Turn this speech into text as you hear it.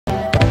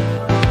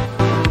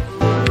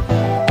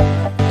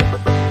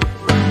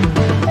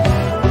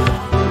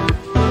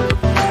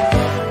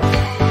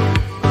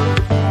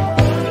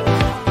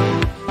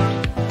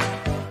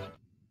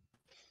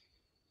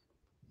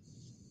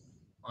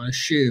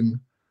assume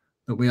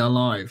that we are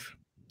live.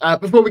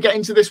 Before we get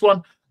into this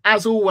one,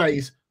 as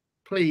always,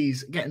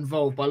 please get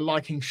involved by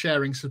liking,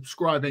 sharing,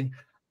 subscribing,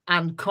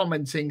 and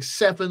commenting.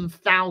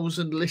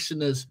 7,000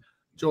 listeners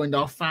joined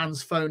our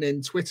fans phone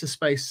in Twitter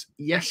space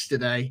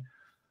yesterday.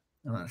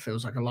 Oh, that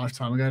feels like a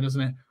lifetime ago,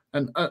 doesn't it?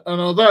 And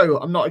although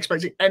I'm not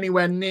expecting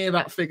anywhere near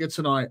that figure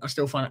tonight, I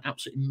still find it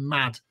absolutely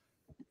mad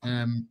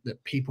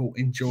that people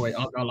enjoy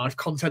Argyle Live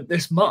content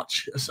this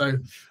much. So,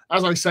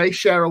 as I say,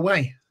 share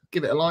away.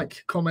 Give it a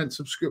like, comment,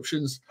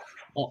 subscriptions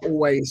are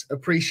always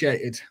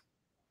appreciated.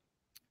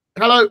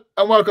 Hello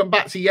and welcome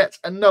back to yet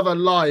another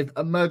live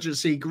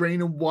emergency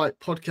green and white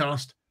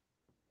podcast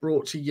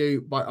brought to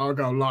you by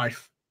Argyle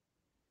Life.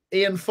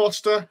 Ian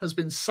Foster has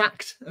been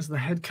sacked as the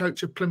head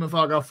coach of Plymouth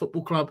Argyle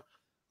Football Club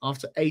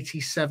after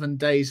 87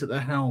 days at the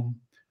helm.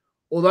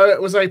 Although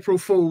it was April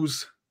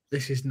Fool's,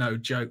 this is no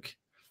joke.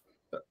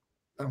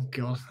 Oh,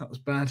 God, that was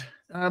bad.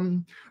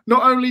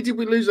 Not only did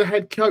we lose a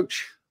head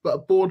coach, but a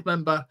board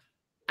member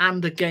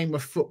and a game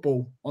of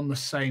football on the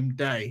same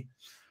day.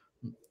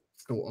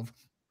 Sort of.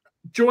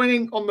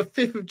 Joining on the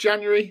 5th of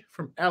January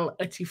from El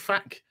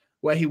Etifak,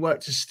 where he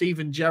worked as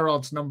Stephen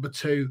Gerrard's number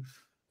 2,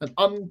 an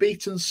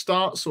unbeaten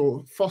start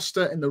saw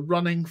Foster in the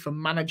running for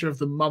manager of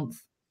the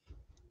month,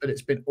 but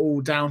it's been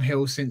all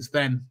downhill since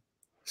then.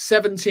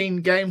 17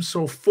 games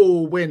saw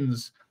 4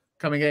 wins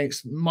coming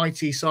against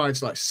mighty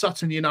sides like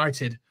Sutton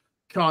United,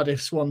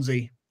 Cardiff,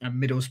 Swansea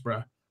and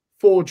Middlesbrough.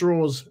 4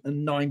 draws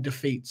and 9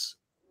 defeats.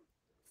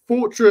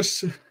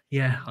 Fortress,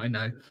 yeah, I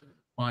know,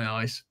 my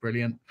eyes,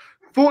 brilliant.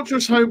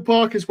 Fortress Home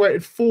Park has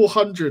waited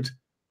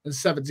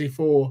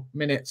 474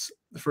 minutes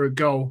for a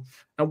goal,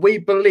 and we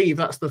believe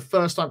that's the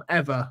first time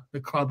ever the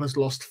club has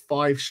lost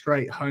 5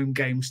 straight home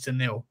games to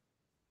 0.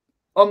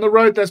 On the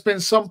road, there's been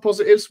some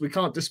positives. We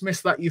can't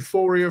dismiss that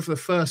euphoria of the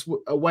first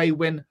away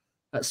win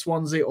at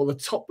Swansea or the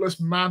topless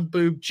man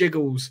boob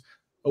jiggles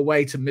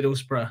away to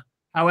Middlesbrough.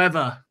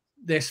 However,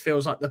 this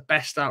feels like the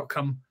best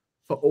outcome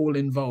for all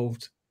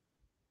involved.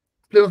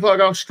 Plymouth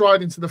Argyle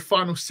stride into the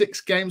final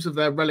 6 games of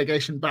their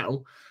relegation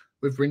battle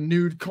with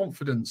renewed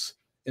confidence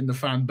in the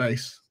fan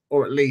base,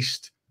 or at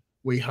least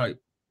we hope.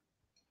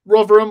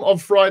 Rotherham on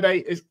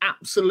Friday is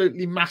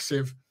absolutely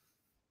massive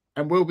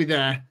and we'll be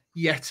there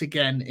yet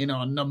again in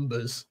our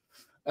numbers.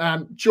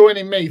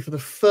 Joining me for the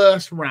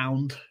first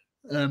round,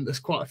 there's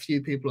quite a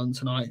few people on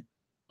tonight.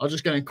 I'll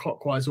just go in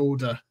clockwise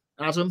order.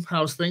 Adam,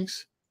 how's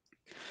things?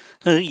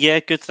 Yeah,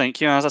 good, thank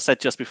you. As I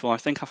said just before, I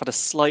think I've had a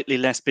slightly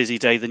less busy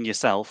day than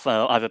yourself.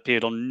 I've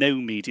appeared on no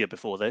media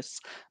before this.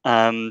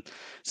 So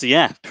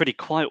yeah, pretty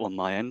quiet on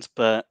my end,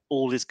 but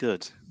all is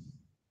good.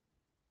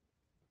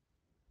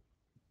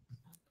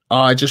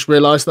 I just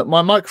realised that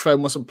my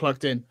microphone wasn't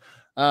plugged in.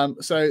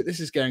 So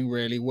this is going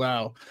really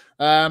well.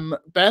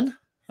 Ben,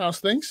 how's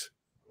things?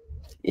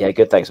 Yeah,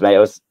 good, thanks, mate. I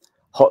was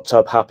hot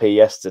tub happy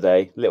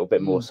yesterday, a little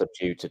bit more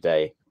subdued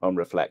today on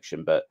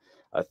reflection, but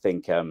I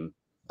think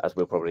as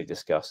we'll probably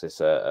discuss,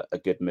 it's a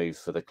good move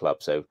for the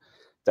club. So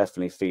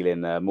definitely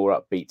feeling more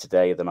upbeat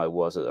today than I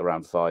was at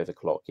around 5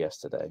 o'clock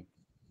yesterday.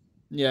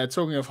 Yeah,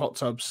 talking of hot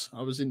tubs,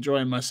 I was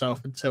enjoying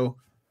myself until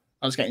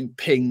I was getting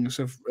pings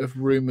of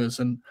rumours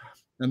and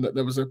that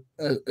there was a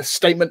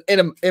statement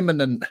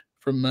imminent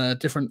from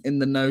different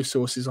in-the-know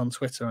sources on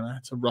Twitter, and I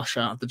had to rush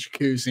out of the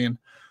jacuzzi and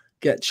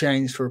get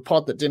changed for a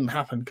pod that didn't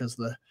happen because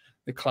the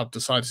club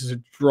decided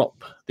to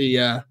drop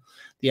the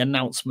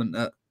announcement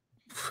at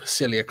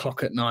silly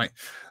o'clock at night.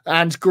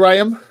 And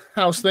Graham,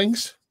 how's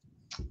things?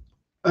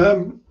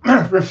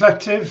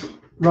 Reflective,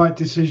 right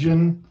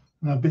decision.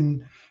 And I've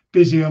been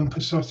busy on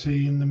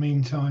Passotti in the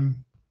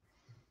meantime,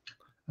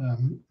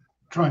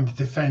 trying to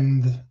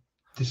defend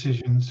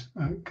decisions.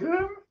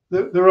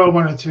 There are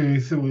one or two who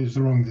thought it was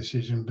the wrong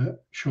decision,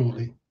 but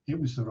surely it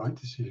was the right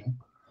decision.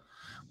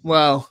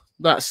 Well,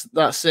 that's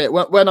it.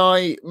 When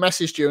I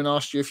messaged you and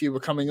asked you if you were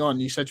coming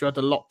on, you said you had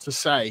a lot to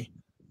say.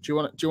 Do you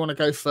want to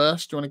go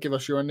first? Do you want to give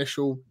us your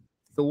initial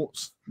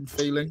thoughts and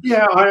feelings?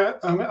 Yeah,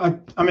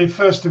 I mean,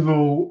 first of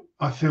all,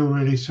 I feel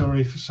really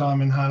sorry for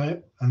Simon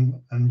Hallett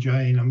and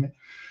Jane. I mean,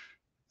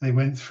 they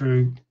went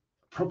through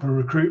a proper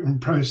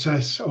recruitment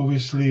process.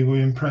 Obviously,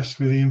 we're impressed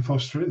with Ian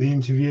Foster at the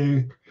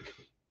interview.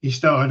 He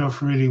started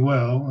off really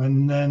well,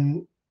 and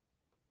then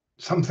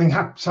something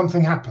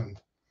happened.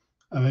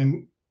 I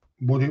mean,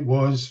 what it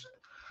was,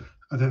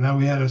 I don't know.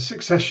 We had a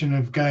succession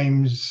of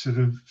games, sort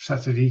of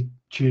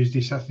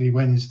Tuesday, Saturday,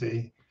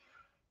 Wednesday.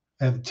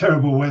 Had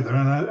terrible weather,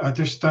 and I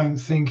just don't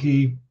think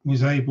he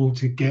was able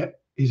to get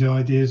his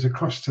ideas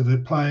across to the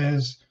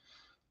players.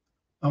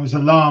 I was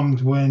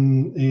alarmed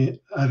when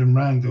Adam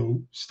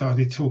Randall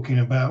started talking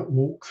about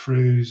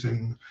walkthroughs,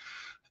 and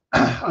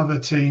other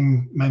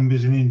team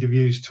members in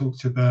interviews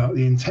talked about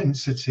the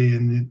intensity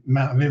and the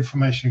amount of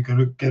information you've got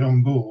to get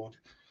on board.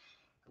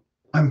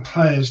 And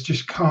players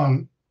just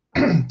can't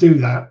do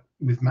that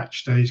with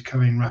match days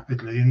coming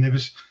rapidly. And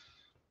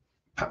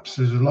perhaps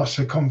there's a loss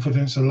of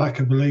confidence, a lack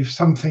of belief.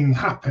 Something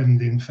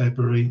happened in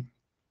February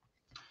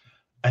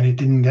and it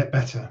didn't get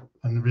better,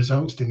 and the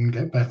results didn't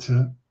get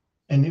better,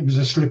 and it was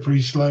a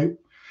slippery slope.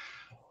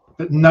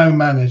 But no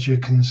manager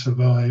can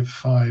survive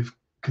 5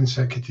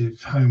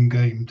 consecutive home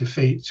game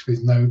defeats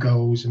with no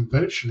goals and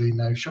virtually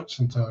no shots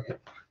on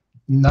target.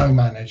 No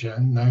manager,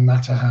 no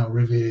matter how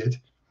revered.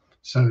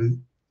 So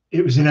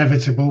it was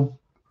inevitable.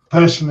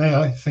 Personally,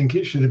 I think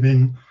it should have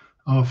been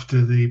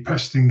after the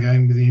Preston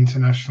game with the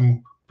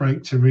international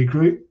break to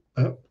regroup.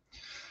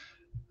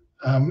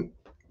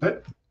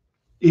 But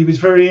he was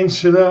very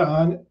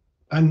insular,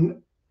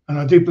 and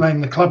I do blame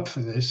the club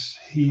for this.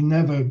 He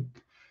never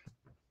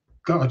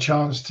got a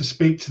chance to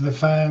speak to the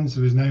fans.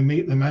 There was no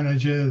meet the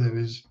manager. There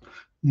was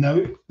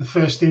no. The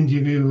first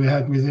interview we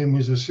had with him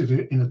was a sort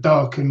of in a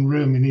darkened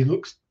room, and he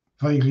looked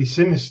vaguely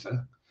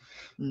sinister.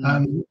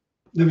 And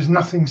there was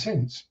nothing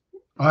since.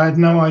 I had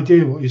no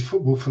idea what his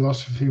football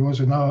philosophy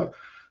was, and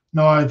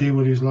no idea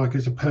what he was like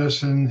as a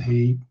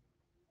person.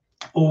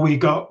 All we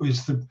got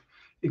was the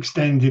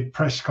extended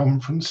press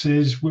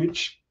conferences,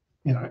 which,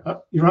 you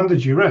know, you're under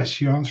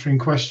duress. You're answering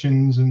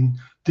questions and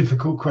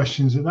difficult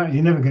questions at that.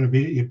 You're never going to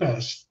be at your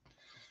best.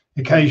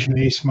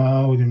 Occasionally he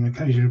smiled and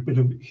occasionally a bit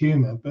of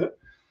humour, but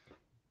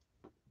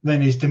then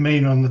his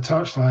demeanour on the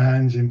touchline,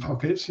 hands in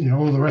pockets, you know,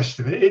 all the rest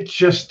of it, it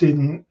just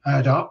didn't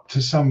add up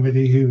to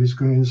somebody who was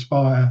going to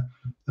inspire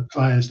the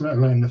players, let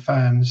alone the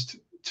fans,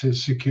 to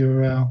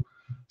secure our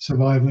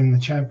survival in the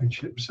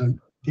championship. So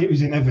it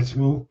was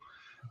inevitable.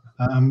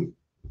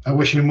 I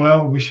wish him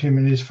well, wish him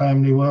and his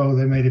family well.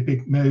 They made a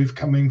big move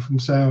coming from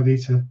Saudi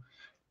to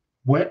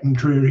wet and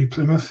dreary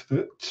Plymouth,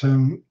 but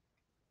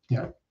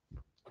yeah,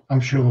 I'm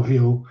sure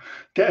he'll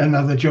get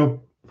another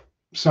job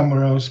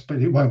somewhere else,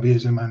 but it won't be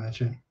as a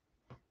manager.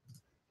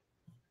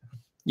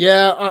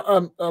 Yeah,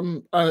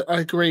 I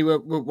agree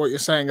with what you're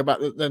saying about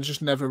that. There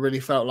just never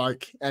really felt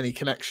like any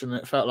connection.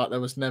 It felt like there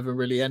was never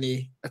really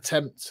any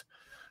attempt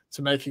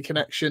to make a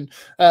connection.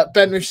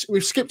 Ben,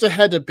 we've skipped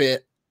ahead a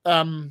bit,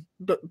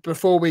 but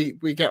before we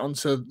get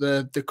onto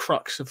the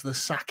crux of the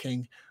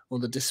sacking or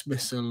the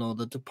dismissal or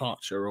the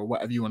departure or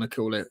whatever you want to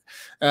call it,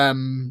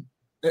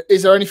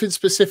 is there anything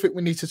specific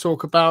we need to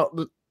talk about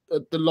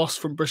the loss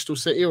from Bristol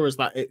City, or is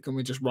that it? Can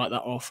we just write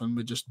that off and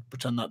we just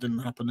pretend that didn't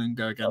happen and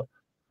go again?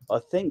 I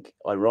think,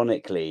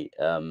 ironically,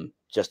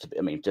 just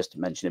to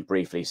mention it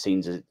briefly,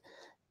 seems as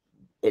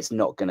it's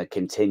not going to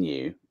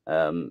continue.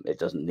 It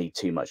doesn't need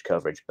too much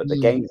coverage, but the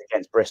games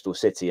against Bristol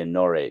City and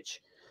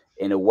Norwich,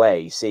 in a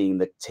way, seeing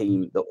the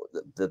team,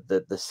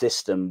 the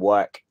system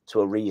work to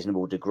a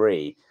reasonable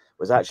degree,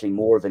 was actually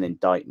more of an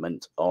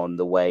indictment on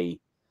the way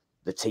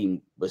the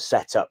team was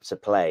set up to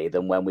play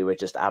than when we were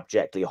just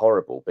abjectly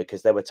horrible,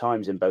 because there were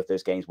times in both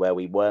those games where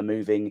we were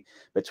moving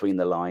between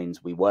the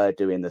lines, we were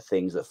doing the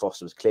things that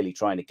Foster was clearly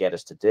trying to get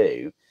us to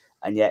do,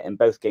 and yet in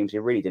both games we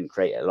really didn't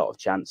create a lot of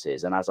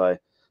chances. And as I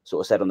sort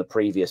of said on the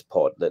previous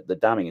pod, that the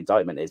damning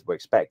indictment is we're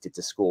expected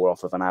to score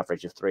off of an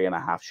average of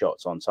 3.5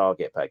 shots on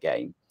target per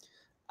game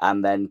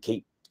and then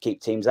keep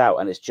teams out,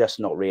 and it's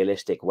just not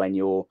realistic when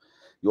your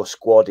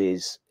squad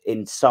is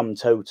in sum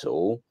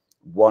total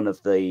one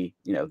of the,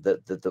 you know,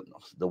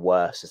 the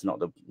worst. It's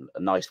not a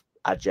nice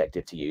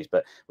adjective to use,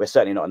 but we're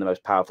certainly not in the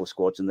most powerful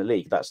squads in the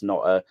league. That's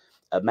not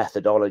a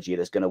methodology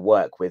that's going to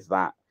work with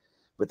that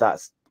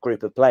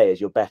group of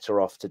players. You're better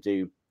off to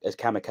do, as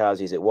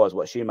kamikaze as it was,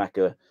 what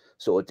Schumacher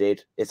sort of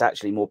did. It's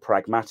actually more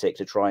pragmatic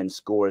to try and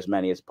score as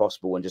many as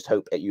possible and just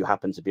hope that you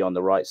happen to be on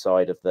the right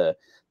side of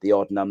the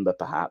odd number,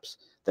 perhaps,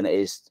 than it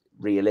is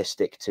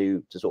realistic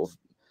to sort of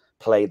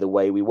play the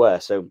way we were.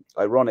 So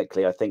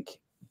ironically, I think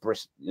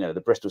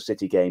the Bristol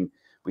City game,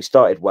 we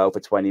started well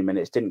for 20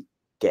 minutes, didn't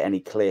get any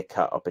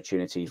clear-cut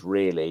opportunities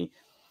really.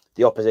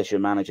 The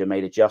opposition manager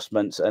made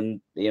adjustments,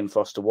 and Ian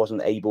Foster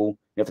wasn't able,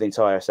 for the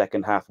entire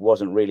second half,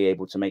 wasn't really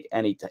able to make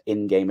any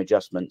in-game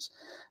adjustments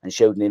and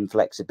showed an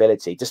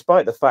inflexibility,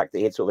 despite the fact that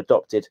he had sort of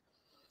adopted,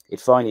 he'd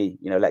finally,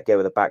 let go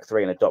of the back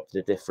three and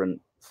adopted a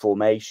different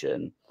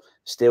formation,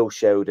 still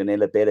showed an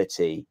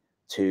inability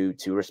to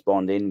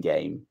respond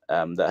in-game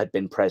that had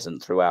been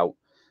present throughout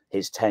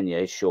his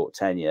short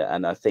tenure.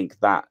 And I think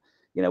that,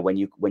 when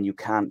you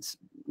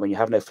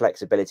have no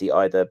flexibility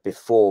either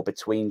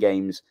between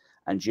games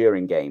and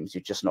during games,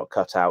 you're just not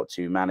cut out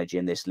to manage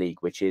in this league,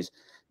 which is,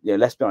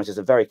 let's be honest, it's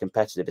a very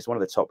competitive, it's one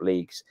of the top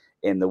leagues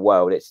in the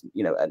world. It's,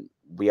 and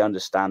we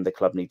understand the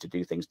club need to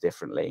do things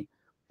differently,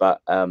 but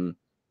it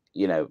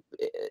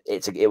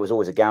was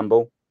always a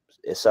gamble.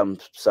 Some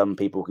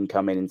people can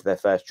come into their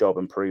first job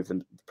and prove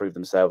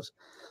themselves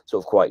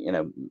sort of quite,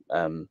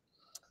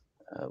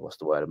 what's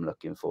the word I'm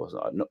looking for?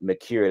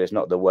 Mercurial is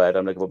not the word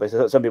I'm looking for,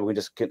 but some people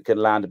can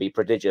land to be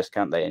prodigious,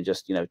 can't they? And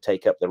just,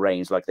 take up the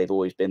reins like they've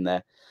always been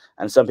there.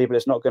 And some people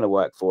it's not going to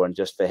work for. And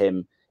just for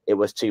him, it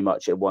was too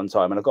much at one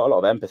time. And I've got a lot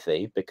of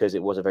empathy because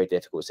it was a very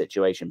difficult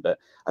situation. But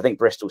I think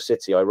Bristol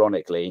City,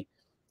 ironically,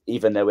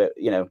 even though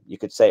you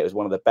could say it was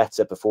one of the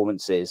better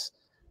performances,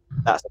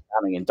 that's a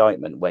damning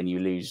indictment when you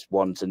lose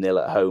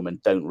 1-0 at home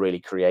and don't really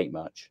create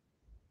much.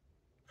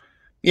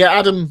 Yeah,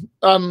 Adam,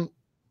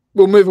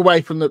 we'll move away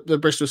from the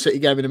Bristol City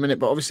game in a minute,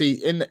 but obviously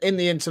in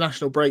the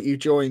international break, you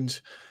joined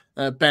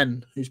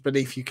Ben, who's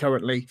beneath you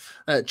currently,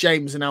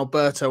 James and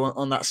Alberto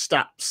on that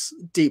Stats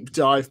deep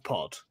dive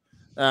pod.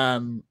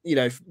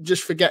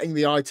 just forgetting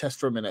the eye test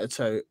for a minute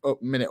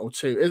or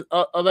two.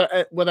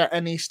 Were there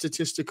any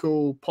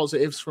statistical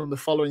positives from the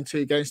following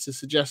two games to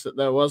suggest that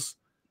there was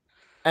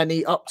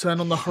any upturn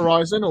on the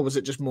horizon, or was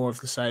it just more of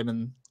the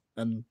same?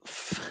 And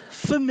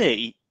for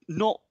me,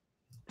 not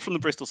from the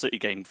Bristol City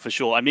game for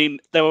sure. I mean,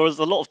 there was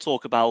a lot of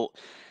talk about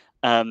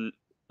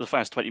the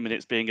first 20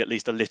 minutes being at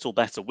least a little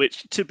better,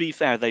 which, to be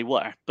fair, they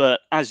were. But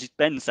as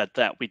Ben said,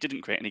 that we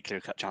didn't create any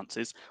clear-cut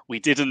chances. We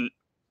didn't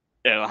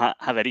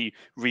have any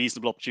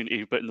reasonable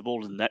opportunity of putting the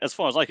ball in the net. As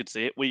far as I could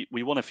see it,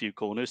 we won a few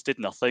corners, did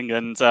nothing,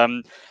 and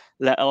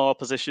let our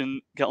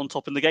opposition get on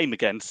top in the game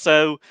again.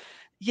 So,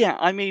 yeah,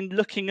 I mean,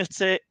 looking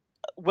at it,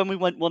 when we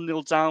went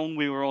 1-0 down,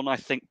 we were on, I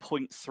think,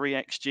 0.3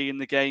 XG in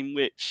the game,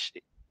 which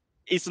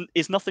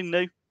is nothing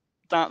new.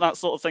 That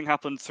sort of thing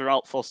happened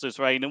throughout Foster's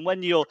reign, and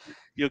when you're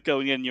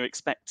going in, you're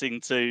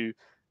expecting to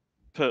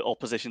put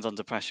oppositions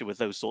under pressure with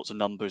those sorts of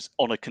numbers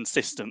on a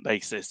consistent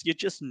basis. You're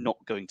just not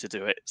going to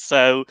do it.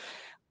 So,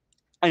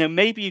 I know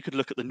maybe you could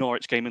look at the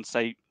Norwich game and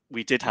say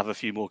we did have a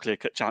few more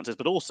clear-cut chances,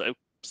 but also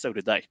so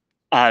did they,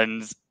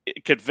 and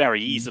it could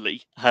very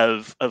easily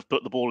have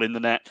put the ball in the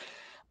net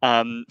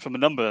from a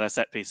number of their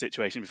set-piece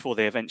situations before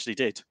they eventually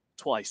did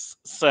twice.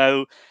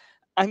 So,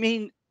 I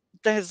mean,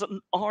 there's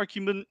an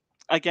argument,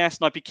 I guess,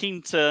 and I'd be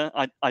keen to,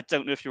 I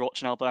don't know if you're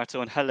watching,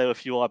 Alberto, and hello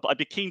if you are, but I'd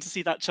be keen to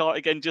see that chart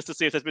again just to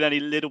see if there's been any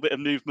little bit of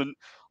movement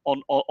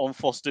on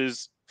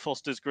Foster's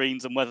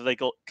greens and whether they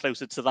got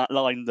closer to that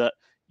line that,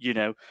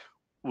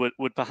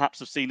 would perhaps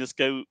have seen us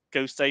go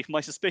safe.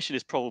 My suspicion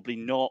is probably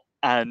not,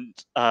 and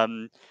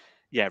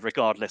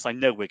regardless, I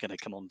know we're going to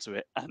come on to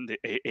it, and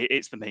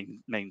it's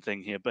the main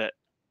thing here, but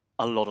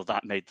a lot of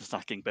that made the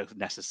sacking both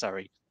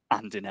necessary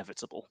and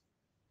inevitable.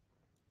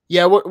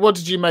 Yeah, what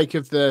did you make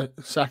of the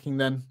sacking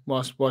then,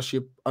 whilst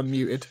you're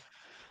unmuted?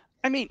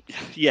 I mean,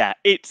 yeah,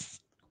 it's,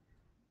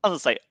 as I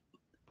say,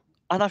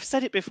 and I've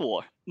said it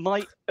before,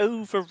 my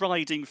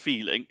overriding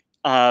feeling,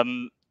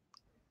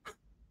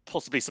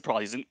 possibly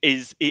surprising,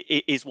 is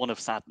one of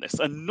sadness,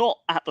 and not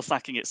at the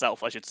sacking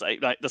itself, I should say.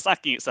 Like, the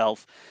sacking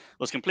itself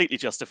was completely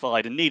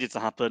justified and needed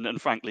to happen,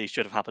 and frankly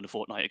should have happened a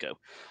fortnight ago.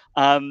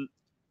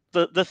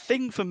 The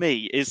thing for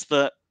me is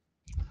that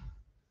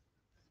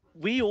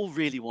we all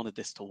really wanted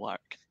this to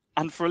work,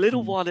 and for a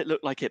little while it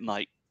looked like it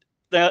might.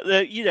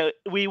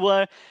 We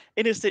were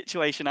in a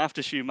situation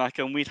after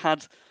Schumacher, and we'd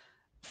had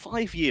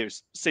 5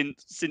 years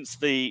since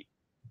the,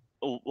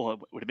 or it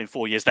would have been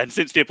 4 years then,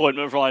 since the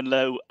appointment of Ryan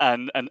Lowe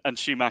and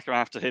Schumacher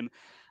after him,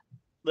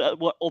 that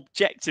were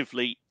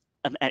objectively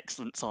an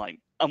excellent time.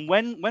 And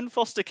when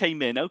Foster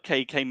came in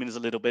as a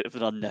little bit of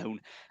an unknown,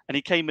 and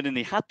he came in and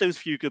he had those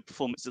few good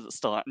performances at the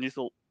start, and you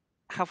thought,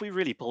 have we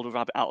really pulled a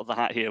rabbit out of the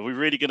hat here? Are we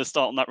really going to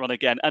start on that run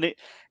again? And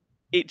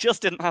it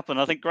just didn't happen.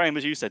 I think, Graham,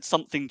 as you said,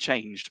 something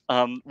changed.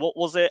 What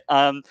was it?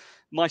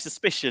 My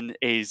suspicion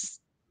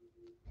is,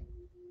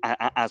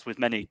 as with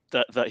many,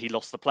 that he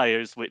lost the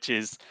players, which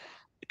is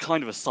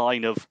kind of a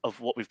sign of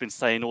what we've been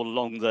saying all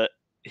along, that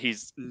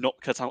he's not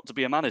cut out to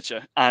be a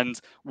manager. And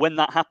when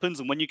that happens,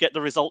 and when you get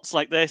the results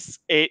like this,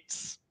 it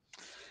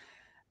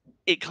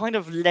kind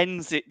of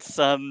lends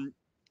itself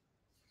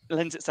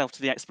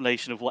to the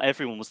explanation of what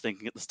everyone was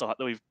thinking at the start,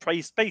 that we've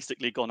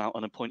basically gone out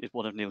and appointed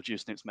one of Neil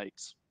Dewsnip's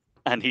mates,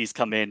 and he's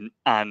come in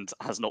and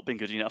has not been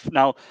good enough.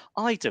 Now,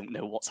 I don't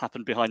know what's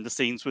happened behind the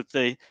scenes with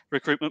the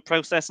recruitment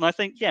process, and I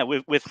think, yeah,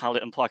 with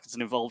Hallett and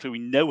Parkinson involved, who we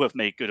know have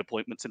made good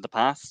appointments in the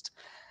past,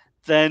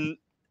 then,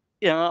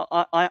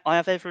 I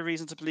have every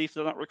reason to believe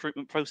that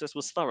recruitment process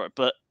was thorough,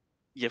 but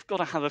you've got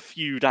to have a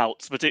few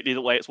doubts, particularly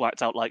the way it's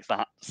worked out like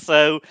that.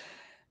 So,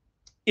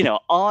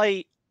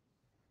 I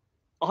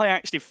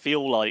actually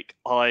feel like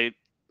I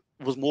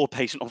was more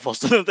patient on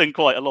Foster than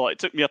quite a lot. It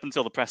took me up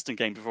until the Preston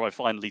game before I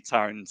finally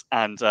turned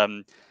and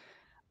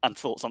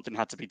thought something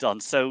had to be done.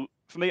 So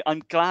for me,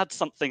 I'm glad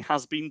something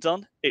has been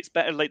done. It's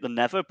better late than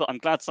never, but I'm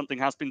glad something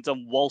has been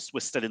done whilst we're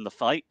still in the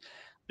fight.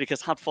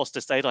 Because had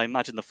Foster stayed, I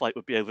imagine the fight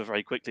would be over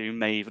very quickly. We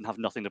may even have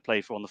nothing to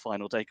play for on the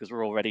final day because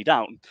we're already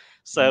down.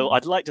 So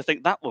I'd like to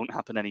think that won't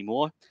happen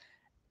anymore.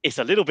 It's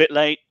a little bit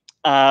late,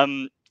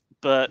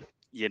 but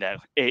it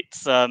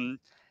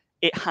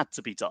had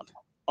to be done.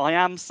 I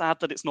am sad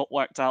that it's not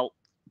worked out,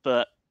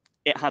 but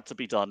it had to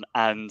be done.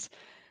 And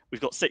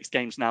we've got 6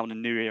 games now and a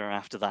new era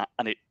after that,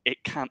 and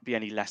it can't be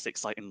any less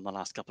exciting than the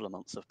last couple of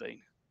months have been.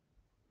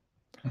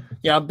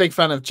 Yeah, I'm a big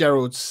fan of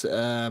Gerald's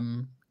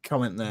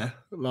comment there.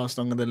 Last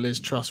longer than Liz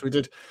Truss. We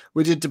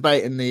did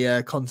debate in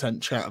the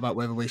content chat about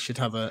whether we should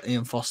have a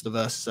Ian Foster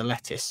versus a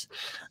Lettuce,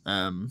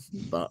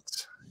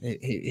 but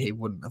he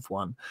wouldn't have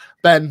won.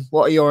 Ben,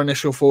 what are your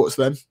initial thoughts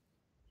then?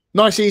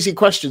 Nice, easy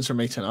questions from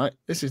me tonight.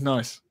 This is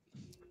nice.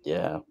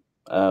 Yeah.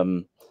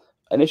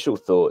 Initial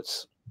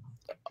thoughts.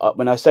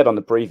 When I said on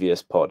the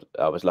previous pod,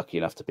 I was lucky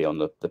enough to be on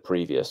the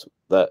previous,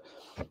 that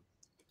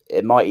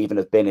it might even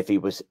have been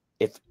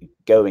if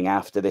going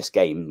after this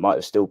game might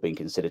have still been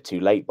considered too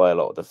late by a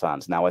lot of the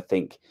fans. Now, I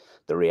think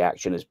the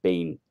reaction has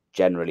been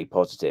generally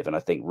positive, and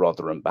I think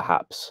Rotherham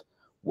perhaps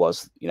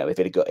was,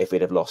 if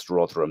it had lost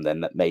Rotherham,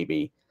 then that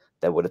maybe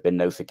there would have been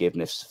no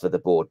forgiveness for the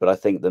board. But I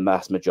think the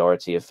mass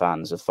majority of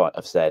fans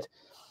have said,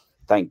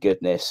 thank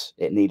goodness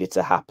it needed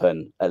to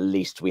happen. At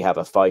least we have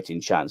a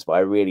fighting chance. But I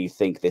really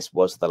think this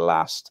was the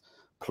last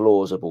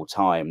plausible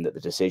time that the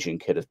decision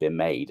could have been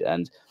made.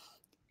 And,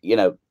 you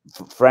know,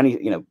 for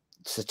any, you know,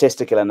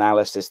 statistical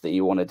analysis that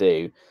you want to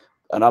do,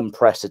 an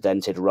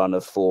unprecedented run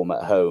of form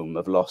at home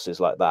of losses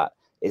like that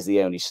is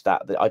the only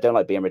stat that I don't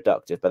like being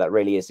reductive, but that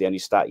really is the only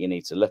stat you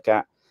need to look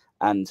at.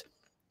 And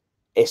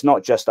it's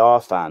not just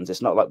our fans.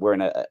 It's not like we're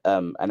in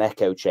an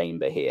echo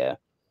chamber here.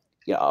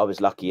 You know, I was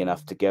lucky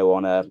enough to go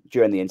on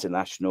during the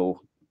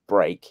international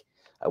break.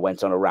 I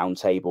went on a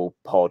roundtable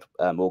pod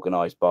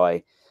organised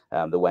by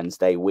the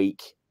Wednesday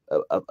week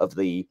of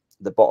the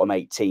bottom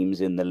 8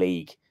 teams in the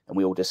league, and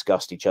we all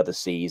discussed each other's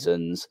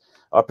seasons,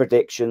 our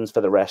predictions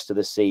for the rest of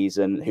the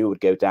season, who would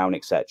go down,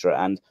 etc.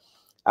 And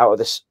out of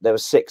this, there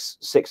was six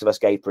of us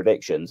gave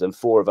predictions, and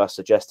 4 of us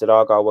suggested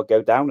Argyle would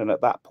go down. And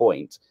at that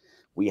point,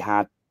 we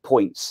had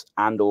points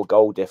and/or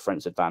goal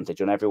difference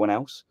advantage on everyone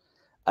else.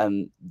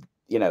 And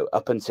you know,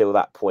 up until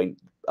that point,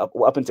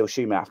 up until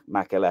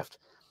Schumacher left,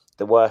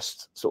 the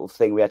worst sort of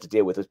thing we had to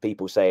deal with was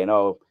people saying,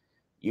 "Oh,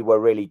 you were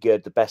really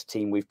good, the best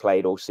team we've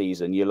played all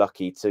season. You're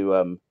lucky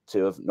to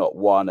have not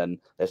won, and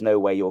there's no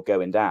way you're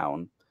going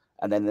down."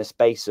 And then in the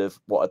space of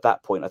what at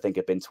that point I think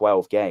had been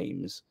 12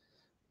 games,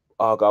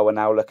 Argyle are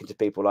now looking to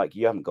people like,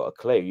 you haven't got a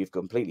clue. You've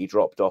completely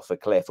dropped off a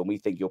cliff, and we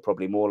think you're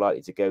probably more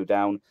likely to go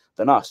down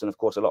than us. And of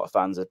course, a lot of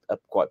fans are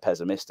quite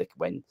pessimistic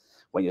when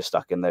you're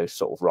stuck in those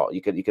sort of rot.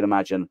 You can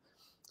imagine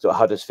sort of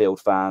Huddersfield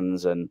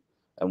fans and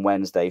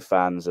Wednesday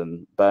fans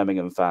and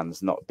Birmingham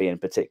fans not being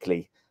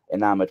particularly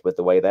enamoured with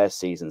the way their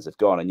seasons have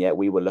gone, and yet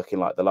we were looking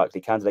like the likely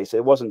candidates. So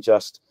it wasn't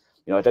just,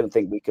 you know, I don't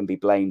think we can be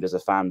blamed as a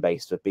fan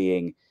base for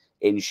being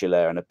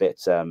insular and a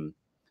bit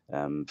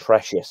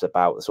precious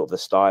about the sort of the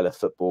style of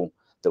football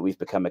that we've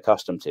become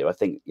accustomed to. I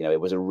think, you know, it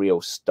was a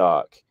real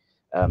stark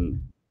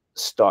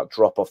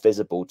drop off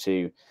visible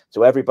to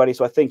everybody.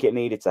 So I think it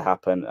needed to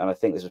happen, and I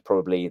think this was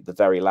probably the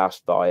very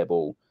last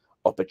viable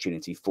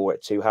opportunity for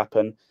it to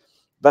happen.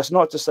 That's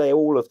not to say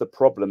all of the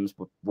problems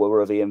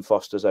were of Ian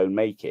Foster's own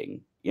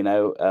making. You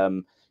know,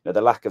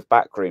 the lack of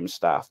backroom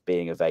staff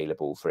being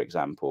available, for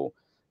example.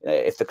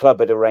 If the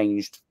club had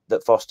arranged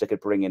that Foster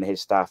could bring in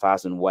his staff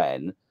as and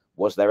when,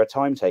 was there a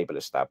timetable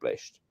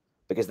established?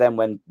 Because then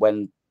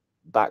when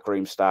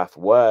backroom staff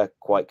were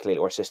quite clearly,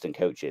 or assistant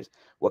coaches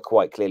were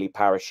quite clearly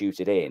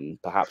parachuted in,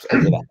 perhaps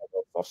under the head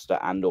of Foster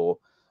and or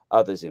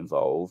others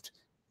involved,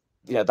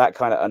 you know, that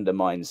kind of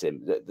undermines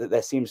him.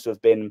 There seems to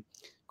have been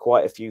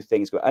quite a few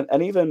things,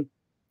 and even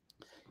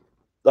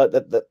like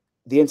the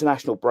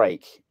international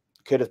break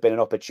could have been an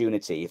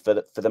opportunity for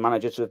the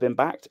manager to have been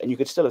backed, and you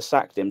could still have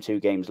sacked him 2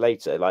 games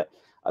later. Like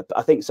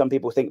I think some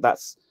people think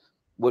that's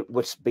would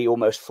be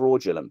almost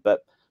fraudulent,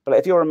 but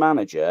if you're a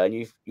manager and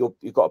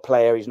you've got a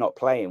player who's not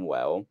playing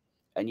well,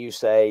 and you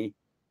say,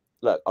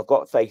 look, I've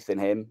got faith in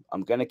him,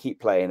 I'm going to keep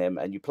playing him,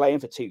 and you play him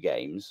for 2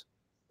 games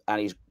and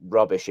he's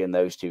rubbish in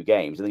those 2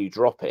 games, and then you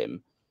drop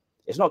him,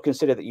 it's not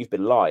considered that you've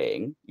been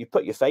lying. You've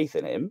put your faith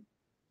in him,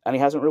 and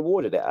he hasn't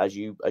rewarded it as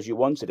you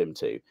wanted him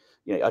to.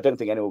 You know, I don't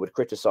think anyone would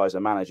criticize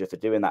a manager for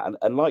doing that.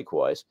 And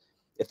likewise,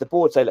 if the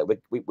board say, look,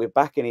 we're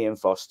backing Ian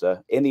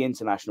Foster in the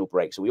international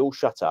break, so we all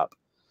shut up,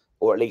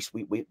 or at least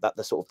that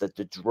the sort of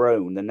the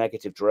drone, the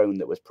negative drone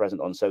that was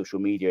present on social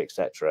media,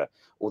 etc.,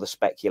 or the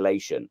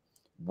speculation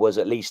was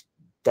at least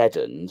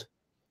deadened,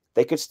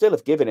 they could still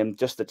have given him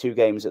just the 2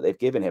 games that they've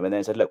given him, and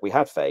then said, look, we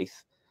had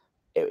faith.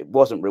 It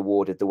wasn't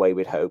rewarded the way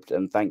we'd hoped,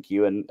 and thank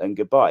you and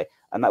goodbye.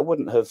 And that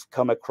wouldn't have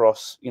come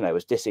across, you know,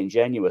 as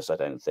disingenuous, I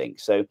don't think.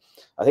 So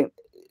I think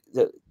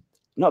that,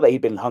 not that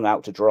he'd been hung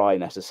out to dry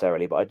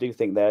necessarily, but I do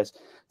think there's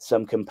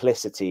some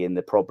complicity in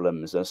the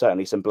problems, and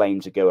certainly some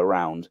blame to go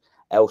around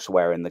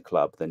elsewhere in the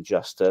club than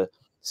just to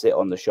sit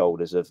on the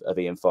shoulders of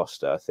Ian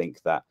Foster. I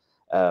think that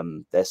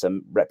there's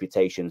some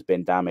reputation's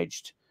been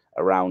damaged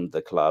around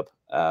the club,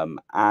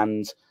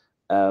 and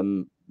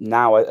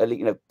now,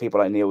 you know, people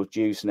like Neil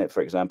Dewsnip,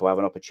 for example, have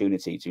an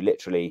opportunity to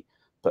literally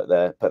put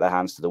their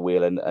hands to the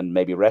wheel and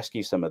maybe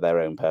rescue some of their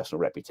own personal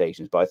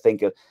reputations. But I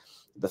think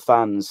the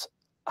fans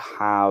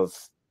have,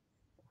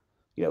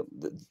 you know,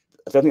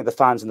 I don't think the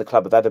fans in the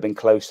club have ever been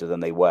closer than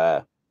they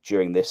were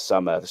during this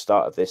summer, the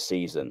start of this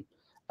season.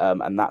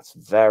 And that's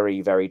very,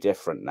 very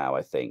different now,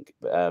 I think.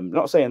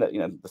 Not saying that, you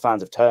know, the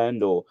fans have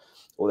turned or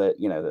that,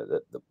 you know,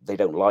 that they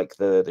don't like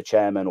the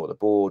chairman or the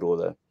board or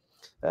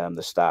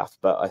the staff,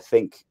 but I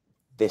think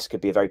this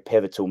could be a very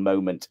pivotal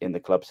moment in the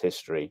club's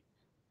history.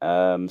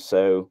 Yeah,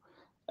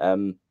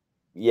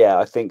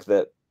 I think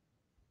that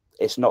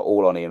it's not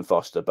all on Ian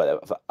Foster,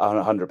 but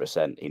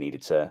 100% he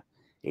needed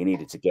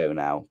to go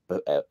now.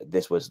 But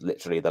this was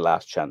literally the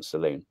last chance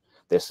saloon,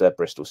 this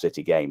Bristol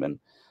City game, and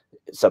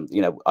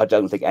you know, I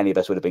don't think any of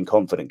us would have been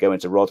confident going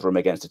to Rotherham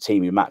against a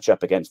team who match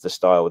up against the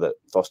style that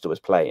Foster was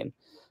playing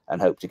and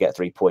hope to get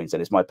 3 points.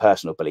 And it's my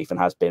personal belief, and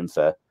has been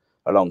for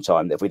a long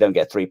time, that if we don't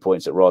get 3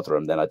 points at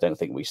Rotherham, then I don't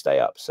think we stay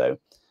up. So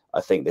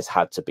I think this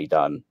had to be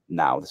done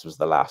now. This was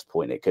the last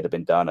point it could have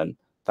been done, and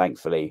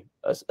thankfully,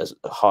 as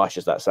harsh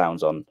as that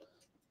sounds on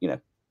you know,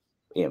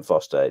 Ian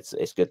Foster,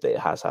 it's good that it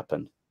has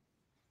happened.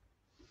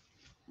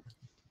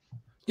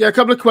 Yeah, a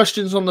couple of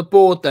questions on the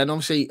board then.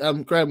 Obviously,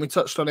 Graham, we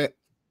touched on it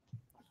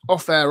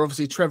off air.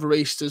 Obviously, Trevor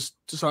East has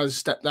decided to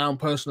step down,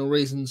 personal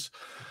reasons.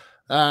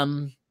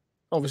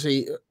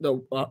 Obviously,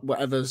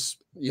 whatever's,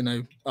 you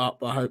know,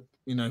 up, I hope,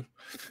 you know,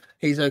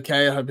 he's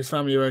okay. I hope his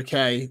family are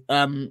okay.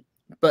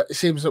 But it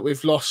seems that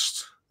we've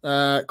lost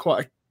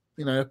quite a,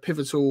 you know, a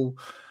pivotal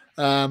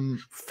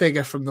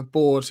figure from the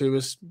board who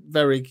was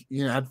very,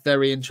 you know, had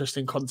very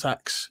interesting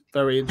contacts,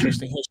 very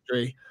interesting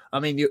history. I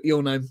mean,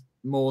 you'll know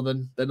more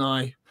than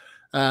I,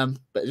 but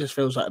it just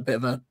feels like a bit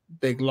of a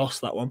big loss,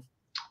 that one.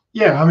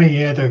 Yeah, I mean, he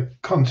had a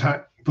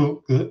contact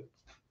book that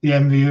the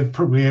envy of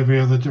probably every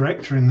other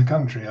director in the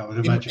country, I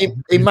would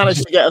imagine. He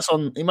managed to get us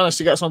on. He managed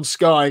to get us on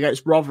Sky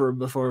against Rotherham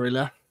before he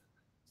left.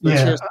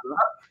 Yeah,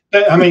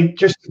 I mean,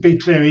 just to be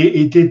clear,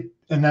 he did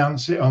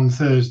announce it on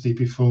Thursday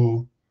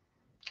before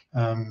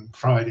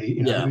Friday.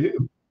 You know,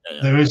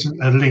 there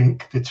isn't a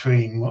link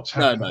between what's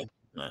happening.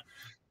 No.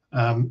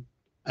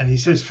 And he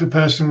says for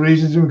personal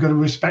reasons, and we've got to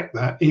respect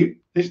that.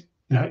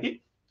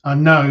 I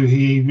know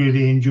he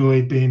really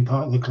enjoyed being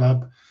part of the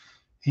club.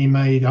 He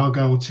made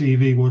Argyle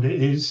TV what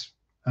it is,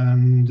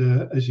 and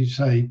as you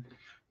say,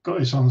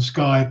 got us on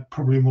Sky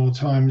probably more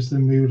times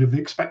than we would have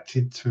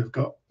expected to have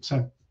got.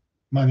 So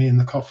money in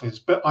the coffers.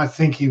 But I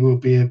think he will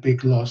be a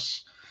big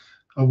loss.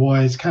 A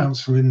wise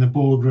counsel in the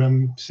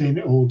boardroom, seen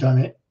it all, done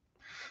it,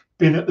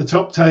 been at the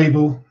top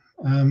table.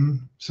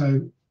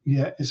 So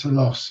yeah, it's a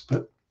loss.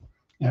 But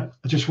yeah,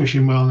 I just wish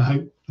him well, and I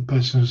hope the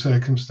personal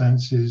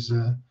circumstances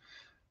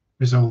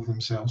resolve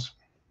themselves.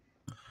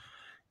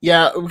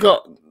 Yeah, we've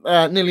got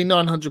nearly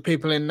 900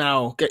 people in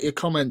now. Get your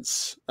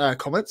comments,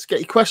 get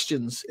your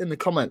questions in the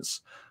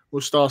comments.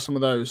 We'll start some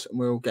of those, and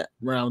we'll get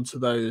round to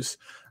those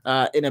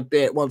in a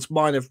bit once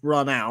mine have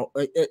run out.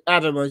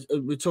 Adam,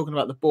 we're talking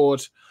about the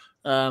board.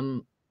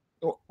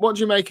 What do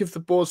you make of the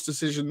board's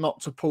decision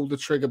not to pull the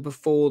trigger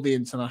before the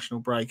international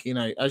break? You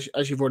know,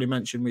 as you've already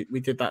mentioned, we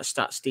did that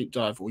stats deep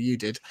dive, or you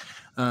did.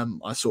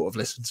 I sort of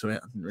listened to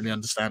it. I didn't really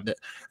understand it.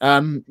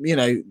 You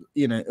know,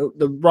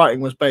 the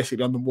writing was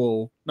basically on the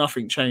wall.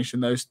 Nothing changed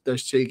in those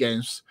two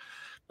games.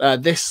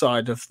 This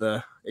side of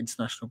the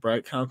international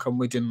break, how come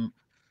we didn't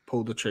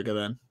pull the trigger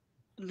then?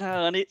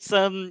 No, and it's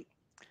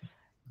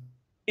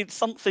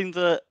something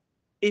that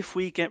if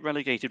we get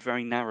relegated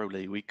very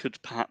narrowly, we could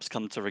perhaps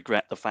come to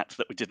regret the fact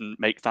that we didn't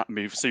make that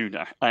move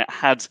sooner.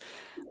 Had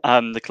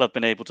the club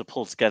been able to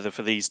pull together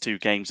for these two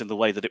games in the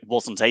way that it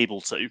wasn't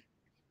able to,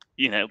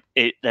 you know,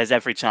 there's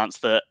every chance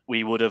that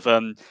we would have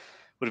been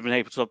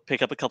able to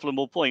pick up a couple of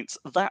more points.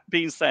 That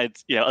being said,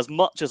 you know, as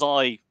much as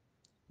I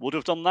would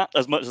have done that,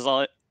 as much as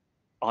I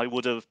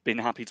would have been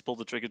happy to pull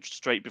the trigger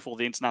straight before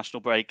the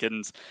international break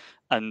and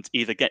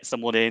either get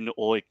someone in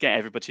or get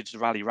everybody to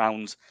rally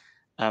round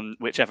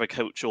whichever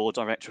coach or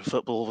director of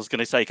football was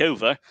going to take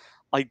over.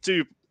 I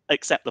do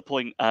accept the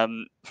point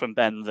from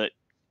Ben that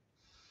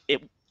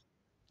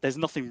there's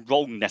nothing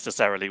wrong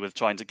necessarily with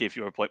trying to give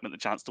your appointment the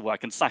chance to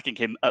work, and sacking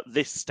him at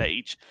this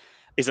stage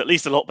is at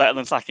least a lot better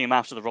than sacking him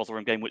after the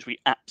Rotherham game, which we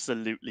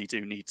absolutely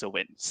do need to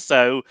win.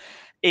 So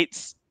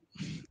it's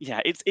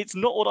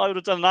not what I would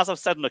have done. And as I've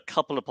said in a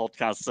couple of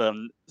podcasts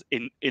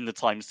in the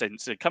time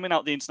since, coming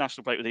out the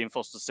international break with Ian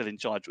Foster still in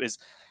charge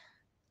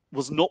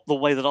was not the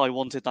way that I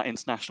wanted that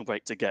international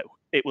break to go.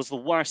 It was the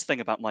worst thing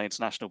about my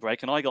international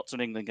break, and I got to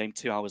an England game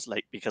 2 hours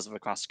late because of a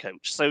crash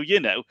coach. So, you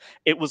know,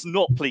 it was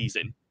not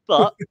pleasing.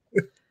 But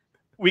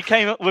we've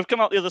come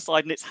out the other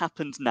side, and it's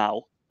happened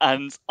now.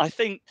 And I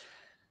think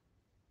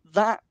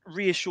that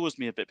reassures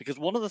me a bit, because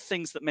one of the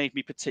things that made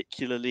me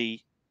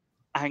particularly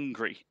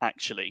angry,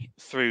 actually,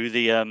 through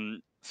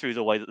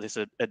the way that this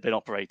had been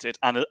operated,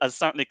 and has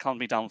certainly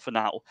calmed me down for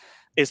now,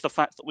 is the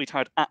fact that we'd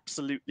heard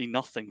absolutely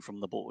nothing from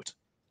the board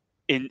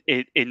in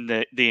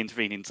the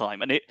intervening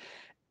time. And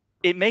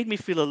it made me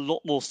feel a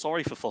lot more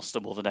sorry for Foster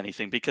more than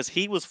anything, because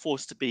he was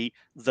forced to be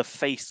the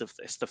face of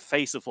this, the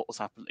face of what was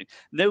happening.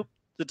 No,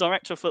 the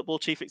director of football,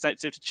 chief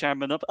executive,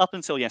 chairman, up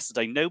until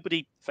yesterday,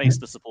 nobody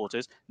faced the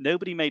supporters,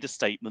 nobody made a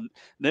statement,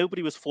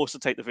 nobody was forced to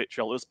take the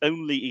vitriol. It was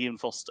only Ian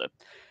Foster.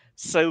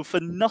 So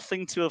for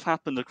nothing to have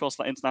happened across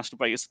that international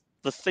break is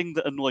the thing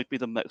that annoyed me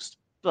the most.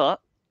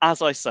 But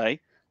as I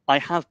say, I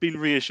have been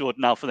reassured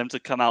now for them to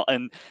come out,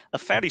 and a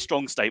fairly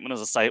strong statement,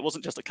 as I say. It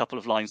wasn't just a couple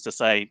of lines to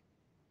say,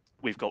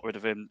 we've got rid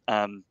of him,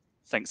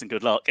 thanks and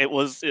good luck. It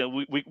was, you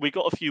know, we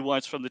got a few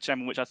words from the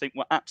chairman, which I think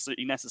were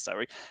absolutely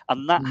necessary.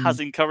 And that has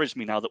encouraged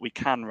me now that we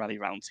can rally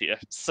round here.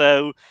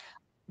 So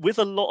with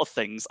a lot of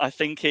things, I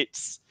think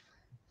it's,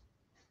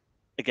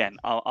 again,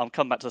 I'll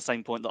come back to the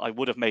same point that I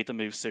would have made the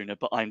move sooner,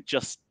 but I'm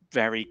just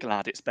very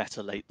glad it's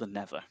better late than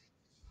never.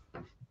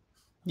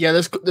 Yeah,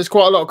 there's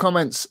quite a lot of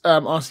comments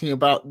asking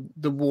about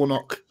the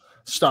Warnock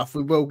stuff.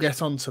 We will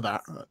get onto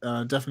that.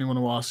 Definitely want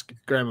to ask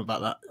Graham about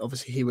that.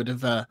 Obviously, he would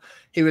have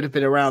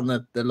been around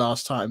the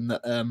last time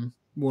that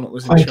Warnock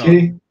was in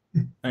charge.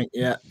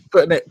 Yeah,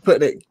 putting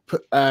it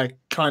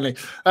kindly.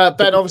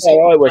 Ben, obviously,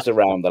 I was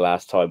around the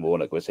last time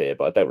Warnock was here,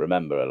 but I don't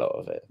remember a lot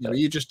of it. Yeah,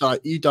 you just dye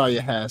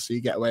your hair, so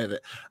you get away with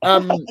it.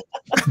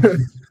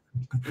 Obviously,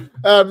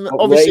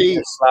 Obviously,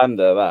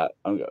 slander that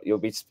you'll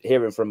be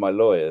hearing from my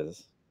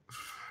lawyers.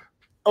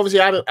 Obviously,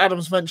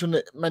 Adam's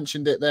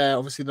mentioned it there.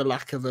 Obviously, the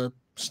lack of a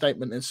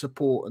statement and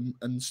support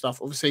and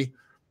stuff. Obviously,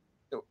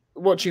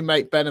 what do you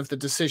make, Ben, of the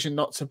decision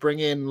not to bring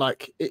in?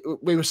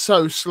 We were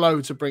so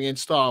slow to bring in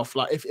staff.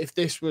 Like, if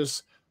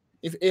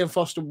Ian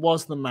Foster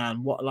was the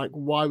man,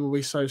 why were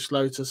we so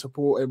slow to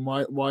support him?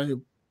 Why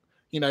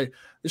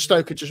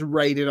Stoke had just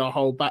raided our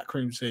whole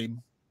backroom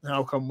team.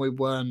 How come we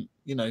weren't,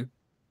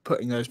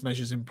 putting those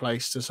measures in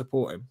place to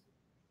support him?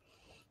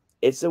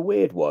 It's a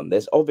weird one.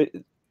 There's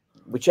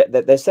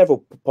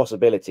several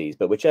possibilities,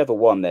 but whichever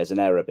one, there's an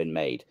error been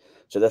made.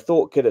 So the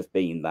thought could have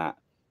been that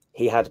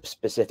he had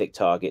specific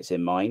targets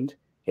in mind.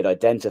 He'd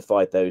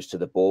identified those to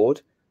the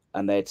board,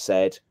 and they'd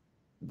said,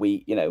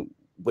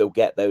 we'll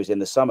get those in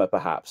the summer,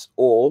 perhaps.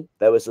 Or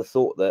there was the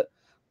thought that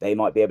they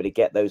might be able to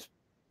get those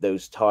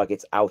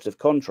targets out of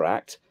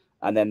contract,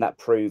 and then that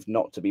proved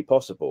not to be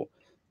possible.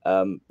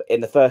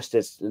 In the first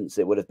instance,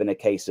 it would have been a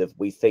case of,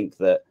 we think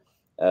that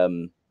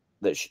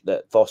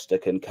that Foster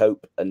can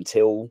cope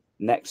until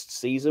next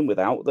season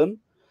without them.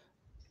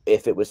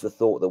 If it was the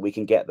thought that we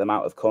can get them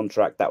out of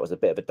contract, that was a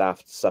bit of a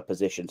daft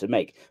supposition to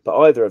make. But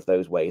either of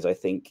those ways, I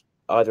think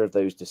either of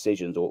those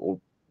decisions or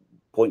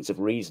points of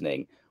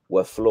reasoning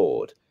were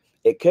flawed.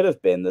 It could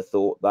have been the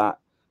thought that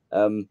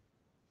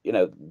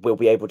we'll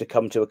be able to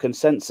come to a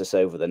consensus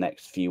over the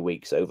next few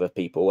weeks over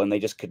people, and they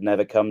just could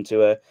never come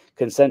to a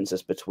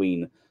consensus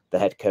between the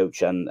head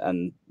coach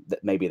and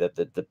maybe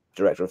the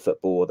director of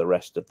football or the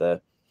rest of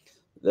the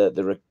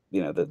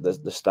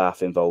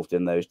staff involved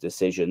in those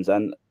decisions.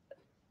 And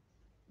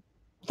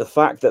the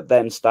fact that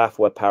then staff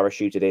were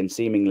parachuted in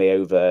seemingly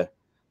over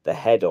the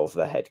head of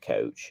the head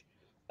coach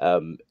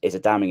is a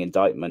damning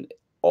indictment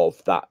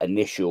of that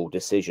initial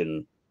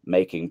decision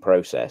making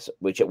process,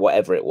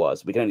 whatever it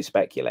was. We can only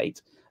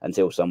speculate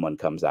until someone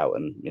comes out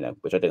and,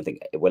 which I don't think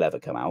it will ever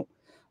come out,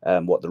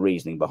 what the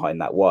reasoning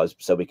behind that was.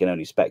 So we can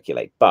only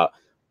speculate. But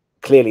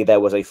clearly there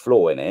was a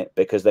flaw in it,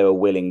 because they were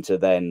willing to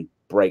then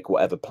break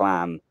whatever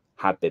plan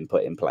had been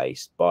put in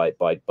place by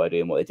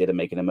doing what they did and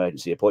making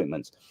emergency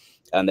appointments.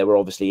 And there were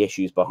obviously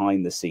issues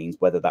behind the scenes,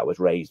 whether that was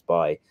raised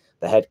by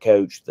the head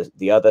coach,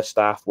 the other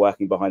staff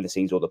working behind the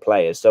scenes, or the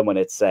players. Someone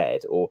had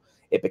said, or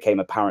it became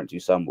apparent to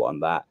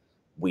someone, that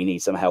we need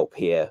some help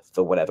here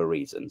for whatever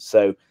reason.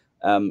 So,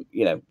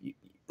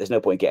 there's no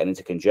point getting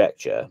into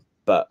conjecture,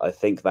 but I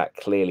think that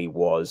clearly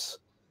was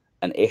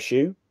an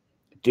issue.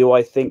 Do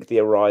I think the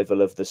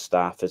arrival of the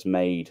staff has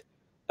made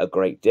a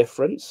great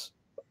difference?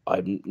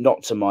 I'm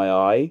not to my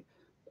eye,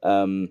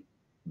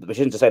 which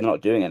isn't to say they're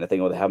not doing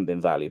anything or they haven't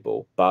been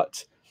valuable,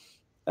 but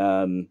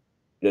Neil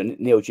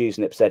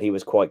Dewsnip said he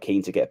was quite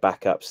keen to get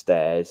back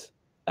upstairs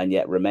and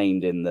yet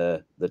remained in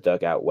the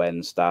dugout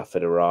when staff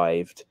had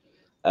arrived,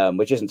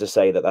 which isn't to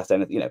say that that's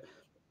anything.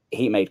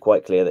 He made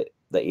quite clear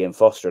that Ian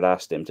Foster had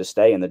asked him to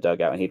stay in the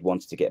dugout and he'd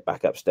wanted to get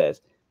back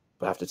upstairs.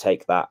 We have to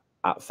take that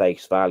at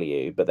face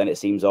value. But then it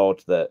seems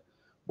odd that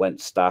when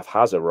staff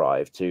has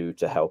arrived to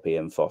help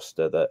Ian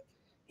Foster, that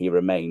he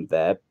remained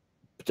there.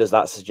 Does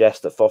that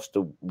suggest that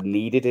Foster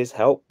needed his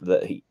help?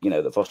 That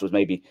that Foster was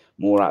maybe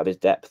more out of his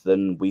depth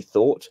than we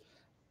thought?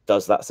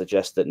 Does that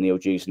suggest that Neil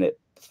Dewsnip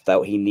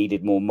felt he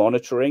needed more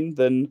monitoring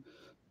than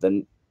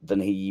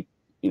he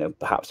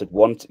perhaps had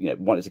wanted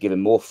to give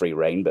him more free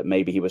rein, but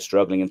maybe he was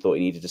struggling and thought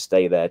he needed to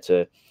stay there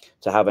to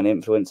have an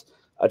influence?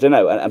 I don't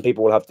know, and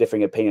people will have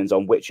differing opinions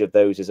on which of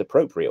those is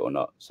appropriate or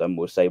not. Some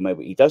will say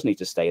maybe he does need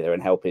to stay there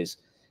and help his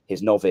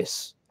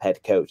novice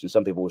head coach, and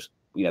some people,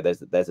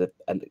 there's a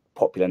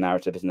popular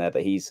narrative, isn't there,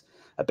 that he's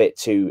a bit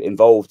too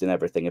involved in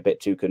everything, a bit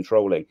too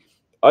controlling.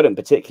 I don't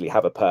particularly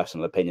have a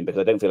personal opinion, because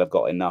I don't feel I've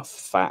got enough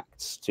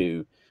facts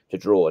to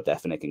draw a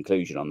definite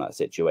conclusion on that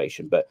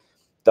situation. But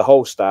the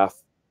whole staff,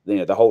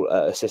 the whole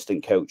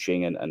assistant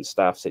coaching and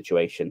staff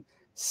situation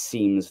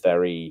seems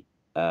very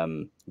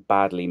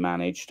badly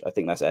managed. I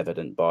think that's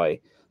evident by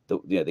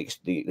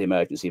the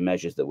emergency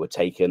measures that were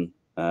taken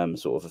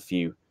sort of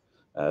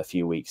a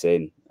few weeks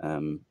in.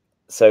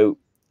 So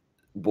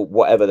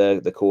whatever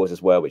the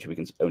causes were, which we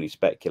can only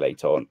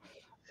speculate on,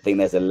 I think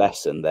there's a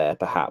lesson there,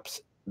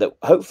 perhaps, that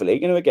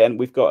hopefully, again,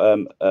 we've got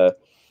a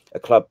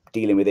club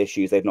dealing with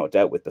issues they've not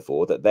dealt with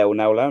before that they will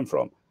now learn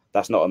from.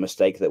 That's not a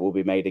mistake that will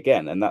be made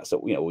again, and that's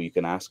all you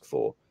can ask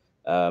for.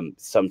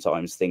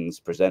 Sometimes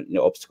things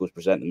obstacles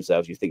present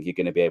themselves. You think you're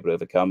going to be able to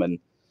overcome, and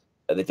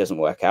it doesn't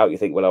work out. You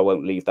think, well, I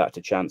won't leave that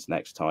to chance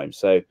next time.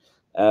 So,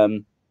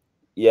 that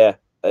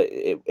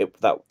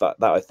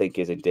I think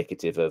is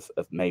indicative of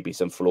maybe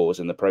some flaws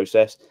in the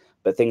process.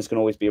 But things can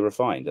always be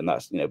refined, and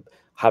that's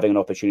having an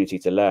opportunity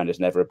to learn is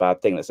never a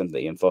bad thing. That's something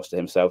that Ian Foster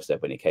himself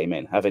said when he came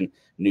in. Having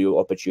new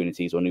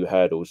opportunities or new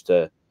hurdles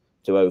to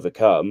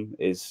overcome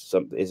is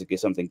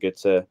something good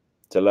to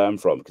learn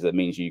from, because it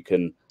means you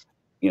can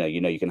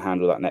you can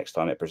handle that next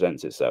time it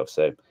presents itself.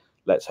 So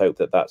let's hope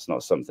that that's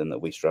not something that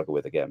we struggle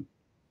with again.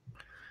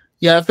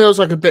 Yeah, it feels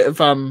like a bit of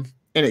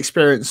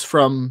inexperience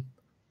from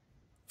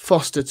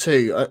Foster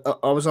too.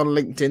 I was on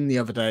LinkedIn the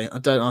other day. I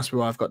don't ask me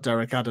why I've got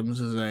Derek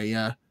Adams as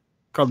a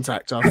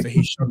contact after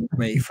he shunned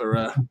me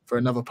for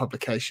another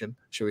publication,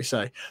 shall we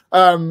say?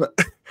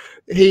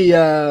 He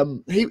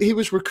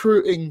was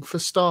recruiting for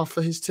staff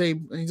for his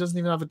team, and he doesn't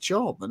even have a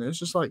job. And it was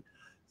just like,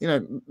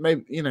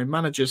 maybe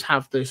managers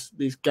have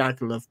these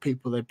gaggle of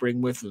people they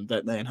bring with them,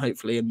 don't they? And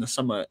hopefully in the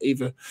summer,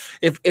 either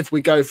if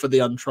we go for the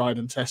untried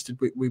and tested,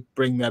 we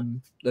bring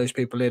those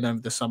people in over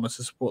the summer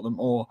to support them,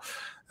 or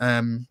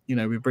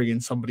we bring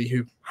in somebody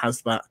who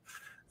has that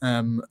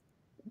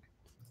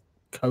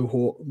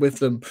cohort with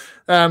them.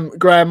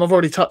 Graham, I've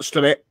already touched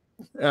on it.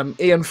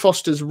 Ian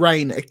Foster's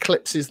reign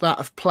eclipses that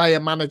of player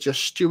manager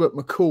Stuart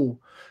McCall,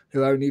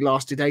 who only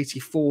lasted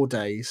 84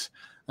 days.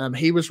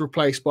 He was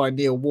replaced by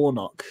Neil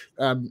Warnock.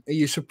 Are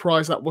you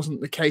surprised that wasn't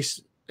the case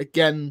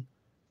again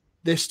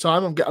this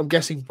time? I'm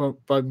guessing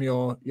from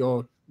your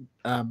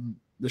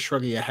the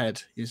shrug of your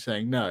head, you're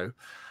saying no.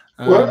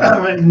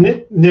 Well,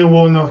 Neil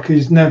Warnock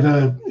is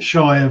never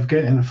shy of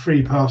getting a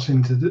free pass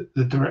into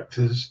the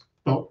director's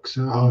box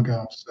at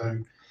Argyle. So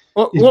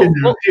he's been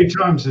there a few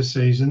times this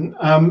season.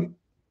 And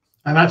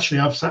actually,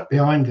 I've sat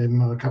behind him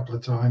a couple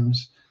of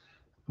times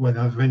when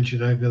I've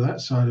ventured over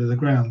that side of the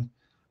ground.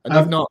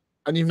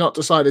 And you've not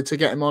decided to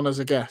get him on as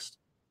a guest?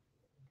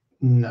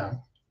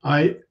 No.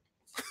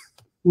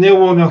 Neil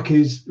Warnock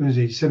is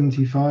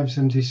 75,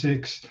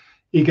 76.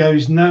 He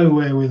goes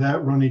nowhere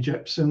without Ronnie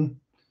Jepson,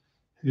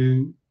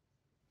 who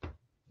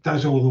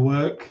does all the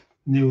work.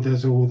 Neil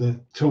does all the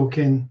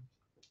talking.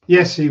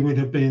 Yes, he would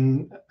have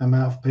been a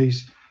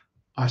mouthpiece.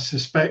 I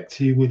suspect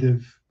he would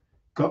have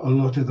got a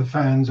lot of the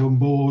fans on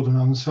board and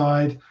on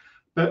side.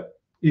 But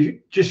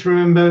you just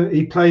remember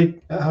he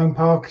played at Home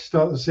Park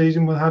start of the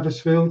season with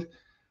Huddersfield,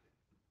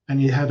 and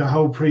he had a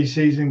whole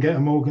pre-season, get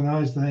them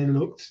organised, and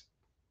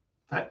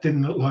that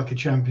didn't look like a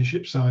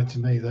championship side to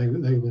me. They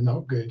were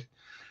not good.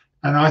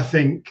 And I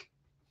think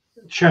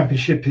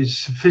championship is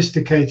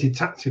sophisticated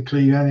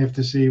tactically. You only have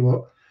to see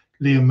what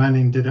Liam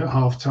Manning did at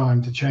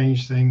half-time to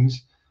change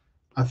things.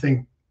 I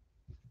think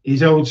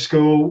he's old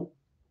school.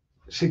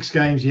 6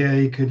 games, yeah,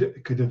 he could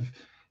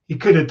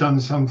have done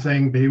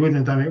something, but he wouldn't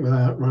have done it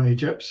without Ronnie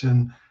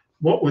Jepson.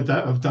 What would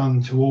that have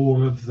done to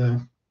all of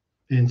the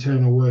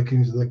internal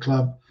workings of the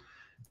club?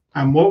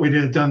 And what would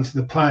it have done to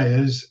the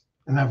players,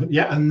 and have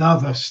yet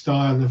another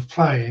style of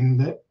playing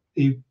that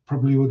he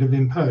probably would have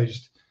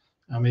imposed?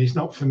 I mean, he's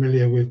not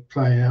familiar with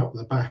playing out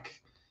the back.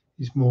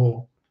 He's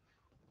more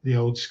the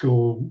old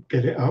school,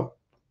 get it up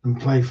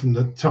and play from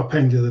the top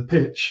end of the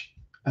pitch,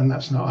 and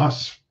that's not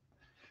us.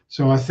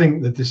 So I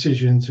think the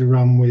decision to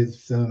run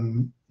with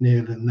Neil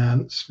and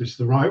Nance was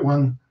the right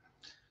one.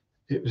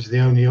 It was the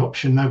only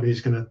option.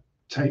 Nobody's going to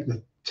take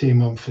the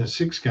team on for a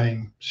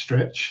 6-game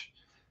stretch.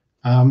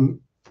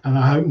 And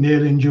I hope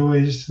Neil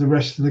enjoys the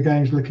rest of the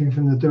games looking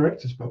from the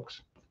director's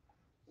box.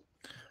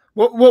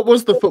 What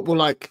was the football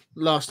like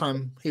last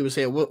time he was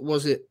here? What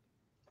was it?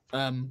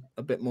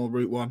 A bit more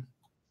Route 1.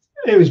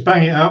 It was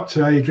bang it up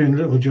to Adrian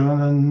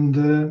Littlejohn and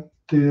do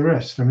the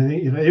rest. I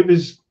mean, it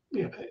was.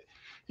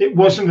 It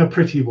wasn't a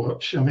pretty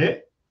watch. I mean,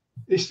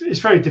 it's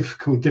very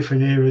difficult.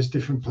 Different eras,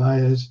 different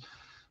players.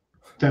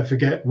 Don't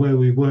forget where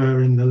we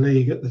were in the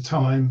league at the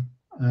time,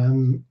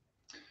 and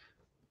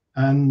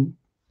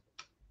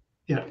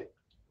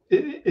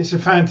it's a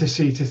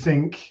fantasy to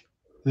think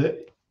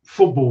that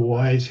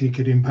football-wise he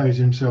could impose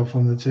himself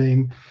on the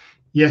team.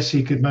 Yes,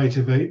 he could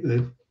motivate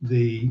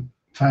the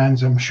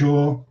fans. I'm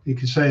sure he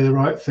could say the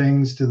right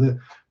things to the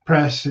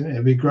press, and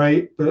it'd be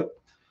great. But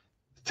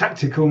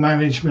tactical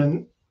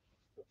management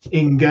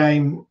in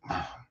game,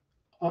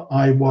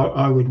 I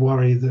would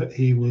worry that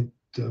he would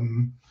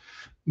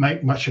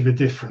make much of a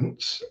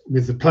difference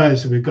with the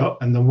players that we've got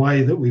and the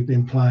way that we've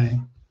been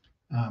playing.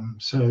 I'm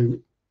sure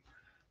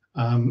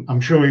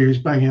he was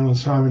banging on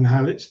Simon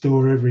Hallett's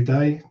door every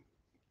day,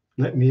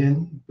 let me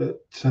in.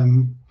 But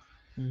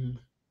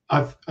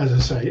as I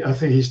say, I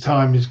think his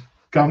time is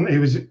gone.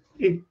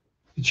 He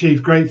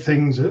achieved great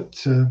things at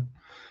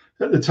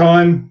the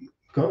time,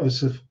 got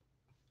us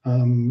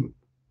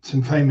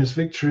some famous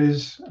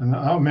victories, and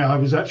I mean, I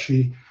was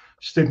actually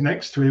stood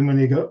next to him when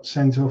he got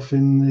sent off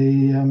in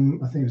the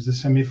I think it was the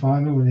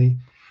semi-final, when he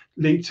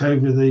leaped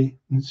over and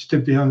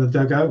stood behind the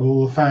dugout with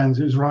all the fans.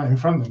 It was right in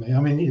front of me. I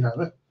mean,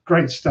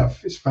 great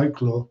stuff. It's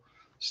folklore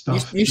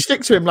stuff. You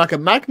stick to him like a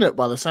magnet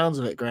by the sounds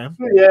of it, Graham.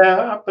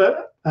 Yeah,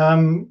 but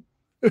I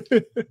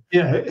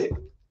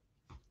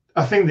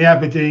think the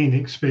Aberdeen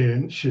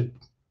experience should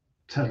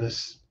tell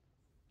us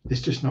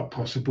it's just not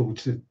possible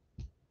to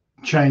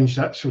change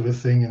that sort of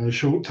thing in a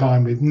short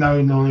time with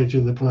no knowledge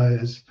of the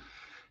players.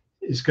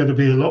 It's got to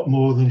be a lot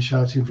more than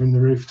shouting from the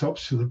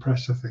rooftops to the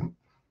press, I think.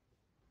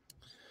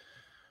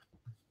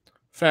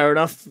 Fair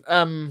enough.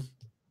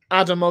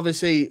 Adam,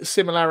 obviously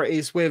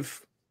similarities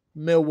with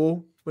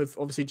Millwall, with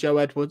obviously Joe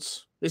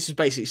Edwards. This is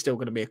basically still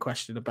going to be a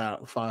question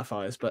about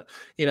Firefighters, but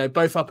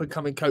both up and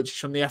coming coaches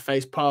from the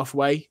FA's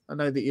pathway. I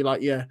know that you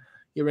like your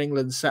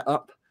England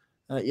setup,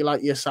 you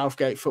like your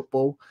Southgate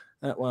football.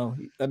 Well,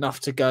 enough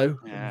to go.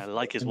 Yeah,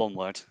 like is one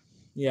word.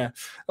 Yeah.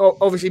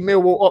 Obviously,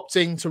 Millwall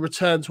opting to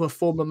return to a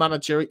former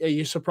manager. Are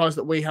you surprised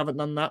that we haven't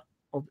done that,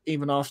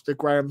 even after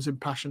Graham's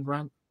impassioned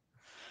rant?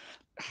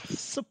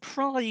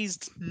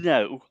 Surprised?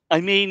 No.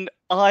 I mean,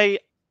 I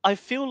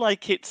feel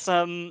like it's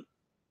one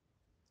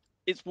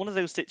of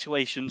those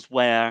situations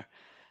where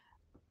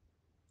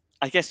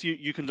I guess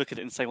you can look at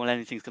it and say, well,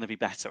 anything's going to be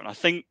better. And I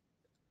think,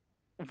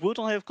 would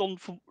I have gone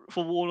for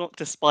Warnock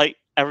despite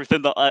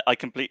everything that I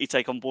completely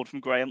take on board from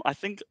Graham? I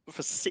think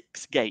for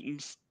 6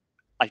 games,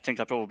 I think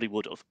I probably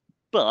would have.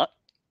 But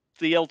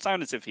the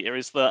alternative here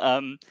is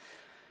that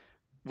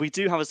we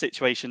do have a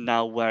situation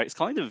now where it's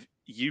kind of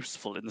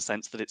useful in the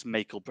sense that it's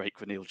make or break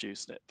for Neil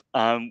Dewsnip.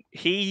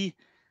 He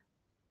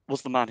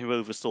was the man who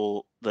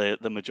oversaw the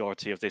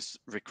majority of this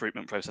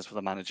recruitment process for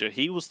the manager.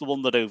 He was the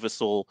one that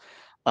oversaw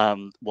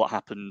what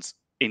happened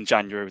in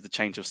January with the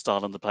change of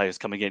style and the players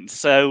coming in.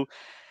 So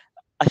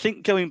I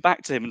think going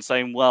back to him and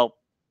saying, well,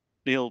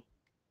 Neil,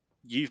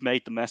 you've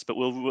made the mess, but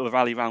we'll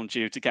rally around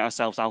you to get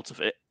ourselves out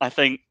of it. I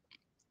think,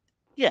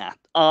 yeah,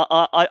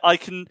 I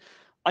can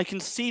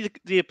see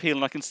the appeal,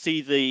 and I can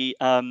see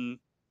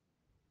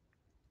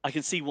I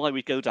can see why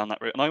we'd go down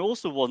that route. And I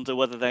also wonder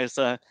whether there's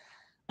a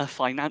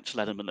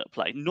financial element at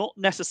play, not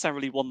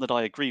necessarily one that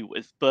I agree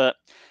with, but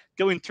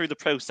going through the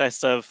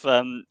process of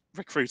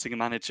recruiting a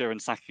manager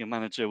and sacking a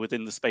manager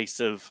within the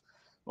space of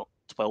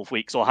 12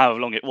 weeks or however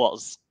long it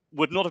was,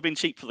 would not have been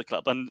cheap for the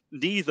club, and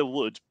neither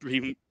would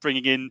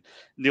bringing in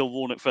Neil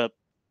Warnock for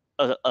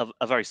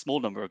a very small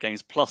number of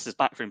games, plus his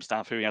backroom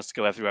staff who he has to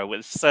go everywhere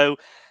with. So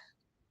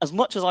as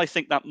much as I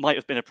think that might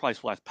have been a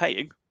price worth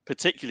paying,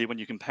 particularly when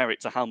you compare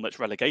it to how much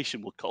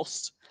relegation would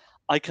cost,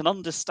 I can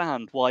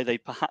understand why they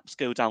perhaps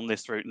go down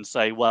this route and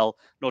say, well,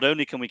 not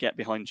only can we get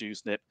behind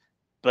Dewsnip,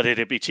 but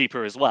it'd be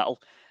cheaper as well.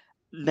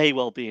 May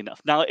well be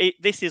enough. Now,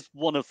 this is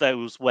one of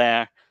those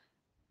where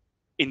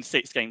in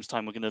 6 games'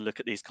 time, we're going to look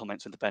at these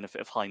comments with the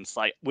benefit of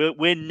hindsight.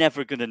 We're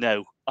never going to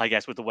know, I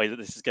guess, with the way that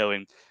this is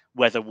going,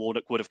 whether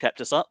Warnock would have kept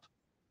us up.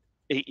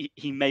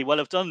 He may well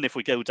have done. And if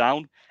we go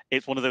down,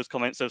 it's one of those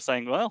comments of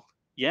saying, well,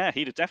 yeah,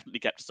 he'd have definitely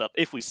kept us up.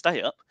 If we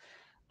stay up,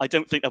 I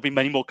don't think there'll be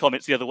many more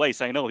comments the other way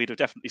saying, oh, he'd have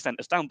definitely sent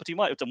us down, but he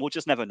might have done. We'll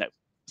just never know.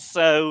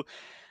 So,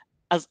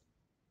 as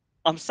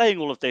I'm saying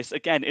all of this,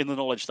 again, in the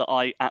knowledge that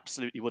I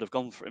absolutely would have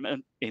gone for him,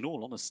 and in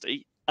all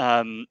honesty,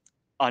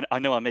 I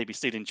know I may be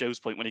stealing Joe's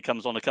point when he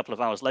comes on a couple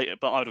of hours later,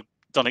 but I would have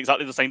done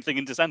exactly the same thing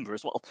in December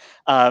as well.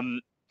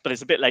 But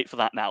it's a bit late for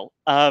that now.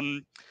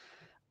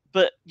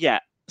 But yeah,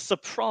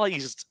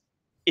 surprised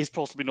is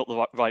possibly not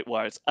the right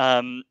word.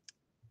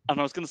 And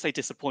I was going to say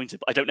disappointed,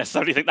 but I don't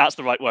necessarily think that's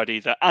the right word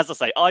either. As I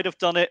say, I'd have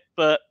done it,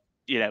 but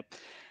you know,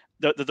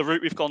 the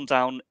route we've gone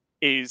down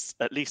is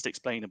at least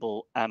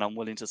explainable, and I'm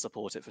willing to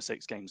support it for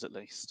 6 games at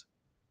least.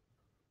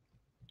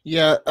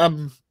 Yeah,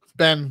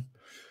 Ben,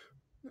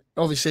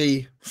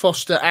 obviously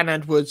Foster and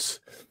Edwards,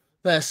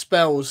 their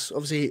spells,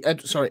 obviously,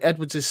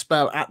 Edwards'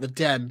 spell at the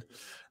Den.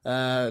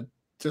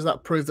 Does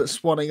that prove that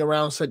swanning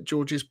around St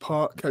George's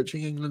Park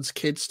coaching England's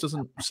kids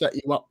doesn't set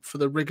you up for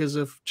the rigours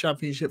of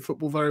Championship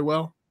football very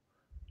well?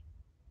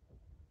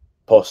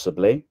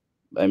 Possibly.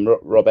 And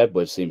Rob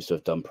Edwards seems to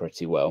have done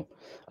pretty well.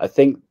 I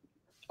think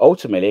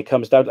ultimately it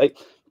comes down to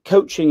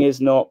coaching is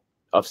not.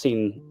 I've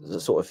seen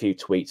sort of a few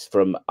tweets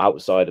from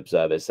outside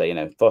observers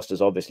say,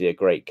 Foster's obviously a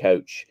great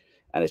coach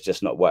and it's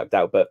just not worked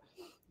out. But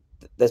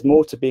there's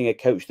more to being a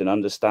coach than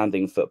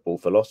understanding football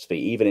philosophy,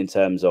 even in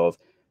terms of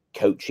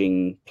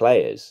coaching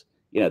players.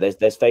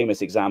 There's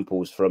famous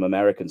examples from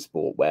American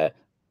sport where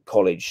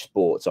college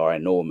sports are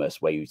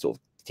enormous, where you sort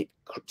of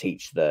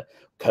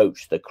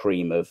coach the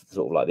cream of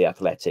sort of like the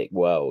athletic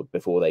world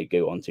before they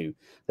go on to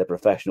the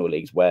professional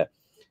leagues, where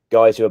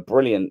guys who are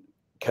brilliant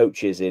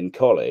coaches in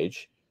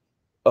college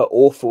are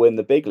awful in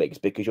the big leagues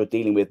because you're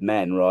dealing with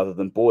men rather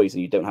than boys,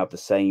 and you don't have the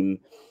same.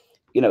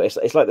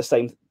 It's like the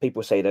same.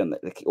 People say, don't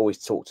they always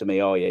talk to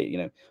me? Oh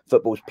yeah,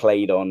 football's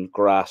played on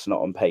grass,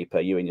 not on paper.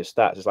 You and your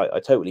stats. It's like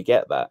I totally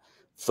get that.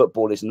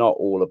 Football is not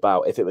all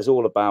about. If it was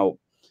all about,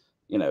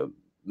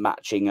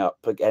 matching up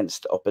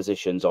against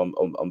oppositions on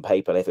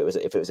paper, if it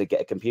was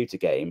a computer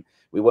game,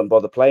 we wouldn't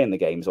bother playing the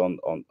games on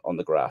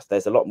the grass.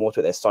 There's a lot more to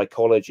it. There's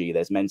psychology,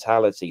 there's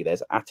mentality,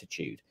 there's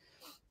attitude,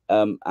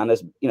 and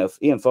as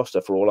Ian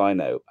Foster, for all I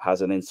know,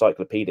 has an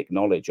encyclopedic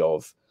knowledge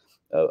of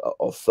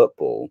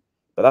football,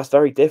 but that's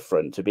very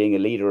different to being a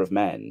leader of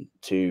men,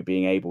 to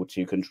being able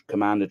to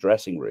command a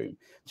dressing room,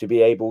 to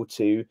be able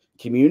to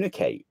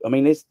communicate. I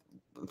mean, it's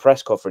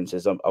press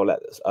conferences. I'll let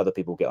other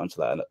people get onto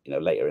that,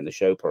 later in the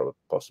show,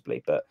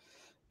 possibly. But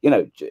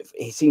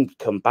he seemed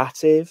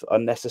combative,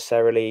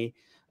 unnecessarily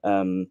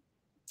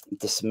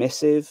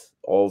dismissive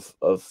of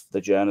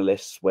the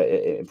journalists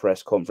in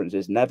press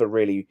conferences. Never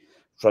really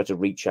tried to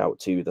reach out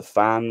to the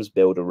fans,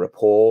 build a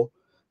rapport.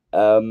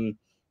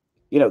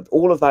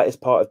 All of that is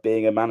part of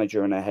being a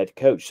manager and a head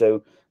coach.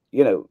 So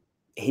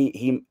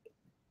he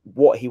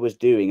what he was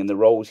doing and the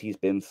roles he's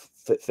been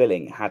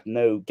filling had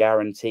no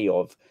guarantee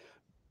of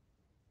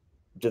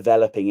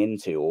developing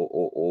into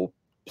or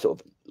sort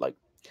of like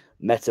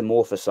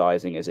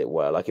metamorphosizing, as it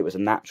were, like it was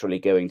naturally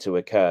going to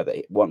occur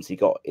that once he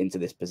got into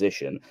this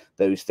position,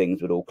 those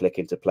things would all click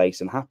into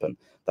place and happen.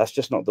 That's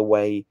just not the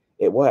way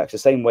it works. The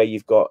same way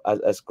you've got,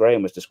 as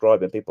Graham was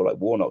describing, people like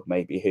Warnock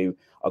maybe, who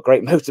are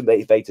great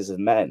motivators of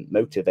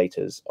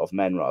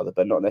men rather,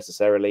 but not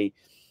necessarily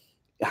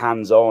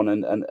hands-on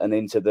and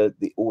into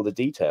all the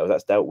details.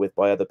 That's dealt with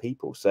by other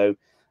people. So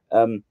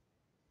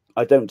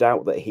I don't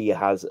doubt that he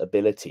has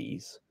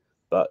abilities,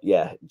 but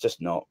yeah,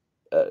 just not.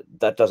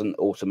 That doesn't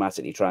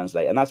automatically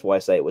translate, and that's why I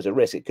say it was a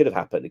risk. It could have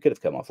happened. It could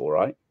have come off all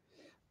right,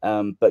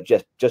 but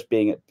just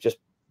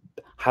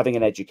having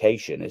an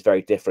education is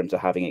very different to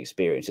having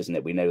experience, isn't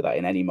it? We know that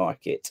in any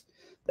market,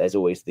 there's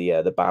always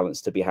the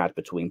balance to be had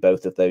between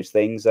both of those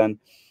things. And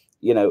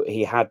you know,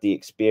 he had the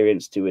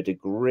experience to a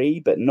degree,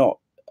 but not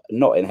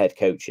in head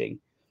coaching,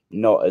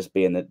 not as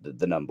being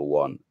the number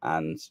one.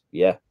 And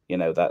yeah, you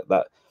know,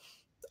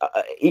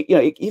 you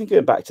know, even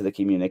going back to the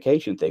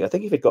communication thing, I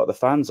think if he'd got the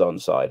fans on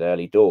side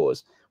early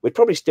doors, we'd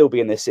probably still be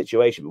in this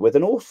situation, but with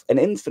an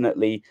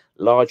infinitely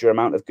larger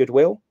amount of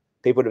goodwill.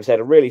 People would have said,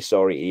 "I'm really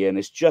sorry, Ian,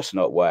 it's just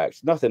not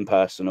worked, nothing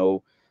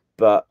personal."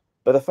 But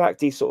the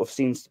fact he sort of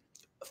seems,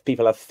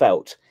 people have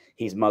felt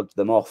he's mugged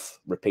them off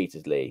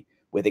repeatedly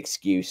with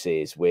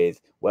excuses,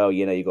 with, well,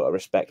 you know, you've got to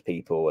respect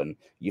people and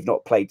you've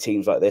not played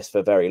teams like this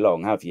for very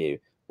long, have you?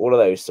 All of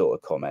those sort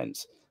of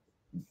comments.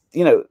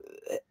 You know,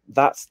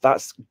 that's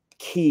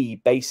key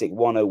basic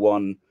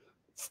 101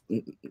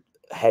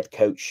 head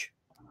coach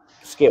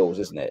skills,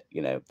 isn't it?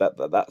 You know,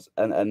 that's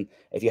and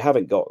if you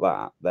haven't got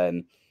that,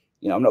 then,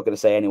 you know, I'm not going to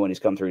say anyone who's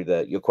come through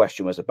your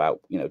question was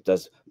about, you know,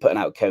 does putting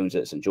out cones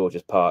at St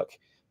George's Park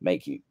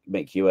make you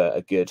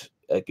a good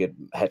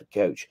head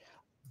coach?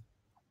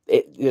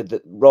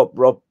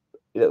 Rob,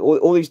 you know,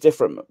 all these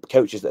different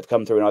coaches that have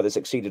come through and either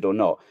succeeded or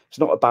not, it's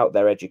not about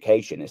their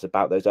education, it's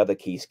about those other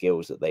key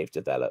skills that they've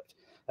developed.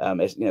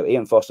 You know,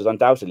 Ian Foster's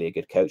undoubtedly a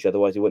good coach,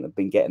 otherwise he wouldn't have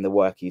been getting the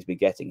work he's been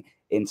getting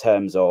in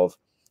terms of,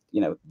 you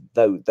know,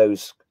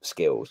 those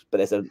skills. But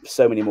there's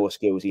so many more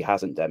skills he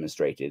hasn't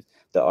demonstrated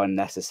that are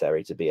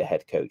necessary to be a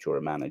head coach or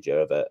a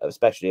manager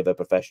especially of a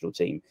professional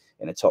team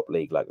in a top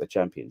league like the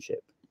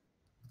Championship.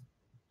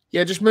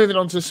 Yeah, just moving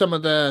on to some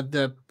of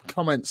the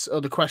comments or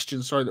the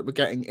questions, sorry, that we're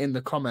getting in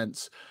the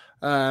comments.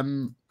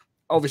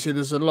 Obviously,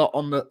 there's a lot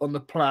on the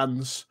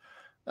plans.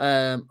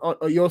 Are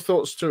your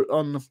thoughts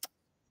on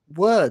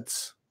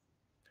words,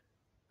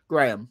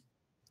 Graham?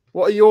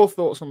 What are your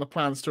thoughts on the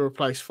plans to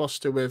replace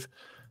Foster with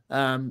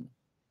Neil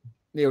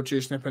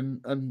Dewsnip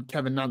and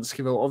Kevin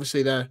Nancekivell?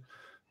 Obviously, they're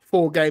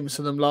 4 games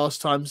for them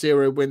last time,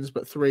 0 wins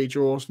but 3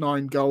 draws,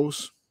 9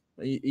 goals.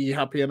 Are you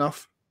happy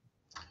enough?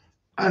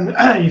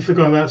 And you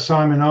forgot about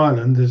Simon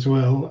Ireland as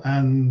well,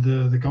 and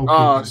the goalkeeper.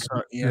 Oh,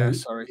 sorry. Yeah,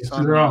 sorry.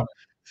 So there are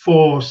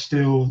 4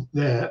 still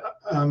there.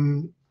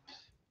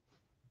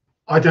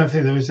 I don't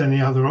think there was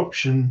any other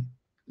option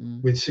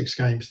with 6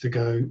 games to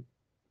go.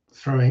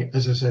 Throwing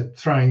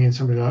in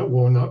somebody like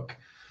Warnock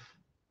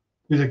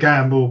with a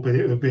gamble, but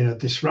it would have been a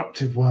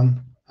disruptive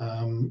one.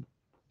 You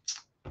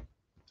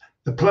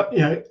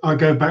know, I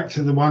go back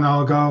to the one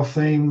Argyle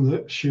theme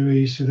that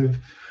Shuey sort of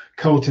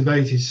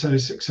cultivated so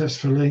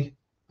successfully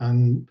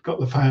and got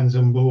the fans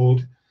on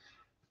board,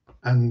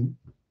 and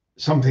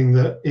something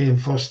that Ian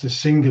Foster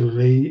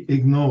singularly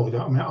ignored.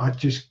 I mean, I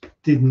just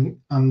didn't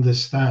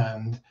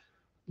understand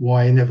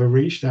why he never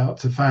reached out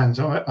to fans.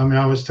 I mean,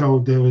 I was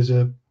told there was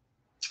a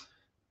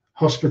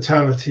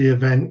hospitality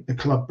event, a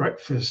club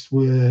breakfast,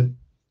 where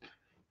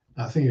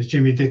I think it was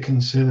Jimmy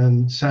Dickinson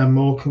and Sam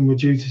Morecambe were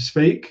due to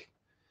speak,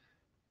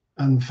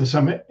 and for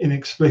some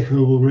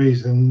inexplicable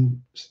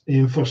reason,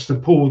 Ian Foster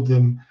pulled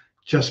them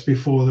just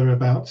before they're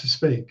about to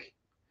speak.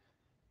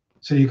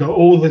 So you got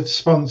all the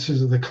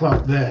sponsors of the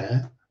club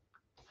there,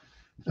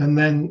 and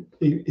then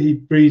he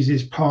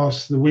breezes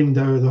past the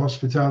window of the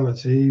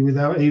hospitality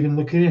without even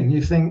looking in.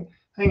 You think,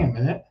 hang a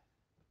minute,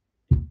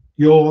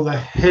 you're the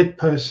head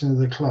person of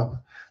the club.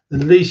 The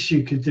least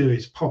you could do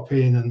is pop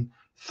in and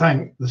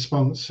thank the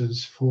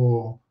sponsors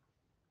for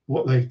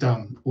what they've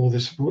done, all the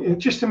support.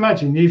 Just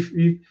imagine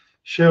you've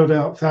shelled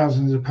out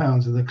thousands of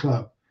pounds of the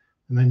club,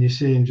 and then you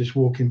see him just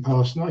walking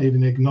past, not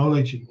even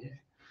acknowledging you.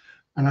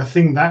 And I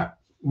think that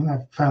when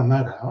I found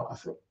that out, I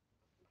thought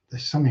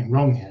there's something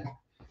wrong here.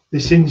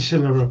 This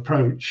insular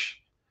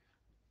approach,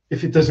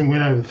 if it doesn't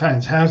win over the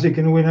fans, how's it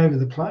going to win over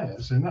the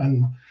players?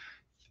 And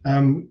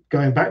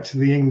going back to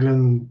the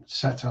England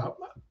setup,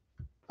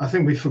 I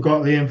think we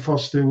forgot that Ian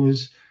Foster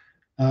was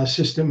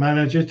assistant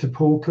manager to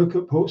Paul Cook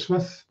at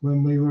Portsmouth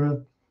when we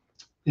were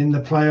in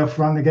the playoff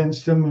run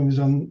against them. He was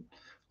on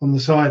the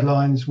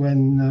sidelines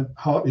when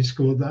Hartley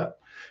scored that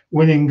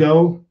winning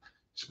goal.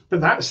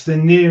 But that's the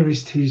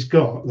nearest he's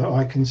got that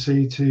I can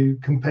see to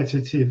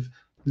competitive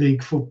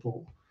league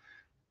football.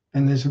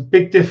 And there's a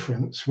big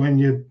difference when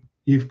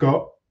you've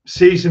got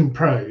seasoned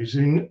pros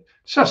who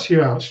suss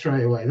you out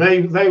straight away.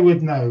 They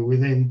would know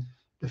within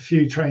a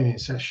few training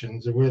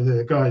sessions of whether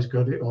the guy's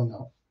got it or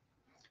not.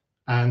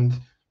 And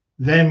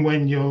then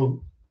when you're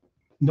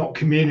not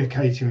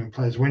communicating with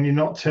players, when you're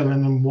not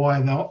telling them why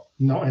not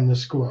in the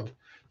squad,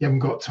 you haven't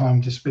got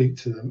time to speak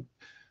to them.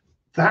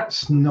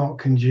 that's not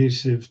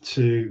conducive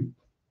to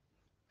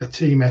a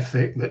team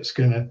ethic that's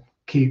going to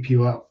keep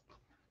you up.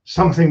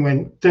 Something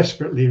went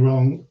desperately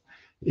wrong.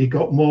 He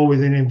got more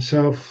within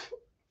himself,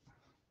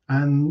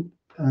 and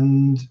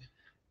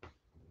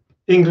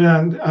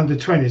England under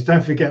 20s,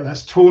 don't forget,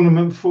 that's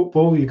tournament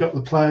football. You've got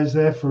the players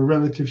there for a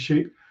relative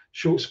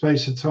short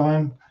space of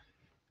time.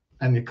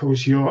 And of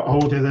course, you're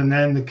older than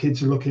them. The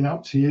kids are looking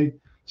up to you.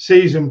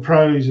 Seasoned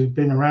pros have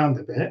been around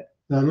a bit.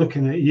 They're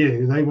looking at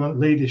you. They want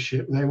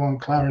leadership. They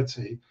want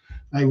clarity.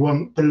 They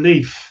want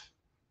belief.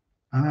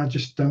 And I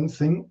just don't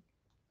think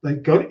they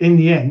got, in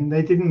the end,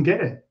 they didn't get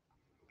it.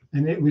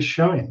 And it was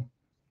showing.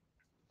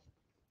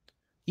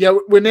 Yeah,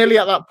 we're nearly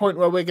at that point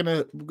where we're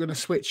gonna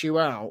switch you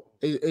out.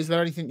 Is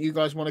there anything you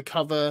guys want to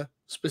cover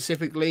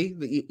specifically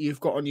that you've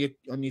got on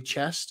your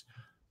chest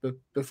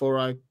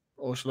before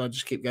or shall I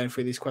just keep going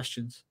through these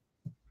questions?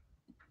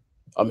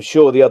 I'm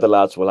sure the other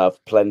lads will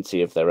have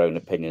plenty of their own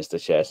opinions to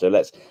share. So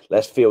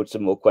let's field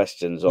some more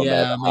questions on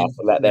their behalf.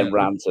 Let them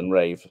rant and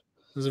rave.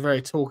 There's a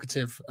very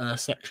talkative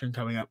section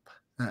coming up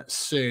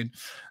soon.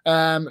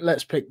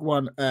 Let's pick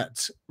one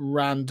at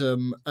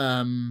random.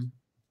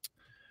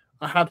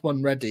 I had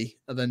one ready,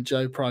 and then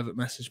Joe private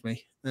messaged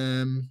me.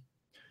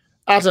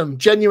 Adam,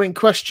 genuine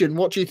question.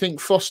 What do you think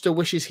Foster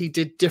wishes he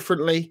did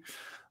differently?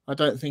 I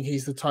don't think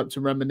he's the type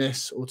to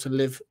reminisce or to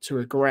live to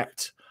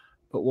regret.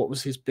 But what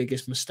was his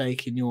biggest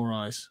mistake in your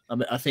eyes? I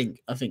mean, I think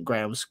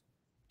Graham's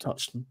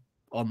touched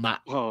on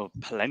that. Oh,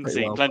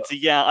 plenty.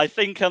 Yeah, I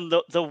think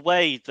the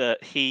way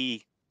that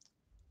he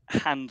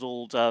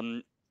handled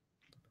the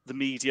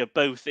media,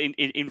 both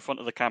in front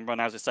of the camera and,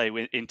 as I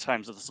say, in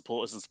terms of the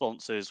supporters and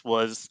sponsors,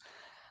 was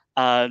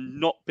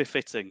not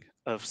befitting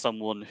of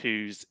someone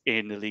who's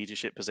in a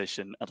leadership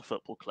position at a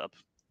football club.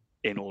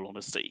 In all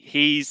honesty,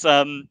 he's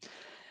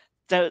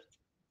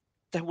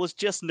there was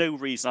just no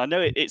reason. I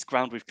know it's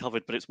ground we've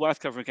covered, but it's worth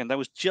covering again. There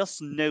was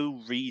just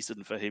no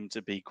reason for him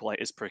to be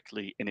quite as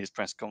prickly in his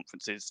press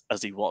conferences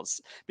as he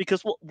was.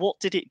 Because what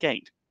did it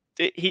gain?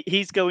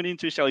 He's going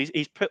into a show.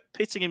 He's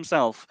pitting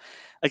himself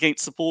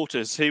against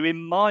supporters who,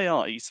 in my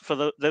eyes, for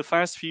the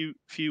first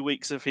few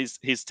weeks of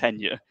his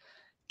tenure,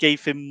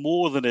 gave him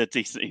more than a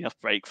decent enough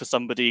break for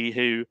somebody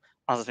who,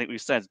 as I think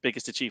we've said,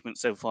 biggest achievement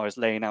so far is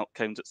laying out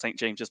cones at St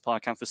James's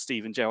Park and for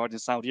Steven Gerrard in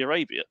Saudi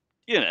Arabia.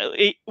 You know,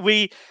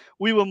 we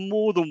were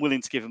more than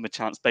willing to give him a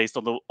chance based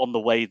on the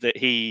way that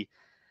he,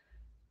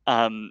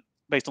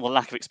 based on the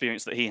lack of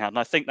experience that he had. And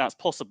I think that's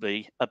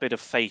possibly a bit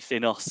of faith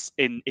in us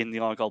in the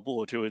Argyle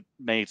board, who had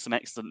made some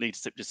excellent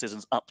leadership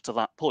decisions up to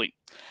that point.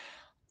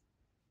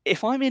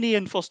 If I'm in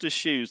Ian Foster's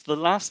shoes, the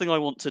last thing I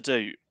want to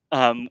do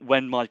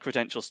when my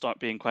credentials start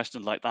being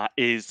questioned like that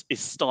is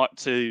start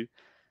to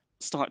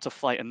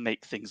fight and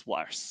make things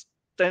worse.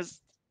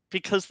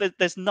 Because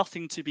there's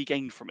nothing to be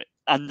gained from it,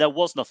 and there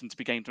was nothing to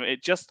be gained from it.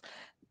 It just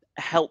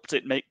helped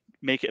it make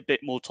it a bit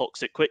more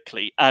toxic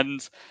quickly,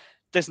 and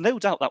there's no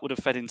doubt that would have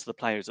fed into the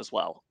players as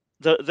well.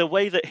 The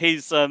way that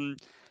his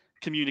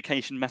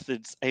communication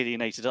methods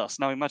alienated us.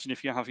 Now imagine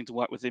if you're having to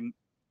work with him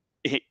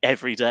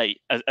every day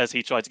as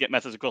he tried to get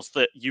methods across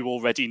that you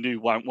already knew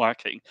weren't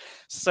working.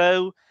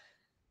 So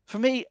for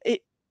me,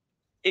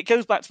 it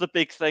goes back to the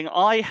big thing.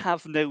 I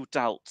have no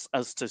doubts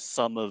as to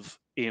some of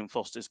Ian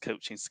Foster's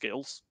coaching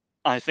skills.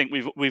 I think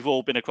we've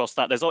all been across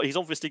that. He's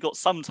obviously got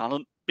some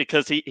talent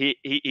because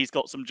he's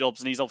got some jobs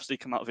and he's obviously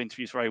come out of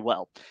interviews very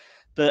well.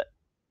 But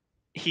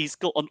he's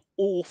got an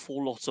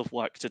awful lot of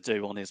work to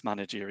do on his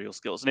managerial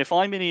skills. And if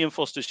I'm in Ian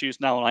Foster's shoes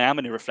now and I am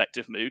in a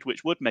reflective mood,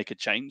 which would make a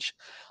change,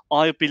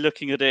 I'd be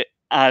looking at it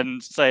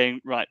and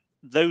saying, right,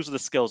 those are the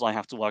skills I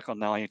have to work on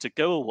now. I need to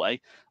go away.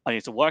 I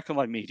need to work on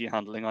my media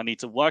handling. I need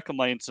to work on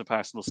my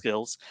interpersonal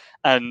skills.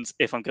 And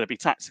if I'm going to be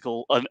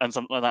tactical and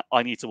something like that,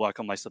 I need to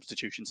work on my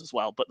substitutions as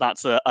well. But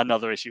that's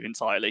another issue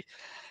entirely.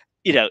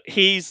 You know,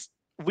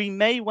 we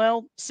may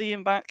well see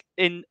him back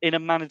in a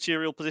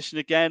managerial position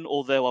again,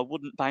 although I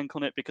wouldn't bank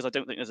on it because I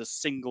don't think there's a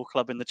single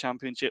club in the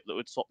Championship that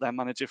would swap their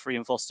manager for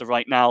Ian Foster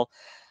right now.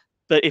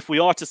 But if we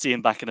are to see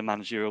him back in a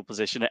managerial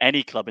position at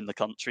any club in the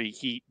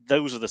country,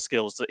 those are the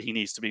skills that he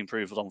needs to be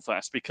improved on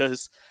first.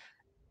 Because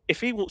if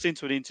he walks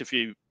into an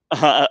interview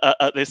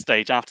at this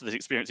stage after this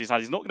experience he's had,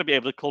 he's not going to be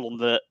able to call on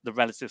the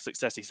relative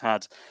success he's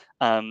had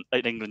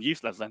at England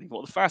youth level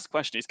anymore. The first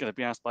question he's going to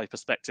be asked by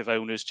prospective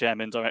owners,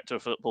 chairman, director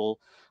of football,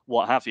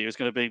 what have you, is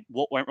going to be,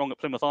 what went wrong at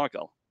Plymouth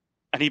Argyle?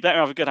 And he better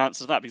have a good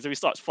answer to that, because if he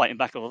starts fighting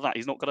back over that,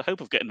 he's not got a hope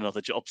of getting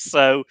another job.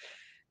 So,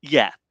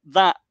 yeah,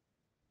 that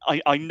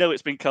I know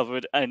it's been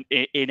covered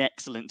in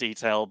excellent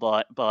detail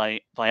by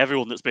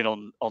everyone that's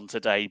been on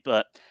today,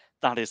 but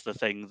that is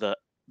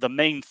the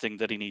main thing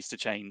that he needs to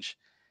change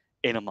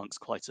in amongst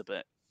quite a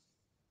bit.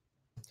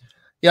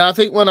 Yeah, I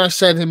think when I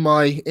said in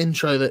my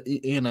intro that,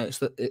 you know,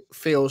 it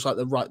feels like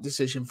the right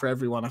decision for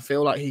everyone, I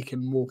feel like he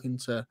can walk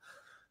into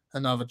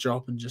another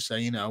job and just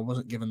say, you know, I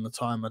wasn't given the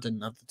time, I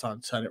didn't have the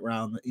time to turn it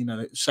around, you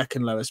know,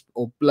 second lowest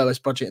or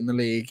lowest budget in the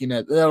league. You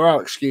know, there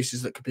are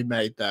excuses that could be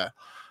made there.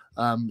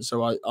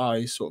 So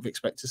I sort of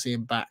expect to see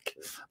him back,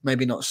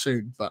 maybe not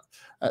soon, but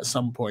at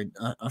some point.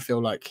 I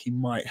feel like he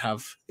might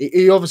have.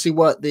 He obviously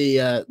worked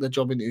the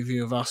job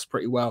interview of us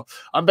pretty well.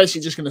 I'm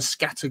basically just going to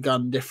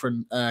scattergun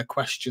different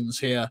questions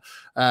here.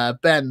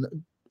 Ben,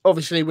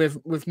 obviously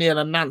with Neil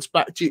and Nance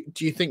back, do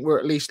you think we're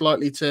at least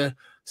likely to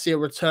see a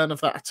return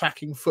of that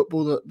attacking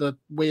football that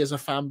we as a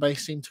fan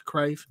base seem to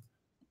crave?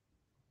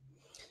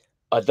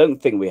 I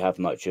don't think we have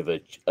much of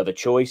a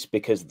choice,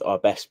 because our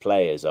best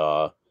players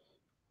are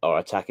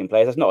attacking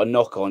players. That's not a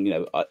knock on,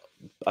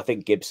 I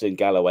think Gibson,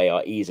 Galloway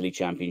are easily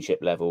championship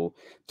level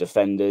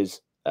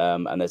defenders,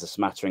 and there's a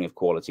smattering of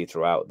quality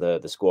throughout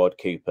the squad.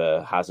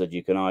 Cooper, Hazard,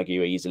 you can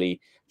argue, are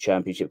easily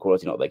championship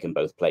quality. Not they can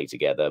both play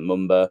together.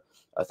 Mumba,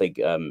 I think,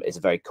 is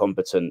a very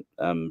competent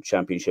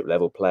championship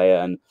level player,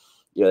 and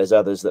there's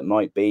others that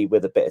might be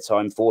with a bit of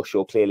time.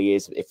 Forshaw clearly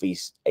is, if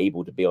he's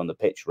able to be on the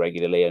pitch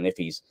regularly and if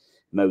he's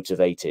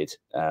motivated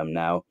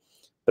now.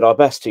 But our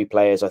best two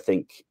players, I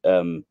think,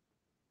 are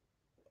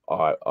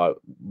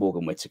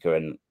Morgan Whittaker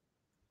and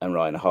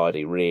Ryan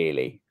Hardy,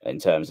 really, in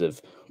terms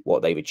of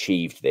what they've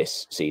achieved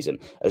this season.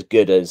 As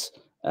good as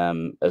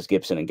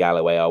Gibson and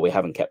Galloway are, we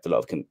haven't kept a lot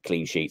of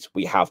clean sheets.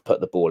 We have put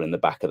the ball in the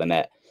back of the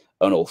net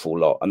an awful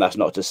lot, and that's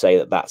not to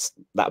say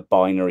that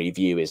binary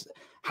view is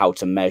how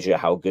to measure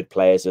how good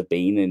players have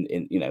been. In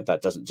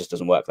that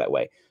doesn't work that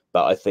way.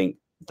 But I think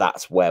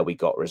that's where we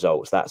got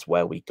results. That's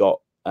where we got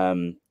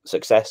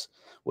success,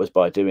 was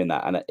by doing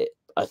that. And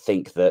I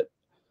think that,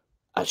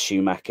 as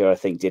Schumacher, I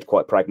think, did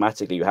quite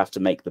pragmatically, you have to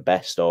make the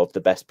best of the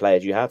best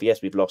players you have.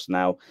 Yes, we've lost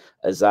now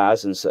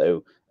Azaz, and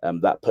so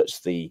that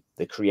puts the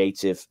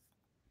creative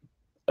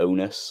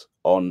onus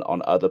on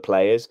other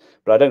players.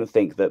 But I don't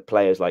think that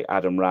players like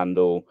Adam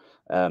Randall,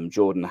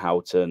 Jordan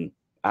Houghton,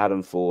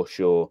 Adam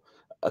Forshaw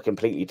are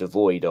completely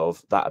devoid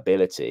of that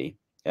ability.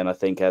 And I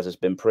think, as has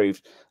been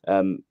proved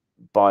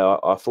by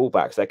our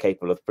fullbacks, they're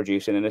capable of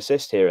producing an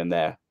assist here and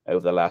there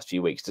over the last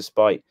few weeks,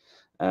 despite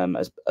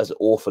as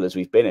awful as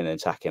we've been in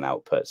attacking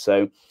output.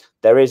 So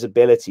there is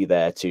ability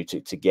there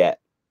to get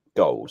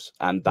goals,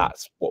 and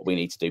that's what we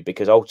need to do,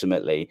 because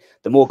ultimately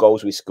the more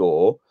goals we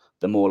score,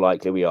 the more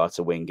likely we are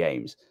to win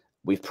games.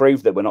 We've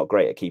proved that we're not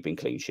great at keeping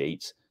clean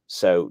sheets,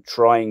 so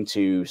trying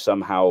to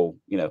somehow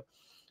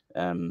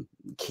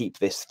keep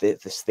this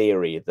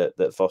theory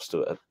that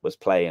Foster was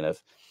playing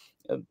of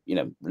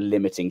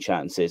limiting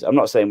chances. I'm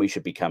not saying we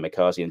should be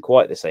kamikaze in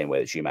quite the same way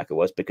that Schumacher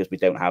was, because we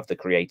don't have the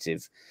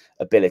creative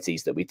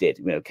abilities that we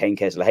did. Kane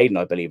Kessler-Hayden,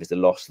 I believe, is the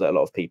loss that a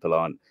lot of people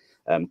aren't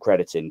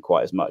crediting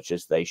quite as much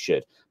as they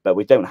should. But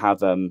we don't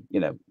have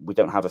we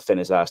don't have a Finn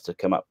Azaz to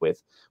come up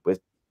with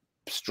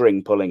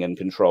string pulling and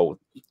control.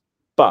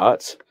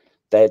 But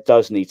there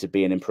does need to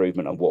be an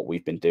improvement on what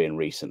we've been doing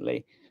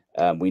recently.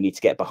 We need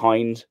to get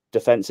behind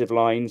defensive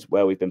lines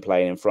where we've been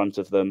playing in front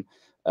of them,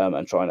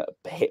 and trying to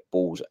hit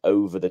balls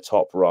over the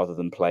top rather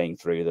than playing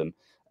through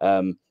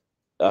them.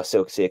 I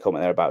still see a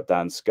comment there about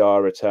Dan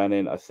Scarr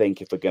returning. I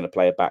think if we're going to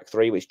play a back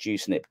three, which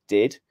Dewsnip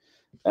did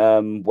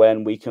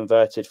when we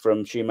converted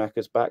from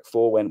Schumacher's back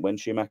four, when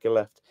Schumacher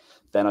left,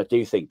 then I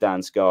do think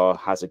Dan Scarr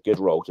has a good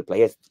role to play.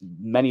 He has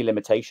many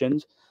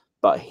limitations,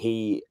 but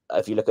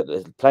if you look at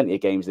there's plenty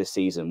of games this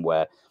season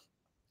where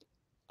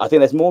I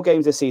think there's more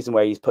games this season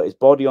where he's put his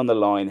body on the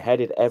line,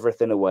 headed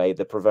everything away,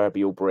 the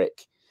proverbial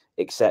brick,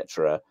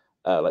 etc.,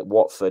 like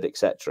Watford,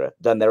 etc.,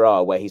 than there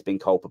are where he's been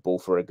culpable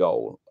for a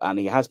goal. And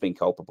he has been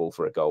culpable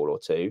for a goal or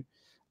two.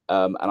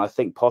 And I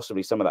think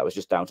possibly some of that was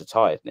just down to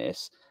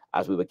tiredness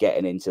as we were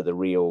getting into the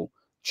real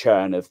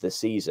churn of the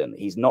season.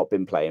 He's not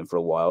been playing for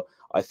a while.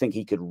 I think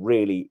he could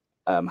really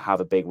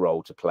have a big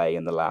role to play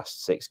in the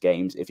last 6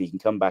 games. If he can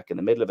come back in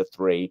the middle of a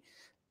 3,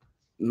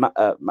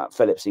 Matt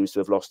Phillips seems to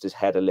have lost his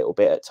head a little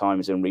bit at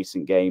times in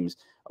recent games.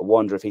 I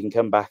wonder if he can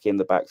come back in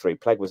the back 3,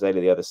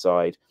 Plegwazela the other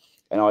side,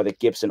 and either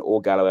Gibson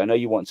or Galloway. I know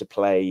you want to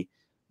play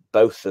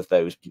both of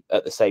those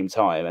at the same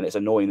time, and it's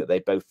annoying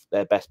that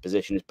their best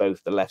position is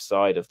both the left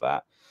side of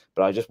that.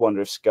 But I just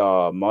wonder if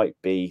Scarr might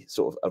be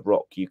sort of a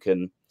rock you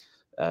can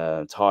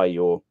tie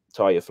your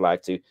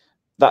flag to.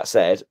 That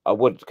said, I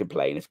wouldn't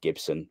complain if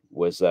Gibson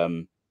was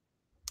chosen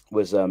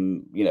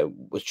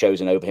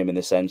over him in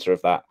the centre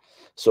of that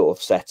sort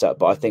of setup.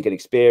 But I think an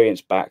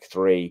experienced back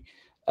 3,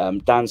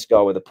 Dan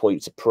Scarr with a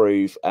point to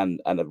prove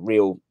and a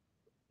real,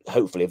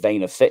 hopefully, a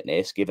vein of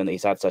fitness, given that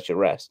he's had such a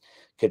rest,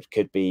 could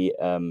be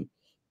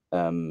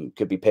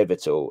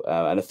pivotal.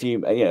 And a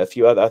few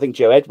other. I think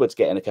Joe Edwards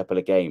getting a couple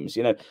of games.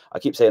 I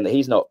keep saying that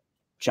he's not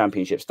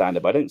championship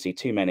standard, but I don't see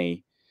too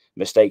many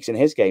mistakes in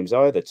his games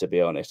either, to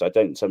be honest. I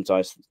don't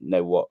sometimes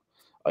know what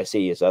I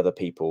see as other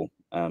people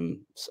watch.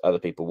 I'm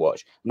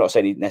not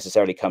saying he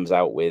necessarily comes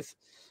out with.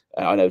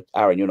 I know,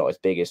 Aaron, you're not his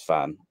biggest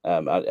fan,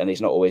 and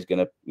he's not always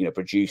going to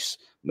produce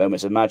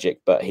moments of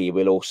magic, but he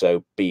will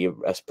also be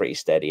a pretty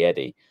steady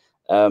Eddie.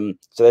 So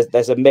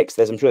there's a mix.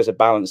 I'm sure there's a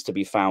balance to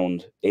be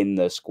found in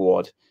the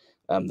squad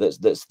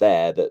that's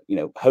there. That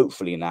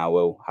hopefully now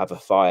will have a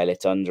fire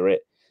lit under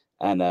it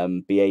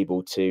and be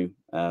able to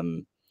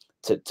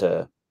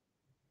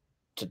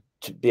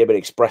be able to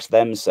express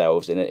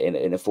themselves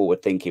in a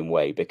forward thinking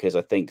way. Because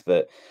I think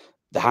that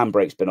the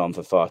handbrake's been on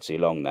for far too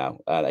long now.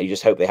 You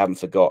just hope they haven't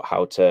forgot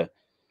how to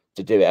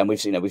do it. And we've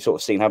sort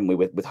of seen, haven't we,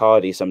 with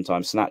Hardy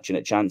sometimes snatching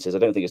at chances. I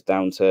don't think it's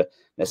down to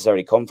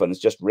necessarily confidence,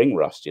 just ring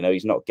rust.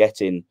 He's not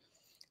getting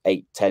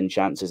 8-10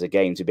 chances a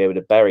game to be able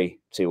to bury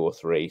 2 or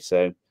 3.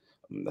 So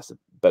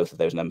both of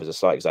those numbers are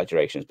slight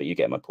exaggerations, but you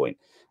get my point.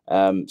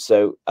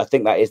 So I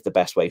think that is the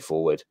best way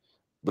forward.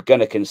 We're going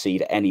to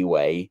concede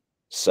anyway.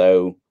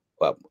 So,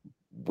 well,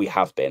 we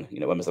have been.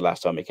 When was the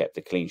last time we kept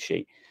a clean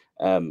sheet?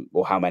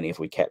 Or how many have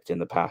we kept in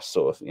the past,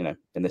 sort of,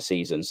 in the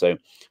season? So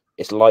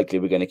it's likely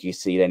we're going to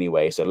concede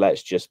anyway. So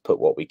let's just put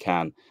what we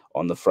can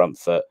on the front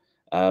foot.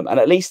 And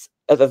at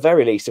the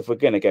very least, if we're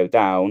going to go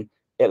down,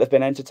 it'll have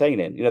been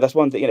entertaining. That's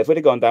one thing. If we'd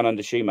have gone down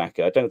under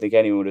Schumacher, I don't think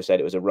anyone would have said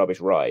it was a rubbish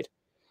ride.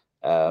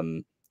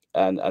 And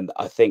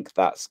I think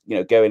that's,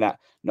 going at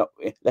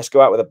let's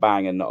go out with a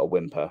bang and not a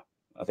whimper.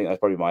 I think that's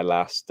probably my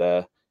last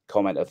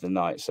comment of the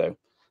night. So,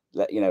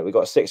 we've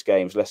got 6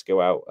 games. Let's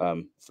go out.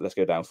 Let's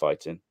go down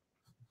fighting.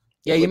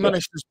 Yeah, you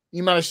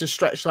managed to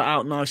stretch that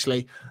out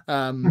nicely.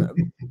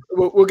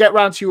 We'll get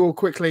round to you all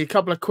quickly. A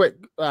couple of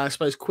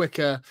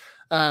quicker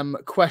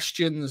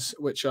questions,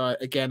 which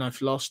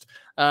I've lost.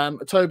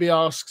 Toby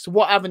asks,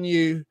 what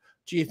avenue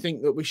do you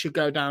think that we should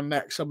go down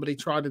next? Somebody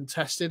tried and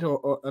tested,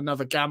 or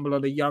another gamble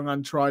on a young,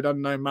 untried,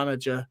 unknown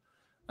manager?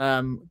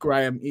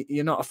 Graham,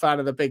 you're not a fan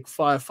of the big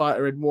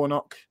firefighter in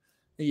Warnock.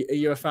 Are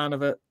you a fan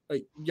of a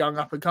young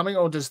up and coming,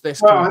 or does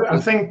this? Well, I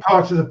think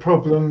part of the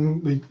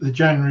problem with the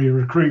January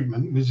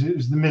recruitment was it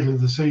was the middle of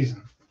the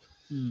season.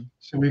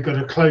 So we've got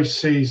a close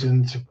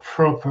season to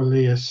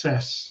properly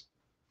assess.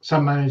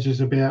 Some managers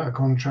will be out of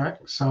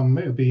contract. Some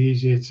it'll be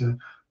easier to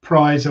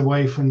prize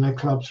away from their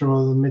clubs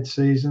rather than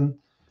mid-season.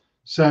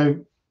 So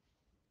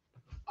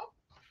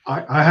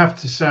I have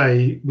to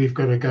say we've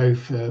got to go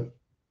for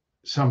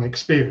some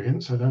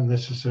experience. I don't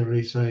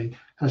necessarily say it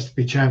has to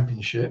be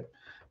championship,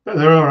 but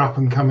there are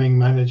up-and-coming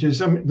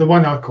managers. I mean, the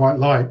one I quite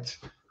liked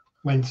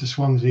went to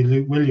Swansea,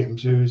 Luke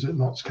Williams, who was at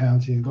Notts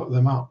County and got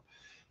them up.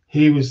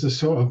 He was the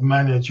sort of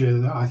manager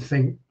that I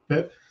think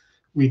that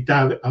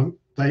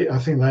I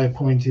think they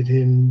appointed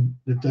him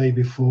the day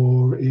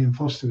before Ian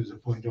Foster was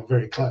appointed, or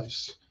very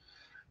close.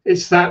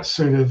 It's that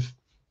sort of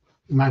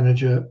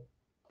manager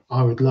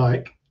I would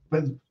like.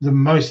 But the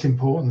most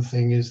important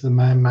thing is the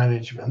man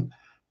management,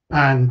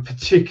 and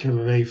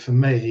particularly for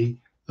me,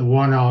 the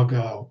one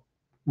Argyle.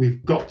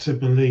 We've got to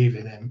believe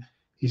in him.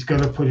 He's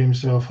got to put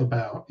himself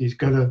about. He's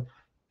got to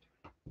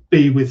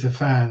be with the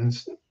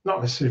fans,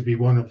 not necessarily be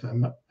one of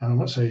them. And I'm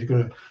not saying he's got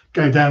to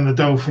go down the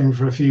Dolphin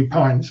for a few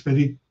pints, but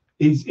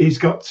he's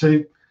got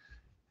to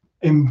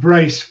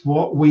embrace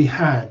what we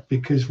had,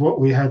 because what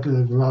we had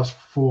over the last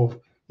 4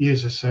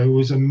 years or so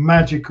was a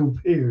magical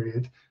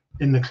period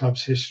in the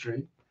club's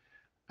history.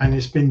 And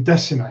it's been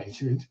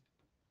decimated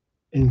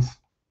in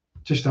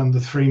just under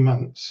 3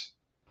 months.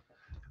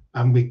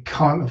 And we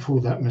can't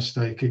afford that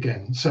mistake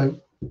again. So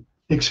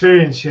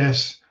experience,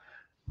 yes.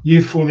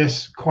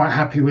 Youthfulness, quite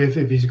happy with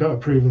if he's got a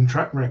proven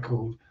track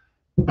record.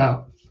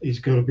 But he's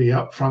got to be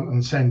up front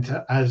and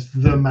centre as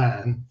the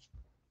man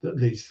that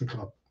leads the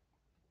club.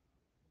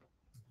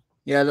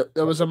 Yeah,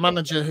 there was a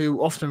manager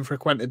who often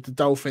frequented the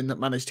Dolphin that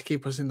managed to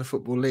keep us in the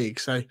Football League.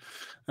 So,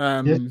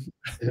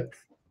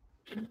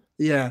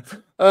 yeah.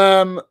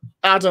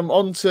 Adam,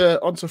 on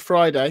to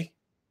Friday,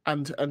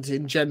 and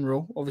in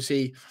general,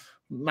 obviously,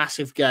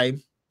 massive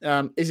game.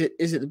 Is it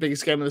the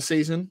biggest game of the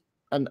season?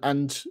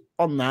 And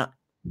on that,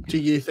 do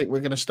you think we're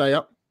going to stay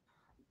up?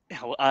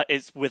 Yeah,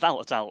 it's without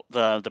a doubt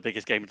the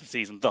biggest game of the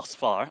season thus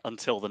far,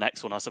 until the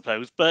next one, I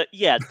suppose. But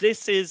yeah,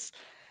 this is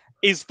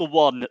the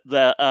one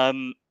that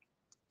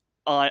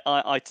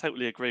I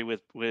totally agree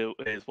with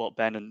what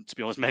Ben and, to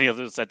be honest, many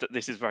others said, that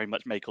this is very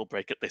much make or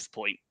break at this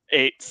point.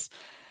 It's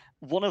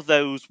one of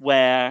those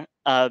where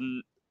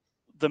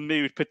the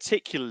mood,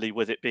 particularly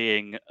with it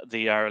being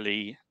the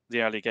early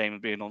game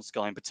and being on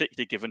Sky, and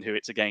particularly given who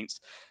it's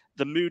against,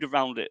 the mood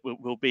around it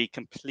will be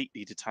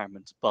completely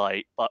determined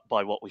by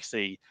what we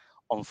see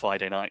on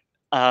Friday night.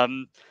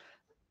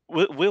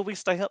 Will we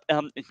stay up?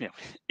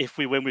 If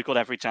we win, we've got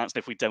every chance.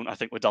 And if we don't, I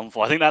think we're done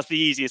for. I think that's the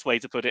easiest way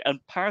to put it. And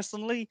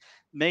personally,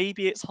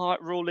 maybe it's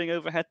heart rolling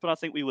overhead, but I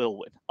think we will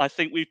win. I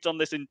think we've done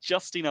this in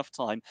just enough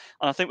time.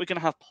 And I think we're going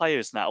to have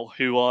players now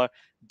who are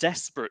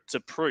desperate to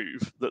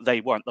prove that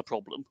they weren't the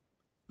problem.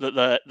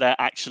 That they're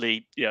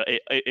actually,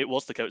 it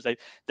was the coach.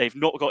 They've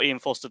not got Ian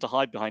Foster to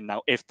hide behind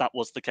now. If that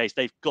was the case,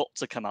 they've got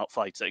to come out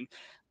fighting.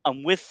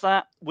 And with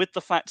that, with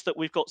the fact that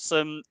we've got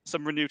some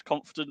renewed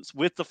confidence,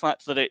 with the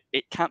fact that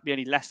it can't be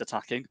any less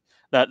attacking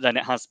than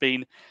it has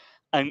been,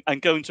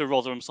 and going to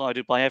Rotherham side,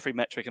 who by every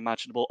metric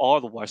imaginable are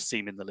the worst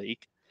team in the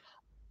league,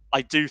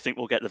 I do think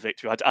we'll get the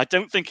victory. I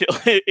don't think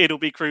it'll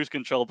be cruise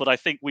control, but I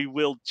think we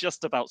will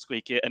just about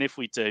squeak it. And if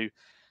we do,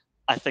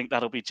 I think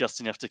that'll be just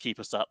enough to keep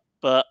us up.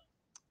 But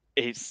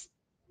it's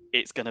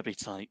going to be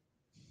tight.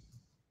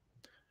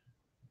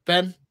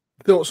 Ben,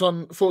 thoughts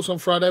on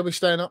Friday? We're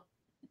staying up.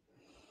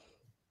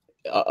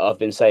 I've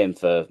been saying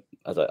for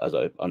as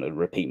I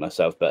repeat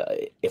myself, but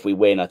if we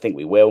win, I think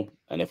we will,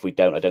 and if we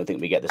don't, I don't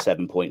think we get the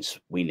 7 points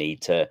we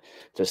need to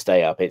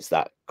stay up. It's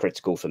that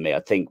critical for me. I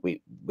think we're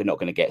not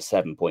going to get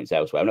 7 points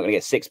elsewhere. I'm not going to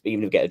get 6,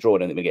 even if we get a draw. I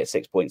don't think we get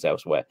 6 points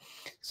elsewhere.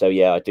 So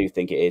yeah, I do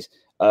think it is.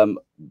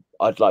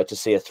 I'd like to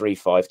see a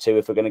 3-5-2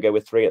 if we're going to go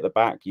with 3 at the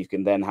back. You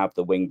can then have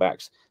the wing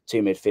backs,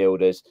 2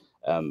 midfielders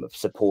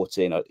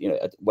supporting.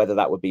 Whether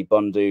that would be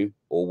Bundu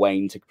or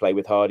Wayne to play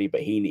with Hardy,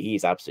 but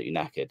he's absolutely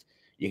knackered.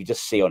 You can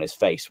just see on his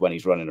face when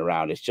he's running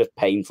around. It's just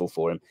painful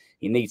for him.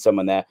 He needs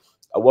someone there.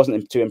 I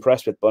wasn't too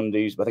impressed with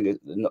Bundu's. I think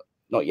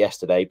not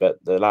yesterday, but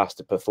the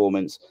last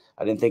performance.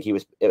 I didn't think he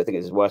was. I think it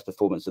was his worst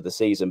performance of the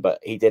season, but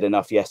he did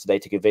enough yesterday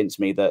to convince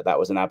me that that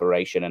was an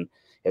aberration. And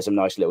he has some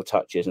nice little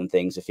touches and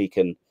things. If he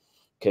can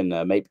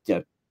maybe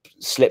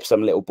slip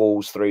some little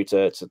balls through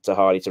to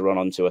Hardy to run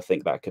onto, I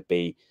think that could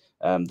be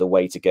the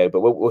way to go.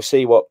 But we'll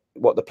see what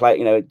the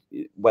play,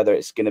 whether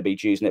it's going to be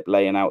Dewsnip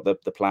laying out the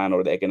plan,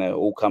 or they're going to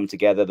all come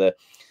together,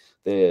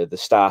 the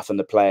staff and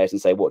the players,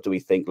 and say, what do we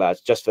think,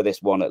 lads? Just for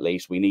this one at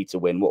least, we need to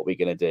win. What are we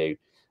going to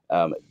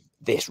do?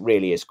 This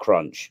really is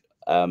crunch.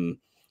 I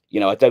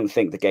don't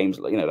think the games,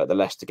 like the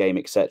Leicester game,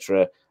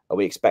 etc. Are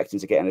we expecting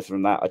to get anything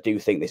from that? I do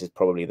think this is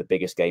probably the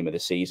biggest game of the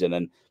season,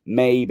 and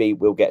maybe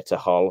we'll get to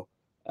Hull.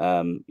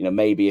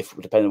 Maybe if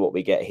depending on what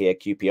we get here,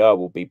 QPR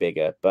will be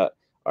bigger, but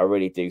I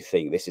really do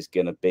think this is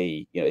going to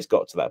be, it's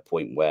got to that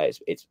point where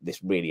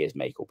this really is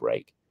make or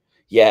break.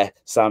 Yeah,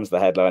 Sam's the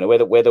headliner.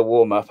 We're the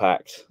warm up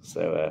act,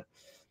 so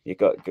you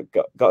got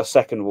a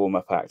second warm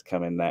up act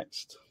coming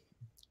next.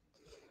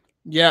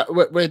 Yeah,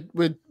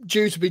 we're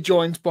due to be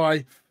joined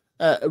by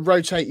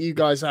rotate you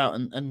guys out,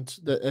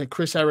 and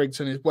Chris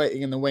Errington is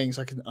waiting in the wings.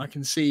 I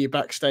can see you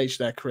backstage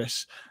there,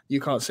 Chris. You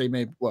can't see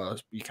me. Well,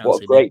 you can't.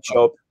 What a great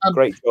job!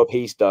 Great job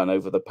he's done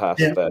over the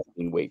past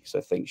 13 weeks.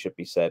 I think should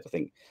be said. I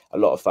think a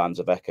lot of fans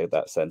have echoed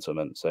that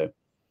sentiment. So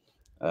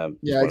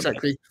yeah,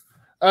 exactly.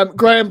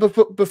 Graham,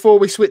 before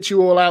we switch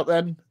you all out,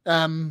 then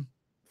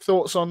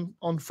thoughts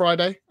on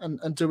Friday,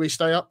 and do we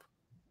stay up?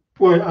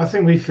 Well, I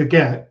think we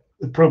forget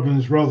the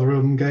problems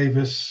Rotherham gave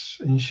us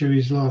in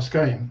Shuey's last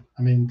game.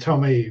 I mean,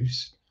 Tom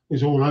Eaves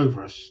was all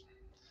over us,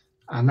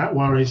 and that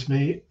worries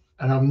me.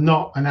 And I'm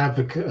not an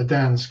advocate of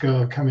Dan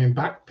Scarr coming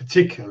back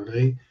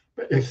particularly,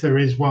 but if there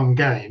is one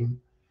game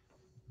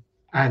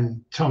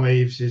and Tom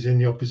Eaves is in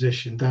the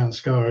opposition, Dan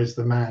Scarr is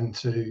the man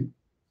to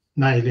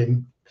nail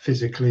him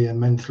physically and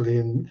mentally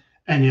and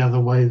any other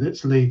way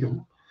that's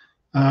legal.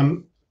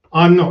 I'm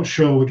not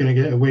sure we're going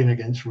to get a win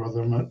against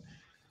Rotherham,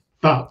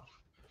 but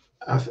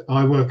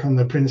I work on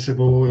the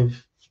principle of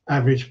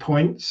average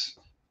points,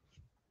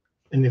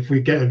 and if we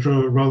get a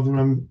draw at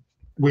Rotherham,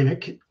 win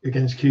it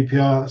against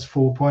QPR, that's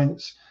 4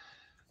 points.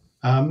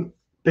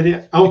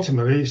 But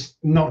ultimately, it's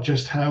not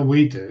just how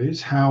we do;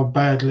 it's how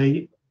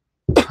badly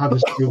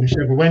Huddersfield and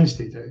Sheffield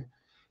Wednesday do.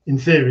 In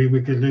theory,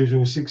 we could lose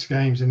all 6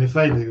 games, and if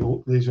they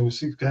lose all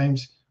 6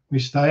 games, we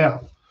stay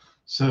up.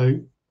 So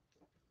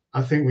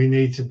I think we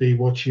need to be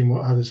watching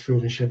what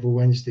Huddersfield and Sheffield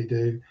Wednesday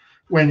do.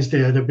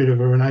 Wednesday had a bit of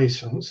a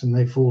renaissance, and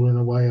they've fallen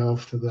away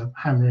after the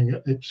hammering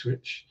at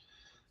Ipswich.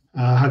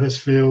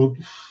 Huddersfield,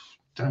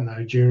 don't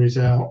know, jury's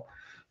out.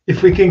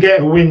 If we can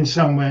get a win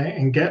somewhere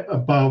and get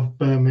above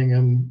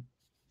Birmingham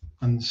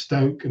and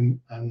Stoke,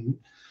 and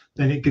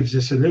then it gives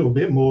us a little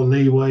bit more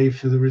leeway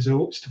for the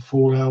results to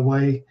fall our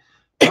way.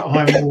 But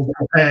I'm more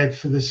prepared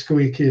for the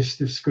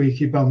squeakiest of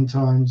squeaky bum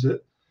times at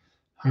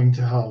home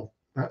to Hull.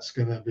 That's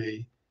going to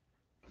be,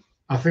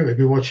 I think we'll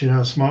be watching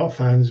our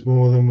smartphones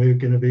more than we're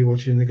going to be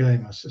watching the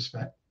game, I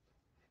suspect.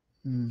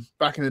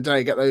 Back in the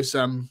day, get those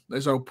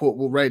old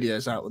portable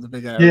radios out with the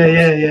big air.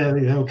 Yeah,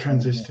 the old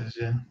transistors,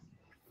 yeah.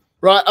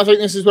 Right, I think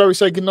this is where we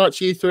say goodnight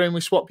to you three and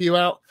we swap you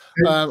out.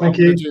 Thank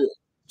you.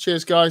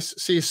 Cheers, guys.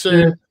 See you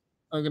soon. Cheers.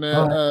 I'm going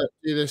to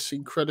do this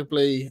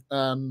incredibly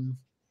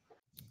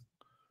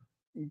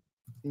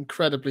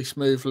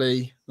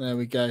smoothly. There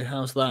we go.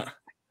 How's that?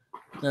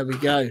 There we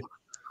go.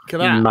 Look at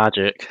that.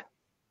 Magic.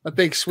 A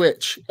big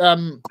switch.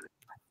 Thanks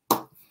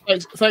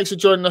for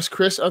joining us,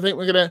 Chris. I think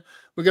we're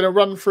gonna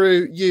run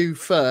through you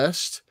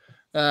first.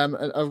 And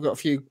I've got a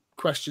few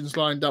questions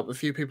lined up, a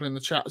few people in the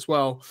chat as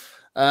well.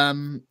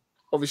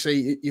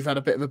 Obviously, you've had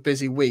a bit of a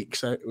busy week,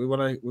 so we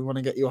want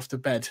to get you off to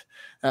bed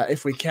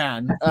if we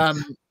can.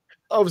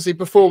 Obviously,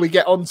 before we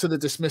get on to the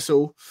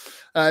dismissal,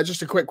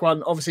 just a quick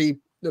one. Obviously,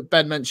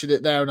 Ben mentioned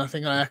it there, and I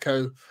think I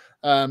echo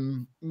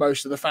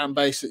most of the fan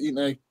base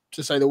that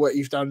to say the work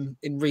you've done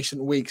in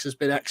recent weeks has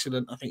been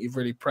excellent. I think you've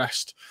really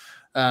pressed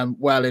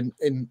well in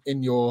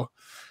your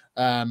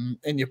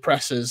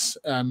pressers.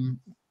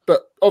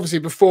 But obviously,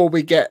 before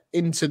we get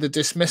into the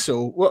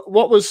dismissal,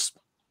 what was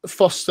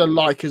Foster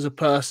like as a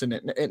person?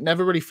 It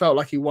never really felt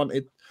like he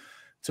wanted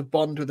to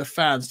bond with the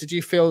fans. Did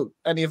you feel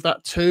any of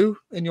that too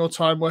in your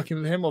time working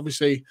with him?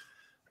 Obviously,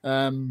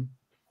 there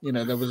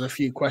was a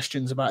few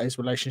questions about his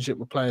relationship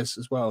with players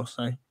as well.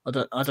 So I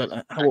don't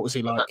know. What was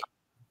he like?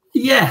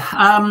 Yeah.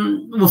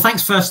 Well,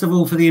 thanks first of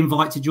all for the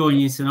invite to join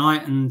you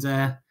tonight and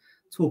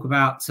talk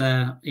about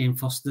Ian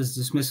Foster's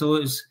dismissal.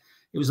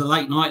 It was a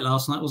late night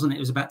last night, wasn't it?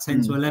 It was about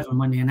 10 to 11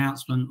 when the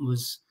announcement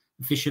was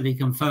officially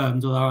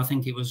confirmed, although I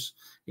think it was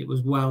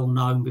well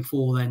known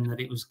before then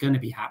that it was going to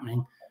be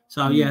happening.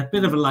 So yeah, a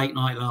bit of a late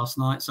night last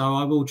night. So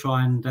I will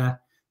try and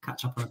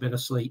catch up on a bit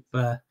of sleep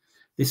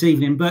this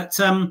evening. But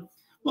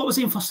what was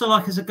Ian Foster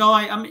like as a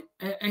guy? I mean,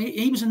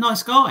 he was a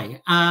nice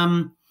guy.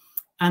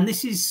 And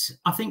this is,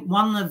 I think,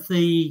 one of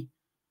the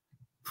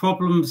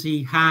problems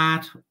he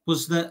had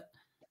was that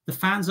the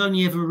fans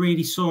only ever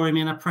really saw him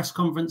in a press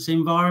conference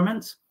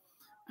environment.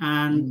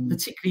 And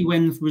particularly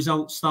when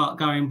results start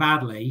going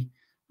badly,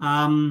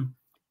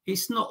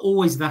 it's not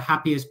always the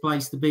happiest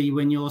place to be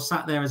when you're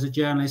sat there as a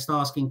journalist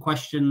asking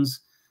questions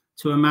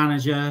to a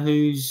manager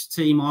whose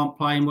team aren't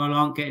playing well,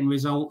 aren't getting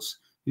results,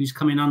 who's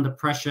coming under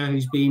pressure,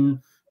 who's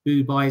been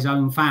booed by his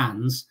own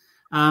fans.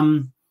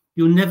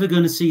 You're never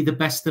going to see the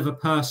best of a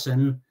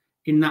person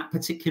in that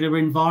particular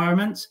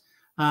environment.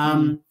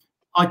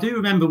 I do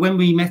remember when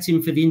we met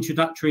him for the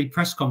introductory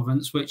press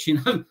conference, which,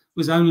 you know,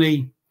 was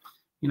only,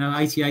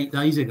 88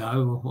 days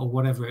ago or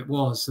whatever it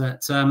was,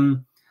 that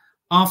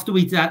after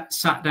we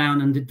sat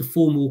down and did the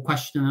formal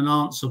question and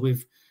answer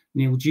with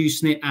Neil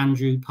Dewsnip,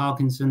 Andrew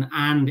Parkinson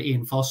and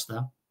Ian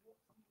Foster,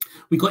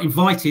 we got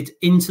invited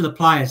into the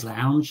players'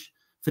 lounge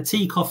for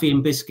tea, coffee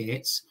and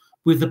biscuits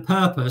with the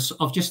purpose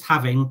of just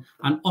having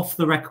an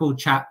off-the-record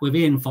chat with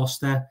Ian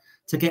Foster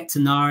to get to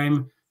know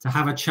him, to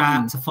have a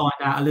chat, to find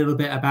out a little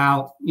bit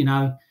about,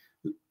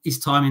 his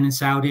time in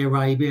Saudi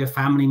Arabia,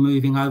 family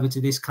moving over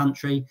to this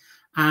country.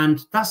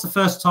 And that's the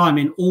first time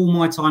in all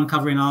my time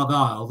covering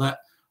Argyle that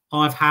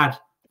I've had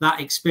that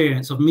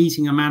experience of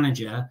meeting a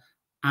manager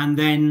and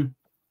then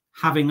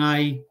having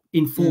a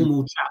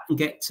informal chat and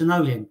get to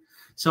know him.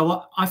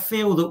 So I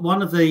feel that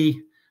one of the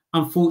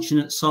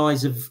unfortunate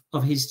sides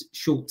of his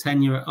short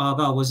tenure at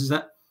Argyle was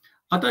that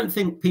I don't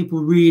think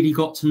people really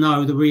got to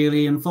know the real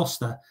Ian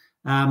Foster.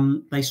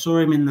 They saw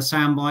him in the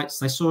sound bites,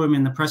 they saw him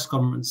in the press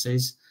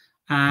conferences,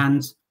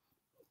 and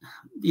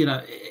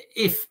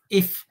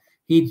if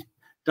he'd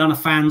done a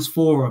fans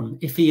forum,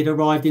 if he had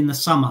arrived in the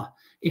summer,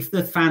 if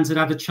the fans had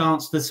had a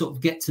chance to sort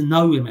of get to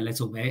know him a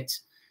little bit,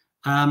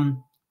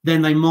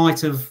 then they might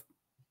have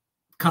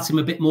cut him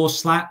a bit more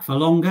slack for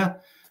longer.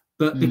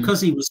 But because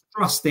he was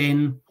thrust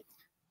in,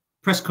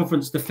 press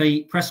conference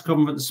defeat, press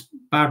conference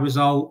bad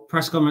result,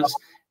 press conference,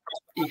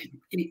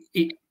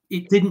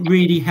 it didn't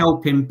really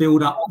help him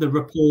build up the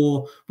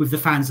rapport with the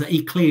fans that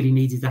he clearly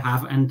needed to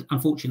have, and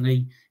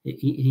unfortunately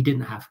he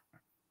didn't have.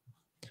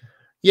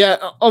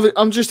 Yeah,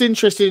 I'm just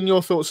interested in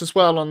your thoughts as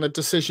well on the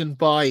decision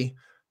by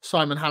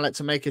Simon Hallett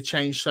to make a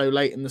change so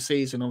late in the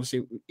season.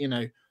 Obviously,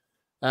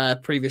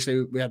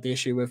 previously we had the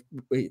issue with,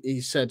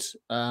 he said,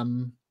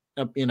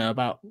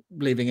 about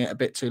leaving it a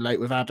bit too late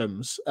with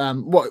Adams.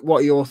 What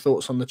are your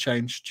thoughts on the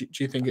change? Do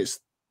you think it's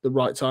the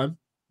right time?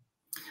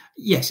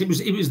 Yes, it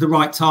was the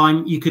right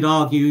time. You could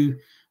argue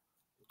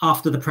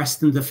after the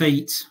Preston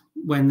defeat,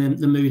 when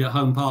the mood at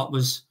Home Park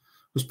was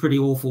pretty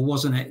awful,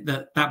 wasn't it?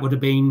 That would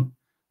have been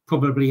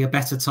probably a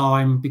better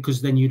time,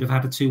 because then you'd have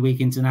had a 2-week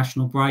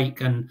international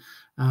break and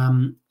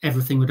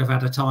everything would have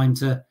had a time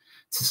to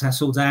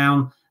settle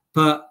down.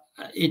 But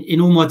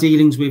in all my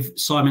dealings with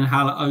Simon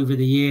Hallett over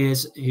the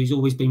years, who's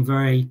always been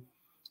very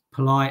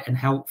polite and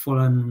helpful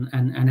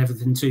and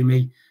everything to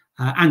me,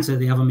 and to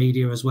the other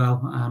media as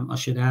well, I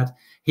should add,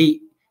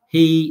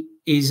 he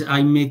is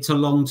a mid to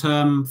long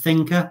term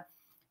thinker.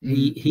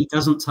 He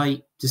doesn't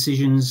take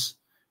decisions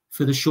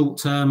for the short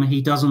term.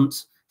 He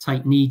doesn't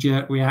take knee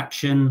jerk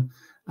reaction.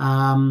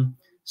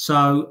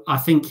 So I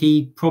think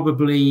he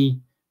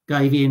probably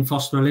gave Ian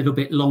Foster a little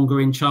bit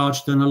longer in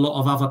charge than a lot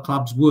of other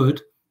clubs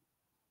would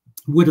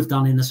have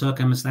done in the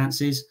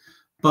circumstances.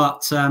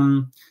 But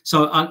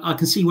so I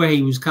can see where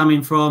he was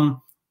coming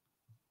from.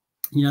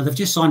 They've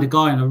just signed a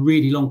guy on a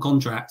really long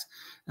contract.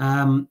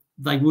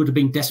 They would have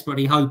been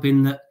desperately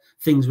hoping that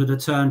things would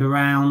have turned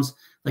around.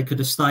 They could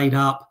have stayed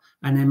up,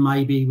 and then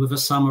maybe with a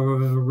summer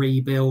of a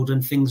rebuild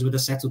and things would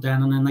have settled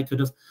down, and then they could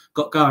have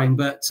got going.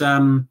 But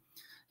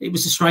it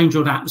was a strange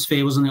old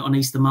atmosphere, wasn't it, on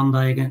Easter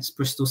Monday against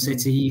Bristol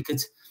City? You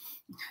could,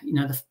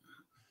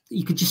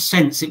 you could just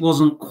sense it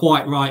wasn't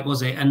quite right,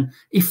 was it? And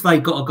if they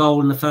got a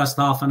goal in the first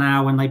half an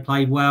hour when they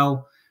played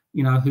well,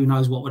 who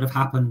knows what would have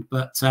happened.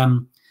 But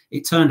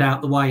it turned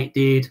out the way it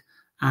did.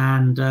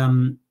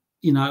 And,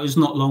 it was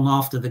not long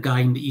after the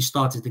game that you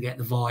started to get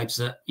the vibes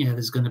that,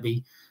 there's going to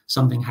be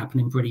something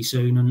happening pretty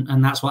soon.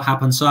 And that's what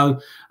happened. So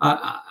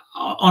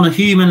on a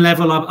human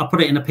level, I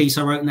put it in a piece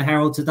I wrote in the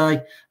Herald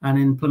today and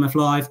in Plymouth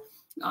Live.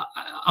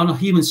 On a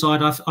human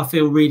side, I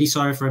feel really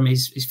sorry for him.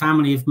 His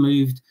family have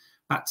moved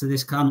back to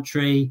this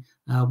country,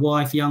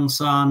 wife, young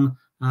son,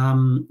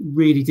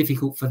 really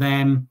difficult for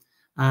them.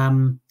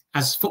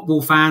 As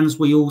football fans,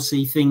 we all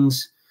see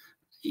things,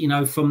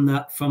 from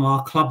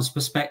our club's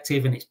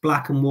perspective, and it's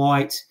black and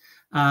white.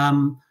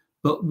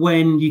 But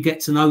when you get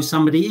to know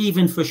somebody,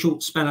 even for a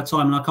short spell of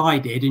time like I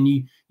did, and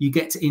you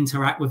get to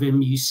interact with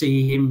him, you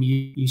see him,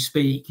 you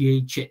speak,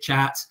 you chit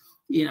chat,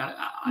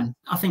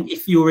 I think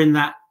if you're in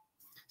that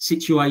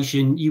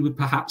situation, you would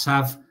perhaps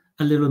have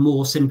a little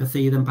more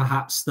sympathy than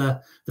perhaps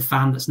the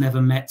fan that's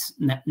never met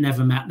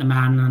the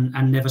man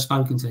and never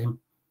spoken to him.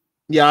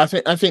 Yeah,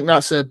 I think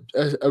that's a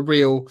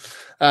real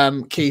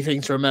key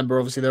thing to remember.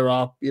 Obviously, there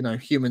are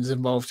humans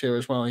involved here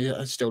as well. He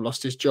still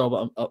lost his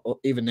job,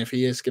 even if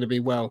he is going to be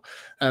well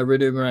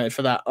remunerated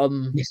for that.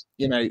 Yes.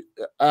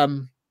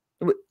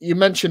 You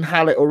mentioned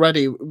Hallett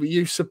already. Were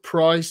you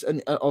surprised?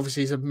 And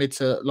obviously, he's a mid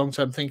to long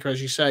term thinker,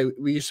 as you say.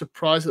 Were you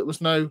surprised that there was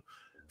no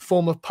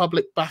form of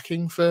public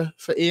backing for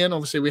Ian?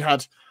 Obviously, we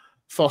had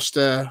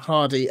Foster,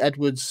 Hardy,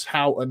 Edwards,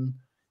 Houghton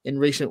in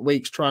recent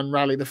weeks try and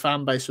rally the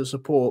fan base for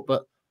support,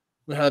 but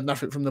we heard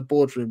nothing from the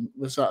boardroom.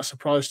 Was that a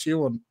surprise to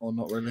you, or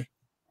not really?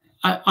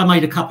 I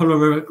made a couple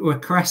of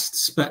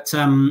requests, but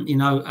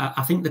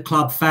I think the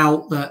club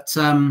felt that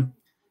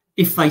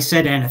if they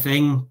said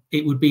anything,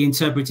 it would be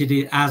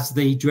interpreted as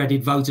the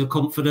dreaded vote of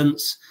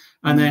confidence,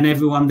 and then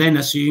everyone then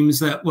assumes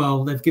that,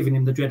 well, they've given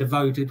him the dreaded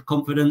vote of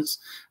confidence.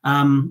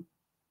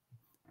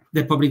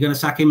 They're probably going to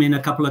sack him in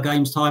a couple of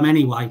games' time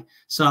anyway.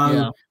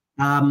 So,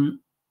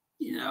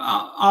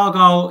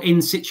 Argyle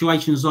in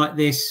situations like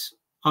this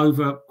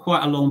over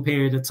quite a long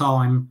period of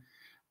time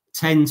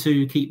tend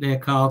to keep their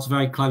cards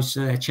very close to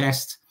their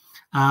chest.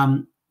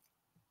 I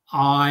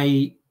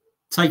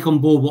take on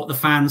board what the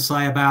fans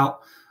say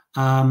about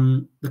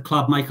the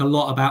club make a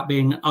lot about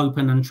being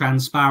open and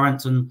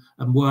transparent, and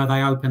were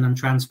they open and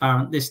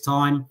transparent this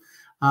time?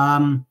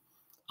 I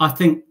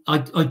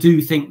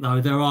do think,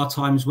 though, there are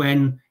times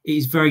when it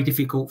is very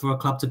difficult for a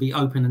club to be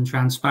open and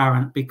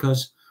transparent,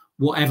 because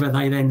whatever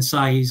they then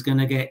say is going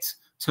to get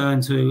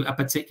turned to a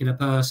particular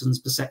person's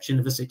perception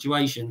of a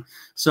situation.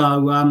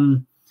 So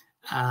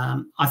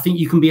I think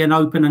you can be an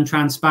open and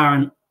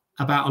transparent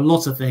about a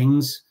lot of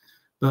things,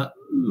 but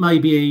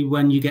maybe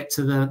when you get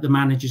to the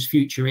manager's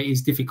future, it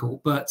is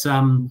difficult. But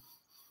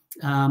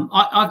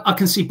I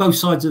can see both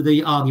sides of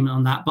the argument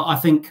on that. But I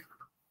think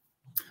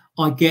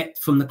I get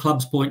from the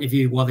club's point of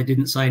view why they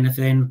didn't say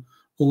anything,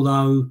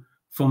 although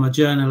from a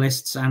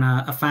journalist's and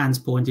a fan's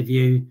point of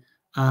view,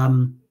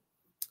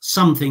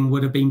 something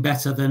would have been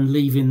better than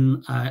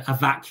leaving a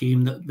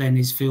vacuum that then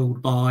is filled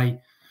by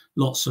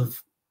lots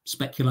of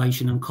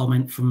speculation and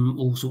comment from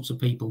all sorts of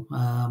people.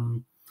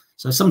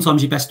 So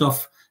sometimes you're best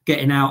off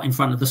getting out in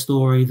front of the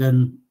story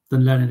than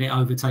letting it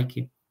overtake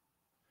you.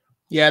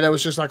 Yeah, there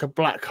was just like a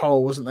black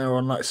hole, wasn't there,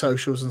 on like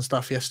socials and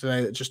stuff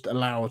yesterday that just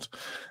allowed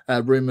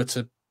rumour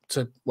to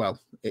well,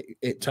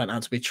 it turned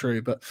out to be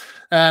true. But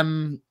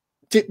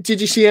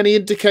did you see any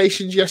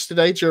indications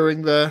yesterday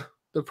during the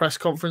press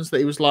conference that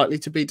he was likely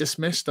to be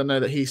dismissed? I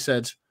know that he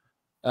said,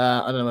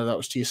 I don't know whether that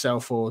was to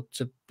yourself or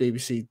to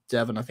BBC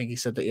Devon, I think he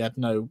said that he had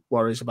no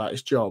worries about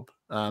his job.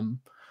 But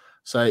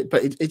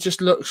it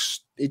just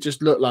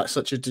looked like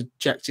such a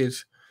dejected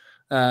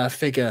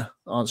figure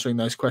answering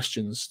those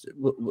questions.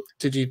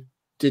 Did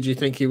you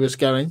think he was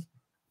going?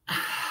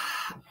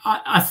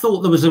 I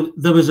thought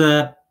there was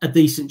a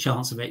decent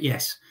chance of it.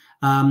 Yes,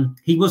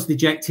 he was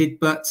dejected,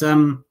 but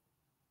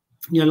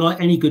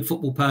like any good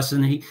football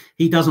person,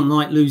 he doesn't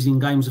like losing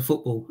games of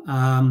football.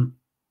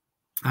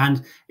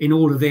 And in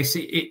all of this,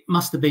 it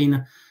must have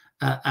been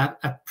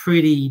a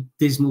pretty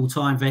dismal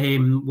time for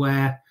him,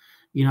 where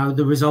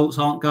the results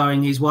aren't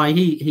going his way.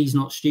 He's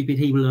not stupid.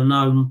 He will have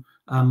known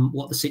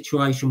what the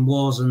situation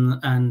was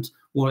and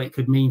what it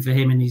could mean for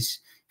him in his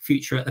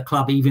future at the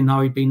club, even though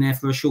he'd been there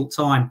for a short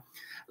time.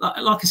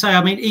 Like I say,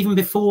 I mean, even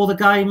before the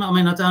game, I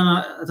mean, I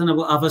don't know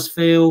what others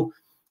feel.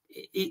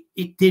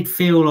 It did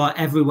feel like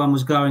everyone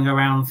was going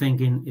around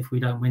thinking, if we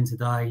don't win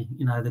today,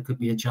 there could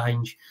be a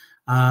change.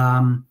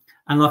 And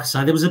like I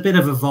say, there was a bit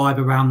of a vibe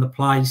around the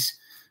place.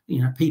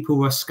 People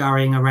were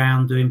scurrying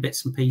around doing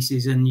bits and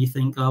pieces, and you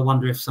think, I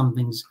wonder if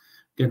something's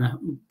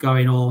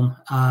going on.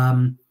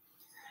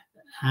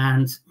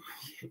 And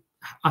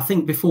I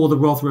think before the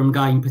Rotherham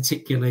game,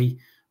 particularly,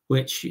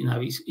 which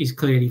is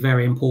clearly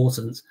very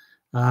important,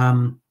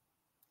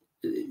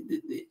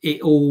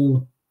 it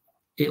all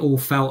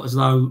felt as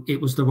though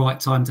it was the right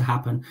time to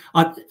happen.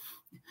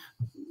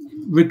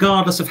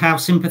 Regardless of how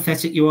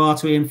sympathetic you are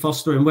to Ian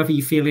Foster and whether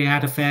you feel he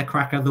had a fair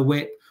crack of the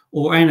whip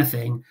or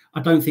anything,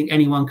 I don't think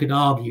anyone could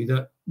argue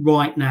that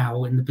right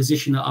now, in the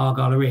position that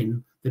Argyle are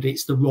in, that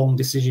it's the wrong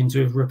decision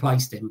to have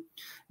replaced him.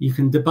 You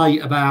can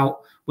debate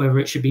about whether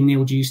it should be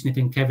Neil Dewsnip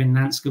and Kevin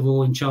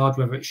Nancekivell in charge,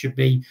 whether it should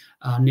be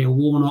Neil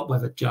Warnock,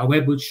 whether Joe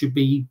Edwards should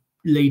be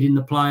leading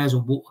the players,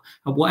 or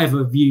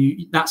whatever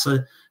view. That's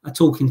a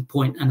talking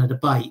point and a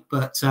debate.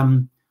 But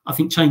I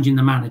think changing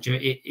the manager,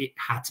 it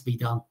had to be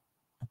done.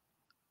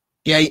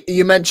 Yeah,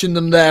 you mentioned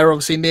them there.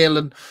 Obviously, Neil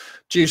and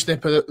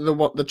Dewsnip are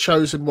the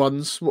chosen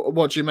ones.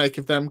 What do you make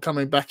of them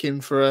coming back in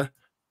for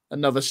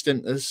another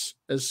stint as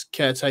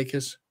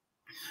caretakers?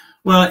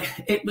 Well,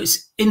 it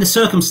was, in the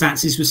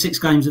circumstances with 6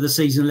 games of the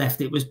season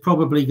left, it was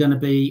probably going to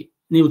be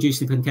Neil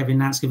Dewsnip and Kevin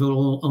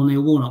Nancekivell or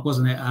Neil Warnock,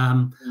 wasn't it?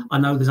 I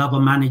know there's other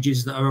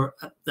managers that are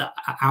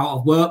out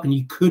of work and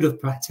you could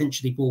have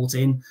potentially brought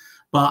in,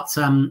 but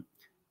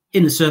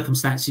in the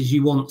circumstances,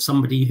 you want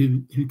somebody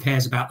who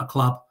cares about the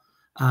club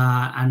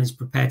and is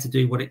prepared to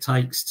do what it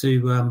takes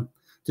to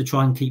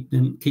try and keep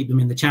them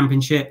in the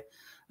Championship.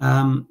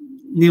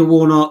 Neil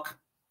Warnock,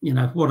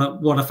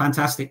 what a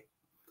fantastic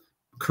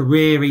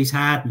career he's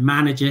had,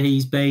 manager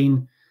he's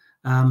been.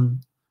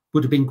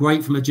 Would have been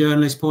great from a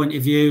journalist point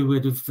of view.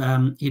 Would have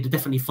he'd have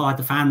definitely fired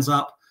the fans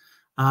up.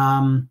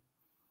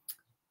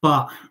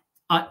 But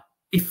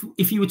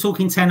if you were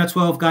talking 10 or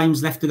 12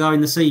 games left to go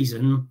in the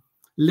season,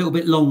 a little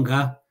bit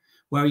longer,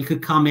 where he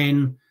could come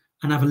in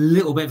and have a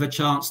little bit of a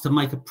chance to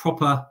make a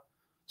proper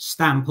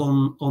stamp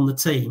on the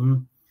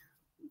team,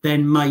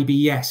 then maybe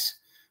yes.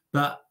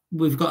 But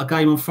we've got a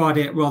game on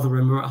Friday at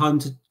Rotherham. We're at home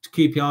to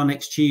QPR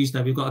next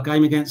Tuesday. We've got a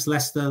game against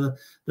Leicester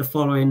the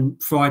following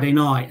Friday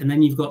night. And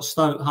then you've got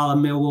Stoke, Hull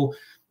and Millwall.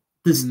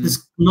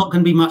 There's not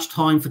going to be much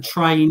time for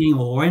training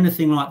or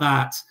anything like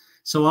that.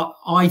 So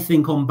I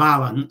think on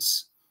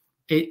balance,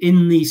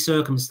 in these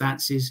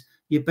circumstances,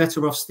 you're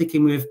better off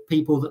sticking with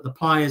people that the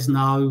players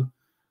know.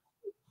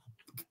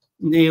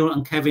 Neil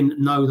and Kevin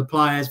know the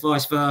players,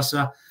 vice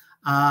versa,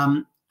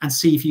 and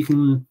see if you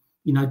can,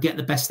 get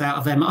the best out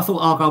of them. I thought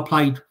Argyle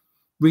played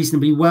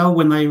reasonably well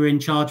when they were in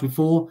charge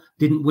before.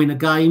 Didn't win a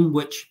game,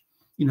 which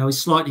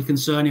is slightly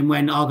concerning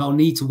when Argyle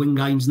need to win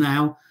games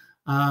now.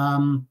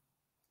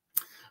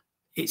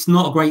 It's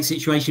not a great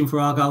situation for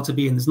Argyle to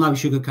be in. There's no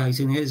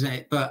sugarcoating it, is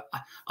it? But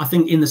I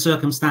think in the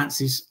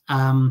circumstances,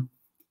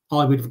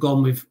 I would have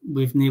gone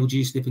with Neil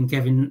Dewsnip and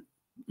Kevin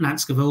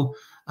Nancekivell.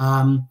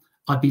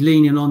 I'd be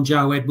leaning on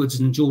Joe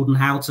Edwards and Jordan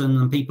Houghton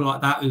and people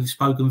like that who've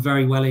spoken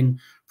very well in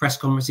press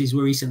conferences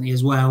recently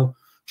as well.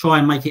 Try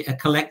and make it a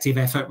collective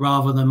effort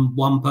rather than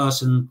one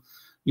person,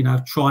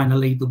 trying to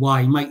lead the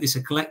way. Make this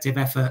a collective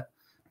effort.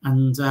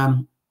 And,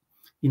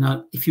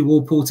 if you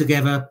all pull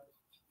together,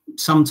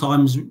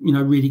 sometimes,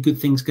 really good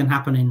things can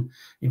happen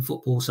in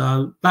football.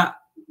 So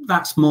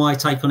that's my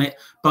take on it.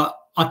 But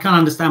I can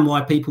understand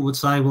why people would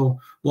say, well,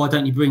 why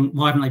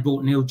haven't they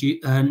brought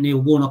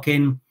Neil Warnock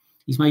in?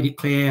 He's made it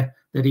clear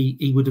that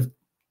he would have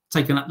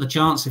taken up the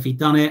chance if he'd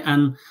done it.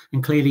 And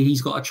clearly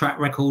he's got a track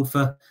record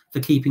for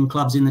keeping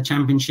clubs in the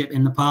Championship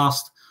in the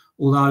past.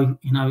 Although,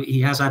 he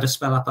has had a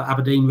spell up at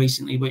Aberdeen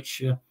recently,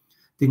 which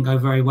didn't go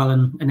very well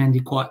and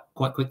ended quite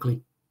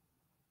quickly.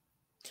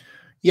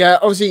 Yeah,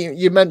 obviously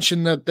you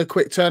mentioned the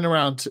quick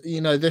turnaround.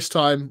 This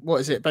time,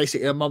 what is it?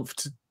 Basically a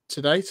month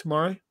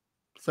tomorrow,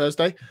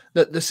 Thursday,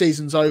 that the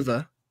season's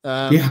over.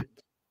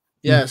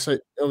 So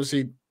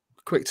obviously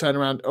quick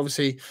turnaround.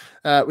 Obviously,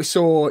 we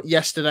saw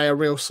yesterday a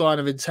real sign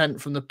of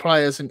intent from the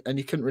players, and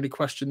you couldn't really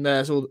question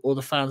theirs or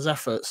the fans'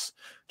 efforts.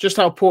 Just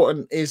how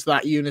important is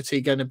that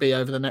unity going to be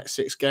over the next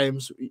 6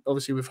 games?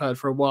 Obviously, we've heard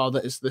for a while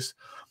that it's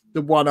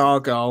the one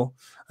Argyle,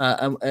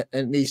 and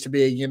it needs to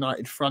be a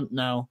united front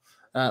now.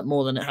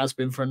 More than it has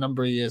been for a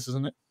number of years,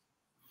 isn't it?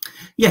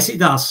 Yes, it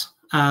does.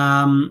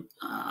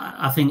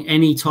 I think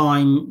any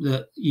time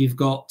that you've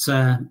got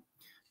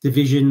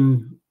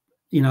division,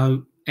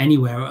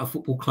 anywhere at a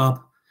football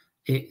club,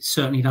 it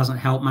certainly doesn't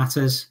help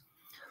matters.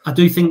 I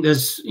do think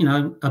there's,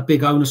 a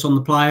big onus on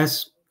the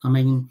players. I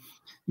mean,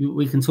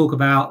 we can talk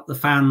about the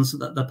fans,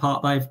 the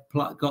part they've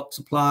got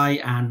to play,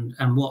 and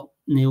what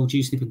Neil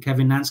Dewsnip and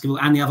Kevin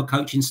Nancekivell and the other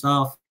coaching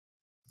staff,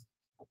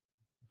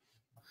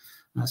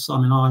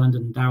 Simon Ireland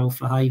and Daryl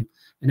Flahay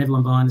and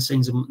everyone behind the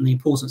scenes, and the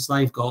importance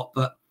they've got.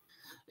 But,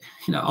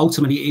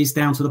 ultimately it is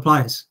down to the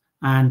players.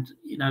 And,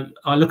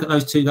 I look at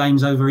those 2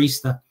 games over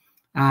Easter,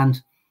 and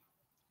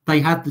they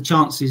had the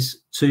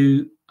chances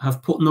to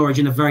have put Norwich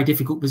in a very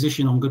difficult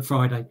position on Good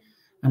Friday.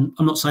 And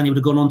I'm not saying they would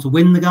have gone on to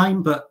win the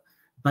game, but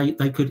they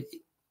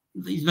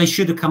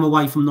should have come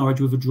away from Norwich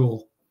with a draw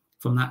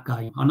from that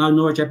game. I know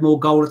Norwich had more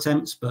goal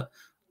attempts, but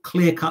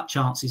clear-cut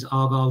chances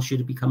Argyle should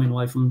have been coming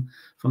away from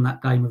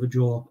that game with a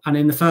draw. And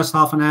in the first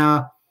half an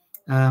hour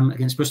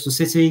against Bristol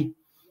City,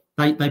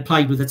 they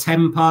played with a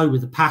tempo,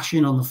 with a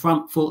passion on the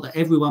front foot that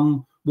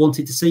everyone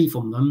wanted to see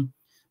from them.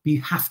 But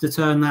you have to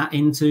turn that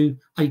into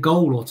a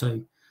goal or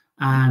 2.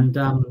 And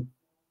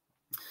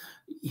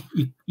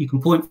you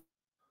can point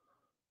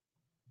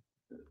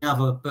the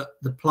other, but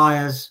the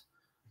players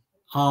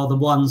are the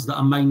ones that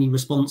are mainly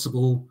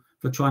responsible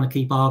for trying to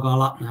keep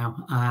Argyle up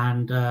now.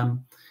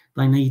 And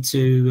they need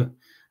to,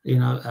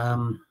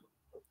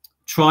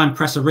 try and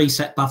press a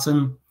reset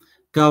button,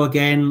 go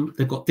again.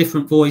 They've got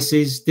different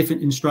voices,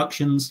 different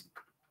instructions.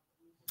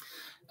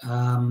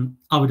 I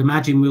would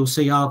imagine we'll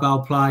see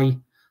Argyle play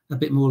a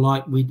bit more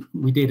like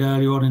we did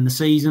earlier on in the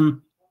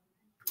season.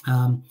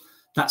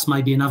 That's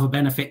maybe another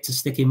benefit to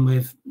sticking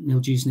with Neil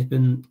Dewsnip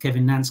and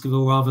Kevin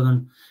Nancekivell rather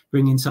than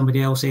bringing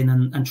somebody else in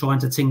and trying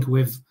to tinker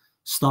with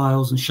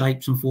styles and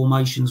shapes and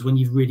formations when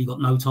you've really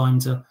got no time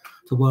to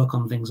work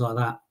on things like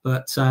that.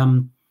 But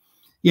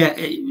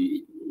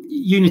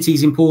unity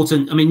is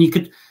important. I mean, you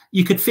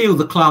could feel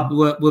the club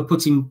were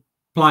putting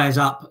players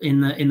up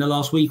in the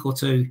last week or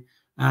 2,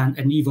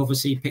 and you've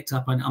obviously picked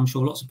up, and I'm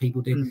sure lots of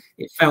people did.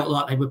 It felt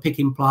like they were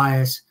picking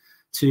players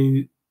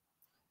who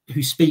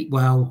speak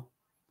well,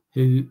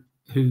 who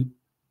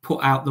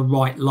put out the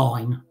right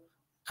line,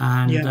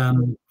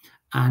 and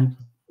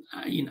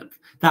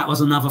that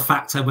was another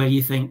factor where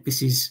you think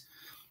this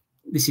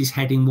is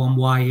heading one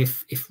way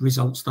if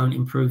results don't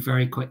improve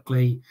very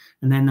quickly.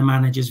 And then the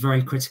manager's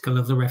very critical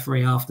of the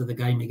referee after the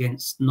game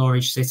against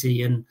Norwich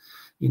City, and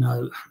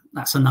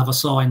that's another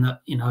sign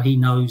that he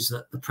knows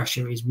that the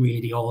pressure is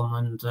really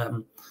on,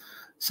 and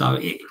so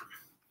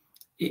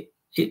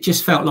it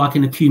just felt like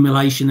an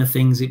accumulation of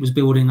things. It was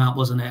building up,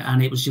 wasn't it?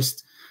 And it was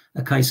just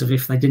a case of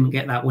if they didn't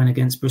get that win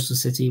against Bristol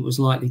City, it was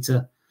likely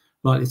to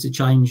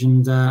change,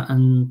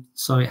 and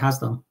so it has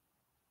done.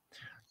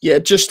 Yeah,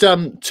 just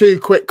 2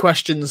 quick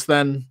questions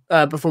then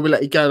before we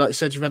let you go. Like you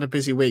said, you've had a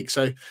busy week,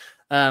 so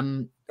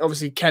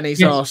obviously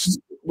Kenny's asked.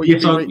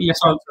 Yes,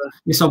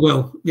 I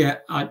will. Yeah,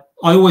 I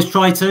always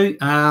try to,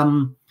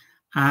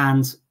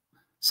 and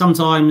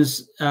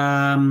sometimes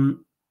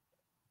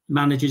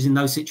managers in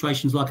those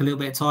situations like a little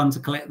bit of time to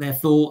collect their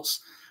thoughts,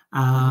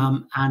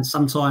 and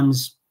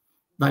sometimes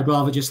they'd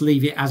rather just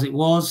leave it as it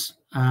was.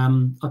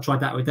 I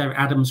tried that with Derek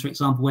Adams, for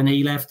example, when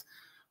he left.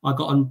 I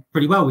got on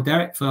pretty well with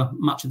Derek for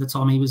much of the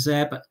time he was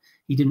there, but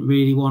he didn't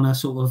really want to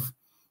sort of,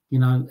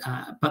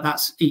 but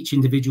that's each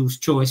individual's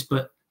choice.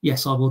 But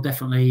yes, I will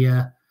definitely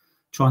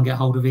try and get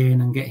hold of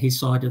Ian and get his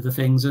side of the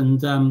things.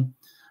 And,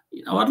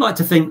 I'd like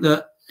to think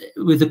that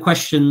with the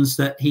questions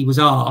that he was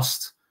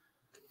asked,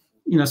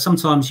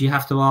 sometimes you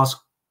have to ask,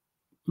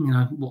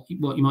 what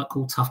you might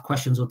call tough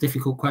questions or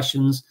difficult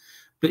questions,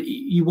 but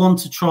you want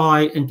to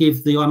try and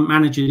give the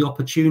manager the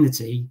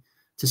opportunity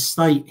to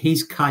state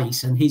his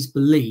case and his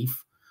belief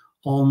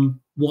on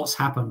what's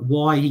happened,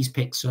 why he's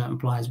picked certain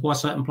players, why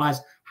certain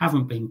players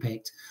haven't been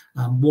picked,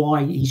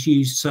 why he's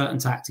used certain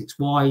tactics,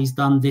 why he's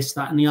done this,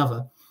 that, and the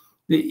other.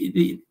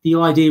 The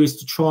idea is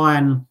to try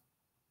and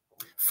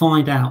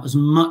find out as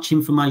much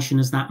information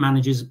as that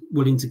manager's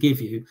willing to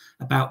give you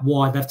about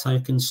why they've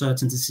taken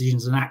certain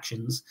decisions and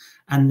actions,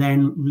 and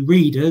then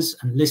readers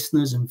and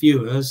listeners and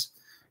viewers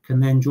can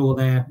then draw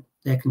their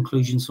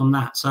conclusions from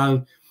that.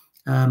 So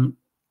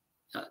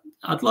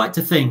I'd like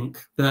to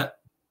think that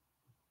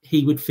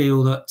he would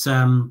feel that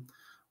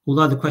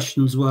although the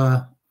questions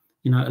were,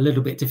 a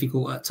little bit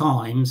difficult at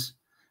times,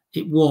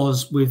 it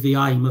was with the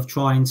aim of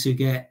trying to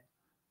get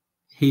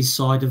his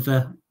side of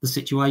the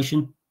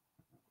situation.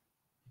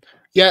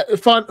 Yeah,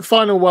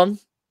 final one.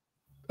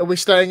 Are we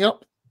staying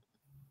up?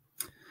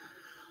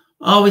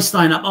 Are we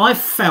staying up? I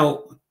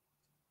felt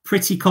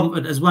pretty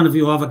confident, as one of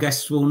your other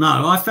guests will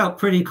know. I felt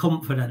pretty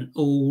confident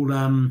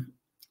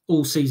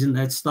all season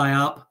they'd stay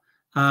up.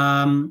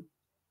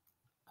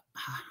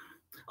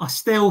 I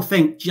still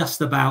think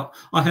just about.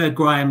 I heard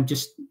Graham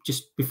just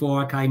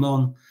before I came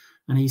on,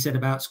 and he said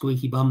about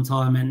squeaky bum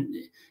time, and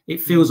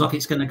it feels like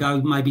it's going to go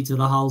maybe to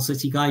the Hull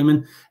City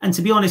game. And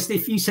to be honest,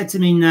 if you said to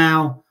me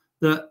now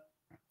that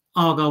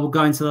Argyle will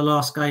go into the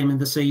last game of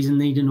the season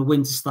needing a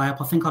win to stay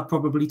up, I think I'd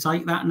probably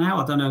take that now.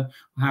 I don't know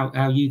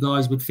how you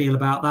guys would feel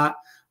about that.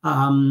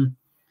 I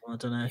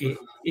don't know.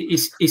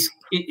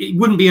 It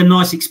wouldn't be a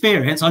nice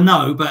experience, I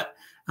know, but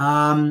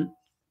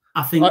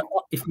I think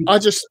I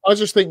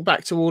just think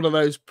back to all of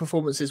those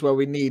performances where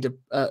we need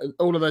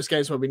all of those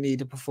games where we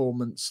need a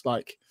performance,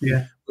 like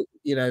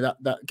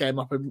that game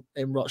up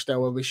in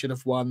Rochdale where we should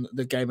have won,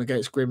 the game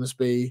against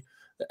Grimsby,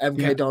 the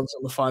MK Dons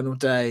on the final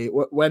day.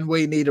 When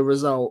we need a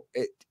result,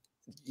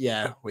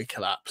 we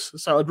collapse.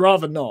 So I'd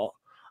rather not.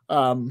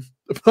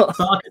 But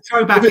I could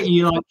throw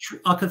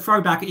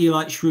back at you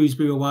like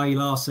Shrewsbury away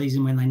last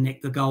season when they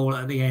nicked the goal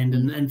at the end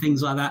and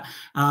things like that.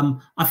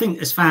 I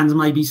think as fans,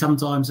 maybe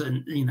sometimes,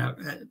 and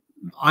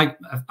I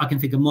can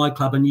think of my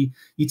club, and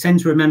you tend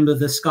to remember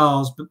the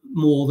scars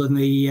more than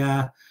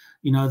the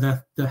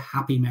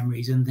happy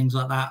memories and things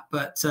like that.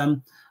 But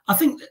I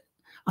think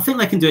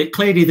they can do it.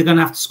 Clearly, they're going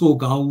to have to score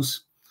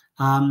goals.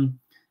 Can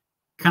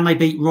they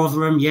beat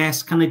Rotherham?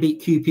 Yes. Can they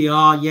beat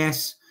QPR?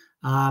 Yes.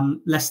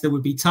 Leicester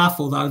would be tough,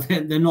 although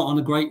they're not on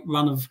a great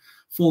run of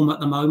form at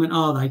the moment,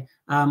 are they?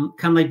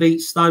 Can they beat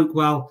Stoke?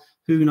 Well,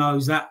 who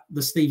knows? That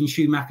the Stephen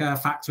Schumacher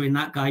factor in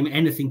that game,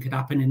 anything could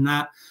happen in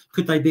that.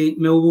 Could they beat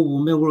Millwall?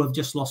 Well, Millwall have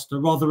just lost to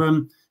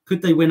Rotherham.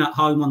 Could they win at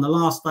home on the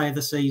last day of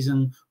the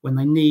season when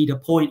they need a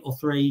point or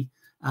three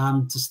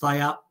to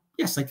stay up?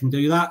 Yes, they can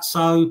do that.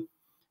 So,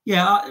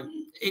 yeah,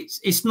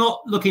 it's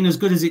not looking as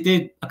good as it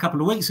did a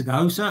couple of weeks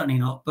ago. Certainly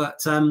not.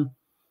 But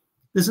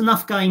there's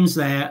enough games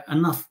there,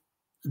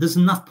 there's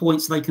enough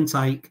points they can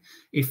take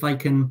if they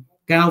can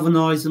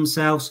galvanise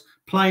themselves,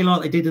 play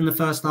like they did in the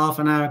first half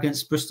an hour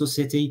against Bristol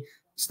City,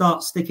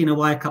 start sticking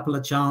away a couple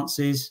of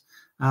chances.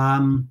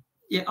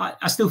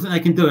 I still think they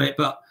can do it,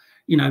 but,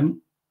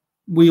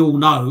 we all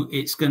know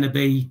it's going to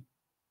be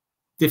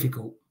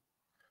difficult.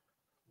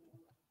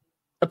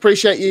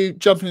 Appreciate you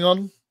jumping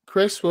on,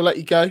 Chris. We'll let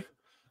you go.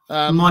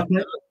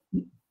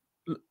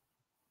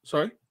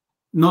 Sorry?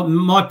 Not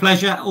my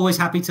pleasure. Always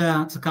happy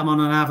to come on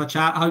and have a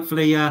chat.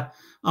 Hopefully,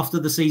 after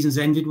the season's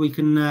ended, we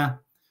can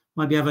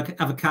maybe have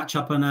a catch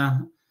up and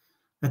a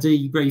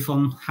debrief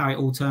on how it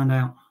all turned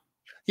out.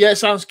 Yeah,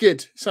 sounds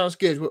good. Sounds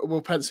good.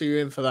 We'll pencil you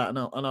in for that, and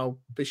I'll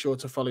be sure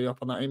to follow you up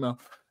on that email.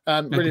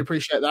 Really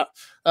appreciate that.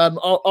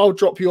 I'll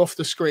drop you off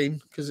the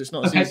screen because it's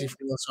not as easy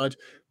from your side,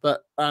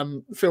 but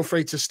feel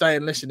free to stay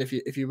and listen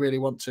if you really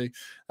want to.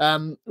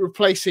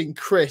 Replacing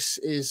Chris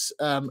is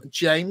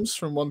James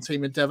from One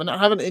Team in Devon. I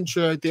haven't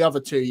introed the other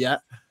two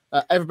yet.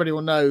 Everybody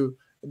will know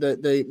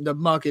the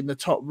mug in the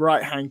top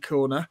right hand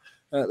corner.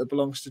 that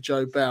belongs to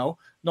Joe Bell,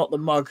 not the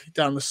mug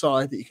down the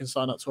side that you can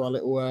sign up to our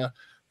little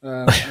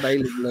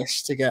mailing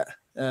list to get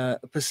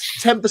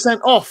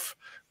 10% off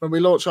when we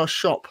launch our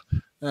shop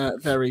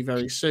very,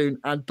 very soon.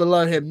 And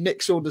below him,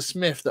 Nick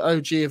Saunders-Smith, the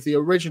OG of the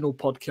original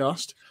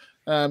podcast.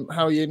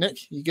 How are you,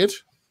 Nick? You good?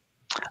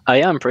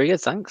 Yeah, I'm pretty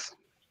good, thanks.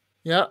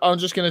 Yeah, I'm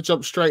just going to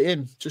jump straight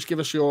in. Just give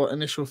us your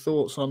initial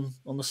thoughts on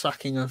the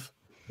sacking of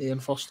Ian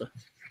Foster.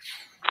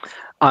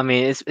 I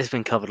mean, it's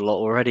been covered a lot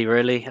already,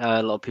 really.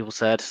 A lot of people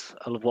said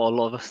what a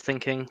lot of us are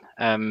thinking.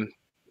 I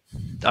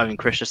mean,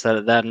 Chris just said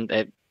it then.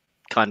 It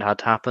kind of had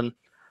to happen.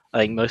 I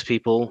think most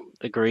people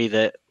agree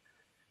that,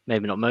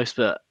 maybe not most,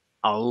 but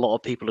a lot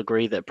of people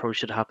agree that it probably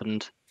should have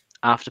happened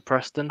after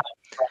Preston.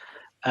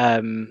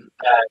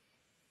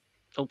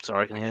 Oh,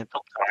 sorry, I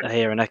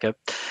hear an echo.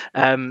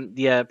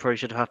 Yeah, it probably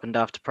should have happened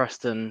after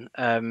Preston.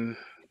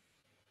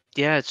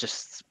 Yeah, it's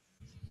just,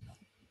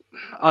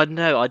 I don't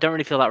know. I don't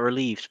really feel that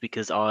relieved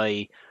because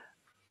I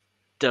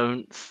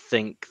don't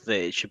think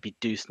that it should be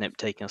Dewsnip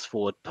taking us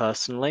forward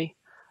personally.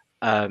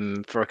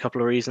 For a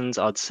couple of reasons.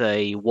 I'd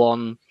say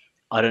one,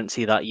 I don't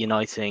see that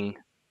uniting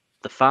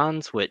the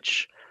fans,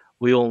 which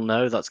we all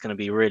know that's going to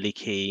be really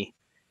key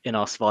in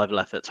our survival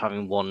efforts,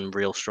 having one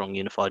real strong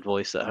unified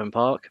voice at home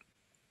park.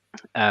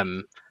 I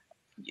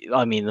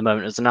mean, the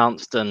moment it was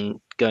announced and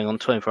going on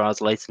 24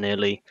 hours later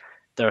nearly,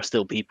 there are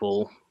still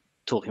people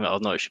talking about,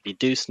 oh no, it should be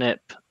Dewsnip.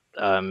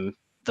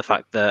 The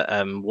fact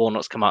that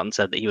Warnock's come out and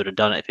said that he would have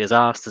done it if he was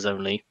asked has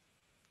only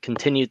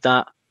continued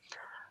that.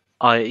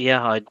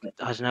 I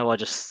don't know.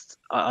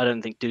 I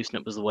don't think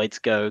Dewsnip was the way to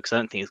go because I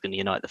don't think it's going to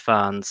unite the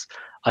fans.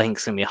 I think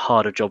it's going to be a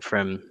harder job for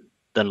him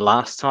than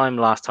last time.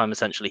 Last time,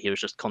 essentially, he was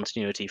just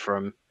continuity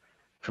from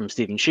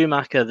Stephen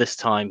Schumacher. This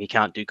time, he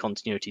can't do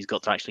continuity. He's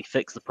got to actually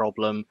fix the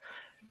problem.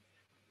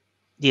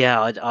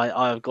 Yeah,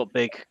 I've got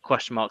big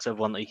question marks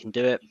over whether he can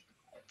do it.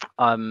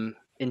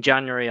 In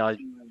January, I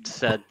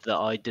said that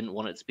I didn't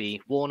want it to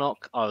be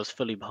Warnock. I was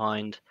fully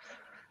behind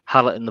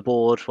Hallett and the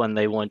board when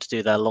they wanted to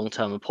do their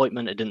long-term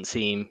appointment. It didn't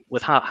seem,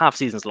 with half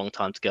season's a long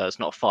time to go, it's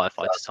not a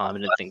firefighter time. I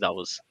didn't think that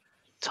was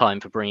time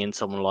for bringing in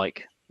someone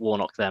like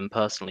Warnock then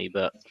personally.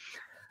 But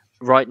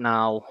right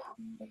now,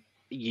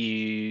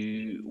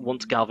 you want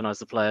to galvanize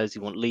the players,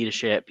 you want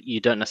leadership, you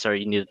don't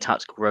necessarily need a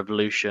tactical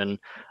revolution.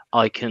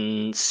 I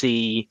can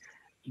see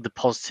the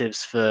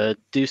positives for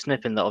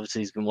Dewsnip in that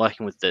obviously he's been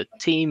working with the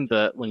team,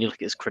 but when you look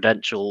at his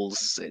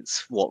credentials, it's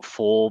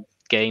 4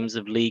 games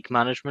of league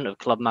management, of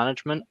club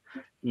management,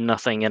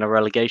 nothing in a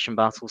relegation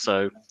battle,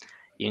 so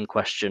you can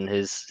question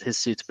his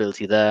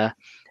suitability there.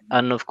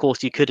 And of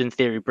course, you could in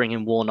theory bring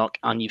in Warnock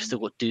and you've still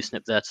got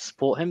Dewsnip there to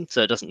support him,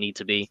 so it doesn't need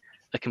to be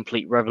a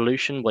complete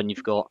revolution when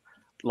you've got,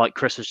 like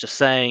Chris was just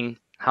saying,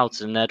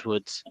 Houghton and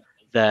Edwards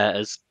there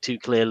as 2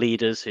 clear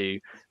leaders who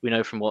we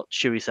know from what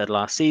Shuey said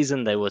last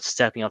season, they were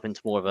stepping up into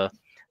more of a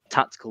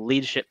tactical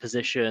leadership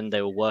position.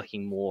 They were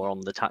working more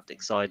on the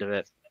tactics side of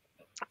it.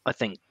 I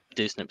think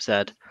Dewsnip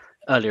said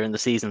earlier in the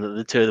season that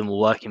the 2 of them were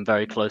working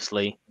very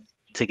closely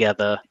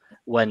together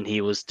when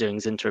he was doing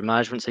his interim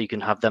management, so you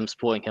can have them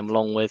supporting him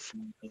along with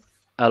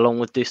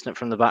Dewsnip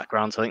from the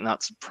background. So I think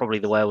that's probably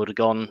the way I would have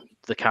gone,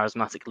 the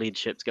charismatic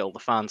leadership to get all the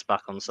fans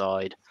back on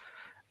side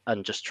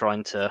and just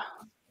trying to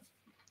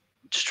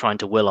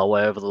will our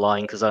way over the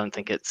line, because I don't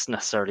think it's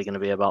necessarily going to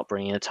be about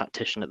bringing a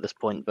tactician at this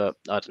point. But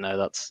I don't know,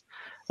 that's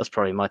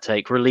probably my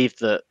take. Relieved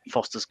that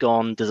Foster's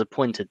gone,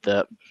 disappointed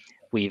that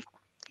we've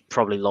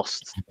probably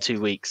lost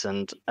 2 weeks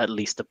and at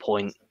least a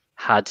point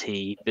had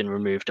he been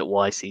removed at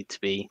YC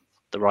to be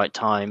the right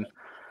time,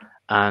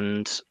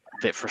 and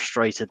a bit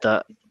frustrated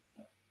that,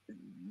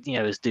 you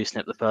know, is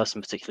Dewsnip the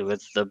person, particularly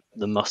with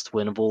the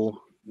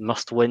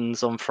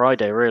must-wins on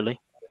Friday,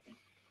 really.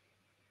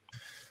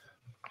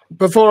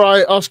 Before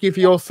I ask you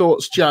for your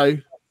thoughts, Joe,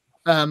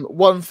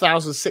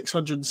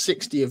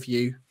 1,660 of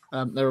you,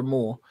 there are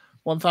more,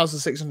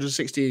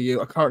 1,660 of you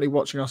are currently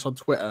watching us on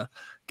Twitter.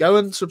 Go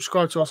and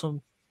subscribe to us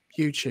on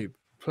YouTube,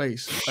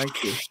 please.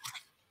 Thank you.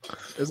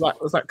 Was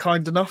that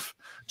kind enough?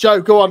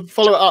 Joe, go on,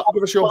 follow it up.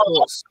 Give us your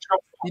thoughts.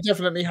 You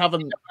definitely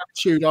haven't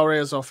chewed our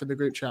ears off in the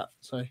group chat.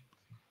 So.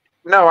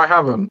 No, I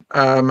haven't.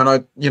 And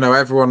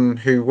everyone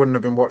who wouldn't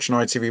have been watching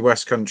ITV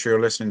West Country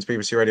or listening to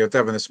BBC Radio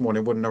Devon this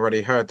morning wouldn't have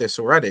already heard this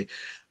already.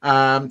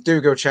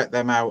 Do go check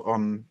them out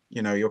on,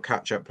 your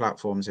catch-up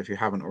platforms if you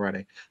haven't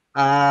already.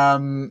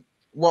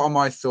 What are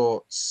my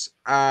thoughts?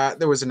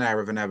 There was an air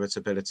of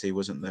inevitability,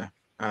 wasn't there?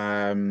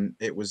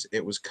 It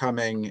was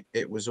coming.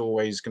 It was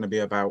always going to be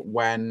about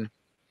when.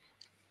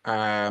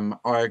 I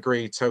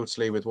agree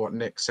totally with what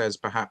Nick says.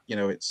 Perhaps,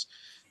 it's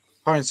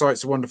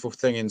hindsight's a wonderful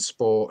thing in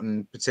sport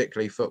and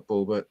particularly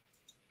football, but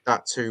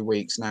that 2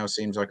 weeks now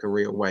seems like a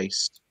real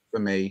waste for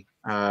me.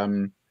 I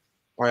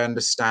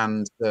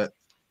understand that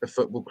the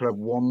football club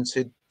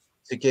wanted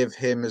to give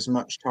him as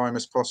much time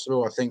as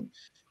possible. I think,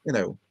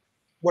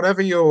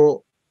 whatever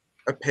your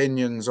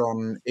opinions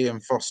on Ian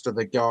Foster,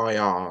 the guy,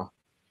 are,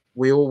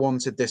 we all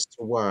wanted this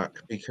to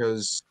work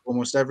because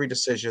almost every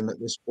decision that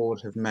this board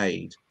have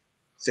made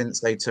since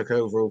they took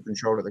overall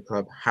control of the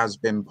club has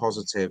been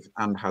positive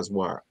and has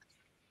worked.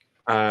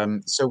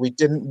 So we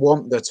didn't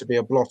want there to be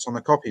a blot on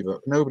the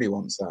copybook. Nobody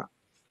wants that.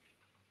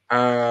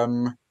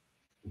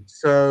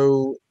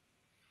 So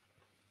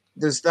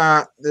there's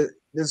that.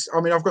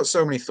 I mean, I've got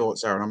so many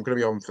thoughts, Aaron. I'm going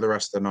to be on for the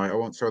rest of the night. I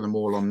won't throw them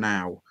all on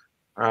now.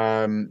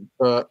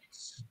 But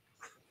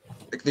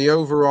the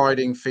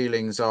overriding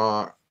feelings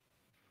are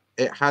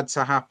it had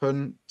to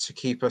happen to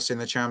keep us in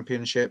the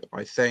championship,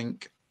 I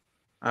think.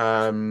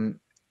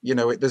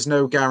 There's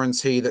no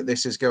guarantee that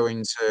this is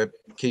going to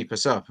keep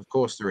us up. Of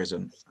course there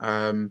isn't.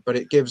 But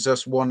it gives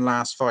us one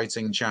last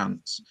fighting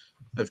chance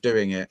of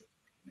doing it.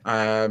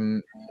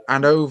 And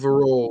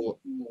overall,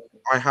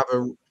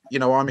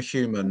 I'm a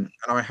human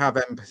and I have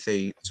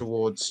empathy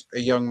towards a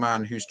young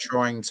man who's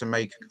trying to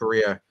make a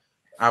career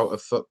out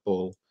of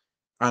football.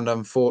 And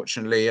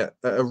unfortunately,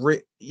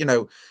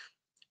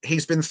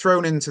 he's been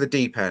thrown into the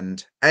deep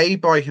end,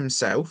 by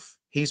himself.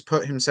 He's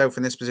put himself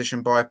in this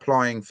position by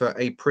applying for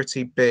a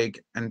pretty big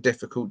and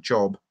difficult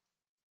job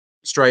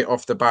straight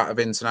off the bat of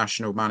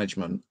international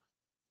management.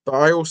 But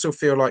I also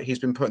feel like he's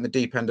been put in the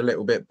deep end a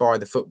little bit by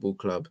the football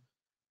club.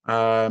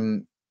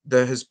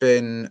 There has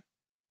been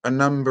a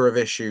number of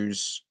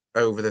issues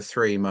over the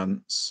 3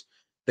 months.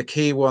 The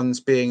key ones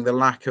being the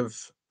lack of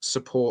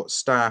support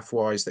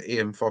staff-wise that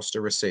Ian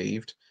Foster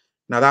received.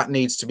 Now that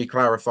needs to be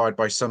clarified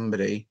by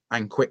somebody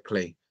and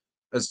quickly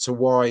as to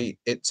why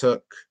it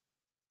took,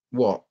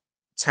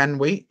 10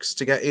 weeks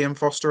to get Ian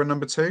Foster a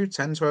number 2,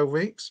 10, 12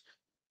 weeks.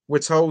 We're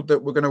told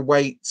that we're going to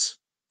wait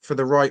for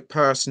the right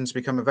person to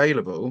become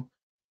available.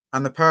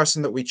 And the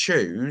person that we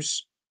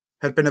choose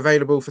had been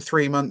available for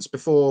 3 months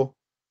before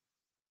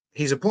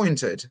he's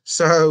appointed.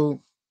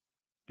 So,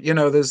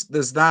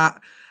 there's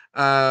that.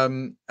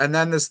 And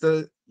then there's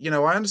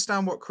I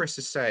understand what Chris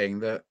is saying,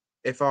 that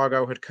if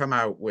Argyle had come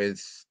out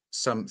with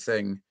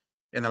something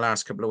in the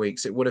last couple of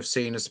weeks, it would have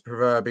seen as a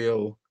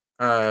proverbial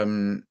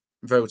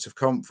vote of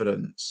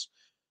confidence.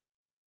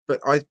 But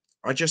I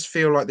just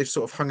feel like they've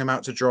sort of hung him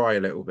out to dry a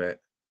little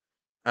bit.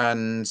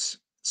 And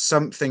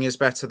something is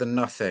better than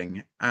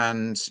nothing.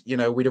 And,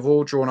 we'd have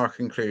all drawn our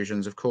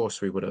conclusions. Of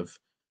course we would have.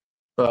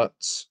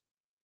 But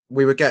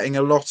we were getting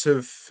a lot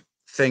of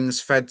things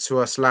fed to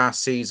us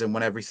last season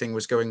when everything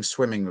was going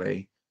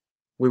swimmingly.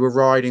 We were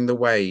riding the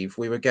wave.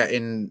 We were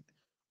getting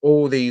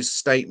all these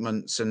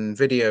statements and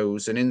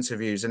videos and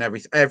interviews and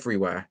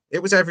everywhere.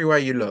 It was everywhere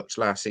you looked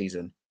last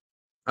season.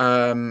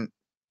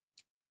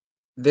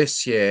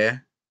 This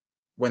year,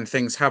 when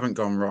things haven't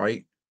gone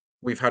right,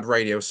 we've had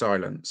radio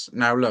silence.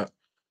 Now, look,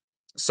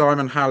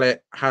 Simon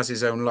Hallett has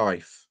his own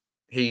life.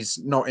 He's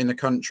not in the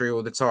country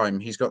all the time.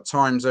 He's got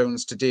time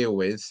zones to deal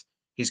with.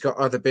 He's got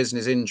other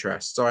business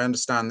interests. I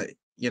understand that,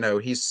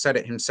 he's said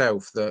it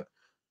himself that,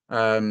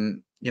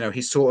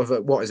 he's sort of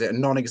a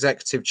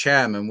non-executive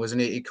chairman,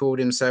 wasn't he? He called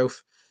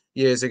himself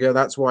years ago.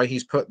 That's why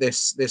he's put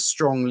this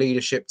strong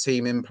leadership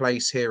team in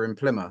place here in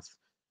Plymouth.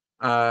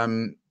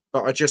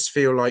 But I just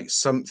feel like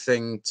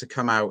something to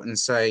come out and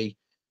say,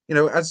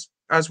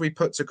 as we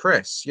put to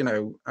Chris,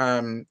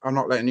 I'm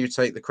not letting you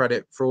take the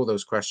credit for all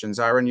those questions,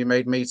 Aaron. You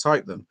made me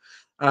type them.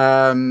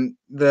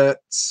 Type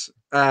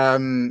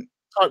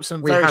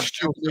some very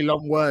stupidly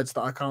long words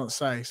that I can't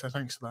say. So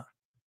thanks for that.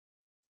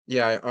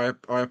 Yeah,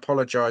 I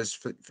apologise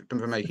for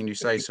making you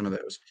say some of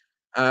those.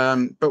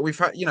 But we've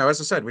had,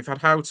 as I said, we've had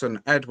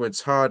Houghton,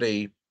 Edwards,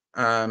 Hardy,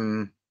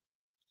 even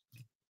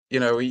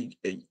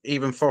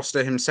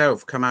Foster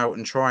himself come out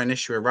and try and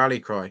issue a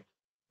rally cry.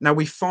 Now,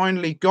 we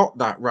finally got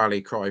that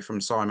rally cry from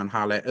Simon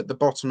Hallett at the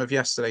bottom of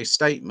yesterday's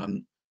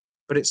statement,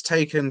 but it's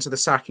taken to the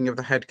sacking of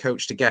the head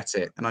coach to get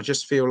it. And I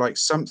just feel like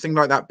something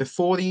like that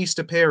before the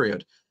Easter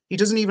period, he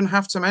doesn't even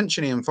have to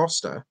mention Ian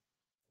Foster.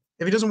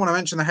 If he doesn't want to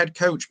mention the head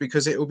coach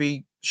because it will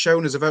be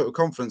shown as a vote of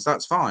confidence,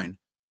 that's fine.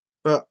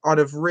 But I'd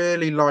have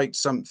really liked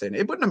something.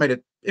 It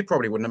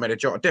probably wouldn't have made a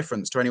jot of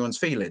difference to anyone's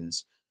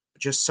feelings.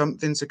 But just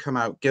something to come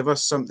out, give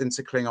us something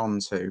to cling on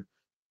to.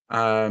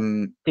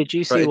 Did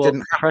you see what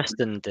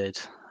Preston did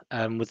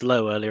with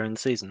Lowe earlier in the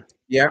season?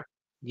 Yeah.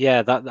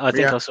 Yeah, I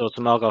think I saw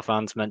some Argyle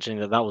fans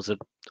mentioning that was an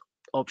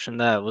option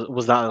there.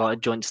 Was that like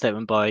a joint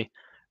statement by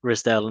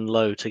Ridsdale and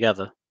Lowe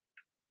together?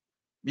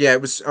 Yeah,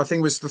 it was. I think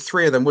it was the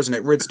three of them, wasn't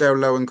it? Ridsdale,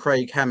 Lowe, and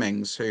Craig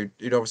Hemmings, who'd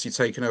obviously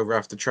taken over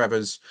after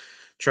Trevor's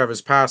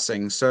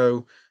passing.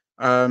 So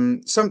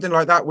something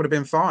like that would have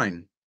been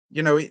fine.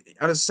 As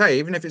I say,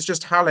 even if it's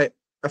just Hallett,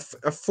 a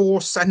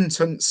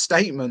 4-sentence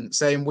statement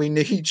saying we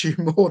need you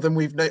more than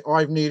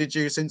I've needed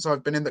you since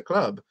I've been in the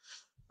club.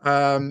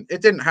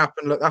 It didn't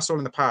happen. Look, that's all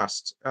in the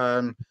past.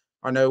 I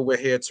know we're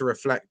here to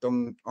reflect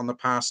on the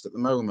past at the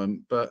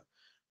moment, but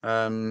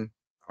I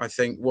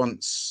think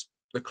once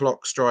the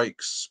clock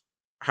strikes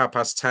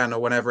 10:30 or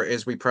whenever it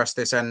is we press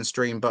this end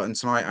stream button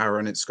tonight,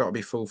 Aaron, it's got to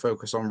be full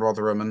focus on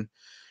Rotherham, and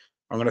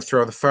I'm going to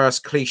throw the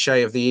first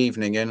cliche of the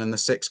evening in and the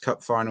 6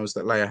 cup finals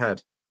that lay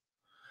ahead.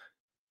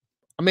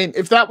 I mean,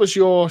 if that was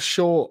your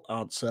short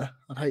answer,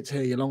 I'd hate to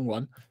hear your long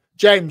one.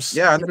 James,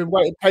 you've been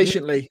waiting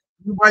patiently.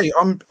 Wait,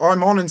 I'm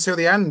on until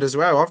the end as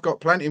well. I've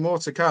got plenty more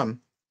to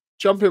come.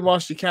 Jump in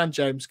whilst you can,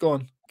 James. Go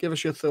on. Give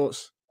us your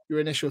thoughts,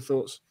 your initial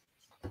thoughts.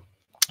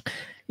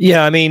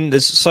 Yeah, I mean,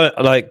 there's so,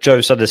 like Joe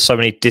said, there's so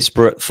many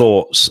disparate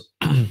thoughts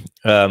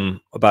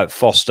about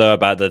Foster,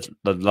 about the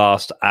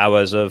last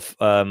hours of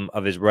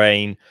his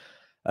reign.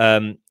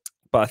 But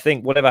I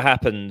think whatever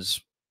happens,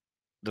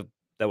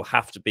 there will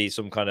have to be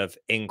some kind of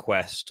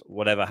inquest.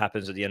 Whatever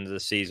happens at the end of the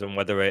season,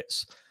 whether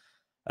it's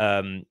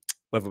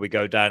whether we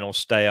go down or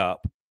stay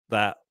up,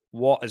 that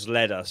what has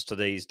led us to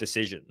these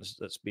decisions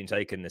that's been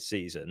taken this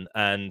season,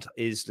 and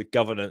is the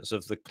governance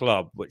of the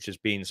club, which has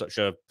been such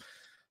a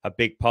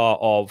big part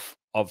of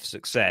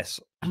success.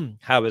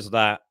 How is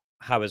that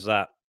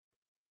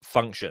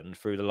functioned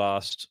through the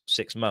last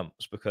 6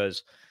 months?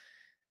 Because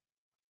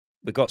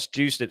we've got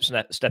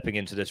Dewsnip stepping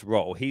into this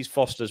role. He's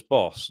Foster's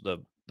boss.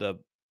 The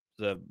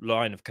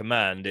line of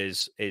command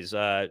is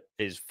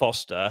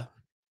Foster,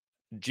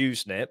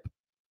 Dewsnip.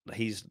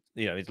 He's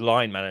his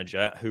line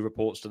manager who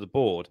reports to the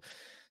board.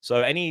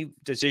 So any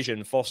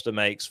decision Foster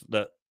makes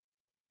that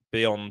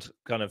beyond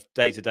kind of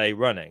day-to-day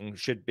running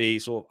should be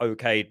sort of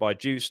okayed by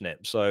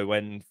Dewsnip. So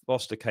when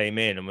Foster came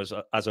in and was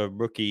as a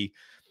rookie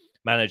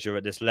manager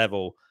at this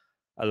level,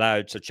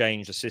 allowed to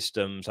change the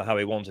system to how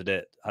he wanted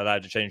it,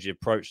 allowed to change the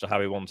approach to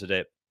how he wanted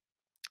it,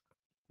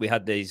 we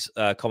had these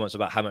comments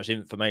about how much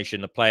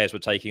information the players were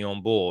taking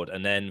on board,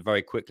 and then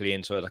very quickly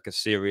into like a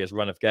serious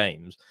run of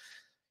games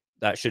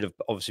that should have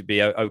obviously be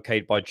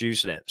okayed by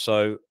Dewsnip.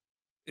 So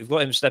you've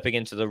got him stepping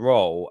into the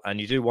role, and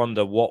you do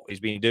wonder what he's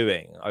been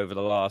doing over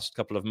the last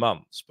couple of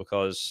months,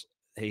 because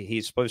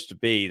he's supposed to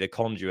be the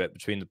conduit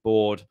between the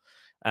board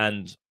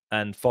and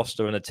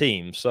Foster and the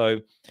team. So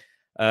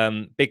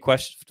big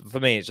question for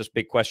me. It's just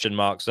big question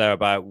marks there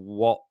about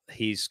what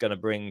he's going to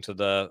bring to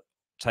the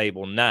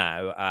table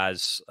now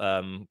as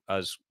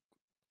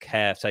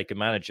caretaker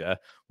manager.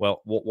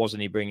 Well, what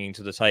wasn't he bringing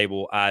to the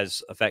table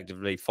as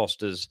effectively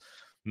Foster's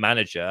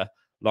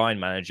line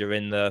manager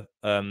in the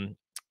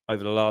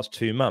over the last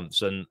 2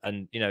 months? And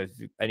if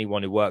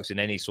anyone who works in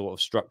any sort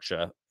of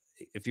structure,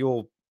 if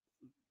your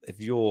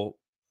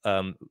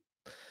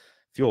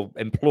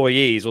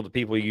employees or the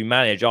people you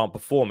manage aren't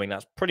performing,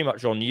 that's pretty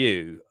much on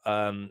you,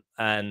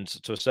 and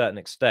to a certain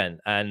extent.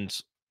 And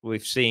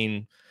we've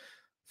seen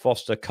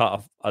Foster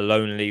cut a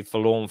lonely,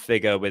 forlorn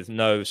figure with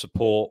no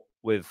support,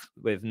 with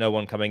no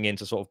one coming in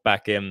to sort of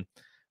back him.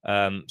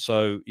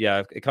 So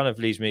yeah, it kind of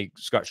leaves me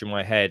scratching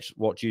my head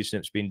what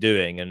Dewsnip's been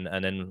doing,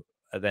 and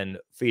then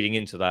feeding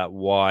into that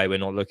why we're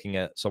not looking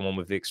at someone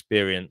with the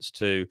experience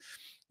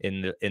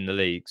in the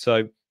league.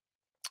 So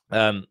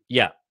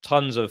yeah,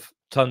 tons of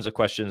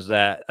questions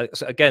there.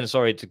 Again,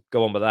 sorry to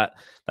go on, but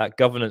that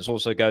governance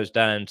also goes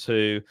down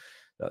to,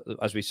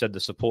 as we said, the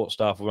support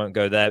staff. We won't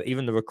go there.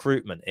 Even the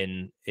recruitment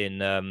in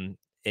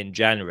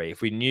January.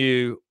 If we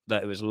knew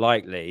that it was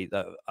likely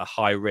that a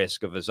high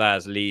risk of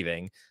Azaz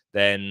leaving,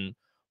 then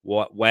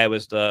where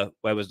was the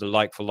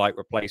like for like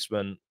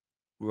replacement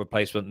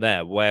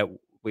there? Where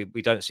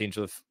we don't seem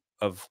to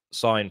have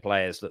signed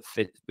players that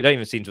fit. We don't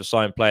even seem to have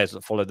signed players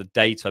that follow the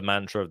data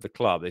mantra of the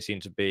club. They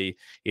seem to be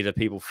either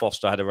people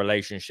Foster had a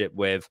relationship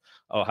with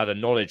or had a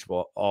knowledge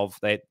of.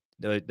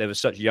 There were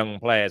such young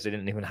players, they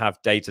didn't even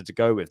have data to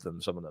go with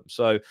them, some of them.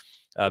 So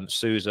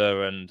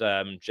Sousa and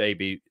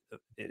JB,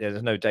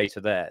 there's no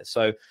data there.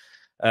 So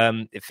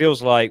it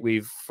feels like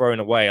we've thrown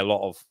away a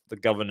lot of the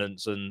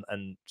governance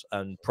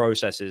and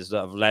processes that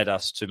have led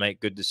us to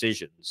make good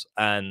decisions.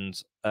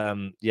 And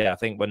yeah, I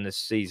think when this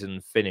season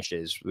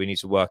finishes, we need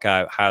to work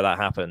out how that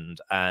happened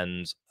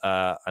and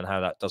how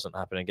that doesn't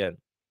happen again.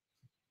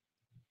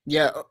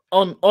 Yeah,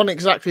 on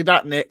exactly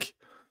that, Nick.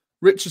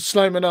 Richard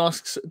Sloman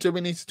asks, do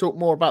we need to talk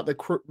more about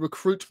the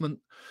recruitment?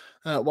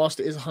 Whilst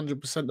it is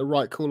 100% the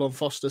right call on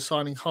Foster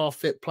signing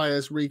half-fit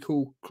players,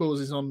 recall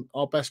clauses on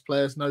our best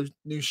players, no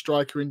new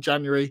striker in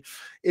January,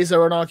 is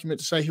there an argument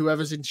to say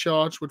whoever's in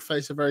charge would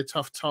face a very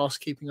tough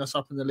task keeping us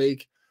up in the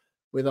league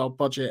with our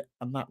budget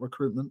and that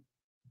recruitment?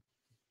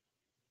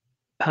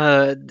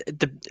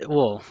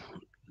 Well,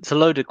 it's a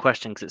loaded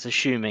question because it's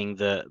assuming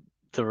that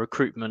the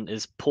recruitment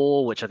is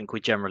poor, which I think we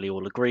generally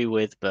all agree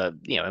with, but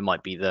it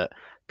might be that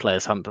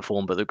players haven't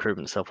performed, but the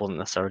recruitment itself wasn't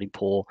necessarily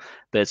poor.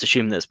 But it's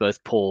assuming that it's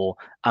both poor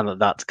and that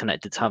that's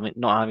connected to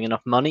not having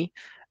enough money.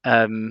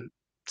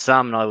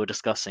 Sam and I were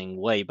discussing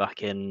way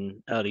back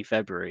in early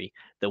February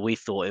that we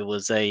thought it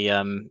was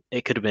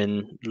it could have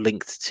been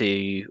linked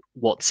to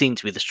what seemed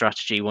to be the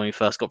strategy when we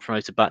first got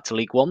promoted back to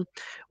League One,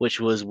 which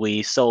was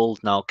we sold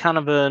Niall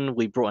Canavan,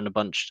 we brought in a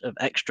bunch of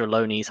extra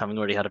loanies, having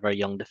already had a very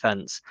young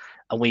defence,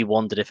 and we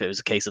wondered if it was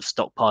a case of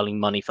stockpiling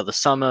money for the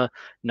summer,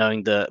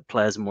 knowing that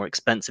players are more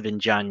expensive in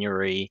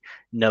January,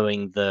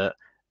 knowing that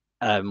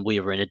we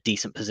were in a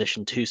decent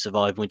position to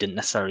survive. We didn't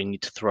necessarily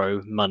need to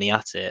throw money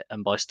at it,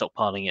 and by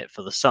stockpiling it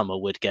for the summer,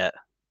 we'd get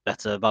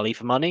better value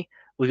for money.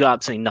 We've got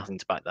absolutely nothing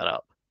to back that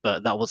up,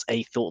 but that was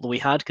a thought that we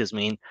had, because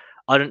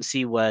I don't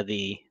see where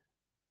the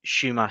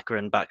Schumacher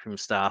and backroom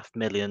staff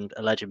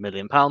alleged £1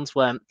 million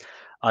went.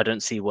 I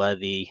don't see where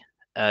the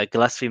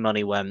Gillespie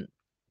money went.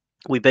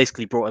 We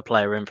basically brought a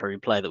player in for every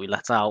player that we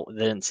let out.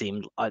 They didn't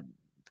seem. Are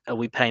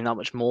we paying that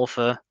much more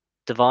for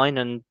Devine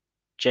and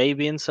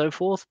JB and so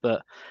forth?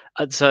 But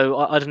so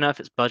I don't know if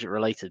it's budget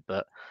related,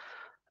 but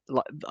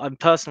like I'm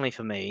personally,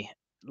 for me,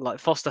 like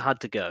Foster had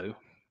to go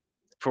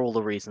for all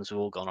the reasons we've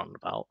all gone on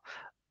about,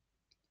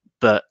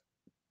 but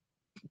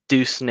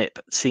Dewsnip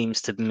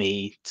seems to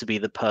me to be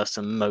the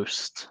person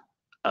most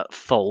at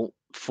fault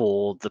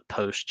for the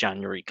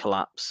post-January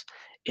collapse.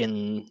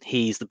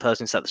 He's the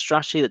person who set the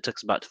strategy that took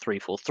us back to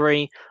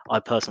 3-4-3. I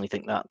personally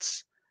think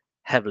that's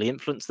heavily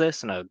influenced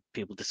this. I know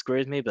people disagree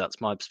with me, but that's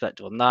my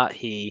perspective on that.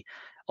 He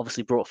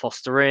obviously brought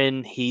Foster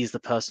in. He's the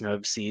person who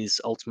oversees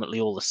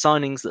ultimately all the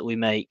signings that we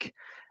make.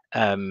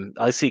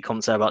 I see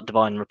comments there about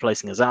Devine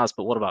replacing Azaz,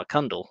 but what about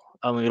Cundle?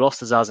 I mean, we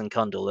lost Azaz and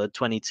Cundle. They're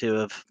 22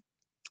 of,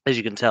 as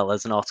you can tell,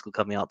 there's an article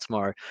coming out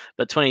tomorrow,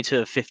 but 22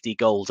 of 50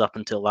 goals up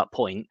until that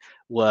point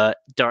were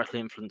directly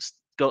influenced,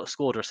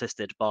 scored or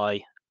assisted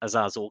by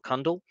Azaz or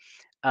Cundle.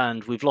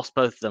 And we've lost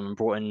both of them and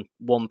brought in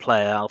one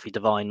player, Alfie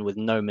Devine, with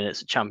no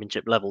minutes at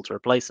championship level to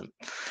replace him.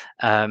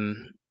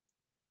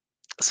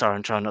 Sorry,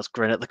 I'm trying not to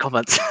grin at the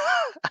comments.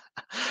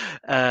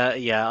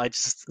 Yeah, I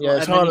just...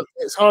 Yeah,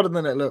 it's harder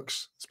than it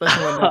looks,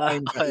 especially when they're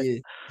aimed at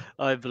you.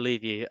 I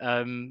believe you.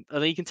 And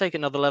then you can take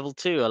another level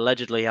too.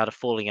 Allegedly, he had a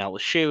falling out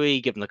with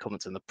Shuey. Given the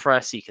comments in the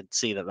press, you could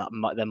see that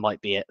there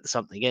might be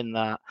something in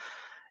that.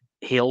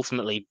 He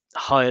ultimately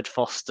hired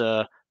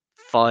Foster,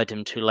 fired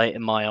him too late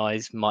in my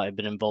eyes. Might have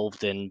been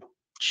involved in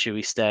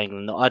Shuey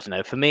staying. I don't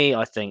know. For me,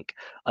 I think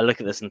I look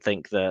at this and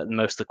think that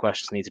most of the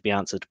questions need to be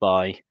answered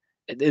by.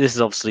 This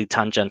is obviously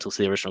tangential to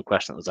the original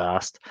question that was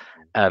asked,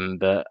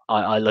 but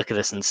I look at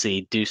this and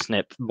see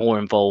Dewsnip more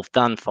involved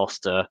than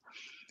Foster.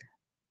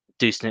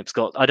 Dewsnip's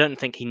got... I don't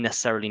think he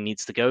necessarily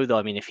needs to go, though.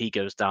 I mean, if he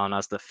goes down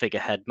as the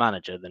figurehead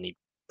manager, then he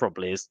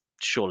probably is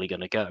surely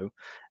going to go.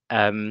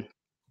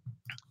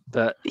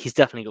 But he's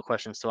definitely got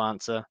questions to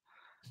answer.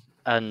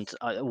 And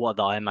what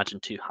I imagine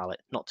to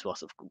Hallett, not to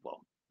us,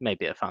 well,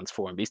 maybe at fans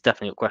forum, but he's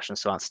definitely got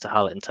questions to answer to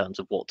Hallett in terms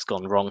of what's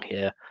gone wrong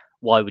here.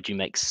 Why would you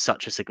make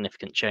such a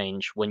significant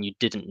change when you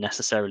didn't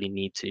necessarily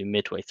need to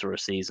midway through a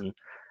season?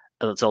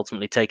 That's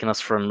ultimately taken us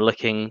from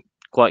looking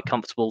quite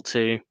comfortable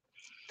to,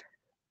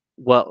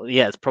 well,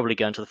 yeah, it's probably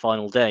going to the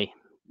final day,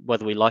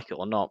 whether we like it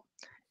or not.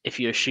 If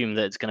you assume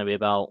that it's going to be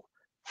about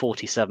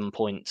 47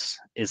 points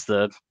is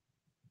the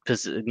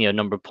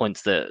number of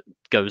points that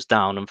goes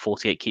down and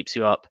 48 keeps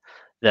you up,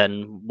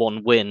 then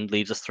one win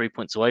leaves us 3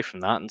 points away from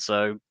that. And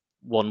so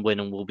one win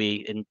and we'll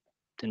be in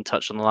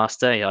touch on the last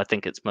day. I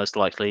think it's most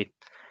likely,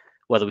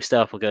 whether we stay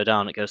up or go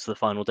down, it goes to the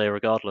final day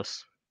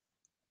regardless.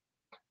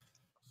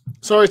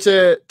 Sorry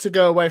to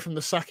go away from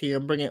the sacking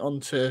and bring it on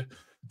to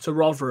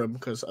Rotherham,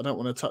 because I don't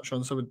want to touch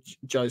on some of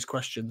Joe's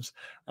questions,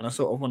 and I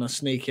sort of want to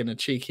sneak in a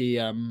cheeky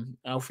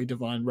Alfie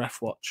Devine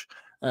ref watch.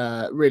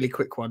 Really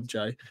quick one,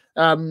 Joe.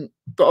 But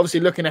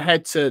obviously looking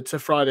ahead to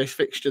Friday's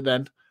fixture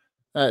then,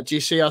 do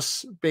you see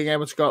us being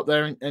able to go up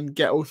there and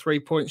get all 3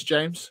 points,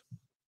 James?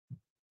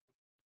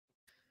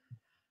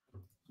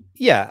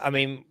 Yeah, I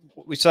mean,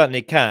 we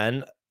certainly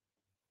can.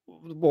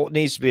 What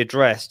needs to be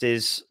addressed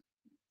is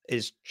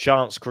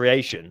chance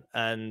creation,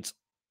 and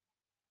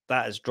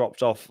that has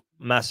dropped off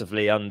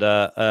massively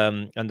under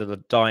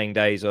the dying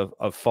days of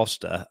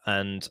Foster,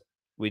 and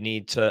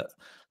we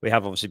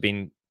have obviously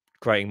been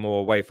creating more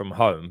away from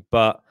home,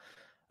 but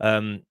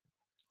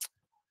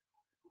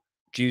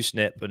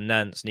Dewsnip and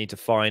Nance need to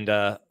find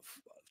a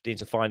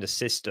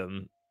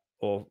system,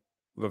 or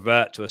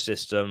revert to a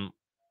system,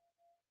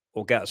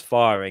 or get us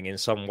firing in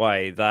some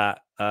way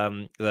that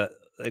that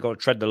they've got to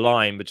tread the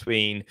line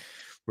between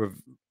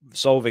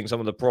solving some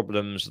of the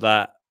problems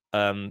that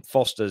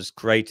Foster's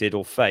created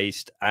or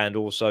faced, and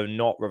also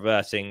not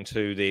reverting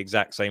to the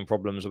exact same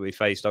problems that we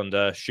faced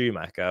under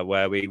Schumacher,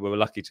 where we were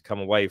lucky to come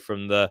away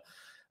from the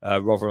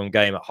Rotherham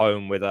game at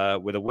home with a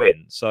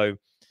win. So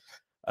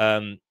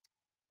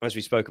as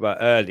we spoke about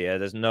earlier,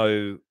 there's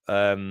no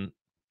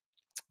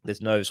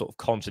sort of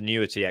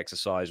continuity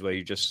exercise where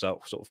you just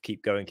sort of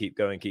keep going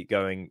to keep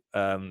doing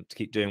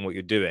what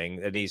you're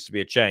doing. There needs to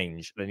be a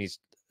change. There needs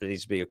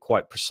to be a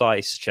quite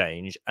precise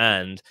change,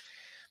 and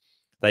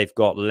they've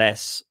got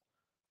less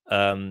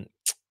talent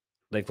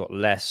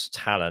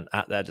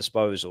at their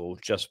disposal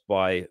just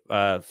by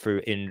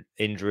through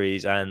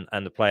injuries and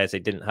the players they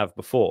didn't have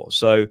before.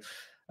 So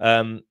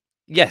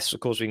yes, of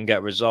course we can get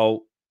a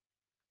result.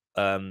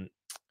 Rotherham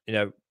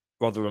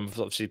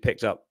obviously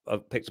picked up a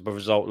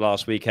result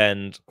last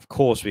weekend. Of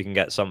course we can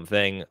get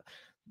something.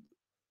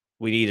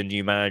 We need a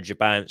new manager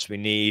bounce. We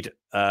need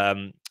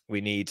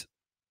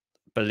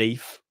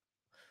belief.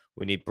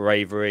 We need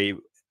bravery.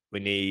 We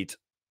need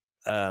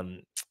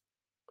we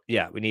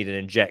need an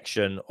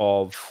injection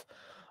of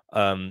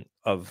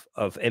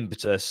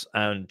impetus,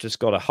 and just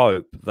got to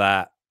hope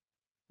that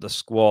the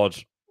squad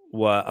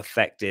were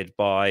affected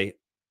by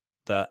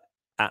the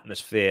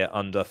atmosphere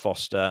under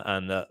Foster,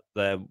 and that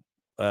they're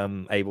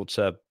able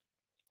to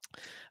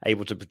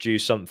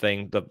produce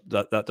something that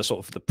the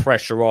sort of the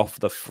pressure off,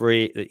 the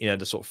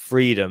sort of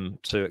freedom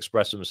to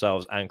express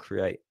themselves and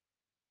create.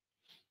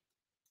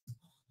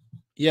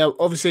 Yeah,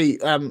 obviously,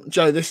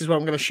 Joe, this is where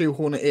I'm going to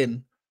shoehorn it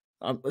in.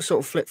 I'm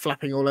sort of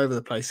flip-flapping all over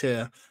the place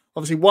here.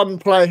 Obviously, one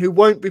player who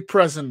won't be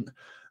present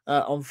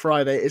on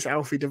Friday is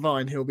Alfie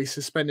Devine. He'll be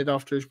suspended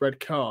after his red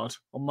card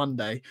on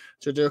Monday.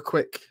 So do you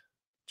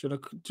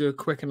want to do a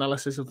quick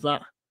analysis of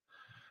that?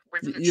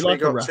 You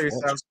like a ref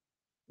watch?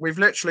 We've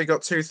literally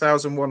got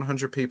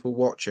 2,100 people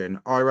watching.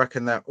 I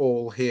reckon they're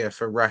all here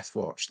for Ref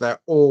Watch. They're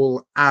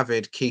all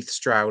avid Keith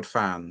Stroud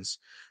fans.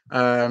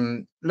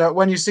 Look,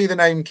 when you see the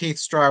name Keith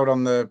Stroud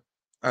on the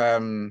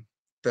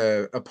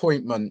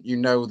appointment, you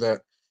know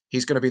that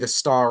he's going to be the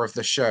star of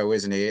the show,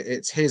 isn't he?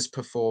 It's his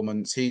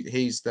performance.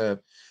 He's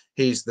the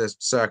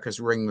circus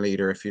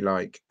ringleader, if you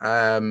like.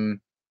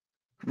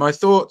 My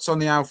thoughts on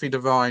the Alfie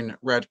Devine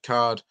red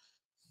card.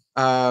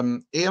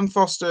 Ian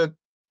Foster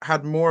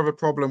had more of a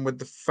problem with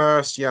the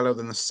first yellow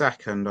than the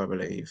second, I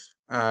believe,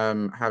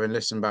 having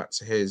listened back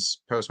to his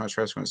post-match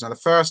press conference. Now, the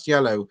first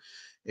yellow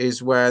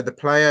is where the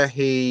player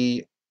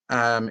he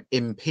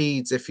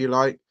impedes, if you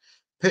like,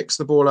 picks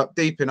the ball up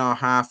deep in our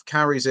half,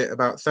 carries it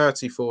about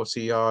 30, 40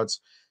 yards.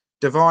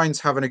 Devine's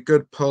having a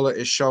good pull at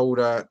his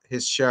shoulder,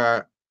 his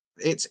shirt.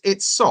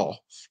 It's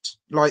soft.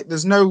 Like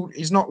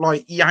he's not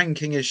like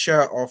yanking his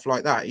shirt off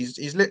like that.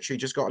 He's literally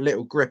just got a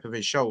little grip of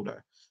his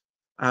shoulder.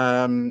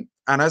 And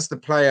as the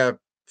player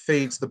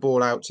feeds the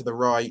ball out to the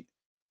right,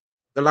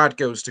 the lad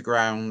goes to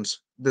ground.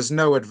 There's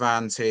no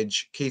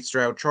advantage. Keith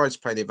Stroud tries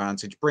to play the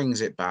advantage,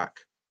 brings it back,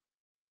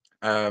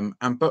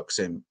 and books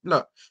him.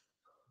 Look,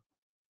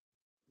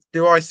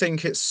 do I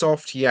think it's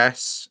soft?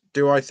 Yes.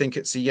 Do I think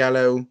it's a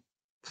yellow?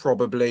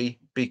 Probably,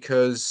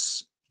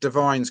 because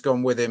Devine's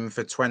gone with him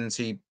for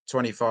 20,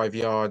 25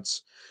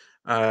 yards.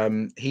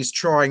 He's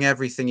trying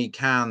everything he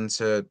can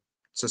to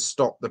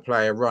stop the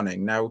player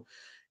running. Now,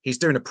 he's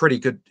doing a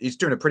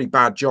pretty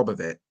bad job of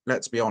it.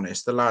 Let's be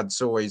honest. The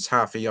lad's always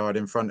half a yard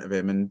in front of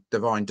him, and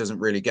Devine doesn't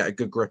really get a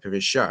good grip of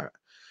his shirt.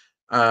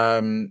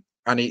 And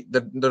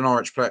the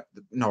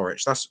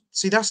Norwich. That's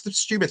the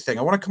stupid thing.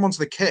 I want to come on to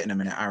the kit in a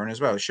minute, Aaron, as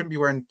well. He shouldn't be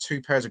wearing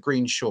 2 pairs of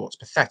green shorts.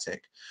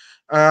 Pathetic.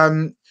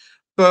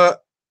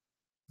 But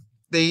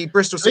the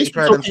Bristol City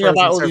player then throws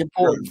about all the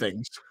important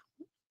things.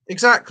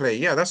 Exactly.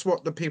 Yeah, that's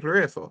what the people are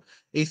here for.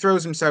 He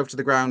throws himself to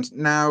the ground.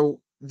 Now,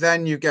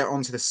 then you get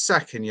onto the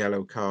second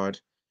yellow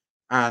card.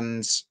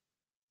 And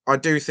I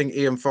do think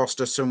Ian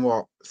Foster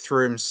somewhat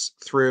threw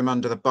him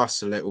under the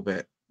bus a little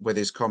bit with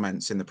his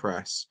comments in the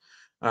press.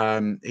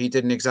 He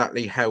didn't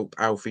exactly help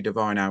Alfie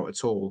Devine out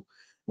at all.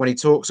 When he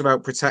talks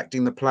about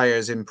protecting the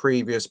players in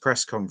previous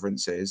press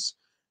conferences,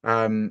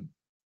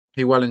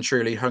 he well and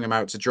truly hung him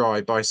out to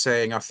dry by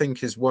saying, I think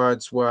his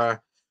words were,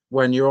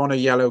 when you're on a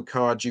yellow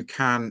card, you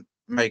can't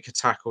make a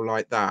tackle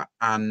like that.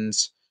 And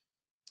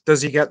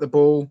does he get the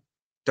ball?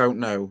 Don't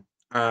know.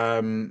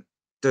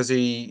 Does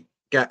he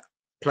get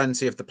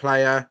plenty of the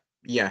player?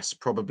 Yes,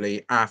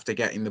 probably after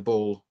getting the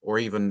ball or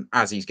even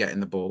as he's getting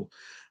the ball.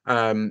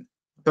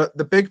 But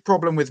the big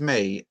problem with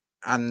me,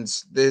 and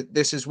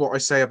this is what I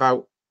say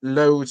about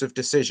loads of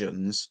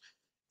decisions,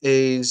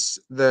 is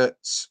that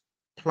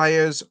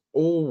players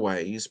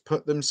always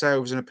put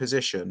themselves in a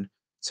position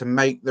to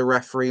make the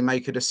referee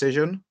make a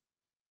decision.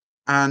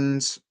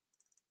 And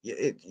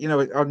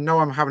I know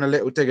I'm having a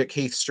little dig at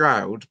Keith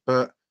Stroud,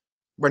 but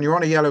when you're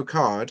on a yellow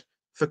card,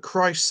 for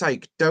Christ's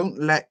sake, don't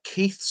let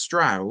Keith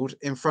Stroud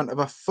in front of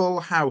a full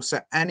house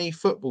at any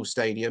football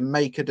stadium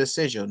make a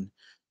decision,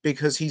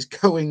 because he's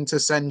going to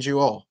send you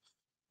off.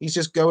 He's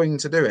just going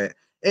to do it.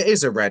 It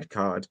is a red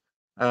card.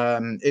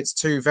 It's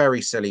 2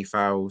 very silly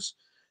fouls.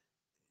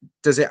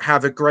 Does it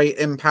have a great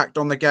impact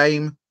on the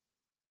game?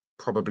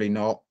 Probably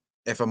not.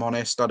 If I'm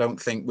honest, I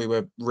don't think we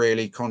were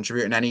really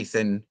contributing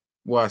anything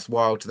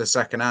worthwhile to the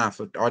second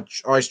half.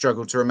 I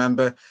struggle to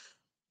remember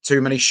too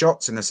many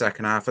shots in the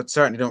second half. I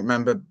certainly don't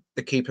remember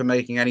the keeper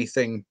making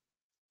anything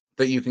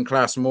that you can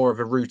class more of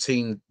a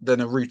routine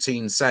than a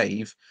routine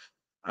save.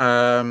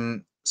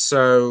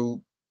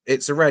 So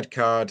it's a red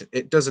card.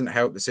 It doesn't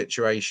help the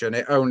situation.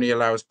 It only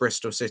allows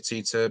Bristol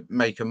City to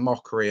make a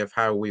mockery of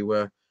how we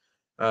were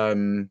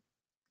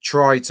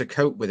try to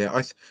cope with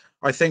it.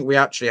 I think we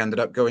actually ended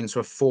up going to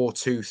a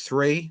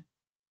 4-2-3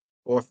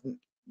 or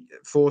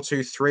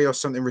 4-2-3 or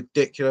something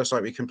ridiculous.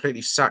 Like we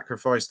completely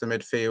sacrificed the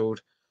midfield.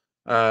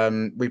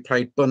 We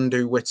played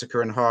Bundu,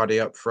 Whittaker and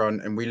Hardy up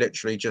front, and we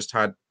literally just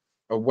had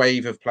a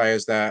wave of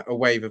players there,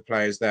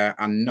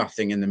 and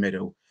nothing in the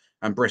middle.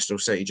 And Bristol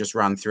City just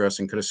ran through us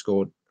and could have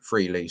scored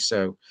freely.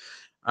 So,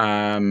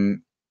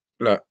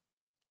 look,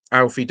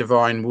 Alfie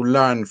Devine will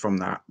learn from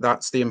that.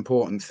 That's the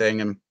important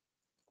thing. And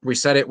we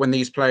said it when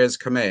these players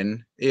come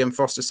in. Ian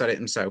Foster said it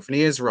himself, and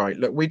he is right.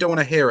 Look, we don't want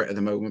to hear it at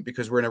the moment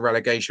because we're in a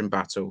relegation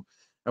battle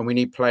and we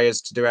need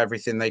players to do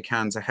everything they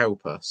can to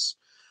help us.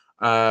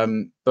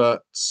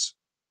 But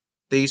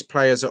these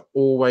players are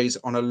always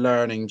on a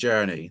learning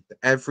journey.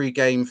 Every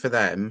game for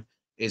them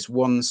is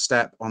one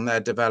step on their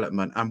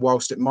development. And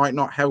whilst it might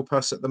not help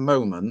us at the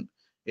moment,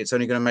 it's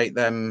only going to make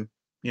them,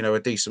 a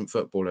decent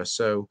footballer.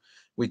 So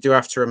we do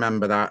have to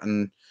remember that.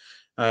 And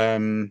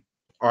I'm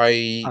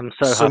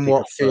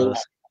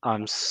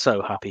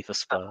so happy for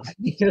Spurs.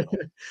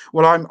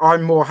 Well,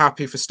 I'm more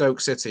happy for Stoke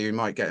City, who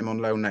might get him on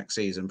loan next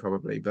season,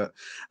 probably. But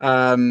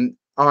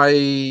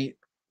I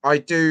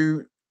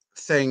do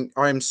think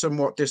I am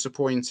somewhat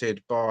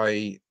disappointed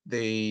by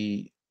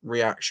the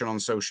reaction on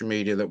social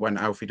media that went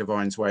Alfie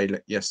Devine's way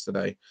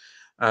yesterday.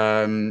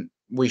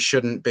 We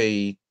shouldn't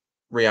be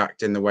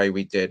reacting the way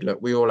we did. Look,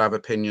 we all have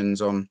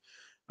opinions on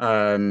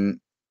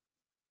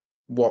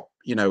what,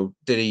 you know,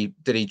 did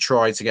he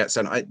try to get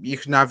sent? You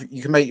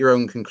can make your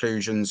own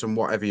conclusions on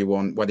whatever you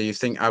want, whether you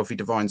think Alfie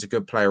Devine's a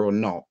good player or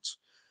not.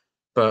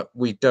 But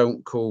we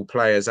don't call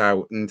players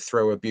out and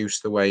throw abuse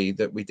the way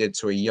that we did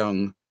to a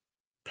young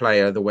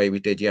player the way we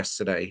did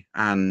yesterday,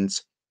 and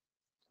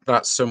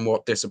that's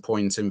somewhat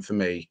disappointing for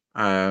me.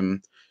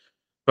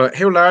 But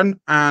he'll learn,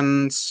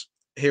 and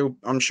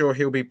I'm sure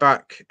he'll be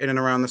back in and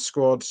around the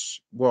squad.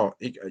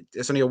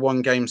 It's only a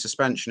 1-game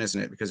suspension, isn't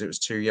it? Because it was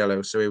 2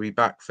 yellow, so he'll be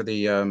back for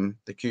the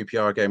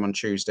QPR game on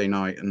Tuesday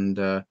night. And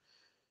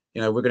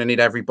you know, we're going to need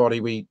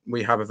everybody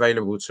we have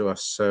available to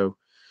us. So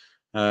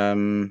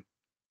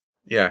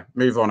yeah,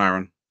 move on,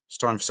 Aaron. It's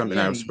time for something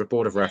else. We're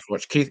bored of Ref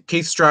Watch.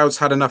 Keith Stroud's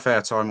had enough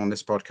airtime on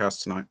this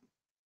podcast tonight.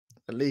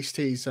 At least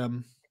he's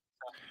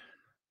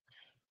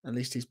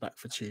back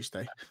for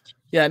Tuesday.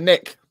 Yeah,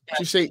 Nick,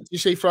 do you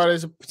see Friday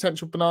as a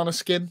potential banana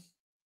skin?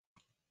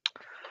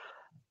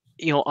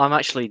 You know, I'm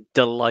actually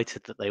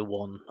delighted that they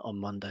won on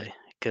Monday,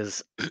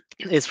 because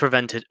it's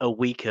prevented a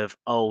week of,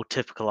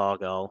 typical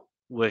Argyle,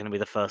 we're going to be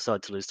the first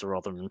side to lose to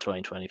Rotherham in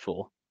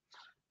 2024.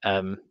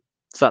 So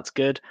that's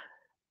good.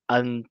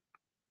 And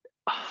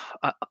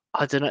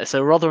I don't know.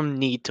 So Rotherham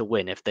need to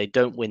win. If they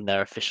don't win,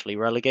 they're officially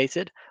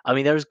relegated. I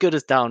mean, they're as good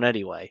as down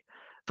anyway,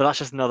 but that's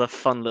just another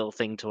fun little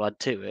thing to add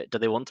to it. Do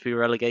they want to be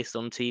relegated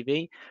on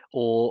TV?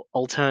 Or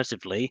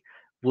alternatively,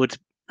 would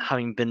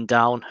having been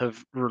down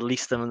have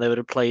released them and they would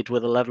have played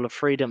with a level of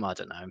freedom? I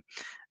don't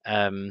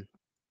know.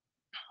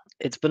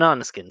 It's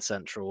banana skin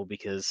central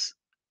because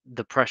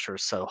the pressure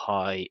is so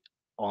high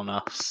on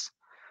us.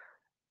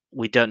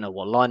 We don't know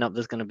what lineup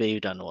there's going to be. We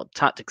don't know what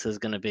tactics there's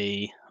going to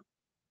be.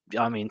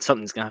 I mean,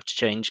 something's going to have to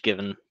change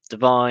given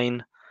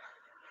Devine.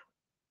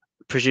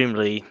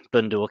 Presumably,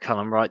 Bundu or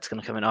Callum Wright's going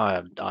to come in. I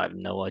have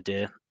no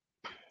idea.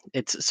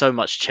 It's so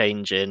much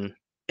change in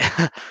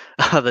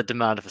the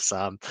demand for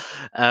Sam.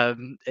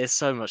 It's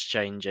so much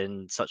change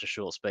in such a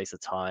short space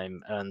of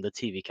time, and the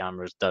TV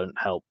cameras don't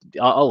help.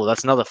 Oh,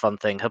 that's another fun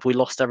thing. Have we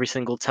lost every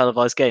single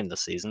televised game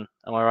this season?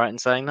 Am I right in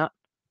saying that?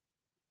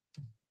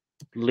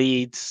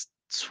 Leeds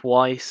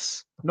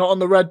twice. Not on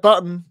the red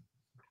button.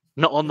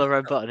 Not on the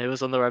red button. It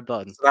was on the red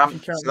button.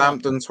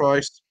 Southampton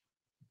twice.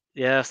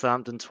 Yeah,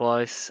 Southampton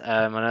twice.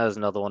 I know there's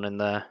another one in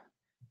there.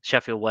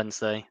 Sheffield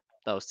Wednesday.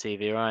 That was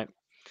TV, right?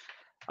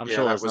 I'm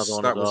sure there's another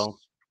one as well.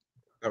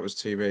 That was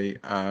TV.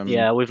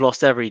 Yeah, we've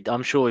lost every.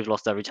 I'm sure we've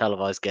lost every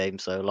televised game.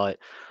 So, like,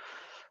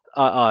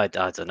 I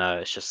don't know.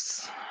 It's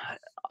just,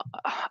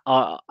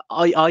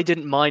 I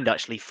didn't mind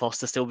actually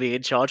Foster still being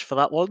in charge for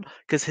that one,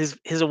 because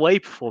his away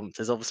performance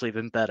has obviously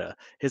been better.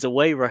 His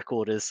away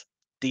record is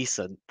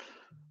decent,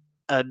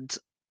 and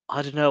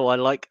I don't know.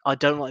 I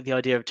don't like the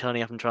idea of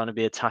turning up and trying to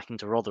be attacking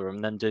to Rotherham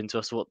and then doing to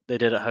us what they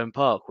did at Home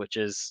Park, which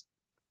is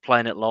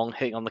playing it long,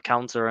 hitting on the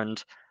counter,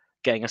 and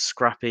getting a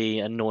scrappy,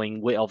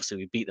 annoying win. Obviously,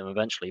 we beat them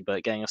eventually,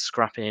 but getting a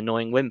scrappy,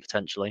 annoying win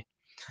potentially.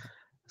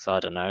 So I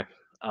don't know.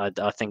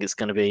 I think it's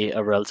going to be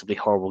a relatively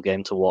horrible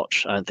game to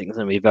watch. I don't think it's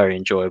going to be very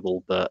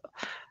enjoyable, but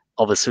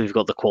obviously we've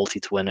got the quality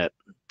to win it.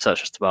 So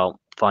it's just about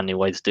finding a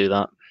way to do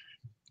that.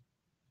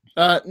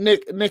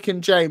 Nick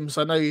and James,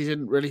 I know you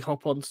didn't really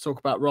hop on to talk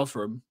about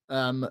Rotherham.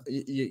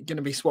 You're going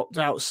to be swapped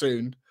out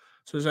soon.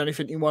 So is there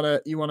anything you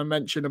want to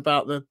mention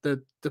about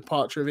the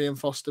departure of Ian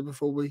Foster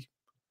before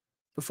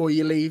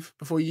you leave,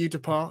 before you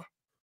depart,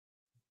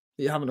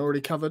 that you haven't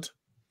already covered?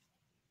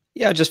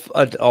 Yeah, just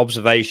an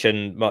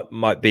observation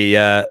might be.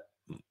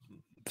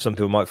 Some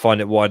people might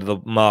find it wide of the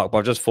mark, but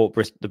I just thought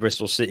the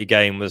Bristol City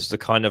game was the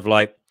kind of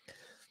like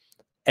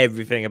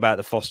everything about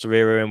the Foster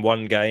era in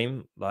one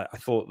game. Like I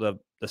thought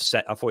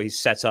I thought he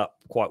set up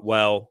quite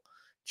well,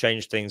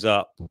 changed things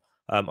up.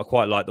 I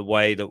quite like the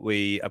way that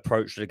we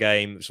approached the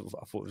game.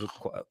 I thought it was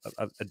quite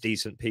a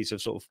decent piece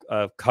of sort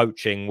of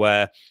coaching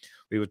where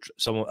we would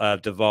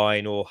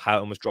Devine or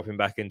Houghton was dropping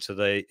back into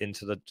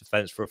the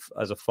defence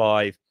as a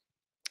 5.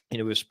 You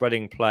know, we were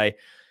spreading play.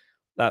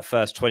 That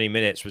first 20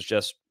 minutes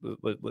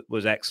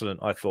was excellent,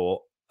 I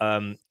thought.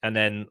 And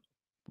then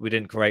we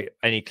didn't create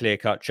any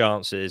clear-cut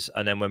chances.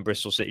 And then when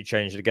Bristol City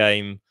changed the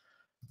game,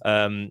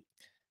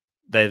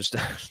 there's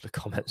the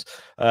comments.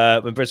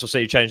 When Bristol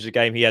City changed the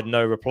game, he had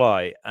no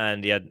reply,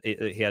 and he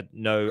had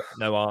no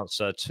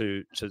answer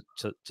to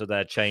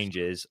their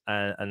changes,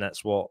 and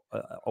that's what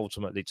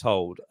ultimately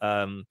told.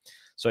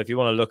 So if you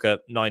want to look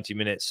at 90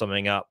 minutes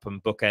summing up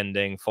and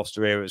bookending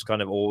Foster era, it's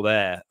kind of all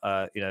there.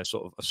 You know,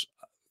 sort of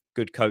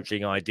good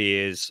coaching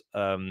ideas,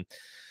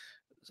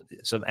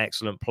 some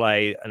excellent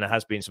play, and there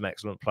has been some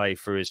excellent play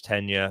through his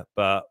tenure,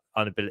 but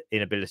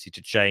inability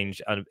to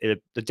change, and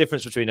the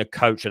difference between a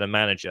coach and a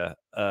manager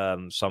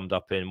summed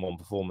up in one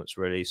performance,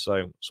 really.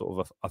 So sort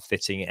of a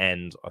fitting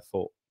end, I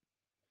thought.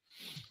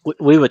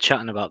 We were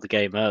chatting about the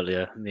game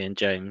earlier, me and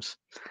James.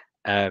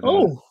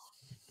 All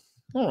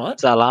right.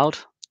 Is that allowed?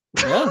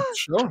 Yeah,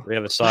 sure. We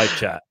have a side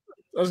chat.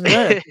 Wasn't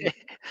it?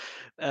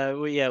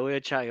 we were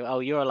chatting. Oh,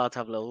 you're allowed to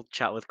have a little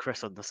chat with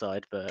Chris on the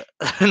side, but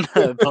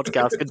no,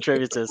 podcast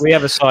contributors. We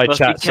have a side must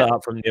be chat set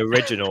up from the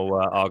original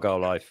Argyle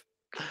Life.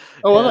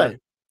 Oh, Yeah. are they?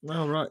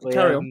 Oh, right.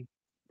 Carry on.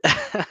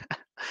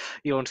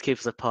 You want to keep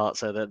us apart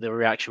so that the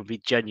reaction will be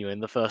genuine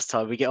the first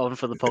time we get on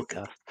for the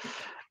podcast.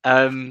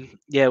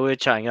 Yeah, we were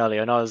chatting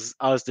earlier, and I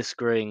was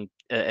disagreeing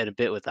in a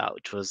bit with that,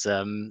 which was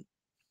I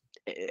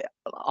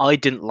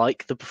didn't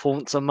like the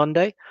performance on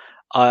Monday.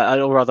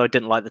 Or rather, I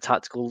didn't like the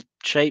tactical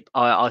shape.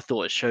 I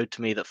thought it showed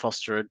to me that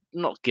Foster had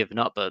not given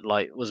up, but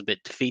like was a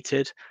bit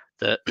defeated.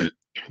 That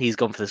he's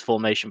gone for this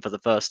formation for the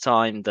first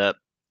time. That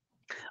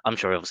I'm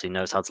sure he obviously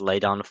knows how to lay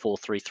down a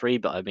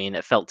 4-3-3, but I mean,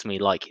 it felt to me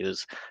like he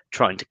was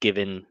trying to give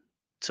in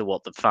to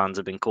what the fans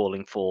have been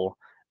calling for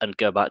and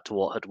go back to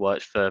what had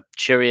worked for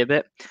Shuri a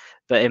bit.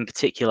 But in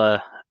particular,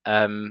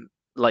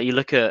 like you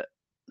look at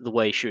the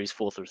way Shuri's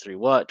 4-3-3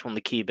 worked, one of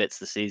the key bits of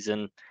the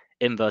season,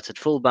 inverted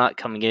fullback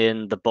coming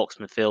in, the box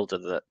midfielder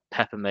that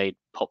Pepper made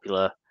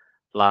popular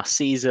last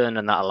season,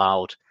 and that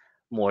allowed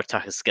more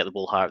attackers to get the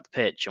ball higher up the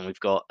pitch. And we've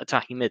got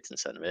attacking mids and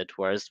centre mid,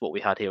 whereas what we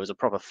had here was a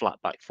proper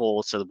flat back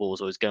four, so the ball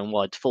was always going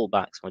wide to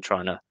fullbacks. We're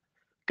trying to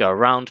go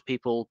around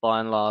people by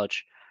and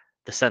large.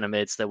 The centre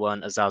mids, they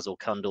weren't Azaz or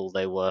Kundal,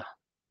 they were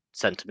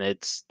centre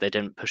mids. They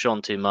didn't push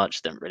on too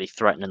much, didn't really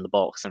threaten in the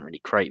box, didn't really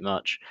create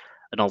much.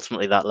 And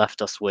ultimately that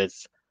left us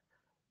with,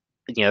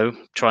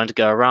 trying to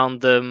go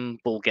around them,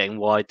 ball getting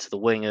wide to the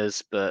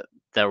wingers, but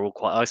they're all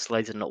quite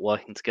isolated, not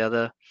working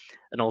together.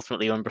 And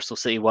ultimately, when Bristol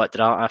City worked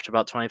it out after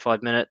about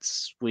 25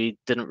 minutes, we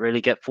didn't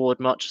really get forward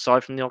much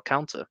aside from the odd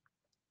counter.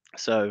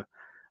 So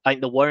I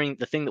think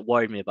the thing that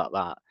worried me about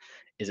that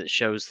is it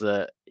shows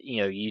that,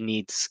 you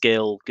need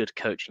skill, good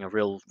coaching, a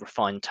real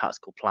refined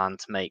tactical plan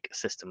to make a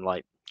system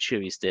like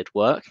Chewy's did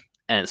work.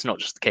 And it's not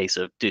just the case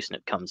of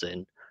Dewsnip comes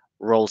in,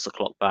 rolls the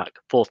clock back,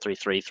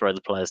 4-3-3, throw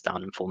the players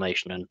down in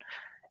formation, and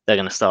they're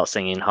going to start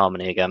singing in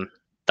harmony again.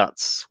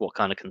 That's what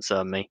kind of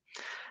concerned me.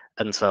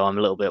 And so I'm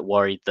a little bit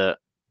worried that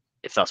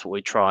if that's what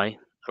we try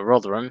at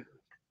Rotherham,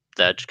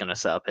 they're just going to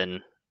set up in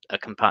a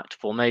compact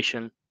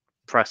formation,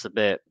 press a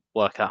bit,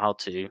 work out how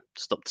to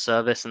stop the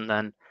service, and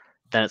then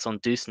it's on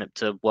Dewsnip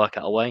to work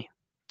out a way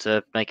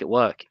to make it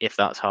work, if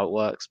that's how it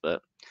works.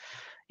 But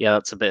yeah,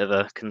 that's a bit of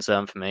a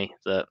concern for me,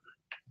 that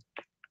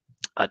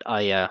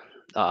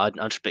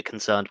I'm just a bit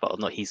concerned about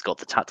whether or not he's got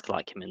the tactical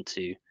acumen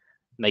to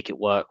make it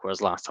work,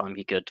 whereas last time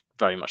he could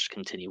very much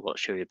continue what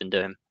Shuri had been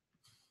doing.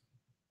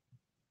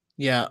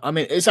 Yeah, I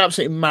mean, it's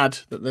absolutely mad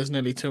that there's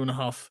nearly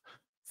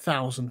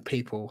 2,500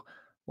 people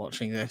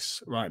watching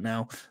this right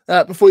now.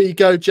 Before you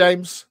go,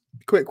 James,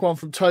 quick one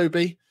from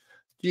Toby.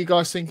 Do you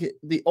guys think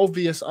the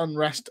obvious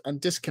unrest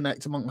and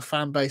disconnect among the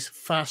fan base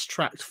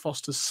fast-tracked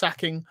Foster's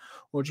sacking,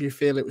 or do you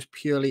feel it was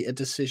purely a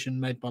decision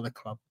made by the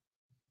club?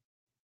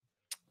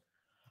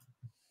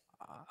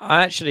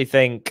 I actually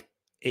think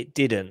it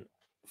didn't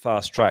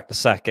fast-track the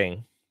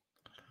sacking.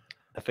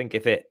 I think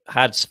if it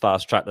had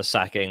fast-tracked the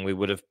sacking, we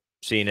would have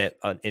seen it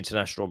an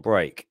international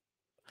break.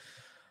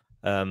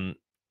 The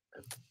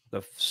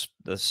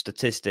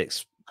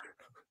statistics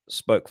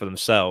spoke for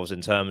themselves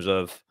in terms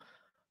of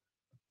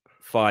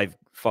five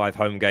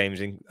home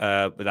games in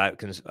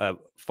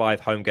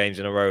five home games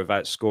in a row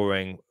without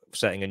scoring,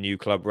 setting a new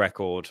club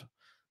record.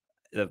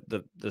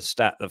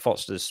 The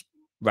Foster's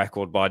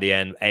record by the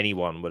end,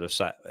 anyone would have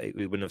sacked.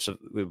 We were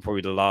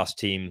probably the last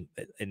team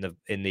in the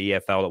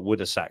EFL that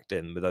would have sacked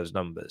him with those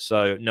numbers.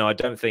 So no, I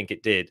don't think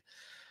it did.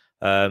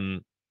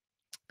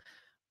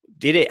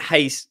 Did it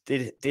haste?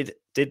 Did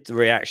the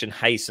reaction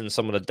hasten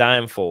some of the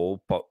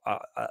downfall? But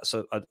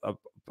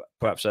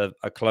perhaps a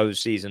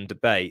closed season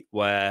debate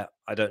where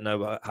I don't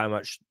know how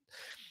much.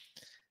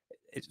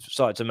 It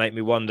started to make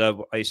me wonder.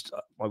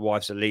 My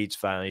wife's a Leeds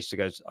fan. I used to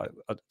go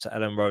to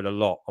Ellen Road a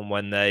lot, and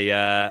when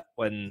the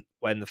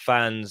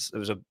fans, there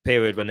was a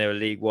period when they were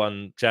League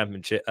One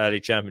Championship, early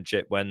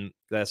Championship, when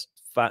there's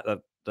fact that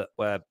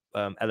where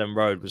Ellen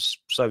Road was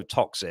so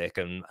toxic,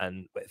 and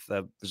if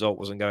the result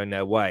wasn't going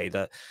their way,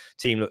 the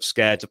team looked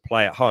scared to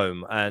play at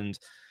home. And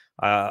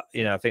I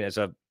think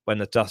when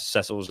the dust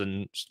settles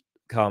and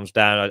calms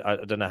down, I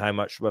don't know how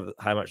much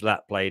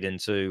that played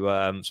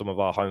into some of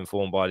our home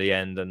form by the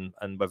end, and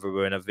whether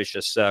we're in a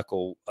vicious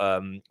circle,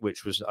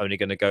 which was only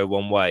going to go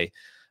one way.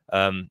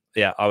 I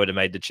would have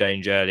made the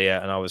change earlier,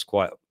 and I was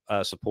quite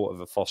supportive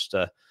of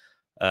Foster.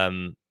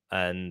 I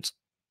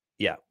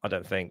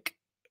don't think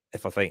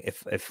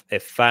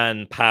if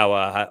fan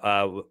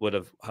power would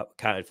have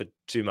counted for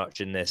too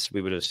much in this,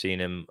 we would have seen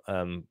him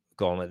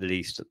gone at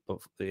least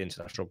the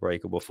international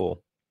break or before.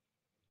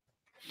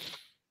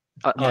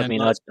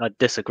 I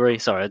disagree.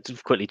 Sorry,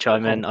 I'd quickly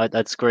chime in. I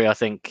disagree. I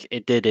think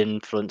it did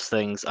influence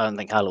things. I don't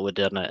think Hallett would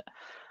have done it.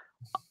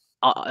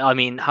 I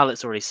mean,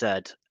 Hallett's already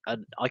said,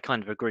 and I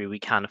kind of agree, we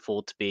can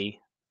afford to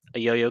be a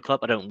yo-yo club.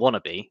 I don't want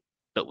to be,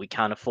 but we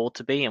can afford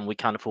to be, and we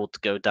can afford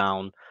to go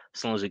down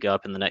as long as we go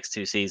up in the next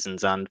 2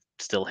 seasons and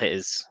still hit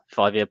his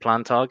 5-year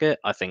plan target.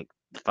 I think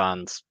the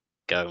fans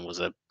going was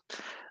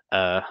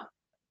the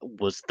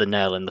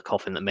nail in the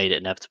coffin that made it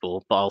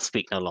inevitable. But I'll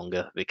speak no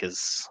longer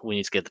because we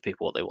need to give the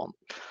people what they want.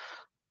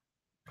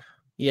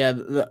 Yeah,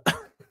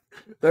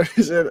 there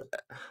is an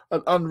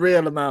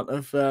unreal amount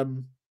of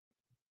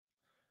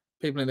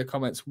people in the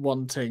comments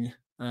wanting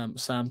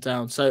Sam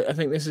down. So I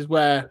think this is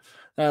where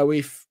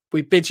we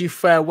bid you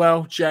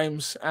farewell,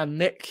 James and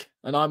Nick,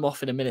 and I'm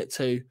off in a minute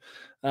too.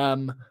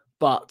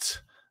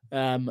 But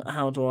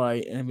how do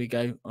I? Here we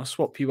go. I'll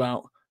swap you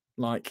out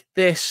like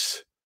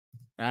this.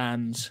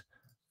 And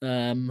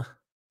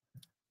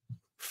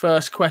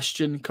first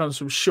question comes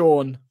from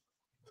Sean.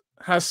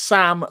 Has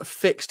Sam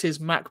fixed his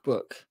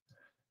MacBook?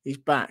 He's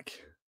back.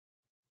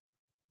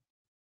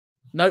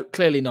 No,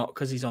 clearly not,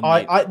 because he's on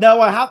mute.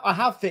 I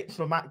have fixed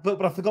my MacBook,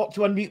 but I forgot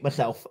to unmute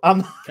myself.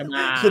 Come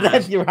on. So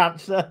there's your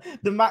answer.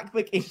 The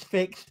MacBook is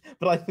fixed,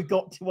 but I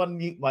forgot to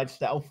unmute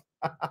myself.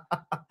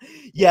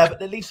 Yeah,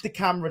 but at least the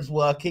camera's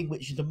working,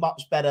 which is a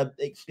much better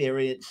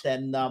experience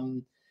than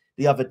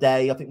the other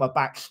day. I think my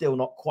back's still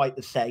not quite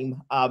the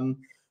same.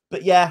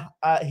 But yeah,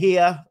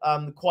 here,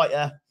 quite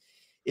a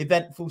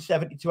eventful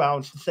 72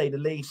 hours to say the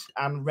least,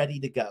 and ready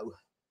to go.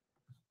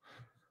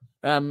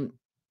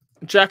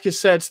 Jack has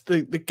said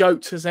the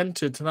goat has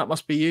entered, and that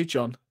must be you,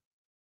 John.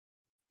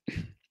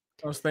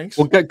 Those things.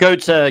 Well,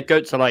 goats are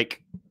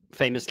like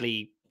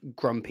famously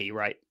grumpy,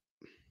 right?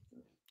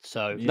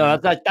 So Yeah. no,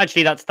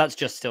 that's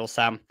just still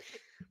Sam.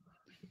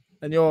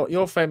 And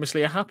you're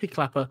famously a happy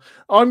clapper.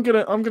 I'm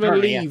gonna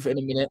leave in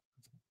a minute.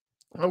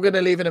 I'm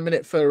gonna leave in a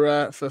minute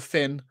for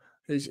Finn,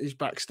 who's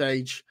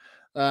backstage.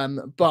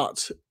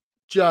 But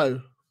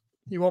Joe,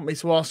 you want me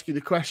to ask you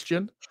the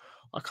question?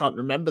 I can't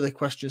remember the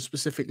question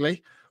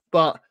specifically,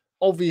 but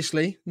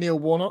obviously Neil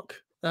Warnock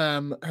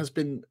has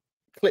been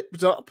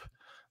clipped up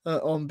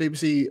on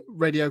BBC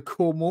Radio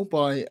Cornwall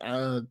by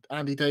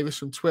Andy Davis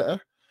from Twitter.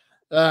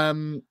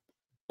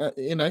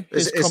 You know,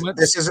 his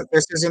comments.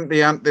 This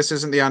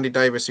isn't the Andy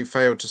Davis who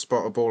failed to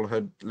spot a ball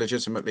had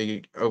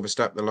legitimately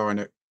overstepped the line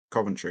at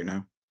Coventry.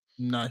 No.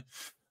 No.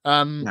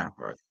 No.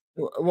 Right.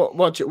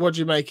 What do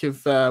you make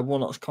of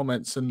Warnock's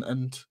comments and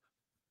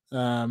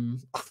I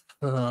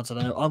don't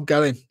know. I'm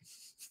going.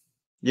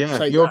 Yeah,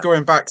 Take you're that.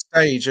 going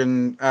backstage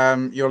and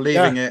you're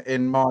leaving it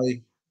in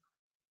my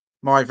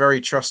very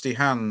trusty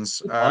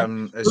hands.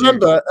 As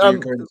remember, you go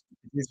into the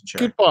computer chair.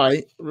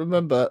 goodbye.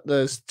 Remember,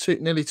 there's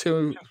nearly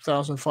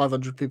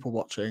 2,500 people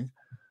watching.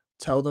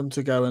 Tell them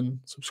to go and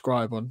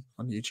subscribe on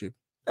YouTube.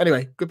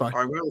 Anyway, goodbye.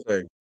 I will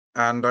do.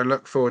 And I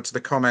look forward to the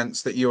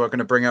comments that you are going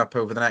to bring up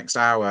over the next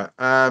hour.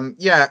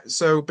 Yeah,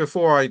 so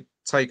before I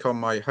take on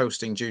my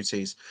hosting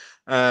duties,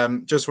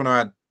 just want to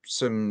add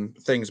some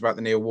things about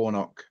the Neil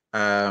Warnock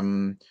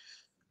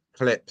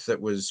clip that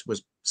was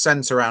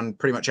sent around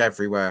pretty much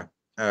everywhere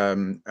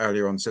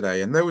earlier on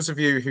today. And those of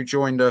you who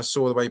joined us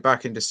all the way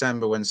back in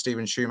December when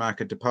Stephen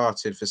Schumacher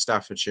departed for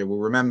Staffordshire will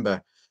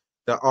remember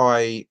that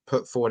I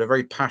put forward a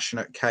very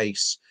passionate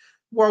case,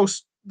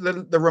 whilst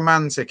the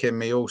romantic in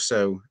me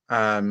also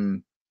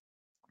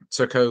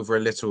took over a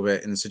little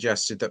bit and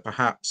suggested that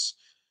perhaps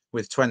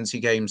with 20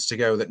 games to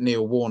go that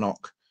Neil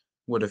Warnock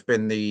would have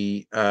been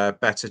the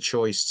better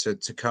choice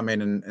to come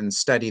in and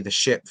steady the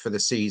ship for the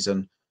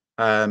season.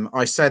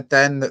 I said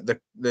then that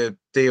the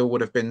deal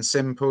would have been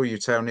simple. You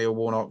tell Neil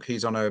Warnock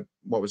he's on a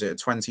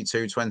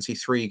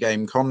 22-23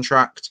 game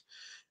contract,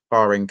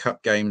 barring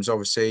cup games,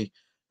 obviously.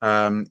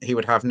 He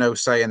would have no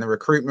say in the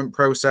recruitment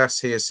process.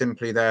 He is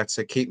simply there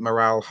to keep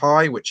morale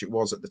high, which it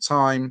was at the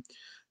time,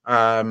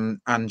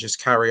 and just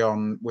carry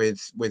on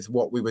with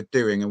what we were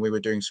doing. And we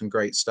were doing some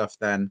great stuff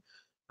then.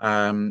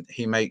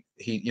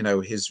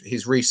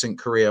 His recent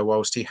career,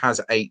 whilst he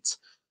has 8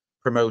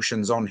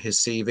 promotions on his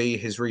CV,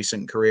 his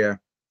recent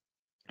career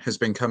has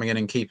been coming in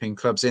and keeping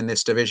clubs in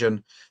this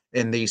division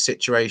in these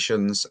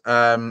situations.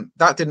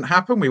 That didn't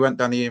happen. We went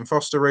down the Ian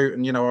Foster route,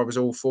 and I was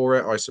all for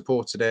it. I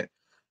supported it.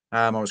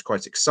 I was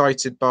quite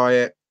excited by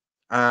it.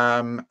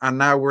 And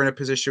now we're in a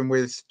position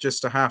with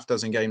just a half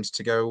dozen games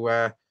to go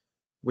where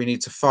we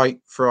need to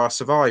fight for our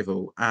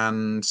survival.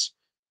 And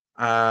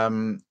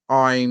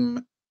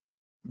I'm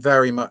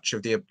very much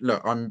of the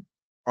look.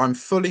 I'm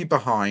fully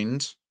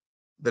behind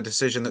the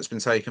decision that's been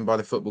taken by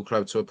the football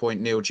club to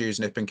appoint Neil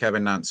Dewsnip and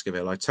Kevin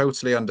Nancekivell. I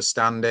totally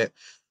understand it.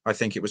 I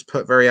think it was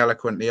put very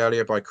eloquently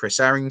earlier by Chris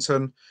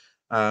Errington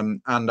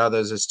and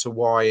others as to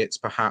why it's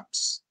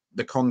perhaps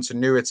the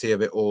continuity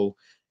of it all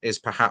is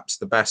perhaps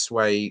the best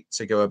way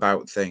to go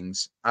about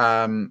things.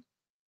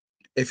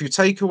 If you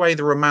take away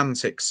the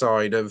romantic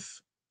side of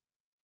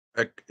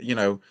a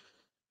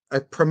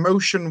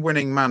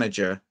promotion-winning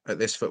manager at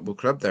this football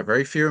club, they're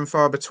very few and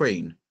far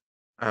between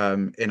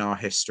in our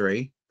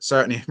history,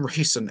 certainly in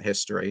recent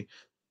history,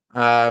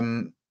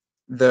 that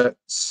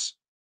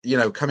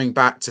coming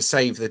back to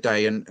save the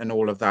day and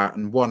all of that,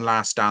 and one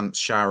last dance,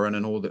 Sharon,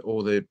 and all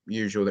the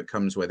usual that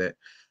comes with it.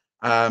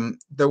 I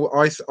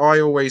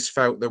always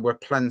felt there were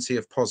plenty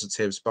of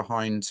positives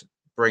behind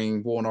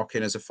bringing Warnock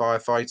in as a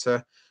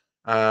firefighter.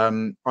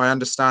 I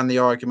understand the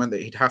argument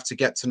that he'd have to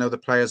get to know the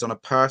players on a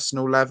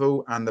personal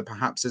level, and there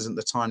perhaps isn't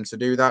the time to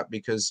do that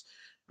because,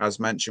 as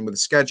mentioned, with the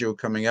schedule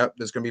coming up,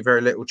 there's going to be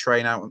very little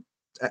time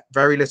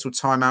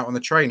out on the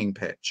training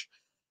pitch.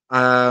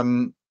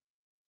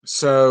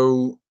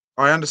 So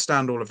I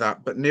understand all of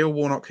that, but Neil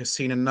Warnock has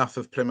seen enough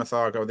of Plymouth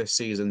Argyle this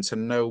season to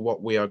know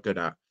what we are good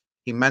at.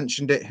 He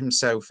mentioned it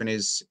himself in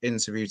his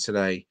interview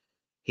today.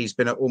 He's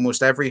been at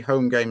almost every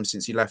home game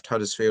since he left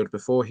Huddersfield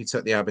before he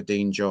took the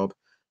Aberdeen job.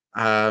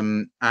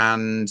 And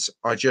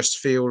I just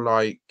feel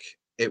like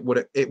it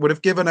would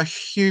have given a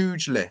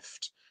huge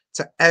lift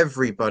to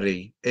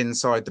everybody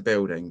inside the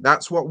building.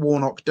 That's what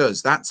Warnock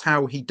does. That's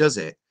how he does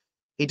it.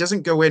 He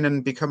doesn't go in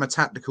and become a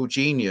tactical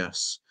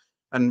genius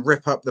and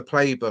rip up the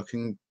playbook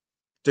and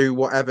do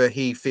whatever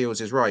he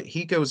feels is right.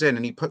 He goes in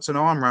and he puts an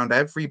arm around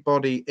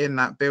everybody in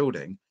that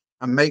building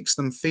and makes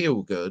them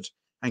feel good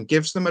and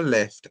gives them a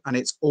lift, and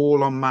it's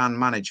all on man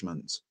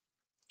management.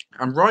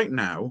 And right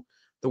now,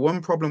 the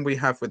one problem we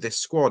have with this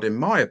squad, in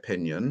my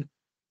opinion,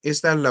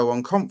 is they're low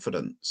on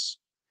confidence.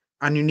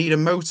 And you need a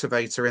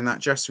motivator in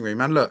that dressing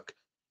room. And look,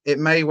 it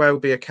may well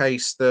be a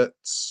case that,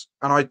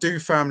 and I do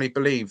firmly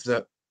believe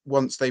that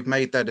once they've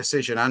made their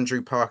decision,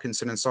 Andrew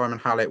Parkinson and Simon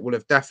Hallett will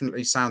have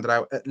definitely sounded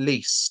out at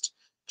least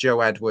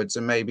Joe Edwards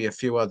and maybe a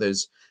few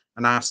others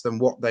and asked them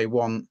what they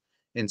want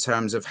in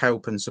terms of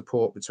help and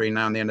support between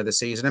now and the end of the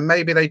season. And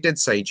maybe they did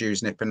say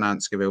Dewsnip and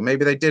Nancekivell.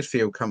 Maybe they did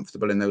feel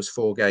comfortable in those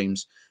 4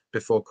 games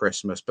before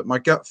Christmas. But my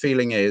gut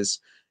feeling is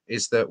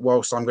that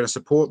whilst I'm going to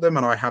support them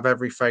and I have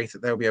every faith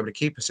that they'll be able to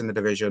keep us in the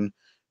division,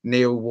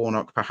 Neil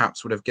Warnock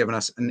perhaps would have given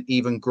us an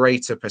even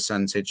greater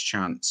percentage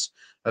chance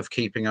of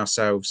keeping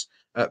ourselves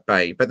at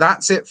bay. But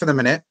that's it for the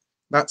minute.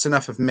 That's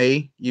enough of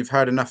me. You've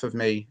heard enough of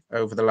me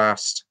over the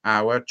last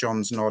hour.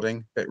 John's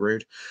nodding, bit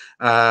rude.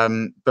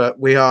 But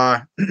we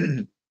are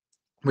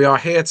we are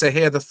here to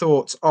hear the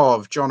thoughts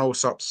of John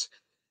Allsop's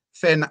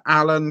Finn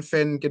Allen.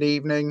 Finn, good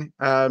evening.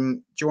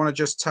 Do you want to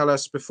just tell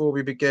us before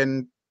we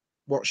begin,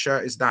 what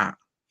shirt is that?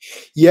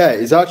 Yeah,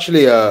 it's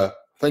actually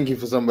thank you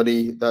for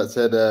somebody that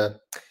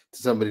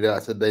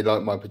said they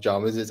like my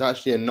pajamas. It's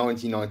actually a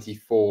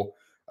 1994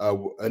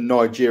 a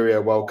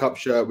Nigeria World Cup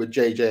shirt with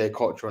JJ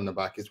Okocha on the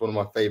back. It's one of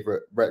my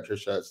favorite retro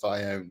shirts that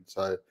I own.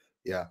 So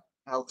yeah.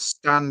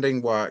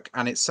 Outstanding work.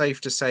 And it's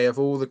safe to say of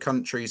all the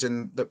countries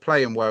that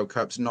play in World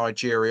Cups,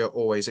 Nigeria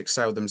always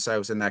excel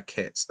themselves in their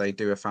kits. They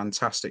do a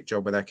fantastic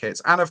job with their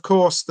kits. And of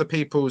course the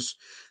people's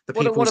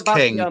what about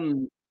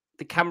king.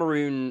 The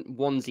Cameroon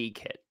onesie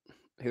kit?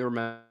 Who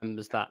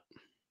remembers that?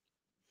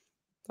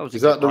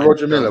 Is that the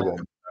Roger Miller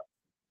one?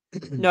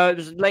 No, it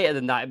was later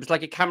than that. It was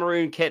like a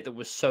Cameroon kit that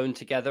was sewn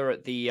together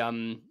at the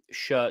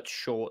shirt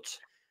short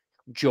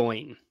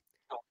join.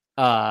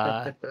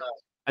 And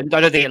I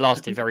don't think it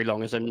lasted very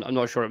long, as I'm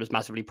not sure it was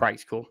massively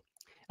practical.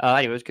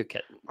 Anyway, it was a good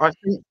kit.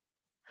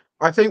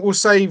 I think we'll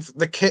save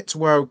the kit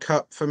World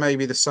Cup for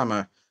maybe the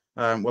summer.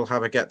 We'll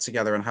have a get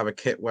together and have a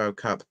kit World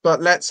Cup.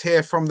 But let's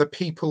hear from the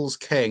people's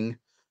king.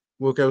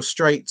 We'll go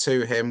straight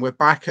to him. We're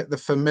back at the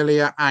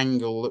familiar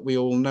angle that we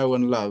all know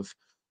and love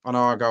on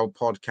Argyle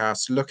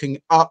podcast, looking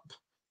up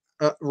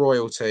at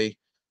royalty.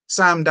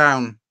 Sam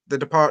Down, the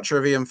departure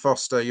of Ian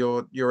Foster,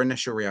 your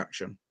initial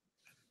reaction?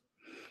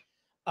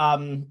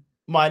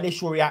 My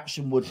initial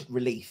reaction was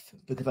relief,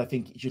 because I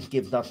think it just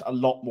gives us a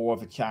lot more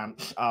of a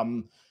chance.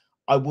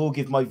 I will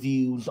give my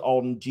views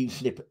on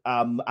Dewsnip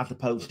as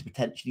opposed to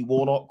potentially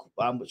Warnock,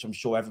 which I'm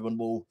sure everyone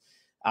will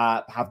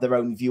have their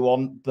own view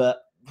on,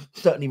 but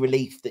certainly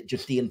relief that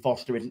just Ian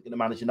Foster isn't going to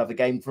manage another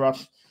game for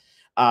us.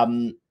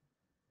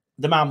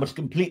 The man was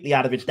completely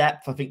out of his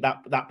depth. I think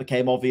that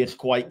became obvious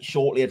quite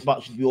shortly. As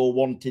much as we all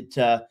wanted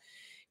to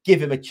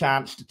give him a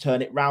chance to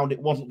turn it round,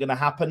 it wasn't going to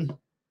happen.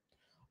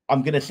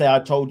 I'm going to say I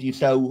told you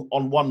so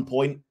on one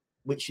point,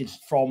 which is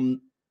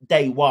from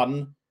day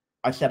one.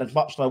 I said as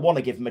much as I want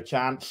to give him a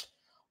chance,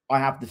 I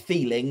have the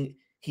feeling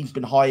he's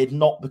been hired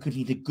not because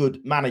he's a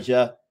good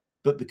manager,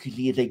 but because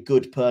he is a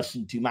good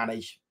person to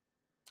manage.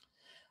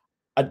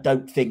 I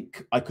don't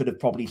think I could have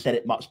probably said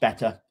it much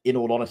better, in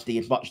all honesty,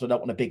 as much as I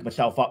don't want to big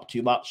myself up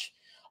too much.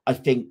 I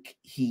think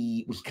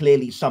he was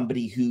clearly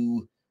somebody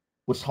who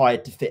was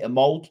hired to fit a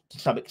mould to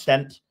some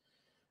extent.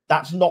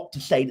 That's not to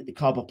say that the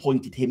club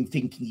appointed him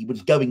thinking he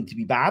was going to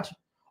be bad.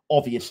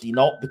 Obviously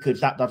not, because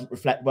that doesn't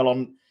reflect well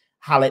on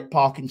Hallett,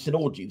 Parkinson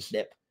or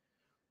Dewsnip.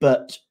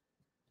 But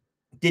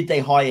did they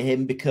hire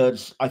him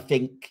because I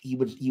think he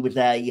was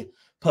a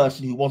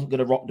person who wasn't going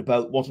to rock the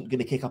boat, wasn't going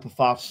to kick up a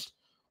fuss,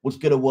 was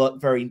going to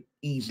work very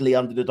easily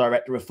under the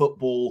director of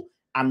football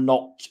and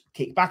not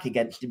kick back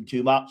against him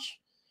too much?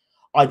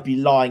 I'd be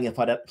lying if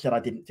I said I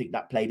didn't think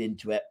that played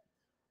into it.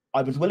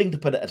 I was willing to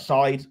put it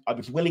aside. I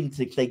was willing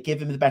to say give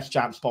him the best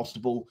chance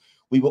possible.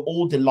 We were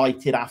all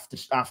delighted after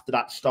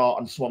that start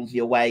on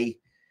Swansea away.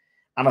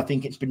 And I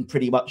think it's been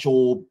pretty much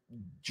all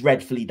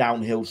dreadfully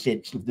downhill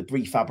since, with the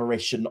brief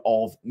aberration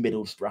of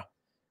Middlesbrough.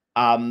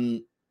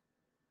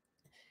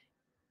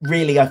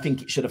 Really, I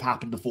think it should have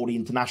happened before the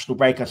international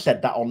break. I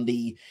said that on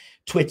the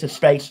Twitter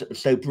space that was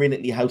so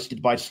brilliantly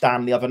hosted by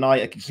Stan the other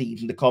night. I can see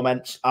it in the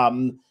comments.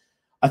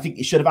 I think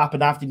it should have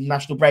happened after the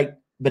international break,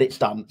 but it's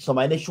done. So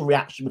my initial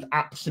reaction was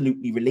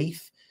absolutely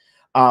relief.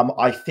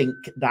 I think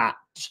that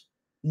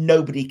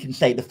nobody can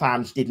say the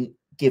fans didn't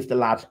give the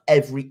lads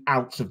every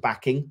ounce of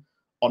backing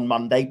on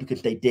Monday,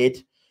 because they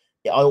did.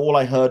 All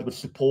I heard was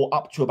support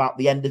up to about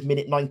the end of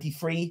minute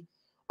 93.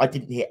 I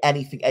didn't hear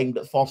anything aimed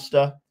at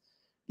Foster.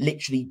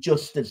 Literally,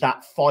 just as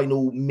that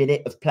final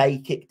minute of play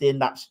kicked in,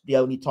 that's the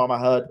only time I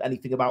heard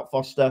anything about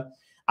Foster.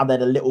 And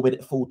then a little bit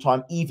at full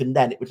time. Even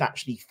then, it was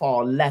actually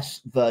far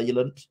less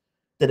virulent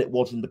than it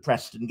was in the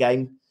Preston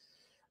game.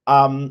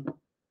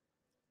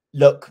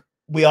 Look,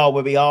 we are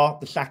where we are.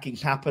 The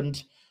sackings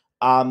happened.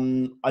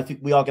 I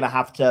think we are going to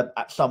have to,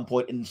 at some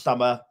point in the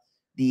summer,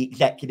 the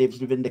executives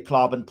within the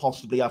club and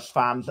possibly us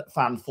fans at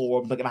fan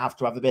forums are going to have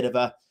a bit of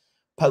a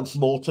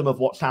post-mortem of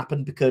what's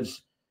happened,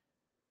 because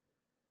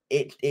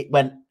it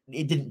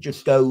didn't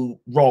just go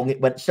wrong. It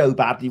went so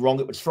badly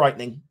wrong. It was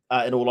frightening,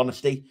 in all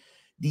honesty.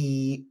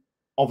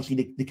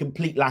 Obviously the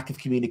complete lack of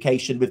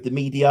communication with the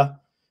media,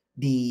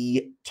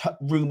 the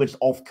rumours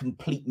of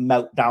complete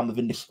meltdown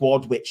within the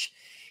squad, which,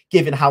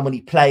 given how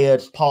many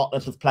players,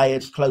 partners of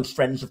players, close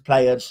friends of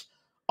players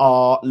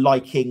are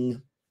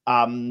liking,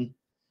 the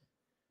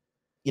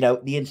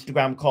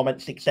Instagram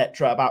comments,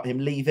 etc., about him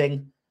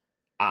leaving,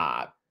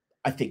 I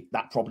think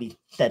that probably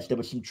says there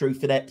was some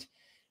truth in it.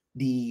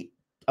 The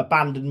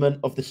abandonment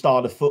of the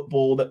style of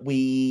football that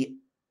we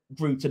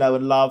grew to know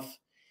and love.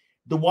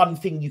 The one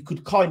thing you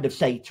could kind of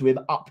say to him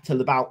up till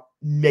about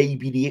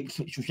maybe the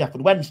Ipswich or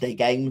Sheffield Wednesday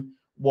game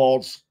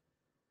was,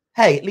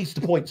 hey, at least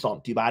the points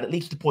aren't too bad. At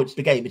least the points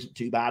per game isn't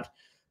too bad.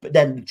 But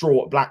then the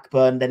draw at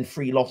Blackburn, then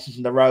 3 losses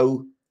in a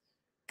row,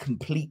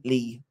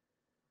 completely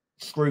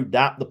screwed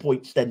that. The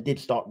points then did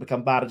start to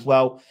become bad as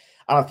well.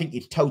 And I think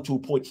his total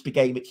points per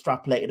game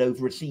extrapolated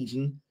over a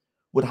season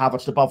would have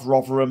us above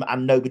Rotherham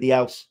and nobody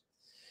else.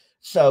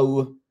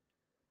 So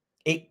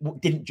it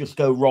didn't just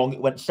go wrong.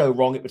 It went so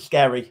wrong, it was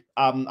scary.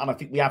 And I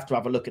think we have to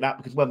have a look at that,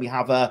 because when we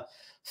have a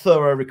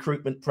thorough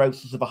recruitment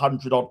process of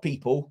 100 odd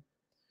people,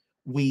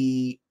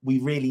 we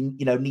really,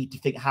 need to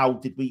think, how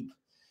did we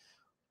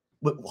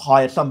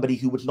hire somebody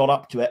who was not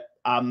up to it?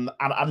 And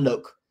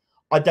look,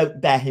 I don't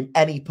bear him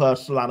any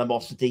personal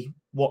animosity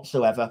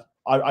whatsoever.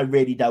 I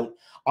really don't.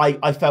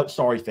 I felt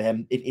sorry for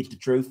him. It's the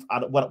truth.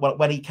 And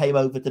when he came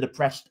over to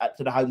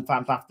the home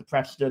fans after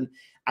Preston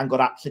and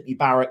got absolutely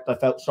barracked, I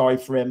felt sorry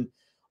for him.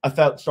 I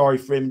felt sorry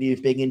for him. He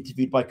was being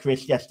interviewed by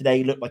Chris yesterday.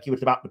 He looked like he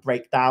was about to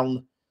break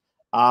down.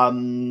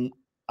 And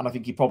I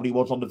think he probably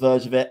was on the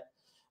verge of it.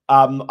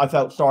 I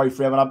felt sorry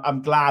for him, and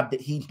I'm glad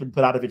that he's been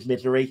put out of his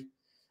misery.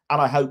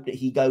 And I hope that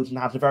he goes and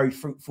has a very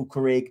fruitful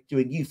career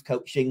doing youth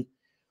coaching,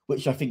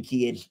 which I think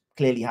he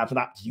clearly has an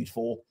aptitude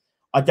for.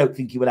 I don't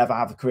think he will ever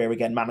have a career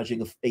again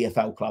managing an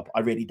EFL club. I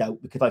really don't,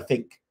 because I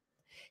think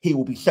he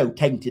will be so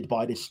tainted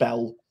by this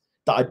spell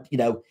that,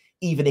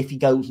 even if he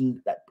goes and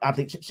has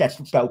a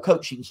successful spell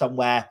coaching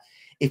somewhere,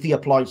 if he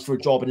applies for a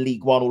job in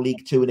League One or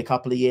League Two in a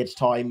couple of years'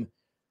 time,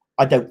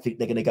 I don't think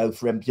they're going to go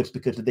for him just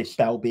because of this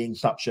spell being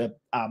such a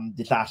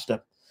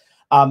disaster.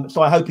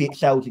 So I hope he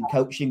excels in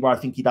coaching, where I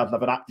think he does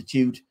have an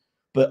aptitude,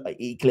 but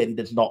he clearly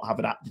does not have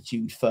an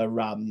aptitude for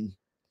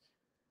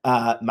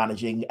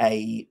managing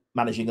an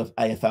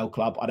AFL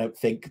club. I don't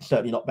think,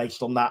 certainly not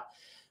based on that.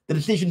 The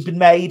decision's been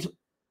made.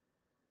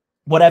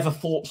 Whatever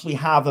thoughts we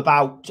have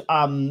about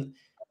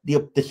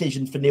the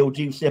decision for Neil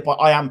Dewsnip,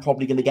 I am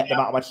probably going to get them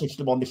out of my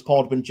system on this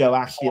pod when Joe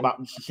asks me about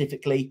them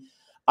specifically.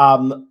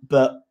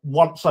 But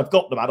once I've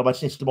got them out of my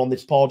system on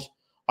this pod,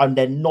 I'm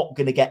then not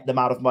going to get them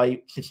out of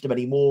my system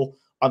anymore.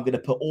 I'm going to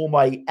put all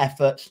my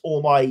efforts,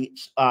 all my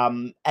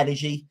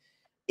energy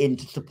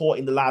into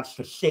supporting the lads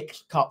for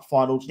 6 cup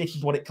finals. This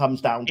is what it comes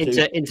down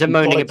to. Into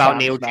moaning about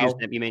Neil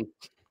Dewsnip, you mean?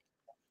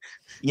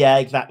 Yeah,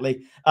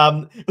 exactly.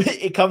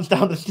 It comes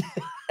down to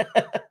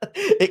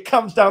it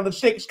comes down to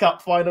 6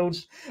 cup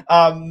finals.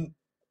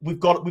 We've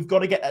got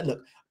to get.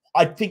 Look,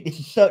 I think this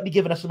has certainly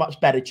given us a much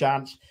better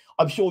chance.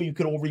 I'm sure you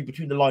can all read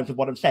between the lines of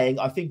what I'm saying.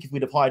 I think if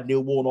we'd have hired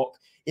Neil Warnock,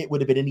 it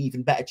would have been an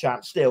even better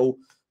chance still.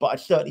 But I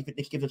certainly think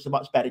this gives us a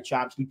much better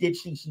chance. We did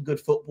see some good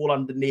football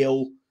under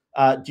Neil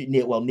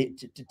Dewsnip,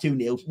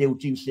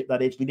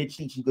 that is. We did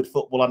see some good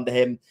football under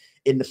him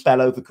in the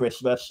spell over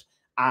Christmas.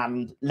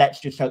 And let's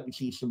just hope we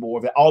see some more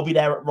of it. I'll be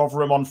there at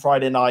Rotherham on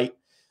Friday night,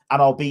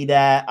 and I'll be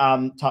there,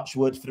 touch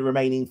wood, for the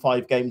remaining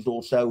 5 games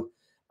also.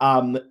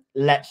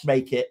 Let's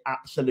make it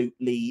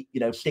absolutely,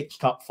 6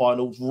 cup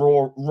finals,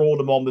 roar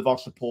them on with our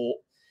support,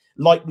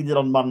 like we did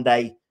on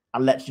Monday,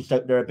 and let's just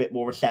hope they're a bit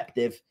more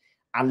receptive,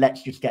 and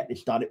let's just get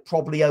this done. It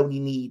probably only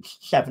needs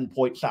 7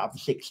 points out of the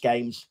 6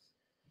 games.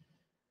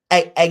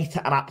 8 at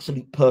an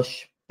absolute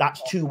push.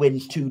 That's 2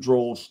 wins, 2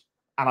 draws,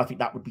 and I think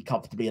that would be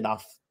comfortably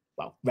enough.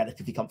 Well,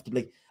 relatively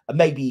comfortably. And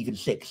maybe even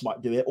 6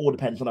 might do it. All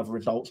depends on other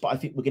results. But I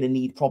think we're going to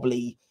need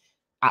probably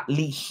at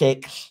least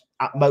 6,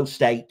 at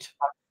most 8.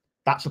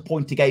 That's a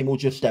point a game or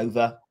just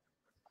over.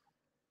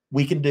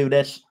 We can do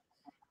this.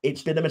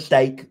 It's been a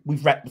mistake.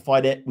 We've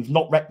rectified it. We've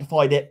not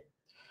rectified it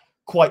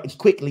quite as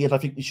quickly as I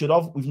think we should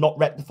have. We've not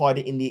rectified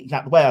it in the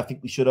exact way I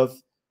think we should have,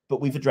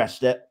 but we've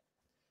addressed it.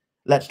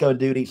 Let's go and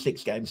do these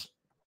 6 games.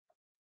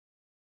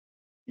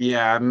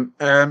 Yeah,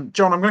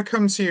 John, I'm going to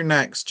come to you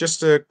next.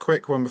 Just a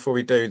quick one before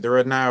we do. There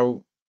are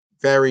now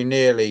very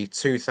nearly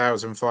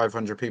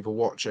 2,500 people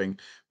watching,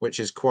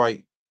 which is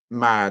quite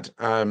mad.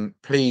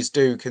 Please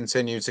do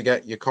continue to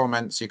get your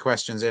comments, your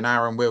questions in.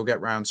 Aaron will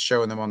get round to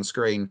showing them on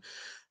screen.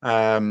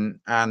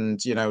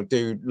 And you know,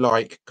 do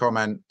like,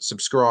 comment,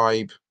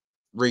 subscribe,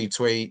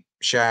 retweet,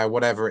 share,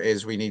 whatever it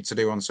is we need to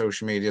do on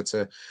social media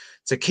to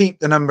keep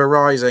the number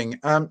rising.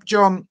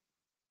 John,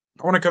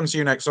 I want to come to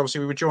you next.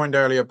 Obviously, we were joined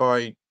earlier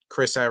by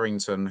Chris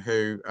Errington,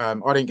 who I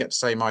didn't get to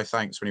say my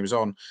thanks when he was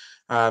on.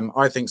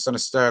 I think he's done a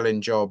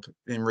sterling job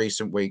in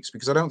recent weeks,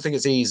 because I don't think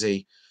it's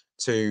easy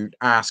to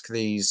ask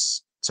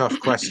these tough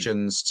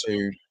questions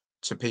to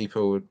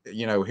people,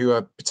 you know, who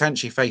are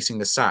potentially facing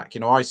the sack.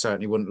 You know, I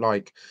certainly wouldn't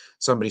like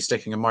somebody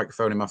sticking a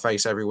microphone in my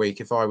face every week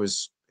if I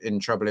was in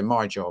trouble in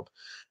my job.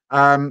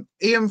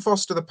 Ian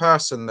Foster, the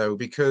person, though,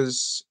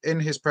 because in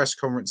his press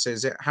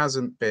conferences, it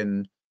hasn't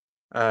been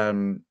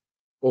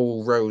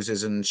all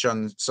roses and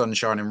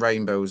sunshine and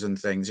rainbows and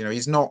things. You know,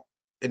 he's not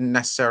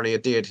necessarily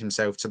adhered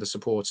himself to the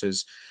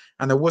supporters,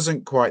 and there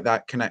wasn't quite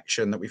that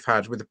connection that we've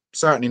had with,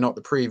 certainly not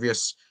the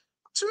previous,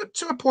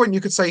 to a point you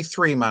could say,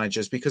 3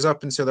 managers, because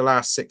up until the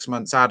last 6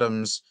 months,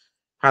 Adams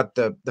had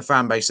the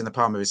fan base in the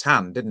palm of his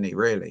hand, didn't he,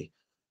 really?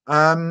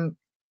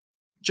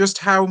 Just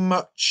how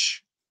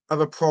much of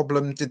a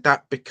problem did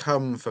that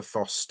become for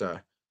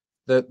Foster?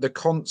 The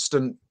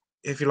constant,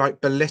 if you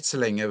like,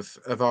 belittling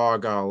of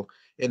Argyle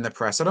in the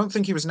press. I don't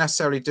think he was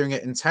necessarily doing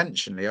it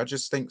intentionally. I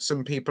just think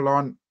some people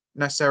aren't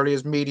necessarily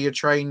as media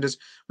trained as,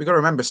 we got to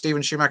remember,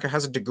 Stephen Schumacher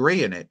has a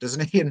degree in it,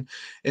 doesn't he,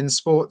 in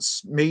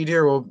sports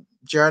media or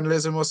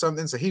journalism or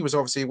something. So he was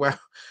obviously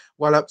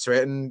well up to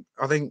it. And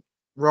I think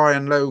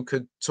Ryan Lowe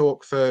could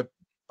talk for,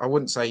 I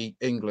wouldn't say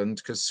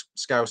England, because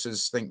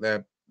Scousers think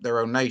they're their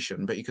own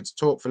nation, but he could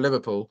talk for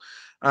Liverpool.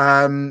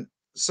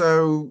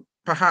 So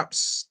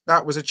perhaps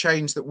that was a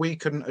change that we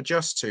couldn't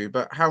adjust to.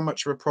 But how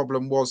much of a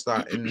problem was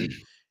that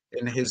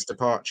in his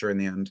departure in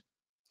the end?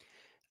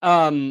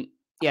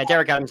 Yeah,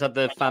 Derek Adams had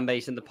the fan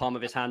base in the palm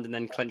of his hand and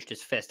then clenched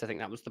his fist. I think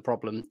that was the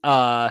problem.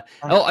 I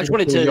just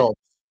wanted to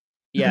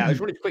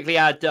quickly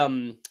add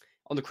on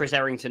the Chris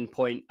Errington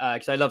point,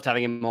 because I loved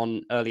having him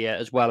on earlier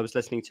as well. I was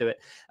listening to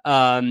it.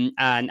 And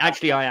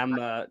actually I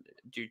am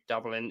do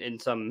dabble in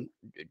some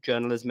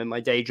journalism in my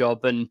day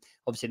job, and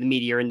obviously the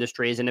media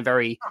industry is in a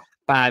very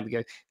bad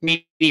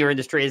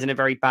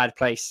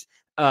place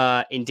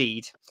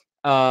indeed.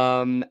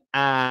 And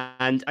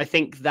I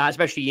think that,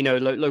 especially, you know,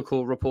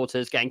 local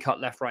reporters getting cut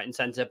left, right, and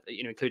center,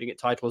 you know, including at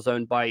title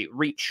zone by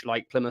Reach,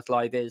 like Plymouth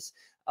Live is,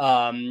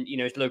 you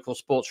know, local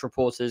sports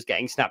reporters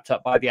getting snapped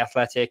up by The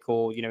Athletic,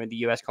 or, you know, in the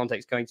US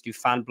context, going to do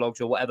fan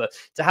blogs or whatever,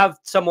 to have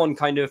someone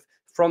kind of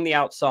from the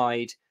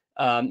outside,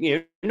 you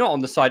know, not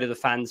on the side of the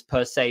fans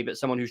per se, but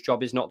someone whose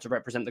job is not to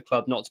represent the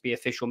club, not to be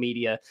official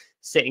media,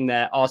 sitting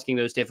there asking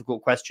those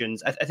difficult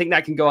questions. I think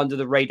that can go under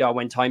the radar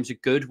when times are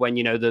good, when,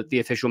 you know, the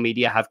official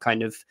media have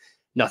kind of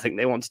nothing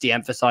they want to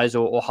de-emphasize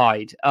or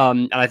hide.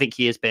 And I think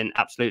he has been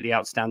absolutely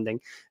outstanding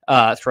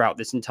throughout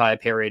this entire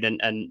period.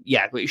 And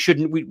yeah, we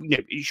shouldn't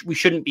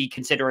be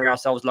considering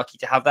ourselves lucky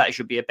to have that. It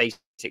should be a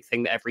basic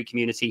thing that every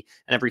community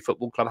and every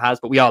football club has,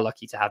 but we are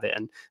lucky to have it,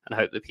 and I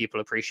hope that people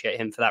appreciate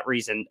him for that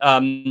reason.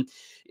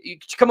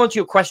 To come on to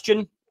your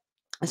question,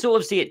 I sort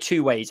of see it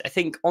 2 ways. I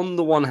think on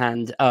the one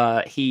hand,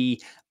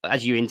 he,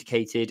 as you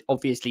indicated,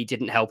 obviously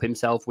didn't help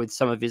himself with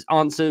some of his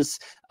answers.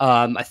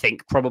 I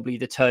think probably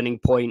the turning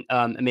point,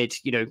 amid,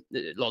 you know,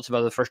 lots of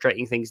other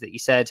frustrating things that he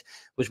said,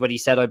 was when he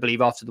said, I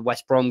believe after the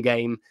West Brom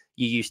game,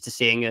 you're used to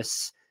seeing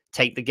us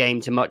take the game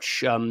to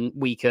much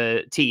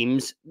weaker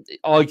teams.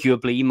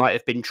 Arguably might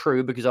have been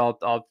true, because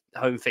our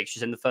home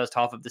fixtures in the first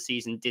half of the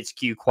season did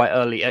skew quite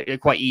early,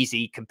 quite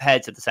easy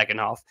compared to the second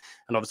half.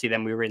 And obviously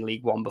then we were in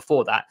League One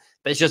before that.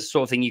 But it's just the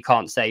sort of thing you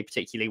can't say,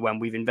 particularly when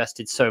we've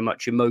invested so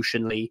much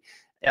emotionally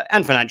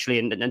and financially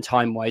and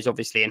time-wise,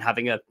 obviously, in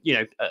having a, you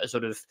know, a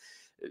sort of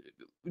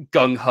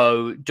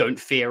gung-ho, don't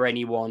fear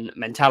anyone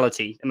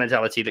mentality, a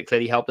mentality that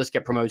clearly helped us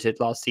get promoted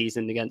last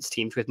season against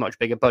teams with much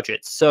bigger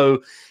budgets.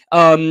 So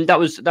that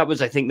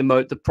was I think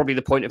probably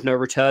the point of no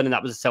return, and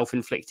that was a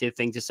self-inflicted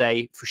thing to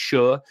say for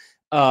sure.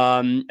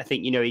 I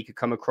think, you know, he could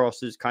come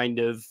across as kind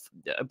of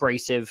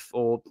abrasive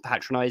or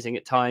patronizing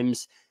at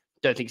times.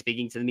 Don't think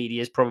speaking to the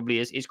media is probably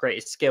his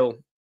greatest skill.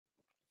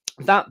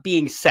 That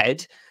being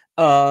said,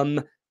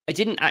 I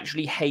didn't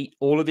actually hate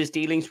all of his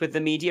dealings with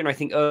the media. And I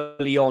think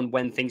early on,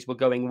 when things were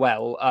going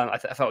well, I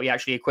felt he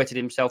actually acquitted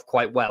himself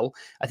quite well.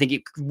 I think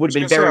it would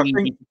have been very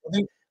easy. I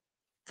think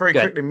very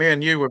quickly, me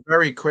and you were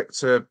very quick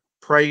to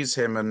praise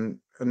him and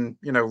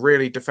you know,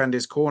 really defend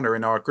his corner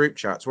in our group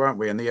chats, weren't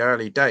we, in the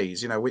early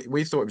days? You know,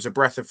 we thought it was a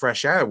breath of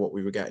fresh air what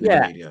we were getting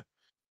in the media.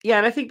 Yeah,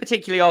 and I think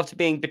particularly after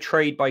being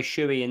betrayed by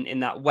Shuey in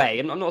that way,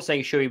 and I'm not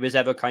saying Shuey was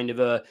ever kind of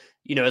a,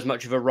 you know, as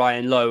much of a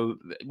Ryan Lowe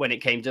when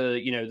it came to,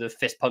 you know, the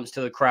fist pumps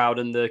to the crowd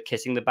and the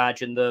kissing the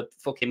badge and the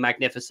fucking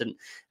magnificent,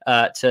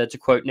 to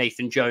quote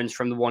Nathan Jones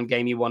from the one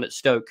game he won at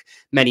Stoke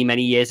many,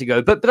 many years ago.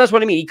 But that's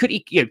what I mean.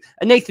 You know,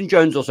 a Nathan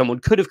Jones or someone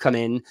could have come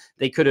in,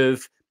 they could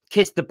have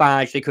kissed the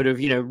badge, they could have,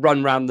 you know,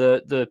 run around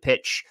the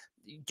pitch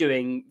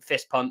doing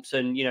fist pumps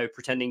and, you know,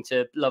 pretending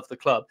to love the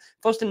club.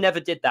 Foster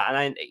never did that,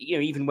 and you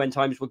know, even when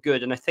times were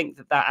good, and I think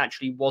that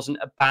actually wasn't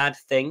a bad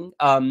thing,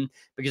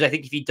 because I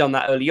think if he'd done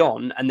that early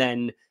on and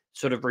then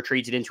sort of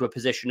retreated into a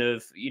position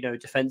of,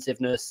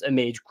 defensiveness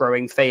amid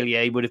growing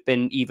failure, he would have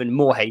been even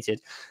more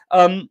hated.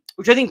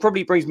 Which I think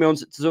probably brings me on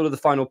to sort of the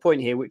final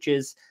point here, which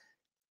is,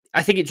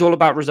 I think it's all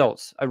about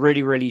results. I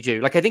really, really do.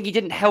 Like, I think he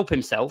didn't help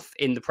himself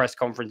in the press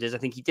conferences. I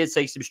think he did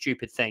say some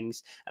stupid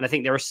things. And I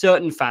think there are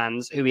certain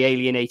fans who he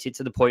alienated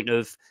to the point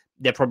of,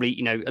 they're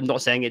probably, I'm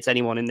not saying it's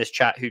anyone in this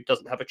chat who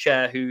doesn't have a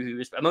chair who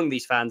is among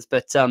these fans,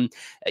 but,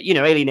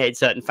 alienated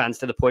certain fans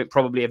to the point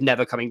probably of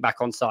never coming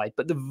back on side.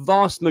 But the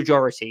vast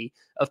majority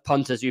of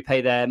punters who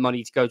pay their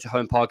money to go to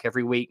home park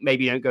every week,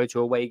 maybe don't go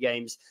to away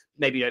games,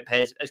 maybe don't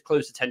pay as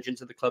close attention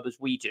to the club as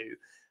we do,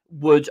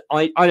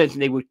 I don't think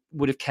they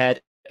would have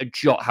cared a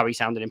jot how he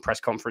sounded in press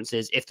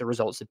conferences if the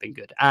results had been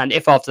good. And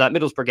if after that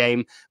Middlesbrough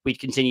game, we'd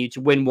continued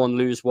to win one,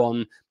 lose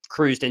one,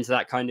 cruised into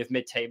that kind of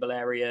mid-table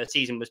area,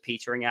 season was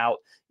petering out,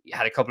 he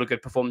had a couple of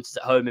good performances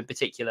at home in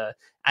particular,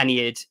 and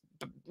he had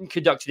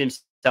conducted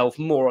himself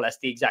more or less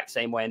the exact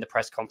same way in the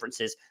press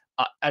conferences,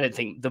 I don't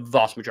think the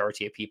vast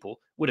majority of people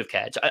would have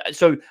cared.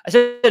 So I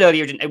said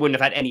earlier it wouldn't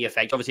have had any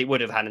effect. Obviously, it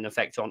would have had an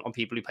effect on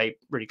people who pay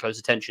really close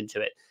attention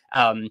to it.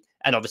 And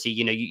obviously,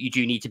 you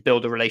do need to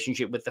build a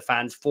relationship with the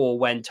fans for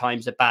when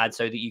times are bad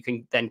so that you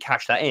can then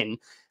cash that in.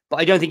 But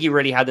I don't think he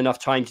really had enough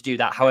time to do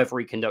that, however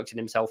he conducted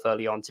himself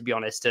early on, to be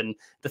honest. And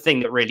the thing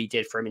that really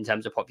did for him in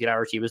terms of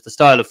popularity was the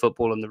style of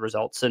football and the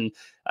results. And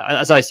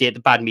as I see it,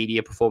 the bad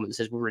media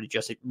performances were really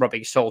just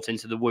rubbing salt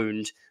into the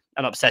wound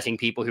and upsetting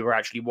people who were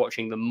actually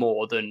watching them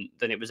more than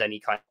it was any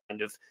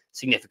kind of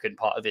significant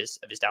part of his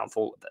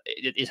downfall.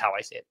 It is how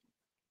I see it.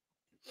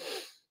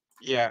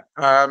 Yeah.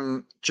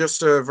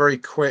 Just a very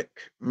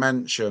quick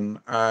mention.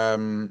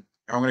 I'm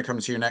going to come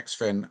to you next,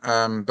 Finn.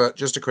 But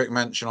just a quick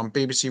mention on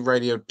BBC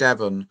Radio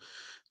Devon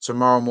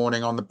tomorrow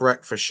morning on the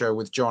breakfast show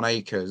with John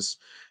Akers.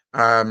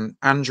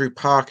 Andrew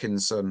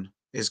Parkinson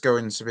is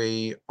going to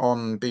be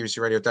on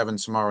BBC Radio Devon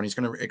tomorrow, and he's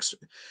going to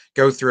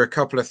go through a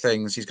couple of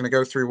things. He's going to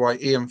go through why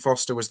Ian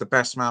Foster was the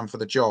best man for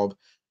the job,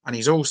 and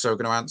he's also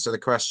going to answer the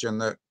question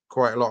that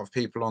quite a lot of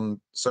people on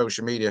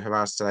social media have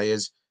asked today: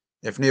 is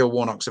if Neil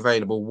Warnock's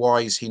available, why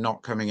is he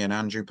not coming in?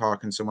 Andrew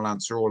Parkinson will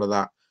answer all of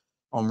that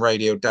on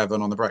Radio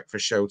Devon on the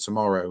breakfast show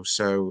tomorrow.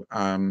 So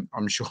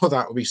I'm sure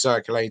that will be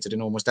circulated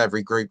in almost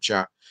every group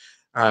chat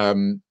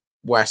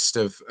west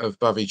of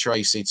Bovey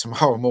Tracy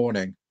tomorrow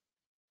morning.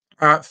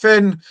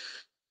 Finn,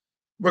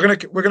 we're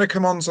gonna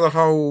come on to the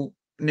whole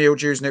Neil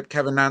Dewsnip,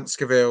 Kevin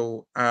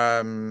Nancekivell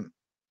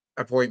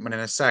appointment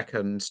in a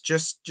second.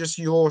 Just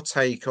your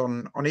take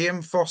on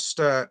Ian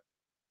Foster,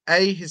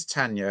 his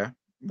tenure,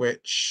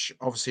 which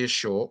obviously is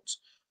short,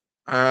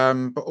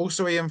 but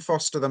also Ian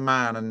Foster the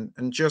man,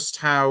 and just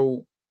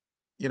how,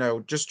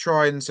 just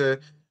trying to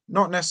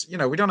not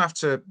necessarily, we don't have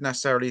to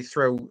necessarily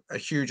throw a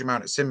huge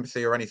amount of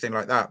sympathy or anything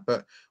like that,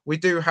 but we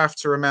do have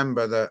to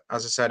remember that,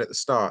 as I said at the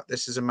start,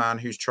 this is a man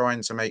who's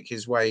trying to make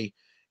his way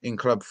in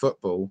club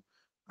football.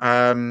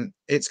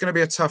 It's going to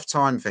be a tough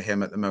time for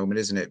him at the moment,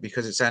 isn't it?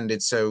 Because it's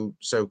ended so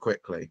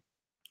quickly.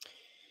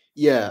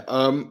 Yeah,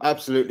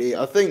 absolutely.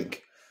 I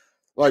think,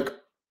 like,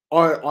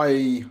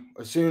 I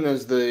as soon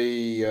as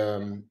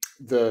the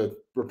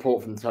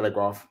report from the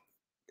Telegraph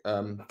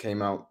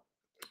came out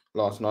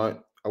last night,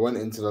 I went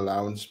into the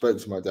lounge, spoke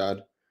to my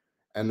dad,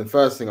 and the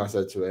first thing I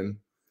said to him,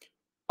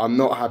 I'm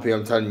not happy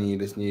I'm telling you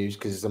this news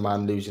because it's a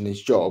man losing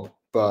his job,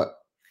 but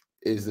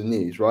is the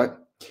news, right?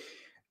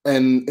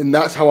 And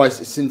that's how I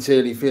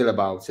sincerely feel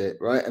about it,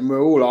 right? And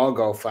we're all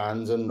Argyle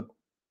fans, and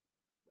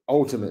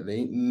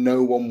ultimately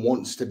no one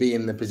wants to be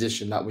in the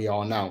position that we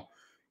are now,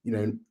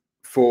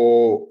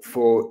 for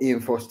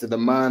Ian Foster, the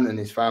man, and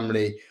his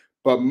family.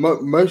 But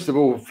most of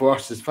all, for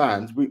us as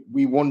fans,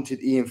 we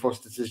wanted Ian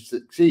Foster to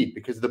succeed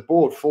because the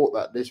board thought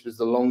that this was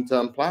the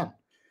long-term plan.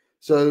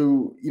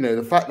 So,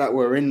 the fact that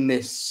we're in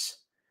this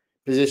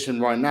position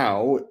right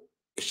now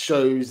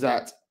shows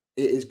that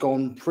it has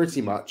gone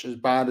pretty much as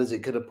bad as it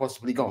could have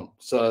possibly gone.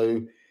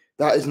 So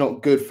that is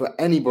not good for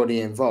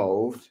anybody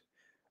involved.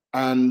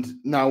 And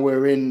now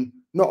we're in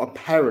not a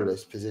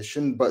perilous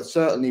position, but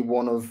certainly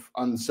one of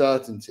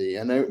uncertainty.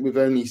 And with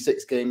only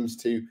 6 games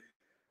to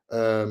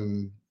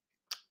save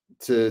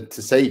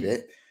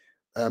it,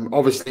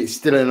 obviously it's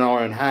still in our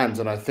own hands.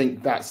 And I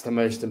think that's the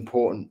most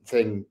important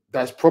thing.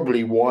 That's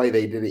probably why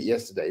they did it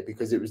yesterday,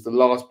 because it was the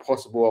last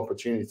possible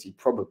opportunity,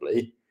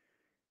 probably,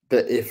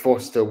 that if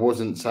Foster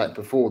wasn't sacked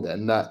before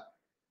then, that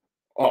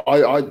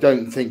I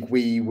don't think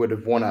we would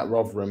have won at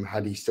Rotherham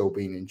had he still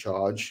been in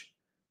charge.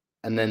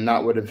 And then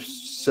that would have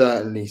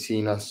certainly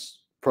seen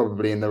us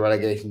probably in the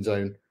relegation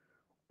zone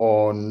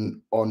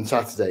on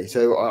Saturday.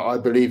 So I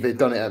believe they've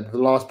done it at the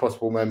last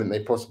possible moment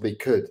they possibly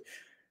could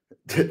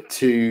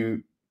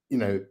to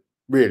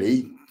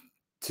really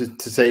to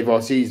save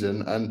our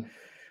season. And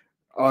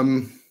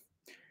I'm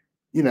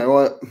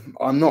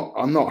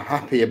not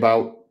happy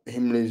about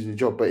him losing the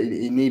job, but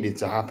it needed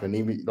to happen.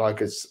 He,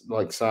 like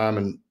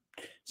Sam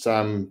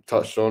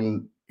touched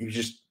on, he was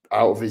just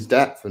out of his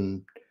depth,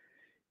 and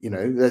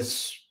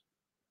there's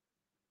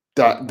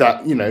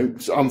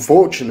that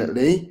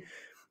unfortunately,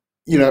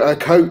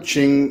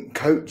 coaching,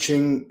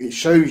 it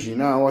shows you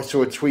now. I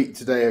saw a tweet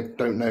today, I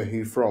don't know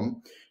who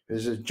from,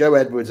 There's a Joe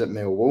Edwards at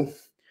Millwall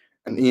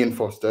and Ian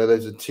Foster.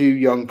 Those are two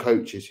young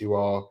coaches who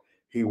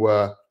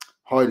were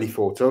highly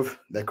thought of.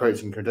 Their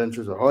coaching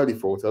credentials are highly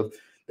thought of.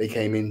 They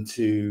came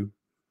into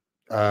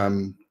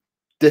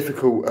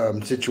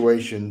difficult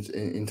situations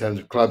in terms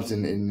of clubs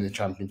in the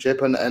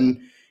Championship, and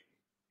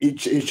it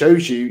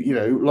shows you, you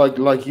know,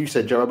 like you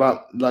said, Joe,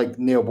 about like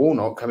Neil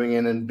Warnock coming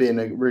in and being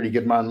a really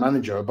good man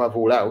manager above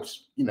all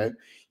else. You know,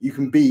 you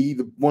can be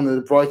one of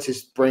the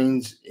brightest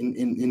brains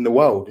in the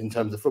world in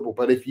terms of football,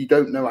 but if you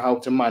don't know how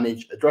to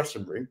manage a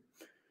dressing room,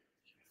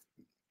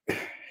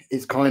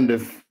 it's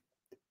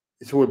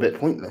all a bit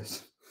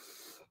pointless.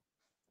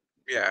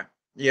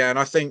 Yeah, and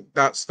I think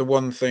that's the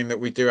one thing that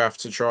we do have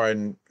to try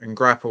and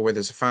grapple with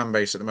as a fan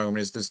base at the moment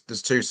is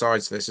there's two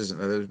sides to this, isn't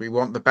there? We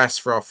want the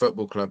best for our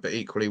football club, but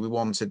equally we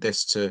wanted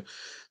this to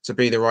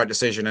be the right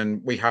decision,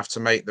 and we have to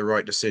make the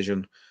right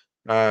decision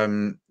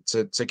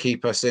to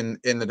keep us in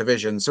the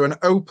division. So an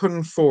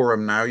open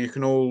forum now. You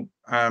can all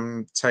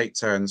take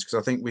turns, because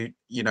I think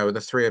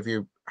the three of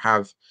you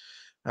have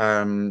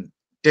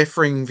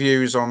differing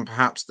views on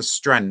perhaps the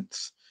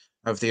strength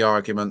of the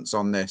arguments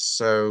on this.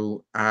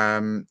 So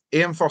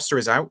Ian Foster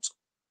is out.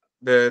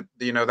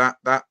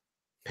 That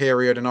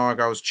period in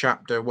Argyle's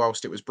chapter,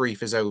 whilst it was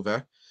brief, is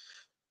over.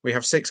 We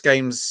have 6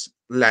 games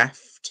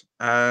left,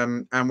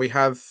 and we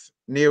have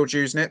Neil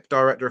Dewsnip,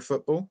 director of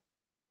football,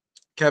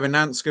 Kevin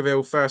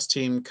Nancekivell, first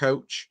team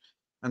coach,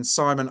 and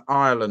Simon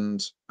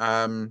Ireland,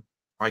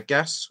 I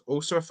guess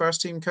also a first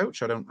team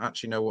coach. I don't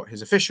actually know what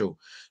his official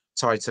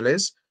title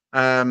is.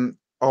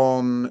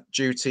 On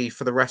duty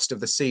for the rest of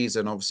the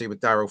season, obviously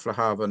with Daryl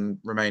Flahavan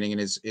remaining in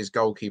his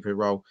goalkeeper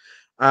role.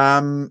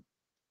 Open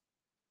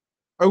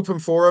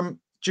forum,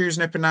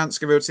 Dewsnip and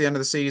Nancekivell to the end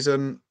of the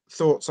season.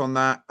 Thoughts on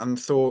that, and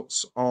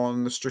thoughts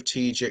on the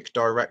strategic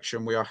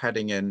direction we are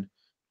heading in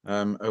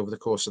over the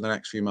course of the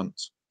next few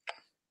months.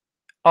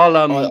 I'll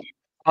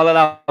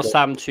allow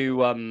Sam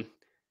to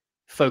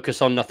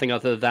focus on nothing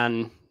other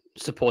than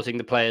supporting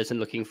the players and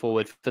looking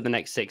forward for the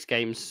next 6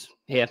 games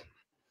here.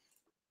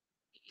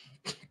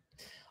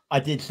 I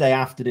did say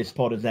after this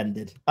pod has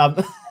ended.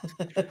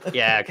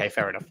 Yeah, okay,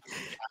 fair enough.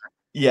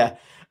 Yeah.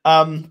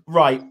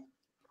 Right.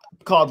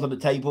 Cards on the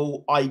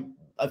table. I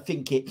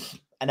think it's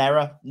an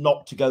error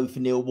not to go for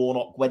Neil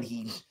Warnock when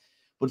he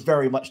was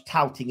very much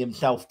touting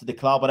himself to the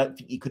club. I don't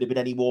think he could have been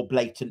any more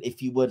blatant if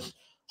he was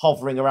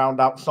hovering around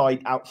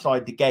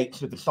outside the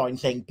gates with a sign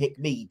saying "pick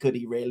me," could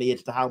he really,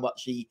 as to how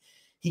much he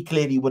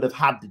clearly would have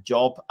had the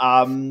job.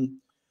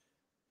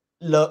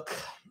 Look,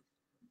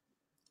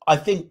 I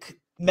think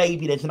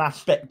maybe there's an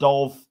aspect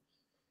of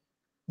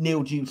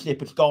Neil Dewsnip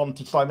has gone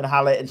to Simon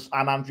Hallett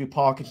and Andrew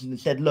Parkinson and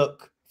said,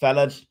 look,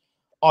 fellas,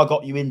 I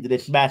got you into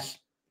this mess.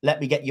 Let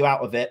me get you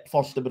out of it.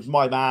 Foster was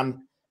my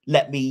man.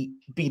 Let me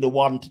be the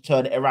one to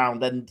turn it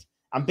around and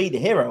be the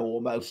hero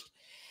almost.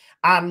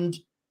 And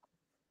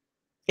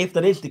if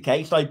that is the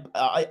case, I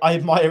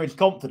admire his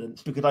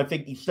confidence, because I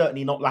think he's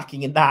certainly not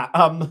lacking in that.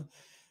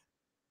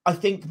 I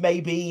think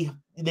maybe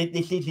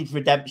this is his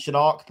redemption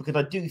arc, because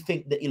I do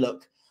think that,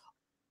 look,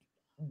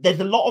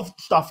 there's a lot of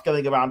stuff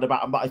going around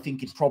about him that I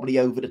think is probably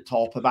over the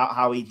top, about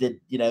how he's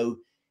a,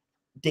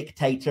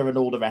 dictator and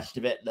all the rest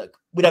of it. Look,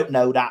 we don't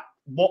know that.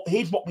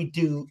 Here's what we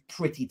do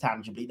pretty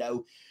tangibly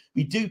know.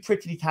 We do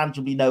pretty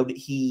tangibly know that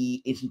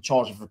he is in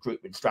charge of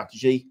recruitment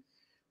strategy.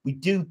 We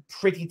do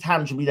pretty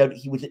tangibly know that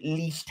he was at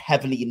least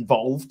heavily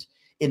involved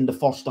in the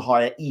Foster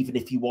hire, even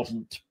if he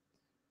wasn't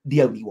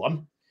the only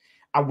one.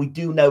 And we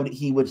do know that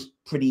he was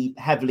pretty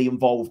heavily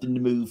involved in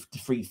the move to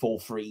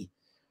 3-4-3.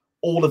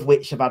 All of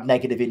which have had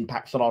negative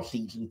impacts on our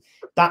season.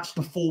 That's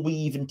before we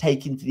even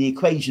take into the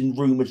equation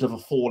rumours of a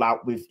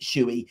fallout with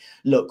Shuey.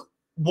 Look,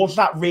 was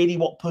that really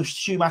what pushed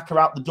Schumacher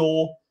out the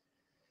door?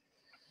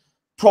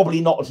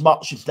 Probably not as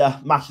much as the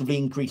massively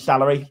increased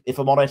salary, if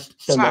I'm honest.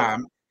 So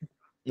Sam,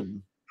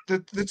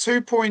 the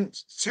 2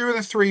 points, 2 of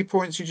the 3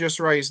 points you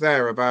just raised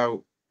there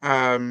about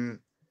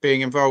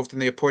being involved in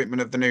the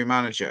appointment of the new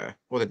manager,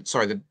 or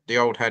the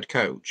old head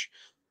coach,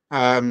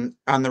 and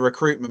the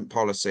recruitment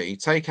policy,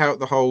 take out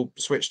the whole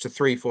switch to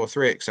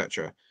 3-4-3,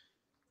 etc.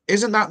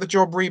 Isn't that the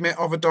job remit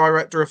of a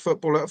director of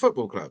football at a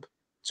football club,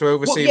 to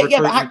oversee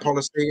recruitment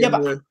policy?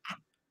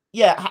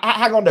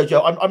 Hang on though,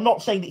 Joe. I'm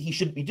not saying that he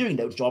shouldn't be doing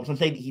those jobs. I'm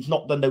saying that he's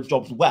not done those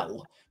jobs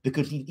well,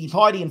 because he's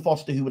hiding in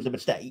Foster, who was a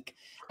mistake,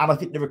 and I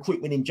think the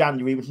recruitment in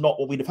January was not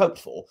what we'd have hoped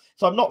for.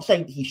 So I'm not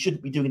saying that he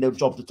shouldn't be doing those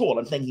jobs at all.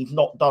 I'm saying he's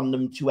not done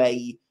them to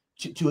a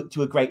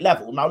great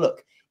level. Now,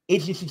 look,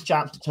 is this his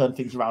chance to turn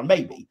things around?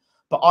 Maybe.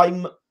 But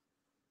I'm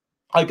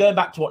going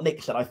back to what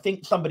Nick said. I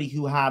think somebody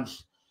who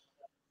has,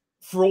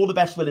 for all the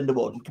best will in the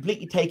world, and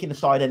completely taking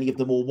aside any of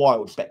the more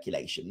wild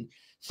speculation,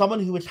 someone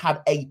who has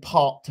had a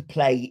part to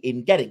play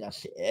in getting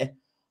us here,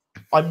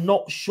 I'm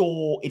not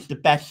sure is the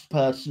best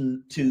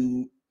person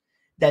to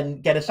then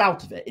get us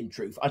out of it, in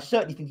truth. I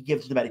certainly think he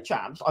gives us a better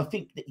chance. I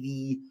think that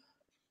the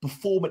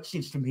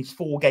performances from his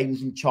 4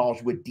 games in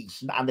charge were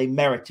decent, and they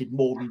merited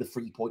more than the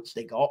 3 points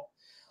they got.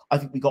 I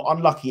think we got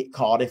unlucky at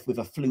Cardiff with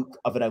a fluke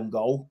of an own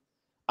goal.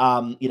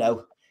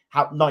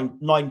 how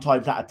nine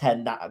times out of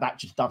 10 that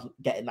just doesn't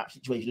get in that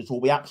situation at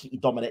all. We absolutely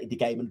dominated the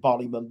game, and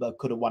Barley Mumbo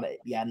could have won it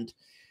at the end.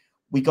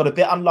 We got a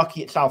bit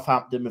unlucky at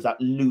Southampton with that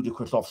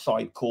ludicrous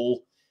offside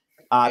call.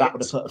 That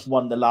would have put us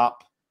 1-0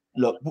 up.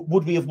 Look,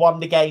 would we have won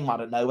the game? I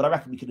don't know, but I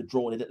reckon we could have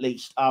drawn it at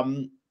least.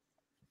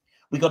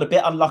 We got a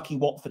bit unlucky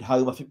Watford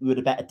home. I think we were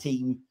the better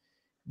team.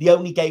 The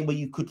only game where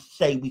you could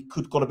say we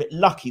got a bit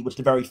lucky was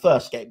the very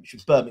first game, which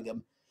was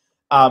Birmingham.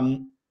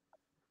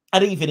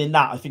 And even in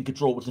that, I think a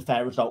draw was a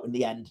fair result in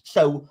the end.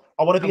 So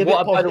I want to be a bit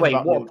positive. By the way,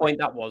 about what a point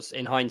that was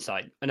in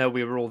hindsight. I know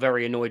we were all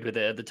very annoyed with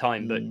it at the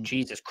time, but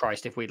Jesus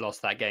Christ, if we'd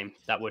lost that game,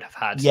 that would have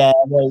had...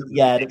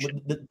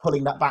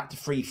 Pulling that back to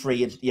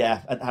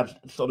 3-3 and had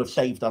sort of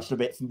saved us a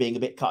bit from being a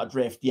bit cut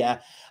adrift.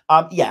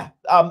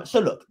 So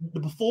look, the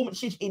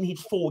performances in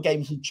his 4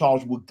 games in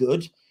charge were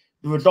good.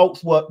 The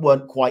results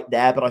weren't quite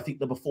there, but I think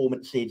the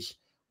performances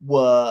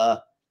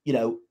were,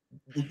 the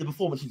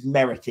performances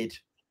merited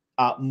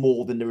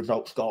more than the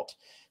results got.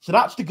 So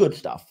that's the good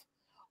stuff.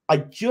 I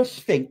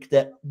just think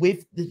that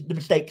with the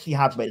mistakes he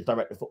has made as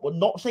director of football,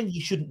 not saying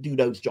he shouldn't do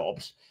those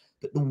jobs,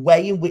 but the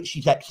way in which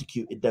he's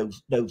executed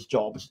those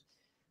jobs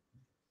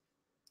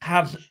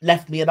has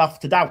left me enough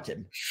to doubt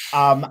him.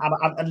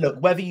 And look,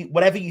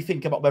 whatever you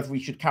think about whether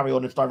he should carry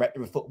on as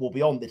director of football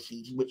beyond this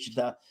season, which is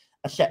a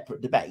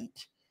separate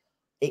debate,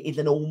 it is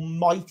an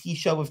almighty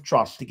show of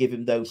trust to give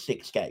him those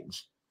 6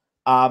 games.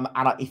 And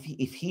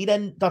if he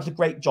then does a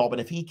great job,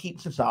 and if he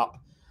keeps us up,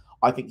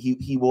 I think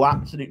he will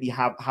absolutely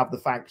have the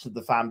thanks of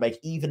the fan base.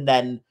 Even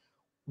then,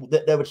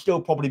 there would still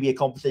probably be a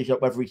conversation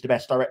about whether he's the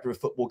best director of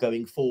football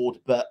going forward.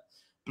 But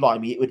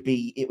blimey, it would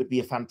be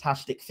a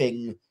fantastic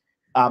thing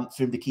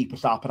for him to keep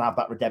us up and have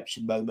that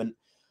redemption moment.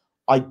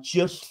 I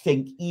just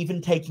think,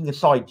 even taking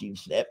aside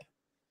Dewsnip,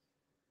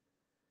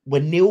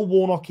 when Neil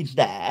Warnock is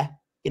there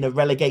in a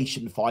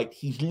relegation fight,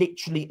 he's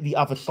literally the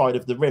other side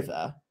of the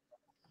river.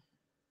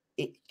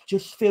 It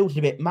just feels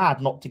a bit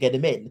mad not to get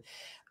him in.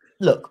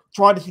 Look,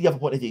 try to see the other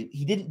point of view.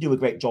 He didn't do a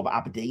great job at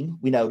Aberdeen.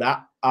 We know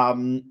that.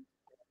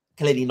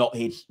 Clearly not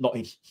his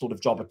sort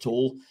of job at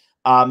all.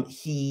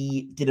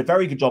 He did a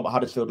very good job at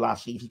Huddersfield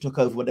last season. Took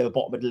over when they were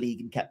bottom of the league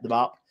and kept them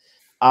up.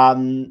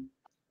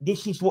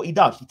 This is what he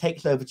does. He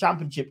takes over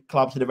championship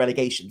clubs in a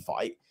relegation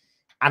fight,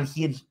 and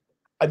he is,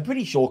 I'm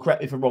pretty sure,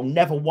 correct me if I'm wrong,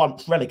 never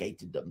once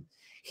relegated them.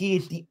 He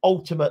is the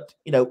ultimate,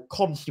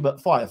 consummate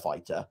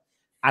firefighter,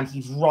 and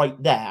he's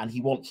right there, and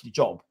he wants the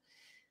job.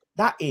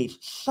 That is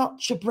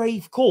such a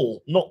brave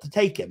call not to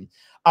take him.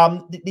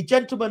 The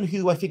gentleman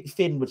who I think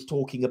Finn was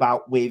talking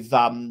about with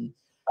Joe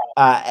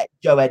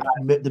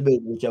Edwards, the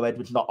movie Joe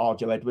Edwards, not our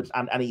Joe Edwards,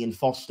 and Ian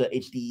Foster,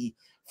 is the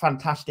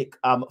fantastic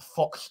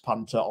Fox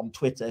punter on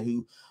Twitter,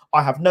 who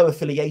I have no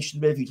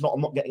affiliation with.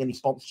 I'm not getting any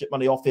sponsorship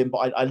money off him,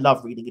 but I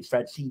love reading his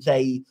threads. He's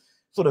a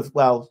sort of,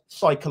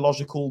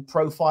 psychological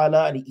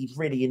profiler, and he's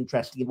really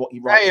interesting in what he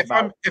writes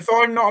about. If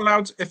I'm not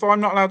allowed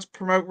to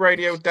promote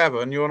Radio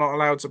Devon, you're not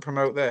allowed to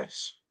promote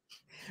this.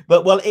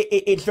 But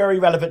it's very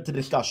relevant to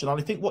discussion. And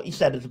I think what he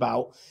said is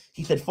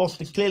he said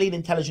Foster's clearly an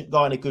intelligent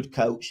guy and a good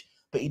coach,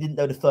 but he didn't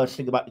know the first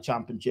thing about the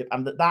championship,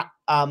 and that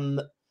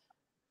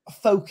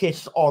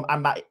focus on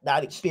and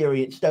that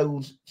experience,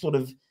 those sort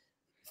of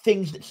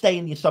things that stay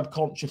in your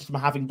subconscious from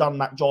having done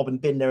that job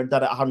and been there and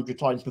done it 100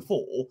 times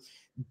before,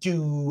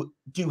 do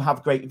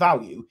have great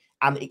value.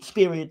 And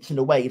experience, in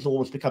a way, is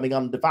almost becoming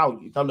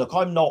undervalued. Now, look,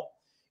 I'm not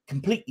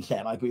completely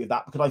saying I agree with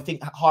that, because I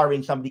think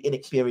hiring somebody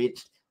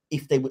inexperienced,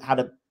 if they had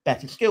a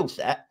better skill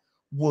set,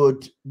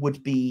 would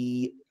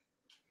be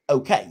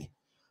okay.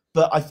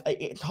 But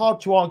it's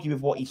hard to argue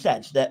with what he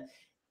says, that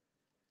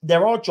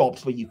there are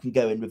jobs where you can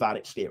go in without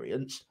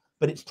experience,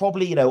 but it's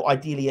probably,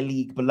 ideally a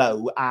league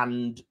below,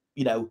 and,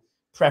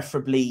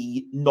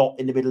 preferably not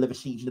in the middle of a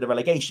season in a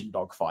relegation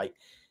dogfight.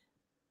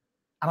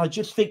 And I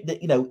just think that,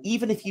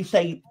 even if you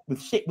say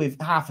with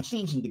half a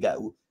season to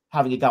go,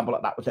 having a gamble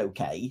like that was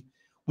okay,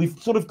 we've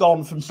sort of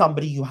gone from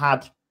somebody who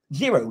had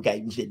 0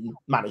 games in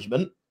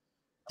management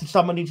to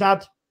someone who's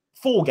had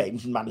 4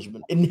 games in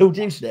management in Neil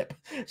Dewsnip.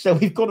 So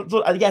we've got,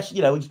 I guess,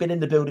 he's been in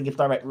the building as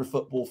director of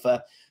football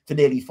for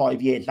nearly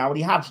 5 years now. And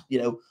he has,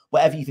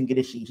 whatever you think of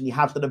this season, he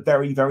has done a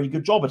very, very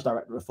good job as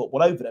director of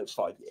football over those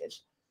 5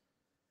 years.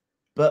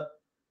 But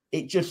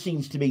it just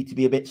seems to me to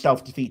be a bit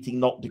self-defeating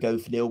not to go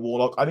for Neil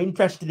Warnock. I'm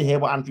interested to hear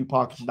what Andrew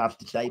Parkinson has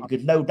to say,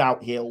 because no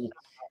doubt he'll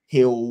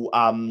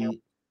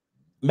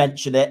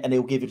mention it and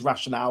he'll give his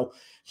rationale.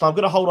 So I'm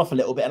going to hold off a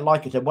little bit. And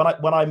like I said,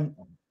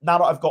 now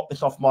that I've got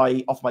this off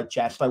my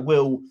chest, I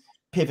will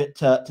pivot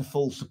to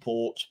full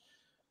support.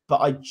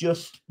 But I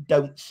just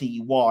don't see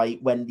why,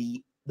 when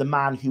the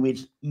man who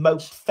is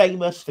most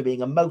famous for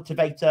being a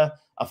motivator,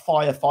 a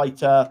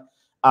firefighter,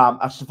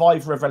 a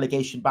survivor of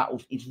relegation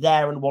battles, is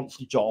there and wants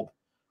the job,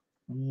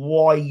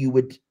 why you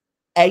would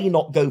A,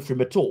 not go for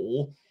him at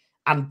all,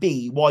 and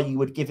B, why you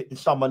would give it to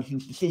someone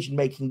whose decision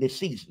making this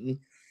season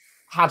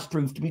has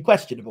proved to be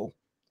questionable.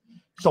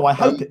 So I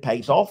hope it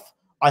pays off.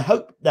 I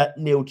hope that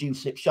Neil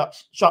Dewsnip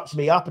shuts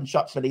me up and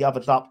shuts many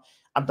others up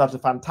and does a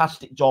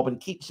fantastic job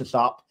and keeps us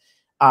up,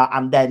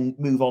 and then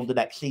move on to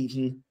next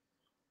season.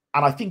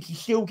 And I think he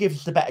still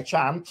gives us a better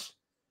chance,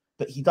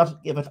 but he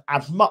doesn't give us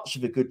as much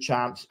of a good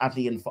chance as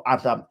Ian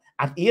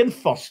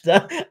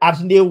Foster,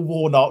 as Neil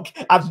Warnock,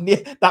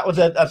 that was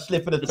a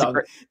slip of the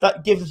tongue.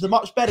 That gives us a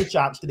much better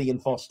chance than Ian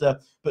Foster,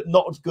 but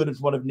not as good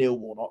as one of Neil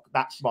Warnock.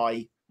 That's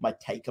my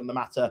take on the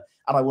matter.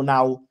 And I will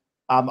now,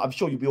 I'm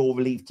sure you'll be all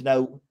relieved to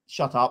know,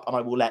 shut up, and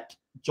I will let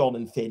John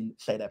and Finn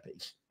say their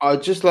piece.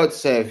 I'd just like to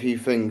say a few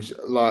things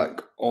like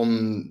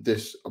on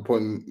this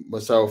appointment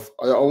myself.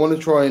 I want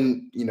to try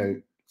and,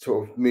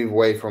 sort of move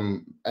away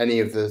from any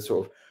of the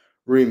sort of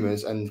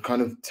rumours and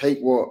kind of take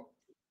what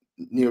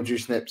Neil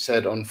Dewsnip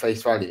said on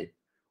face value,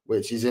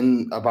 which is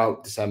in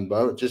about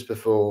December, just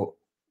before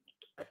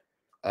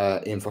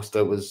Ian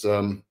Foster was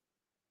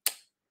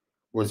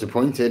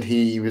appointed.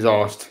 He was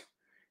asked,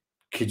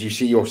 could you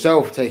see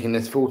yourself taking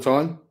this full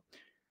time?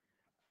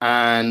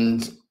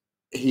 And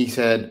he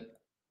said,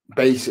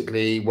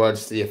 basically,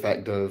 words to the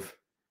effect of,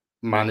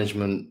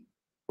 management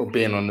or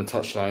being on the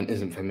touchline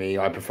isn't for me.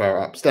 I prefer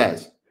it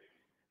upstairs.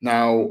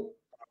 Now,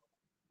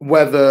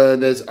 whether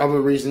there's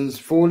other reasons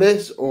for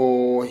this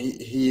or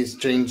he has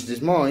changed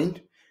his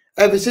mind,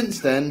 ever since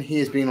then, he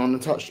has been on the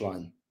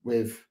touchline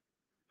with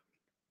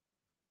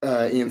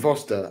Ian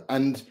Foster.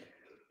 And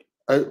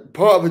part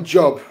of a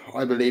job,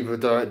 I believe, of a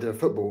director of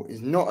football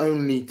is not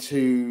only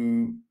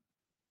to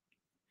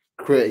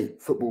create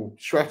football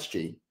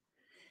strategy,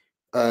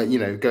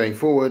 going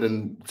forward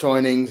and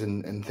signings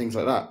and things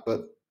like that,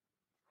 but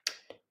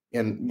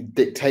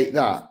dictate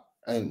that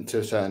and to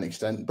a certain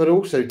extent, but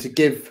also to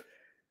give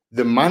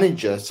the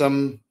manager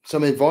some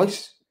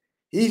advice.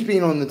 He's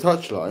been on the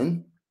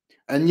touchline,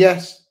 and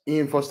yes,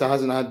 Ian Foster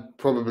hasn't had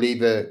probably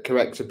the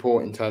correct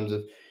support in terms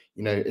of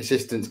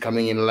assistants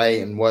coming in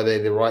late and were they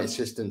the right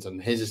assistants and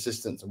his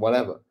assistants and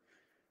whatever.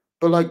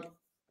 But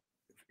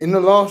in the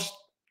last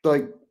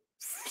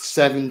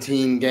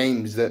 17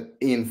 games that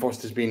Ian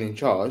Foster's been in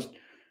charge,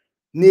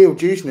 Neil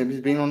Dewsnip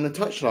has been on the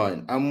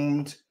touchline,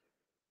 and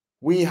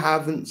we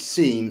haven't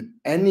seen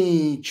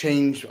any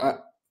change.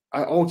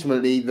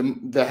 Ultimately,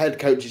 the head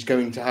coach is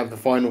going to have the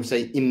final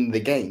say in the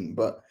game,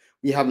 but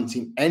we haven't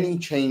seen any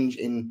change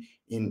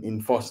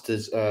in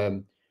Foster's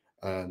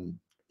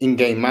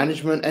in-game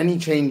management, any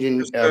change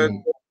in.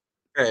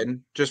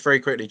 Just very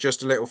quickly,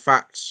 just a little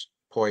facts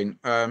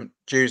point.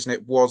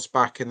 Dewsnip was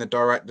back in the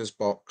director's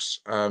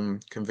box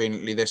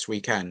conveniently this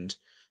weekend.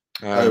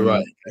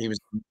 Right. He was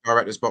in the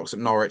director's box at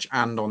Norwich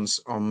and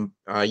on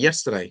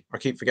yesterday. I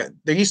keep forgetting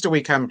the Easter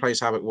weekend plays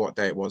havoc what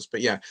day it was,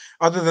 but yeah.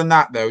 Other than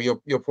that, though,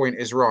 your point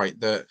is right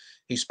that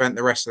he spent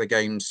the rest of the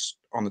games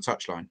on the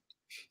touchline.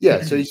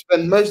 Yeah, so he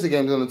spent most of the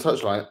games on the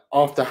touchline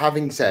after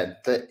having said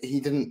that he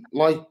didn't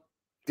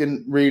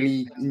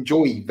really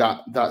enjoy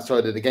that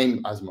side of the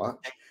game as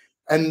much,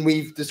 and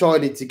we've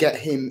decided to get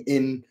him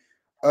in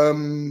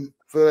for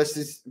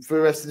the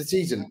rest of the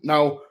season.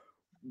 Now,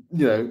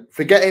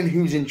 forgetting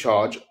who's in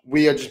charge,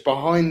 we are just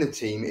behind the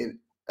team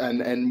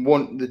and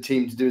want the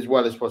team to do as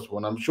well as possible.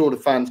 And I'm sure the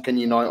fans can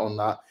unite on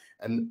that.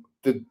 And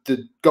the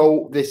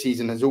goal this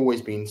season has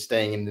always been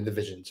staying in the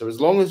division. So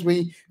as long as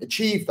we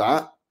achieve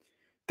that,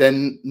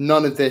 then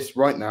none of this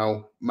right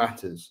now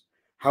matters.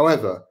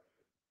 However,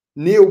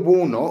 Neil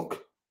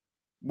Warnock,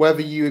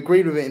 whether you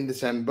agreed with it in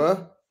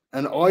December,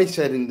 and I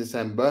said in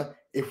December,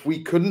 if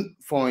we couldn't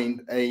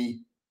find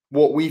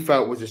what we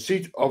felt was a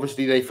suit,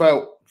 obviously they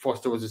felt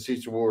Foster was a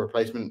suitable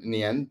replacement in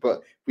the end,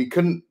 but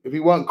if we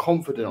weren't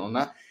confident on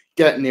that,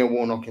 get Neil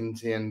Warnock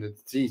into the end of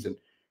the season.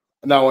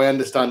 Now I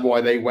understand why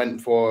they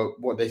went for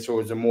what they saw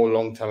as a more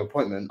long-term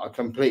appointment. I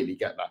completely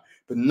get that.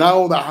 But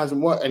now that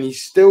hasn't worked, and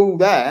he's still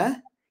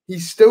there,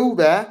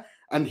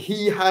 and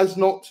he has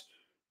not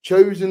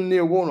chosen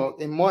Neil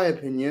Warnock. In my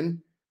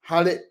opinion,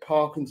 Hallett,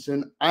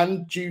 Parkinson,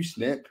 and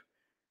Dewsnip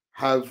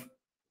have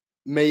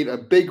made a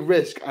big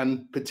risk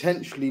and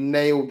potentially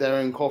nailed their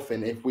own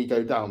coffin if we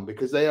go down,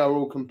 because they are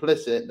all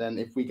complicit. Then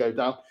if we go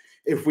down,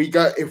 if we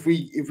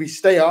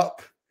stay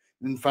up,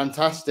 then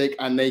fantastic,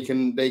 and they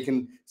can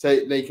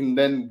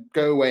then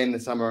go away in the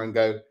summer and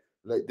go,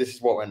 like, this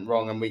is what went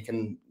wrong, and we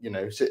can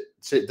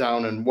sit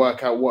down and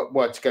work out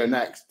where to go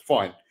next.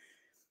 Fine,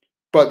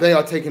 but they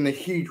are taking a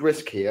huge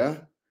risk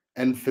here,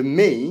 and for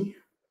me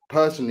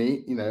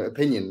personally,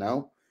 opinion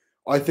now,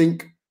 I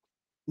think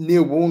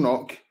Neil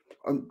Warnock.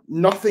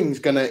 Nothing's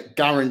going to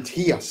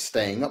guarantee us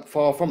staying up,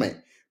 far from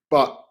it.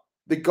 But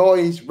the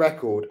guy's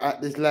record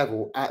at this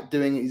level at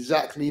doing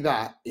exactly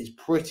that is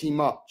pretty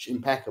much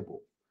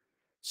impeccable.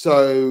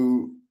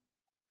 So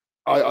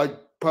I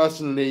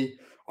personally,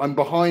 I'm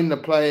behind the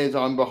players,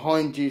 I'm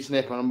behind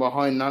Dewsnip, and I'm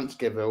behind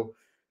Nancekivell.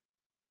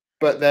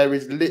 But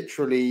there's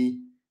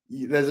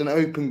an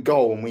open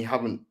goal and we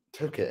haven't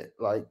took it.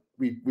 Like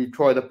we've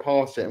tried to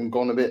pass it and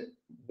gone a bit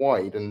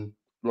wide, and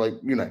for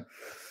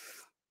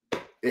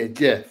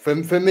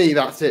me,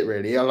 that's it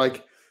really.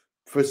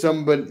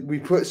 We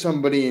put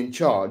somebody in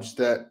charge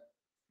that,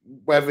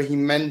 whether he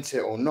meant it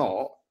or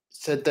not,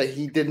 said that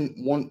he didn't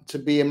want to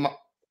be a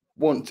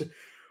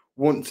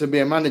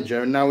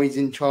manager, and now he's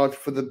in charge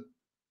for the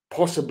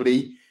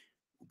possibly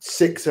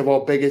 6 of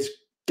our biggest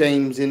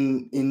games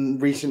in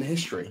recent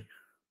history.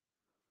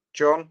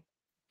 John?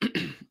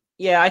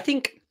 Yeah, I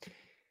think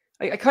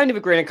I kind of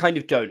agree and I kind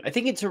of don't. I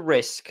think it's a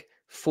risk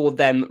for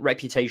them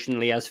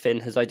reputationally, as Finn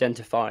has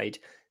identified,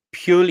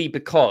 purely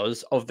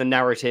because of the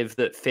narrative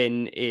that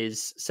Finn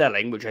is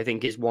selling, which I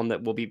think is one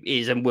that will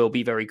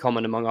be very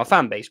common among our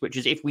fan base, which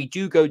is if we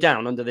do go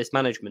down under this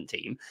management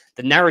team,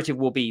 the narrative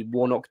will be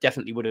Warnock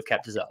definitely would have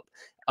kept us up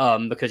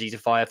because he's a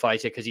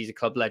firefighter, because he's a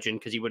club legend,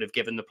 because he would have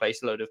given the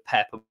place a load of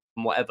pep and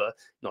whatever,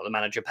 not the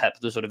manager pep,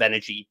 the sort of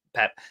energy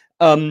pep.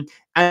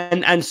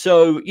 And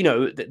so, you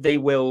know, they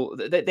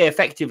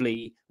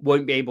effectively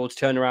won't be able to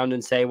turn around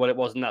and say, well, it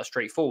wasn't that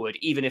straightforward,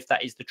 even if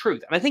that is the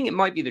truth. And I think it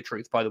might be the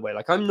truth, by the way.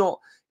 Like, I'm not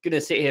going to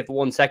sit here for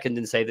 1 second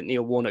and say that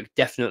Neil Warnock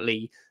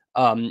definitely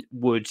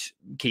would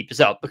keep us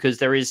up, because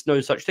there is no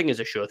such thing as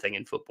a sure thing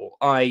in football.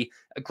 I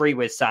agree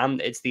with Sam.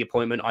 It's the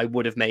appointment I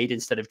would have made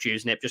instead of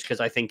Dewsnip, just because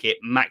I think it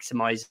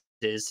maximizes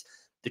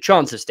the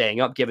chance of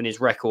staying up, given his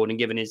record and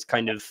given his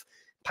kind of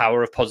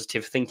power of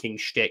positive thinking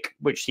shtick,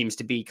 which seems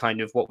to be kind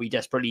of what we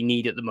desperately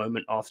need at the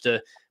moment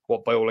after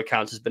what by all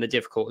accounts has been a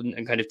difficult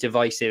and kind of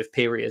divisive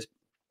period.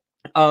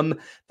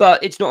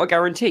 But it's not a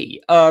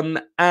guarantee.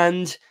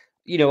 And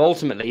you know,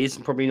 ultimately, it's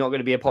probably not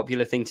going to be a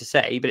popular thing to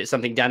say, but it's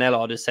something Dan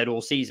Ellard has said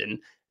all season.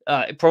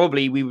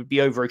 Probably we would be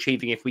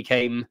overachieving if we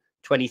came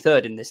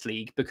 23rd in this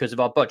league because of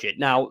our budget.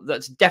 Now,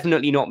 that's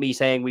definitely not me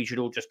saying we should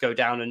all just go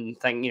down and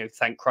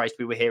thank Christ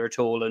we were here at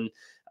all and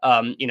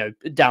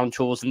down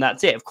tools and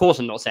that's it. Of course,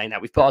 I'm not saying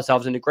that. We've put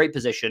ourselves in a great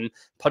position.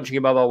 Punching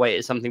above our weight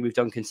is something we've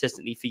done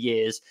consistently for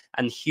years,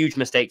 and huge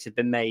mistakes have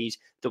been made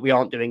that we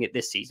aren't doing it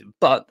this season.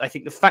 But I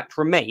think the fact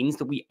remains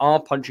that we are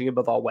punching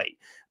above our weight.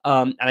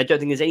 And I don't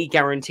think there's any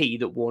guarantee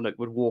that Warnock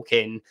would walk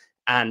in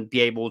and be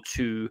able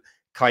to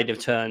kind of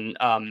turn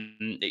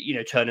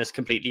us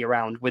completely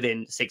around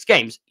within 6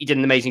 games. He did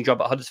an amazing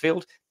job at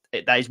Huddersfield.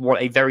 That is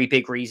a very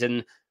big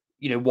reason,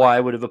 why I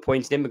would have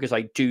appointed him, because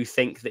I do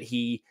think that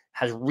he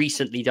has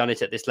recently done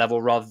it at this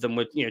level, rather than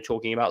with,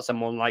 talking about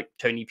someone like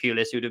Tony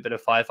Pulis, who would have been a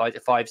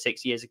firefighter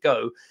 5-6 years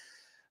ago.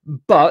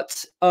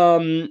 But,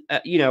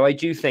 I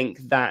do think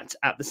that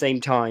at the same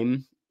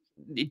time,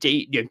 he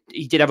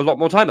did have a lot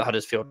more time at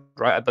Huddersfield,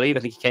 right? I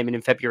think he came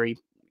in February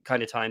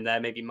kind of time there,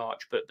 maybe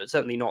March, but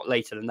certainly not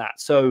later than that.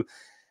 So,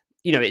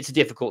 it's a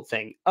difficult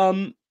thing.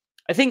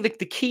 I think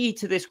the key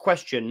to this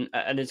question,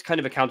 and it's kind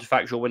of a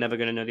counterfactual we're never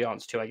going to know the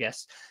answer to, I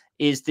guess,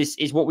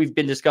 is what we've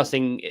been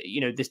discussing,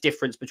 this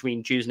difference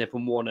between Dewsnip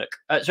and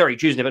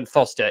Dewsnip and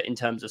Foster in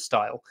terms of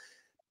style.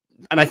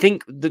 And I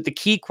think the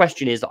key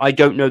question is, I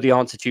don't know the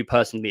answer to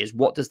personally, is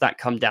what does that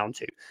come down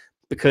to?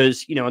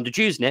 Because, under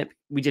Dewsnip,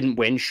 we didn't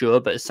win, sure,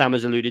 but as Sam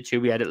has alluded to,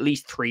 we had at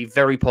least 3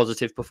 very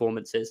positive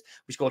performances.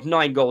 We scored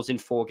 9 goals in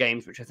 4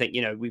 games, which I think,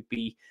 we'd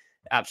be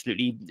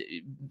absolutely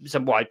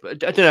somewhat. I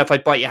don't know if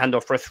I'd bite your hand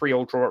off for a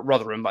 3-3 draw at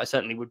Rotherham, but I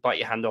certainly would bite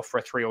your hand off for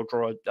a 3-3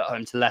 draw at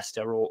home to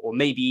Leicester, or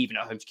maybe even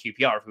at home to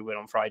QPR if we win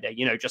on Friday.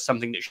 Just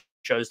something that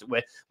shows that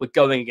we're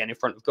going again in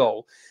front of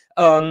goal.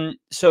 So,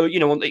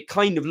 it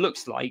kind of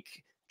looks like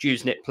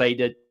Dewsnip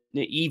played an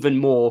even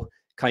more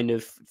kind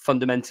of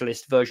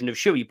fundamentalist version of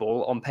Shuey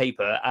ball on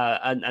paper,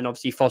 and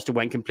obviously Foster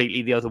went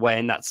completely the other way,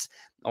 and that's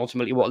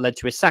ultimately what led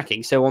to his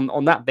sacking. So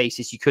on that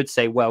basis, you could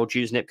say, well,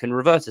 Dewsnip can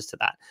revert us to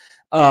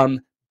that.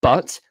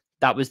 But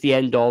that was the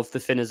end of the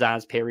Finn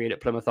Azaz period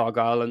at Plymouth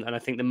Argyle, and I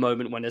think the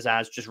moment when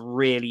Azaz just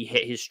really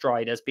hit his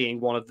stride as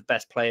being one of the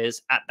best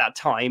players at that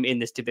time in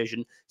this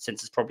division,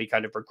 since it's probably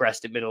kind of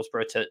regressed at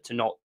Middlesbrough to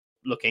not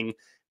looking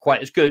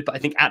quite as good. But I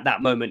think at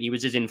that moment, he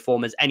was as in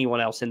form as anyone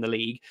else in the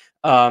league.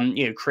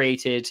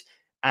 Created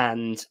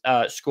and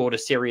scored a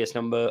serious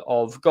number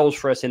of goals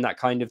for us in that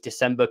kind of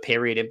December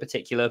period in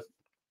particular.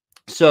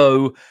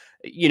 So,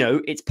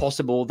 it's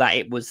possible that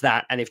it was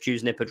that. And if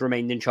Dewsnip had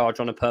remained in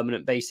charge on a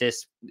permanent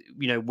basis,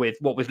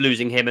 with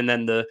losing him and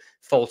then the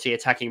faulty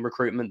attacking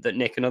recruitment that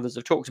Nick and others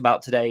have talked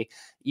about today,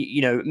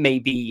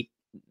 maybe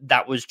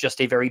that was just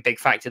a very big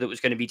factor that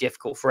was going to be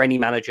difficult for any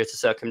manager to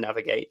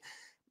circumnavigate.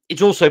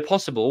 It's also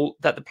possible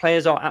that the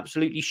players are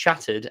absolutely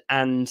shattered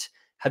and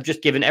have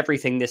just given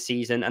everything this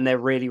season, and they're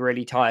really,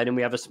 really tired, and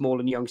we have a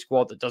small and young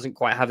squad that doesn't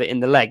quite have it in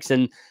the legs.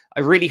 And I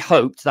really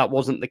hoped that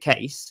wasn't the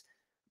case.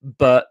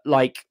 But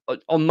like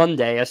on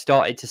Monday, I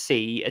started to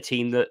see a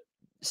team that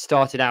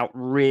started out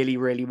really,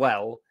 really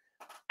well,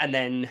 and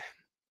then,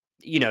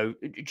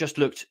 just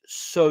looked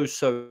so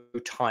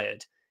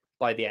tired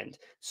by the end.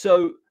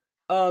 So,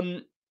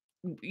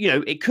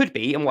 it could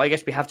be, and what I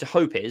guess we have to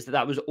hope is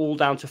that was all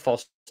down to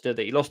Foster, that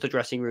he lost the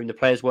dressing room, the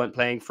players weren't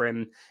playing for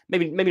him.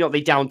 Maybe not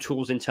they down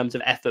tools in terms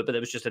of effort, but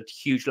there was just a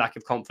huge lack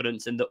of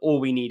confidence, and that all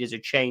we need is a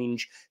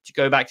change to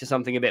go back to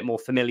something a bit more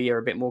familiar,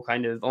 a bit more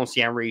kind of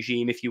ancien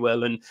regime, if you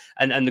will, and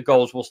the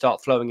goals will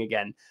start flowing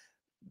again.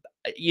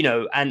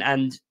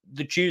 And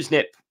the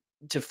Dewsnip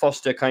to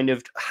Foster kind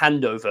of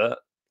handover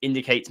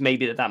indicates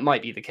maybe that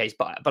might be the case.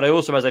 But I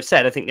also, as I've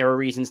said, I think there are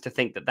reasons to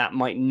think that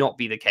might not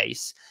be the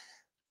case,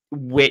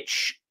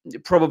 which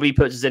probably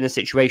puts us in a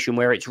situation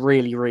where it's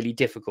really, really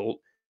difficult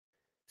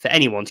for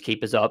anyone to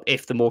keep us up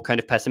if the more kind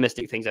of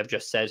pessimistic things I've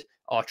just said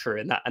are true,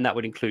 and that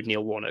would include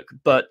Neil Warnock.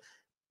 But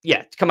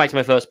yeah, to come back to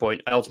my first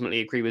point, I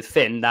ultimately agree with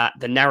Finn that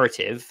the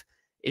narrative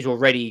is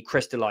already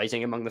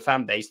crystallizing among the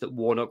fan base that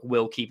Warnock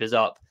will keep us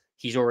up.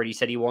 He's already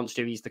said he wants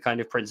to. He's the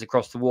kind of prince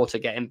across the water.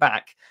 Get him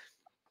back.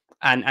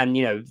 And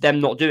you know, them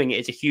not doing it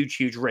is a huge,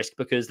 huge risk,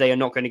 because they are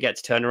not going to get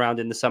to turn around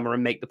in the summer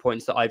and make the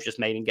points that I've just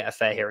made and get a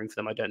fair hearing for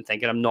them, I don't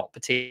think. And I'm not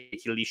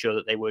particularly sure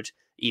that they would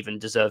even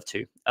deserve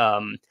to,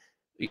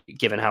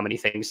 given how many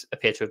things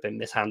appear to have been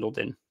mishandled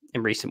in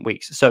recent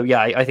weeks. So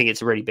yeah, I think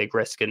it's a really big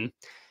risk. And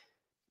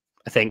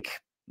I think,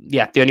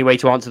 yeah, the only way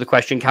to answer the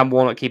question, can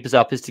Warnock keep us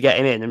up, is to get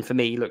him in. And for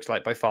me, he looks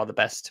like by far the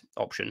best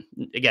option.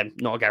 Again,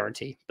 not a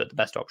guarantee, but the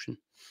best option.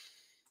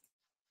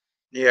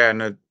 Yeah,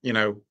 and you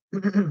know,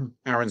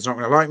 Aaron's not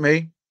going to like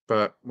me,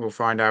 but we'll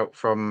find out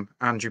from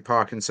Andrew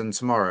Parkinson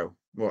tomorrow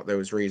what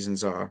those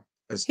reasons are.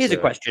 Here's a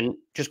question,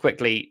 just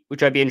quickly,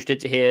 which I'd be interested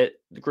to hear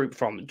the group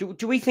from.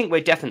 Do we think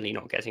we're definitely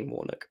not getting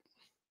Warnock?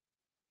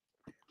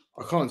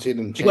 I can't see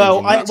them changing. Well,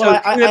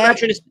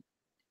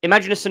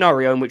 imagine a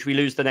scenario in which we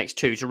lose the next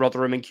two to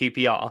Rotherham and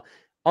QPR.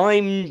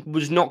 I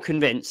was not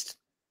convinced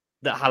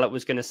that Hallett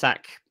was going to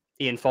sack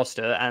Ian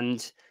Foster,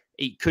 and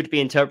it could be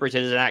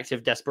interpreted as an act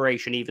of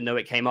desperation, even though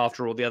it came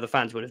after all the other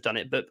fans would have done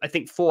it. But I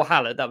think for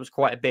Hallett, that was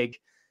quite a big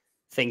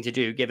thing to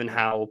do, given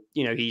how,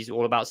 you know, he's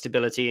all about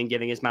stability and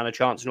giving his man a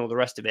chance and all the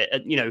rest of it.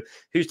 And, you know,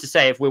 who's to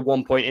say if we're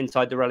 1 point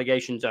inside the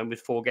relegation zone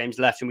with 4 games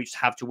left and we just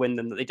have to win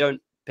them, that they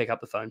don't pick up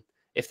the phone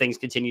if things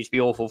continue to be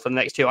awful for the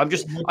next two? I'm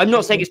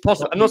not saying it's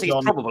possible. I'm not saying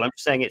it's probable. I'm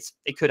just saying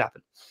it could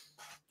happen.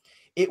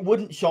 It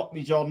wouldn't shock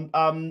me, John.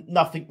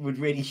 Nothing would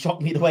really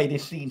shock me the way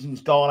this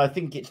season's gone. I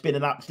think it's been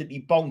an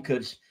absolutely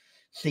bonkers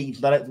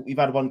season. I don't think we've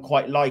had one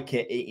quite like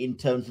it in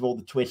terms of all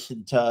the twists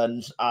and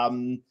turns.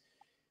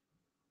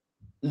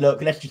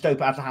 Look, let's just hope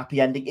it has a happy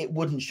ending. It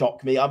wouldn't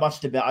shock me. I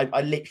must admit, I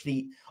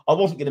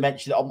wasn't going to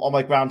mention it on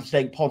my ground of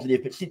staying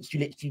positive, but since you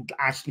literally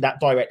asked me that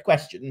direct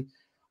question,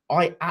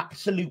 I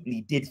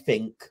absolutely did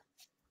think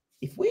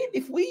if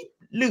we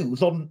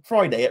lose on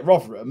Friday at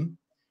Rotherham,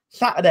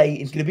 Saturday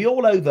is going to be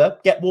all over.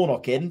 Get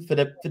Warnock in for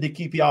the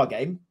QPR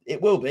game.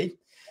 It will be.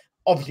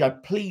 Obviously, I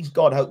please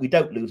God hope we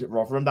don't lose at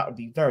Rotherham. That would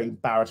be very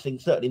embarrassing,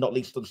 certainly not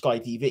least on Sky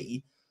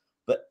TV.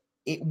 But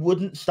it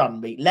wouldn't stun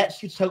me.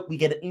 Let's just hope we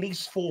get at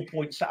least 4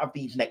 points out of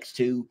these next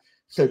two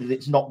so that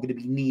it's not going to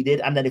be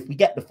needed. And then if we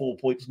get the 4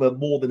 points, we're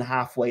more than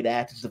halfway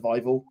there to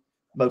survival,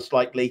 most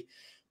likely.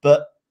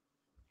 But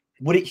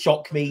would it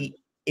shock me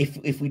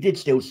if we did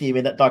still see him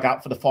in that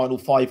dugout for the final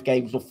 5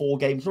 games or 4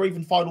 games or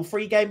even final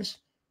 3 games?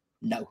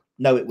 No,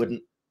 it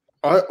wouldn't.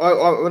 I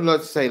would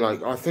like to say,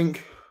 like, I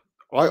think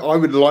I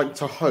would like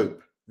to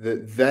hope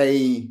that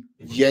they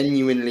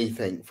genuinely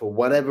think, for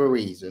whatever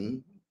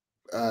reason,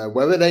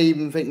 whether they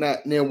even think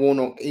that Neil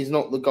Warnock is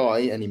not the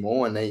guy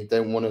anymore and they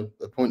don't want to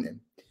appoint him,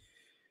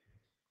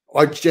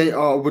 I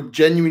would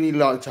genuinely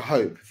like to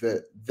hope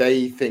that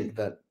they think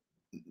that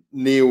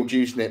Neil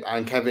Dewsnip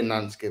and Kevin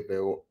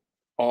Nancekivell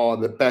are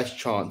the best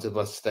chance of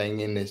us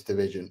staying in this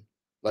division.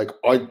 Like,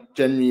 I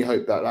genuinely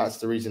hope that that's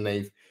the reason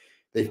they've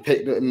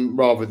picked them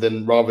rather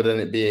than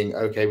it being,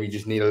 okay, we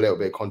just need a little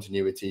bit of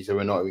continuity, so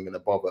we're not even going to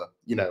bother.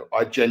 You know,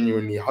 I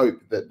genuinely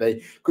hope that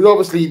because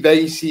obviously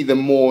they see them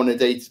more on a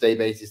day-to-day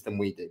basis than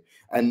we do.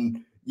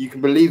 And you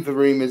can believe the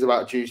rumours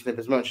about Dewsnip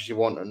as much as you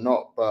want or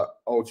not, but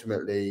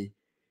ultimately,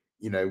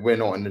 you know, we're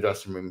not in the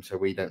dressing room, so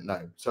we don't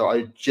know. So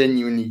I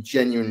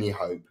genuinely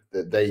hope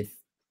that they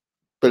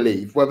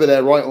believe, whether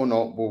they're right or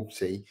not, we'll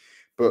see.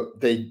 But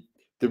the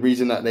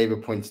reason that they've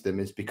appointed them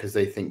is because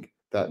they think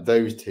that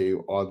those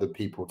two are the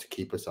people to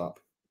keep us up.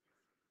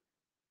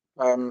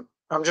 I'm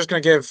just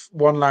going to give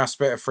one last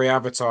bit of free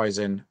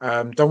advertising.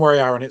 Don't worry,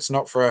 Aaron, it's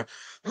not for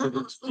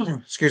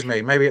excuse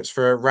me, maybe it's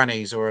for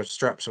Rennies or a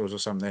Strepsils or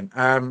something.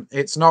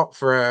 It's not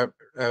for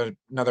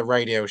another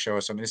radio show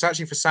or something. It's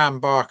actually for Sam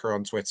Barker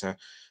on Twitter,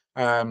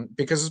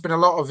 because there's been a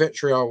lot of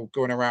vitriol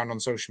going around on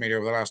social media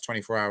over the last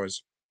 24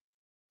 hours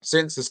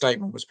since the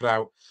statement was put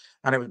out.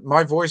 And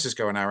my voice is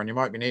going, Aaron, you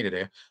might be needed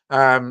here.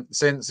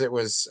 Since it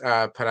was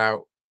put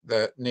out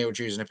that Neil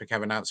Dewsnip and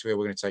Kevin Nancekivell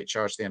were going to take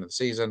charge at the end of the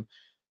season.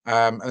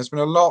 And there's been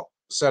a lot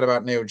said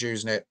about Neil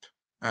Dewsnip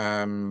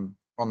on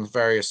the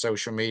various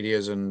social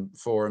medias and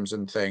forums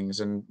and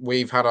things. And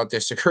we've had our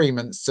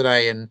disagreements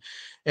today in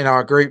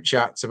our group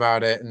chats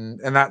about it. And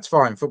that's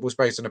fine. Football's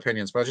based on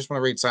opinions. But I just want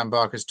to read Sam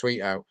Barker's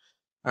tweet out.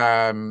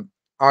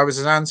 I was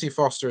as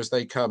anti-Foster as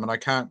they come, and I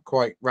can't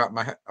wrap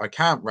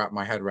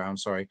my head around,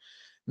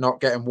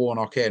 not getting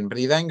Warnock in. But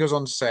he then goes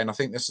on to say, and I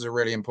think this is a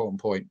really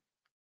important point,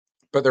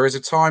 but there is a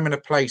time and a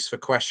place for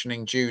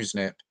questioning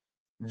Dewsnip.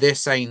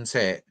 This ain't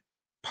it.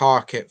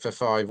 Park it for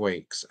 5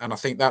 weeks. And I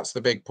think that's the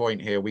big point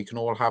here. We can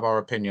all have our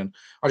opinion.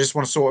 I just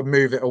want to sort of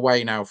move it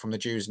away now from the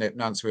Dewsnip,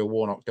 Nancekivell,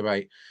 Warnock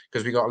debate,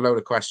 because we got a load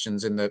of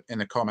questions in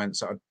the comments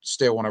that I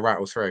still want to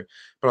rattle through.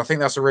 But I think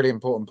that's a really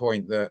important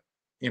point that,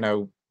 you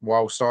know,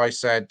 whilst I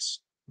said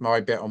my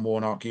bit on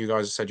Warnock, you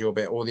guys have said your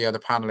bit, all the other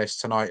panelists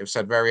tonight have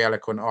said very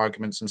eloquent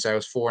arguments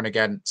themselves for and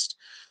against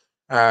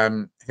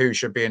who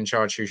should be in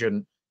charge, who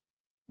shouldn't.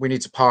 We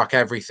need to park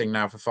everything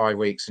now for 5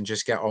 weeks and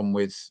just get on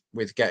with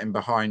getting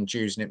behind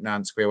Dewsnip,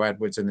 Nancekivell,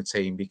 Edwards and the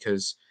team.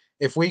 Because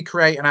if we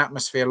create an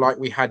atmosphere like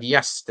we had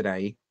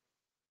yesterday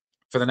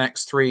for the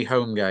next 3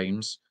 home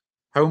games.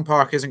 Home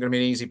Park isn't going to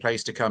be an easy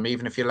place to come,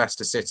 even if you're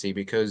Leicester City,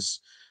 because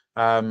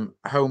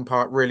Home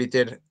Park really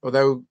did,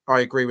 although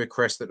I agree with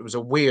Chris that there was a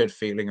weird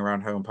feeling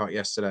around Home Park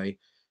yesterday,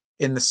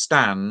 in the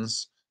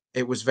stands,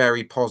 it was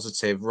very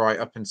positive right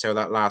up until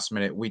that last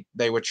minute.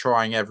 They were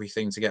trying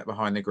everything to get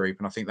behind the group,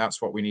 and I think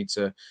that's what we need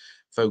to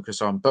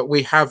focus on. But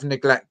we have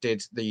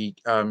neglected the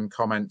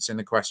comments in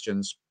the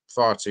questions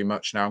far too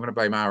much now. I'm going to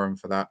blame Aaron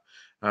for that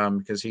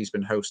because he's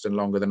been hosting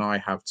longer than I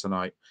have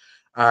tonight.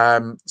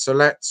 So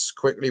let's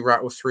quickly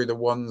rattle through the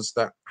ones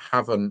that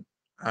haven't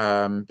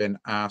been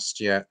asked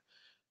yet.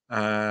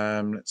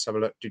 Let's have a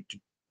look.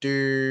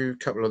 A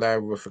couple of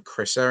there were for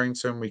Chris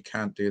Errington. We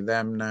can't do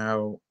them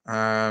now.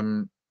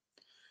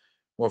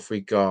 What have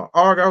we got?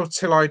 Argyle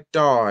Till I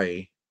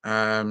Die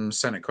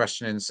sent a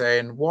question in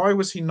saying, why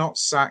was he not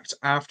sacked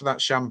after that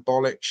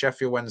shambolic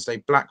Sheffield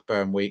Wednesday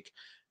Blackburn week?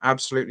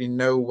 Absolutely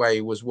no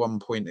way was 1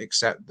 point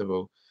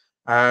acceptable.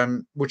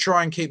 We'll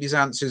try and keep these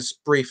answers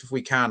brief if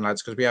we can,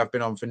 lads, because we have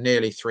been on for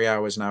nearly 3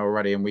 hours now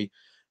already, and we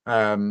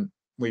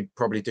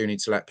probably do need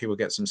to let people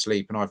get some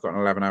sleep, and I've got an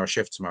 11-hour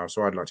shift tomorrow,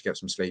 so I'd like to get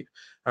some sleep.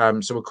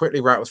 So we'll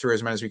quickly rattle through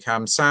as many as we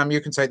can. Sam,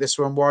 you can take this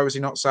one. Why was he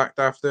not sacked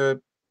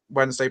after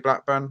Wednesday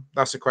Blackburn?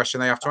 That's a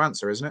question they have to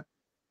answer, isn't it?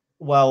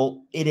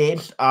 Well, it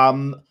is. I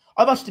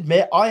must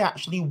admit, I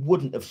actually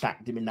wouldn't have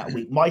sacked him in that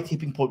week. My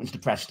tipping point was the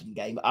Preston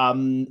game.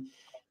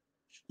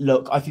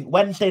 Look, I think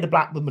Wednesday to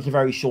Blackburn was a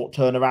very short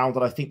turnaround,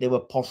 and I think they were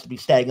possibly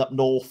staying up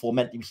north or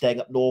meant to be staying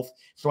up north.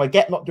 So I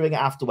get not doing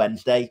it after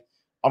Wednesday.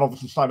 And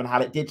obviously Simon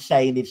Hallett did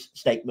say in his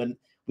statement,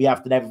 we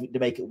have done everything to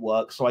make it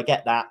work. So I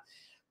get that.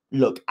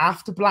 Look,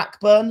 after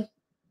Blackburn,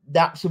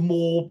 that's a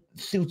more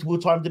suitable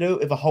time to do it,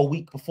 with a whole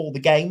week before the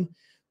game.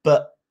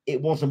 But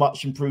it was a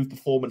much improved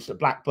performance at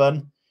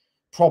Blackburn.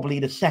 Probably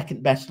the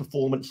second best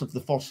performance of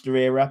the Foster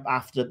era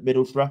after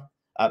Middlesbrough,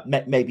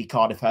 maybe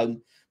Cardiff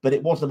home. But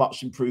it was a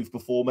much improved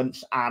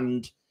performance,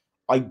 and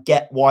I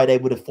get why they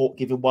would have thought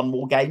giving one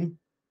more game.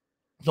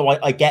 So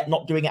I get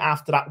not doing it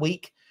after that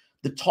week.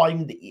 The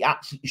time that he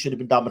absolutely should have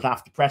been done was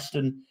after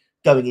Preston,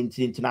 going into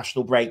the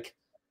international break.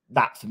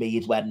 That, for me,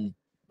 is when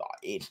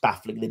it's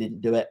baffling they didn't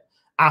do it.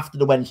 After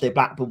the Wednesday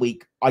Blackburn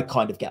week, I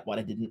kind of get why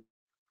they didn't.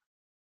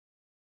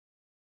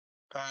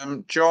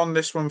 John,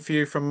 this one for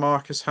you from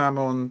Marcus Ham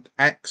on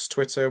X,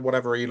 Twitter,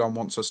 whatever Elon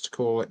wants us to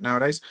call it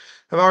nowadays.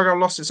 Have Argyle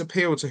lost its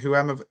appeal to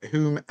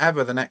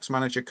whomever the next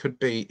manager could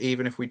be,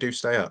 even if we do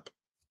stay up?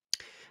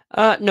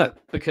 No,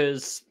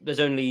 because there's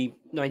only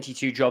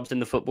 92 jobs in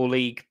the Football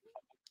League,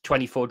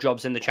 24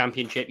 jobs in the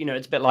Championship. You know,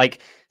 it's a bit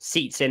like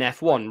seats in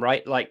F1,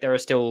 right? Like there are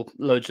still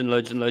loads and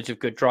loads and loads of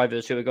good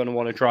drivers who are going to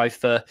want to drive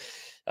for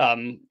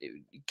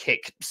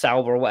Kick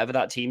Sauber or whatever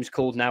that team's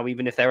called now,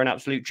 even if they're an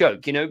absolute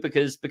joke, you know,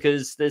 because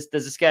there's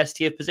a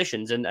scarcity of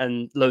positions,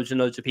 and loads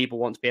of people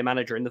want to be a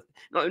manager in the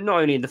not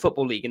only in the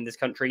Football League in this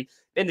country,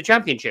 in the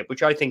Championship,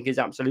 which I think is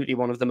absolutely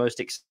one of the most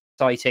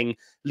exciting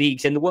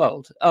leagues in the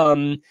world.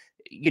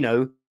 You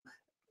know,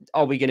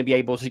 are we going to be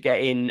able to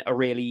get in a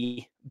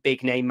really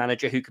big name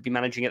manager who could be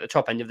managing at the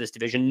top end of this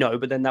division? No,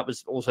 but then that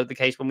was also the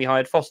case when we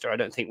hired Foster. I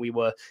don't think we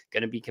were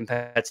going to be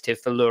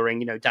competitive for luring,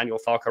 you know, Daniel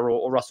Farker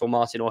or Russell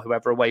Martin or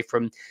whoever away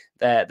from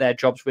their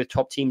jobs with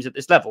top teams at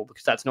this level,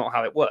 because that's not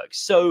how it works.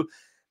 So,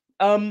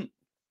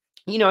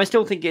 you know, I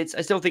still think it's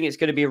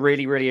going to be a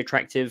really, really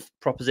attractive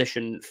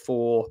proposition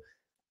for,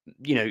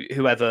 you know,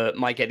 whoever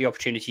might get the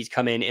opportunities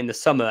come in the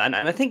summer. And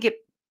I think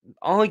it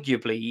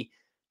arguably,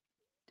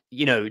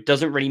 you know,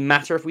 doesn't really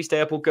matter if we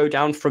stay up or go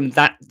down from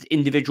that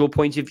individual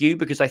point of view,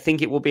 because I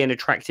think it will be an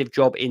attractive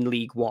job in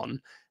League One.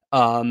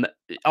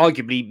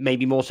 Arguably,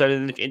 maybe more so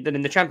than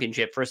in the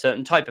Championship for a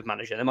certain type of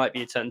manager. There might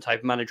be a certain type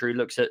of manager who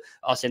looks at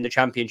us in the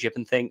Championship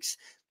and thinks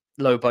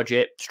low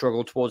budget,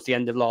 struggled towards the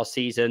end of last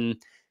season,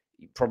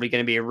 probably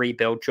going to be a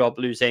rebuild job,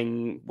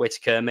 losing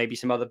Whittaker, maybe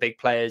some other big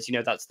players. You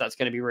know, that's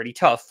going to be really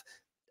tough.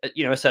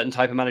 You know, a certain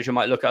type of manager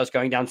might look at us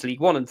going down to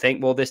League One and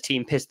think, well, this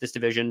team pissed this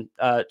division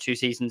 2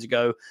 seasons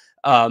ago.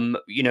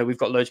 You know, we've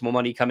got loads more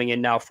money coming in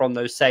now from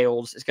those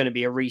sales. It's going to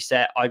be a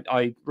reset.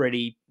 I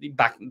really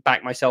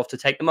back myself to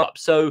take them up.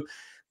 So,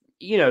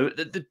 you know,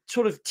 the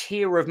sort of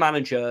tier of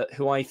manager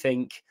who I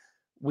think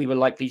we were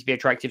likely to be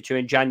attractive to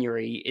in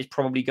January is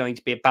probably going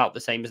to be about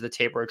the same as the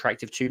tier we're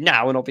attractive to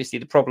now. And obviously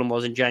the problem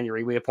was in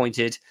January, we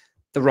appointed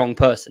the wrong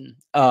person.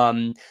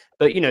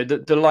 But, you know,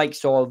 the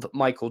likes of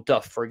Michael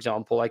Duff, for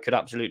example, I could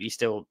absolutely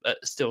still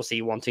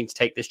see wanting to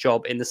take this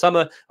job in the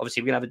summer.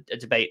 Obviously, we're going to have a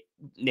debate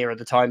nearer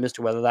the time as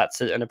to whether that's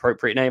an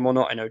appropriate name or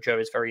not. I know Joe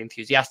is very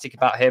enthusiastic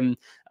about him.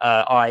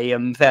 I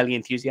am fairly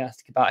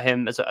enthusiastic about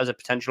him as a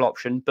potential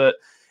option. But,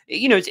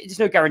 you know, it's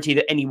no guarantee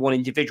that any one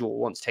individual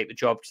wants to take the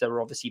job, because there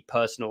are obviously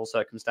personal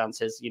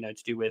circumstances, you know,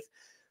 to do with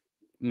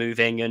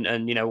moving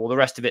and you know, all the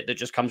rest of it that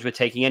just comes with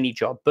taking any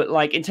job. But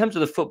like in terms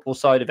of the football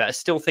side of it, I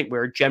still think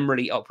we're a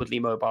generally upwardly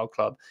mobile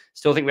club.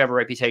 Still think we have a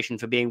reputation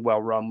for being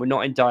well run. We're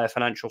not in dire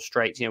financial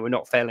straits. You know, we're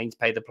not failing to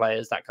pay the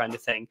players, that kind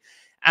of thing.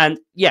 And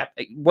yeah,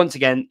 once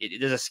again,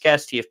 there's a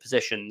scarcity of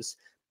positions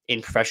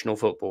in professional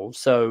football.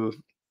 So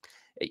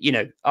you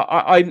know,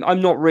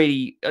 I'm not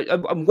really.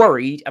 I'm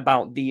worried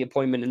about the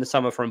appointment in the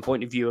summer from a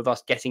point of view of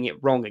us getting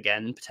it wrong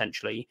again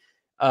potentially,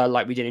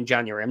 like we did in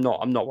January. I'm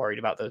not worried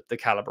about the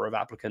caliber of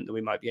applicant that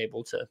we might be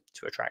able to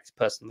attract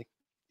personally.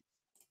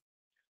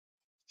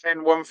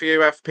 And one for you,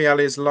 FPL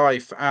is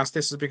life. As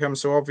this has become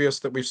so obvious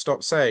that we've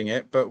stopped saying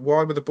it, but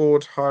why were the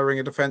board hiring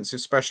a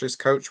defensive specialist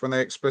coach when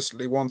they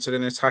explicitly wanted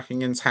an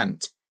attacking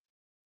intent?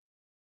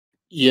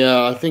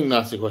 Yeah, I think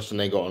that's the question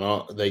they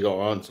got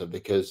to answer,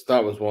 because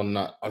that was one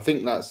that I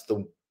think that's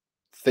the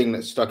thing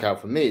that stuck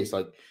out for me. It's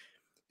like,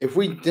 if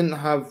we didn't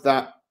have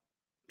that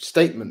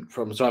statement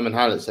from Simon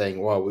Hallett saying,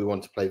 well, we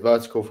want to play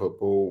vertical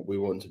football, we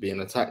want to be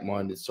an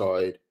attack-minded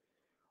side,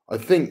 I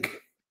think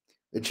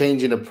the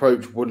change in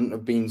approach wouldn't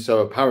have been so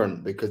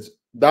apparent, because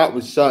that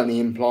was certainly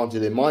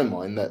implanted in my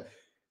mind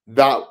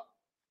that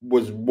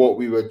was what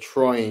we were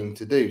trying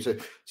to do. So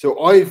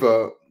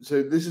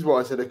this is what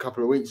I said a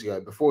couple of weeks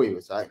ago before he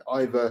was sacked.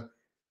 Either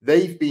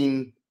they've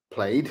been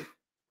played,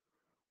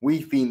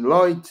 we've been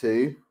lied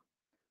to,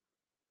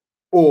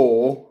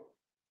 or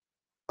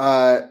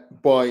by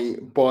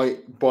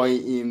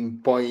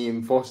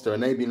Ian Foster,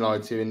 and they've been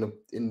lied to in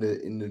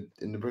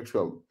the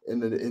Brookswell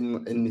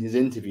in his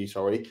interview,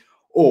 sorry,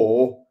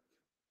 or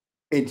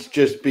it's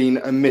just been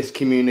a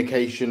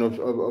miscommunication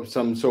of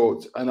some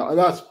sort, and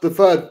that's the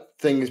third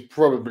thing is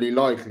probably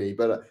likely.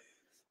 But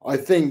I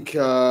think,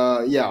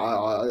 I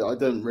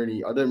don't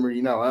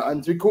really know.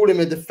 And to call him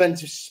a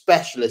defensive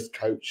specialist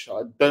coach,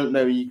 I don't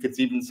know you could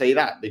even say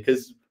that,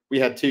 because we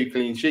had 2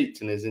 clean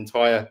sheets in his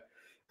entire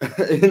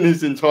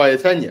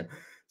tenure.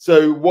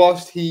 So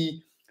whilst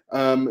he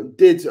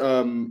did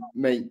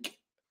make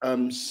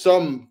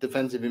some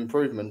defensive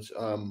improvements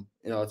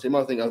in our team,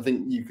 I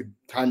think you could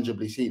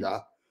tangibly see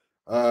that.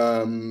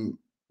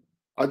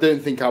 I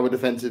don't think our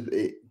defense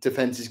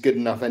is good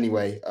enough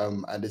anyway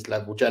at this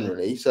level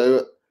generally.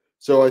 So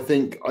I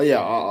think,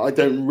 I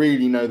don't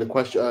really know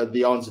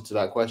the answer to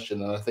that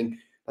question, and I think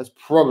that's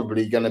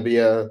probably going to be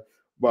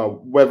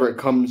whether it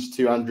comes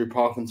to Andrew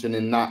Parkinson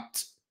in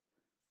that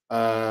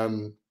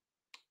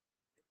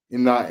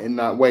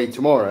way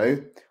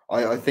tomorrow.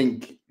 I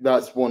think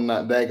that's one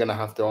that they're going to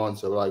have to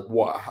answer. Like,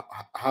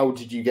 how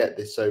did you get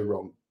this so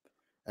wrong?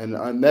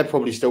 And they're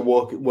probably still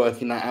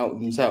working that out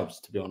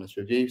themselves, to be honest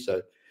with you.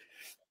 So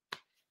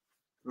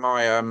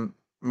my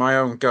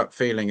own gut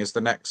feeling is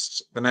the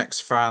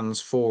next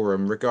fans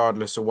forum,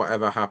 regardless of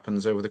whatever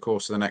happens over the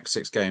course of the next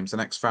 6 games, the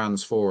next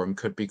fans forum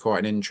could be quite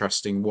an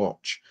interesting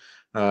watch.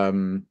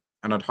 And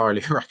I'd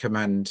highly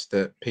recommend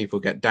that people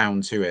get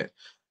down to it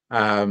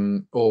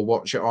or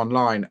watch it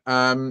online.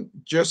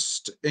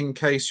 Just in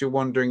case you're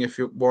wondering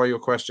why your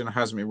question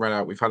hasn't been read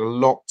out, we've had a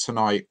lot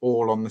tonight,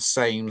 all on the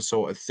same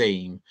sort of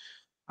theme.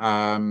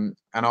 And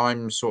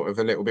I'm sort of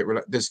a little bit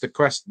there's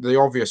the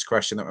obvious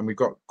question and we've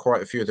got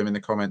quite a few of them in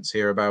the comments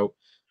here about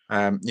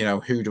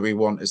who do we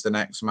want as the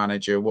next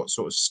manager, what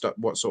sort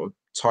of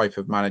type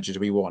of manager do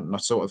we want, and I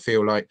sort of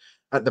feel like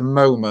at the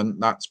moment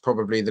that's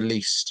probably the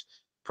least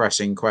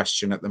pressing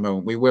question at the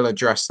moment. We will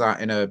address that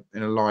in a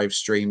live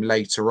stream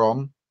later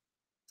on.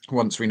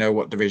 Once we know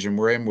what division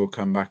we're in, we'll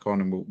come back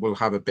on and we'll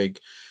have a big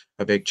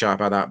chat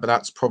about that, but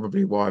that's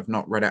probably why I've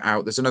not read it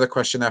out. There's another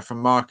question there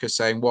from Marcus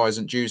saying, why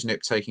isn't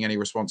Dewsnip taking any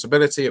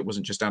responsibility? It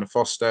wasn't just down to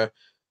Foster.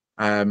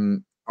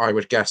 I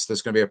would guess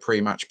there's going to be a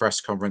pre-match press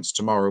conference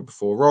tomorrow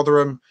before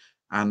Rotherham,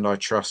 and I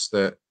trust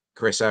that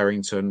Chris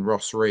Errington,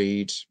 Ross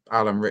Reed,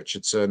 Alan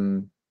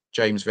Richardson,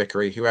 James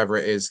Vickery, whoever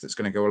it is that's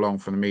going to go along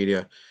from the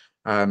media,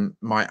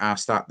 might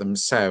ask that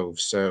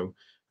themselves. So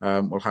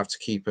we'll have to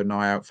keep an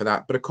eye out for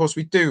that. But of course,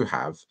 we do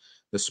have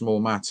the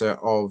small matter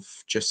of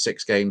just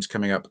 6 games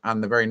coming up,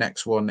 and the very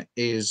next one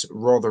is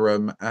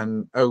Rotherham,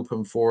 and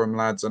open forum,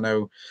 lads. I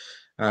know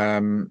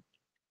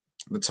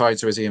the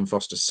title is Ian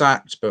Foster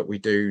sacked, but we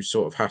do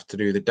sort of have to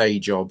do the day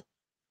job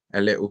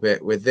a little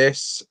bit with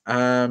this.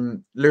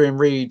 Lewin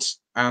Reed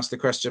asked the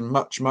question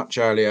much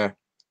earlier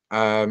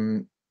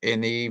in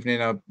the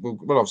evening.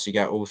 We'll obviously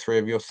get all 3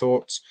 of your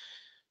thoughts.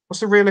 What's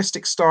the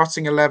realistic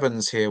starting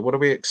 11s here? What do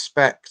we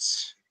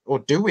expect, or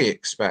do we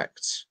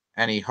expect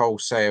any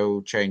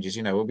wholesale changes?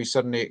 We'll be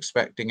suddenly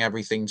expecting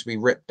everything to be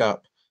ripped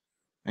up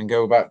and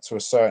go back to a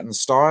certain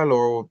style,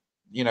 or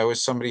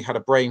has somebody had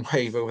a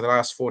brainwave over the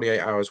last 48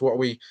 hours? What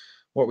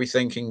are we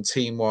thinking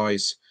team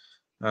wise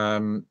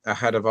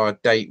ahead of our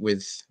date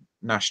with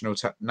national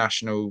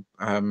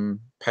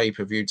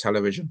pay-per-view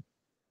television?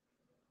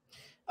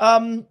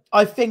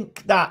 I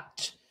think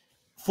that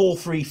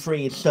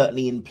 4-3-3 is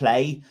certainly in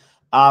play.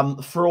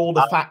 For all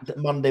the fact that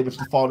Monday was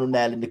the final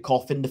nail in the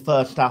coffin, the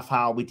first half,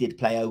 how we did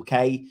play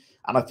okay.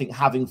 And I think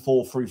having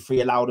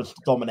 4-3-3 allowed us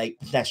to dominate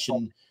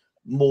possession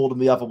more than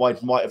we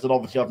otherwise might have done.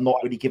 Obviously, I've not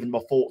really given my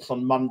thoughts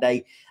on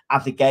Monday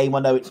as a game. I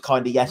know it's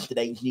kind of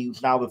yesterday's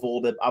news now with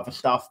all the other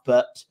stuff,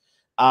 but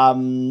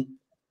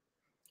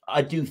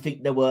I do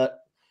think there were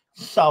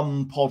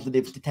some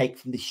positives to take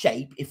from the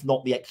shape, if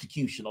not the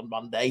execution on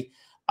Monday.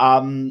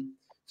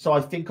 So I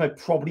think I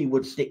probably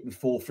would stick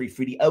with 4-3-3.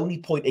 The only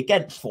point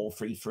against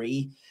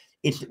 4-3-3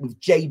 is that with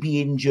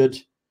JB injured,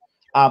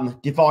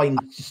 Divine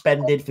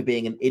suspended for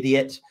being an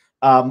idiot,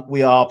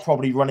 we are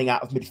probably running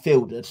out of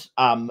midfielders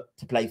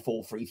to play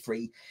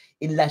 4-3-3,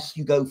 unless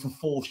you go for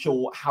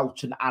Forshaw,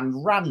 Houghton,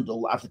 and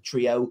Randall as a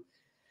trio.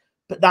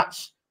 But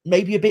that's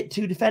maybe a bit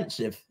too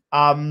defensive.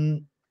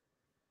 Unless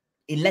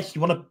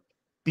you want to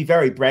be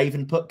very brave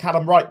and put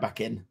Callum Wright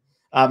back in.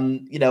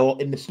 You know,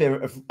 in the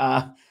spirit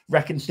of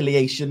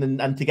reconciliation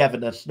and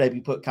togetherness, maybe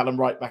put Callum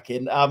Wright back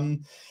in. No,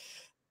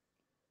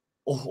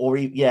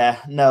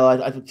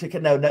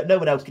 no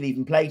one else can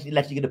even play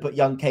unless you're going to put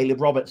young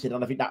Caleb Roberts in,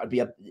 and I think that would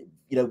be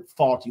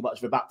far too much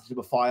of a baptism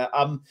of fire.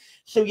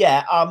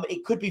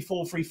 It could be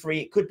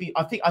 4-3-3. It could be.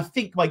 I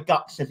think my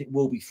gut says it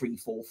will be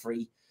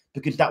 3-4-3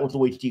 because that was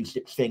always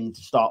Dewsnip's thing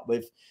to start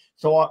with.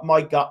 So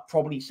my gut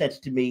probably says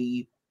to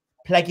me,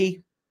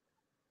 Pleggy,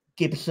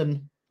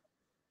 Gibson,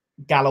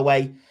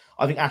 Galloway.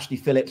 I think Ashley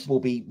Phillips will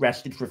be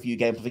rested for a few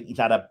games. I think he's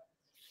had a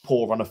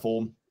poor run of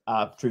form,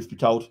 truth be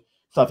told.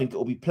 So I think it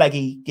will be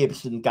Pleggy,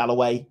 Gibson,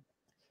 Galloway.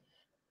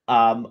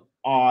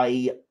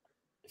 I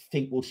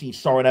think we'll see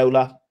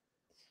Sorinola.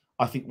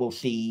 I think we'll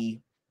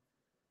see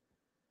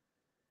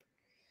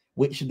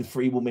which of the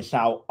three will miss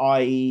out.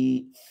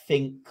 I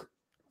think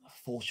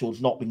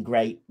Forshaw's not been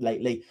great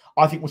lately.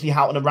 I think we'll see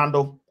Houghton and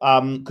Randall.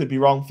 Could be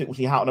wrong. I think we'll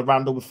see Houghton and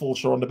Randall with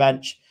Forshaw on the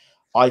bench.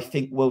 I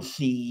think we'll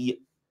see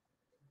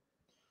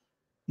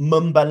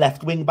Mumba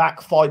left wing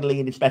back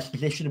finally in his best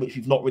position, which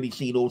we've not really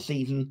seen all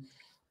season.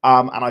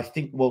 And I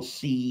think we'll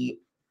see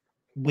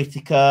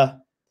Whittaker,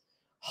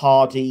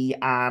 Hardy,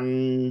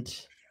 and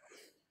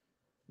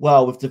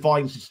with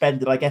Devine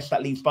suspended, I guess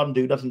that leaves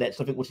Bundu, doesn't it?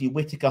 So I think we'll see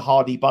Whittaker,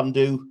 Hardy,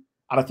 Bundu,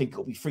 and I think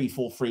it'll be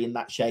 3-4-3 in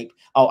that shape.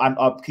 Oh, and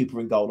Cooper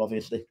in goal,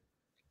 obviously.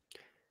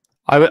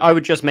 I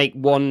would just make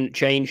one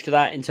change to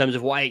that in terms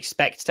of what I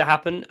expect to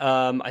happen.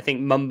 I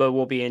think Mumba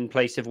will be in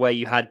place of where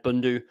you had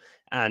Bundu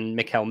and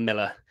Mikael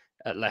Miller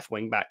at left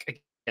wing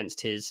back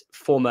against his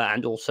former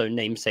and also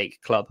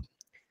namesake club.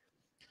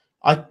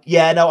 I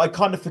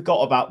kind of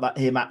forgot about that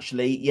him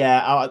actually.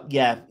 I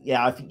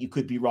think you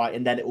could be right,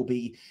 and then it will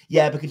be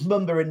because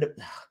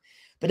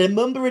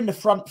Mumba in the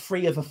front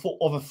three of a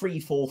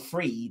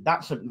 3-4-3.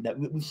 That's something that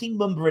we've seen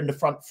Mumba in the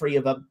front three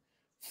of a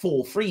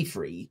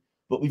 4-3-3,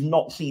 but we've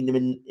not seen him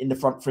in the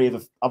front three of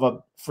a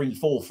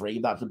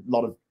 3-4-3. That's a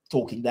lot of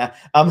talking there.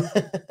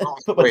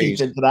 Put my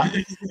teeth into that.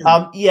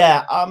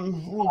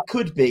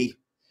 Could be,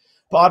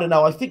 but I don't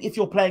know. I think if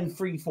you're playing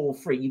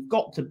 3-4-3, you've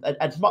got to,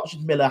 as much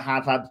as Miller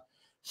has had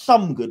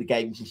some good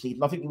games this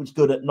season. I think he was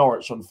good at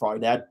Norwich on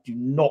Friday. I do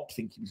not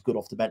think he was good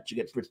off the bench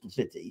against Bristol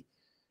City.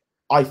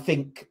 I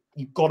think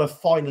you've got to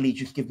finally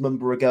just give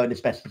Mumba a go in his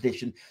best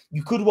position.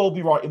 You could well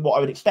be right in what I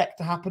would expect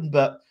to happen,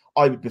 but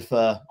I would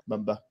prefer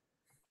Mumba.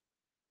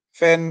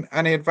 Finn,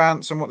 any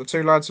advance on what the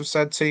two lads have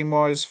said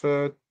team-wise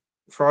for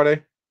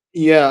Friday?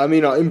 Yeah, I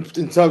mean,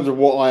 in terms of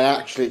what I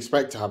actually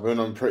expect to happen,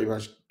 I'm pretty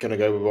much going to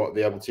go with what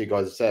the other two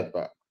guys have said,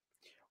 but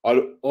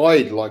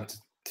I'd like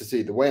to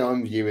see the way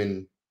I'm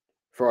viewing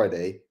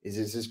Friday is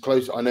it's as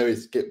close. I know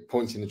it's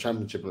points in the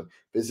championship, but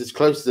it's as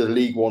close to the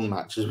League One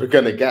match as we're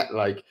going to get.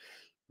 Like,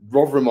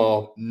 Rotherham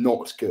are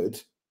not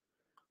good.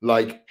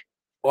 Like,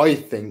 I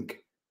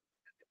think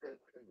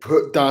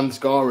put Dan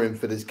Scarr in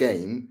for this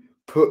game,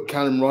 put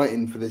Callum Wright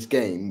in for this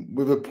game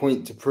with a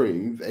point to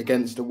prove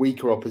against a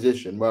weaker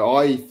opposition, where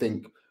I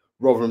think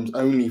Rotherham's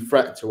only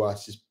threat to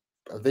us is,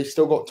 have they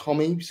still got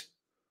Tom Eaves?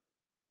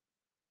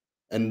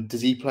 And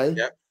does he play?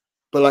 Yeah.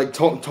 But like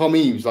Tom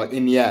Eaves, like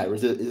in the air,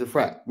 is a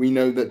threat. We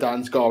know that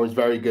Dan Scarr is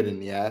very good in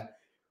the air.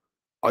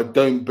 I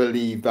don't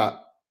believe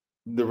that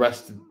the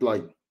rest of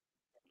like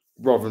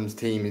Rotherham's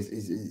team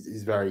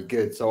is very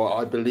good. So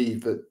I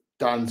believe that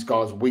Dan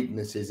Scarr's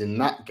weaknesses in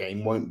that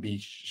game won't be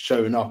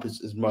shown up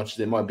as much as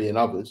it might be in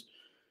others.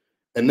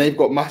 And they've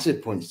got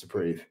massive points to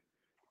prove.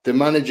 The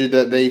manager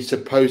that they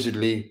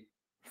supposedly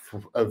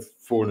have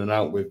fallen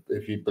out with,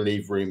 if you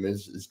believe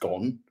rumours, is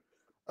gone.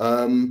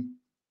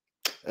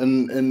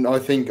 And I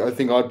think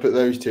I'd put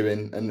those two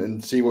in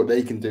and see what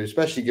they can do,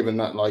 especially given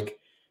that, like,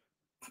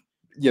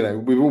 you know,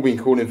 we've all been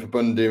calling for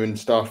Bundu and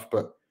stuff,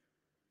 but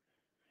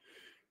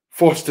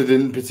Foster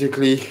didn't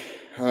particularly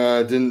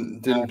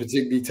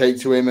take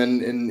to him,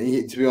 and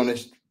he, to be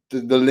honest,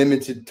 the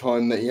limited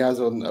time that he has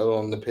on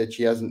the pitch,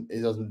 he hasn't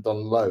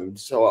done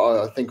loads.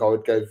 So I think I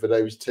would go for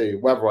those two.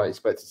 Whether I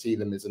expect to see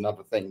them is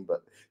another thing,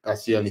 but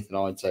that's the only thing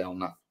I'd say on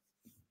that.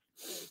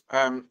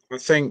 I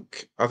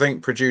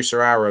think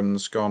producer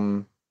Aaron's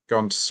gone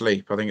to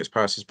sleep. I think it's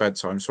past his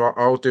bedtime, so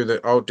I'll do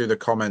the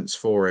comments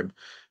for him.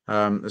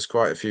 There's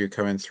quite a few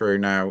coming through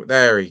now.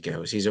 There he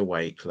goes. He's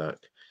awake. Look,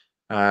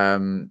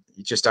 you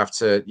just have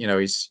to,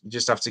 you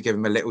just have to give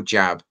him a little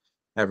jab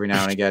every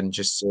now and again,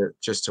 just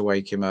to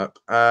wake him up.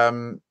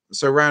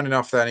 So rounding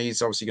off, then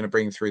he's obviously going to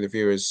bring through the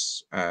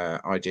viewers'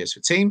 ideas for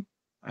team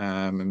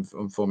and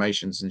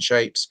formations and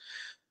shapes.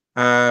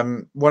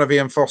 One of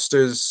Ian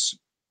Foster's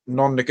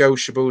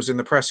non-negotiables in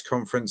the press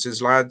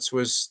conferences, lads,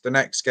 was the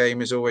next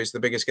game is always the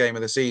biggest game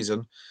of the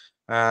season.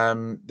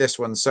 This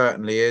one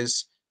certainly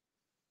is.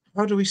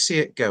 How do we see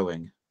it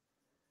going?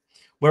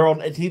 We're on,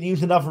 to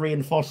use another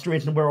Ian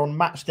Fosterism, we're on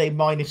match day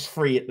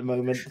 -3 at the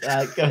moment,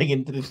 going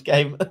into this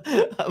game.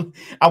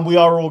 And we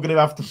are all going to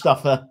have to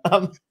suffer.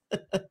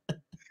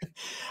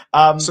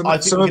 I think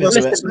we're going to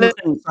do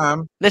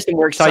it. Listen,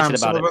 we're excited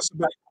Sam, about it.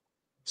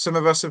 Some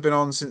of us have been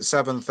on since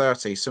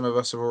 7:30. Some of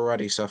us are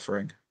already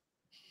suffering.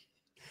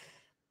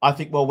 I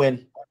think we'll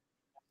win.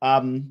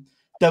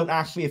 Don't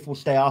ask me if we'll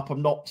stay up.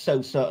 I'm not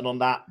so certain on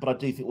that, but I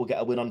do think we'll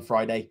get a win on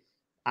Friday.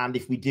 And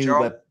if we do,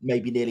 John? we're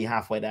maybe nearly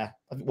halfway there.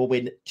 I think we'll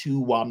win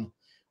 2-1.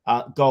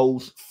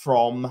 Goals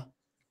from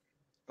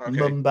Mumba.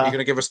 You're going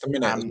to give us the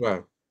minute as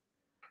well.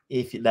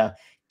 If you know,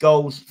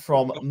 goals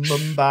from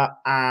Mumba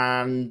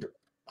and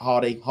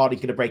Hardy. Hardy's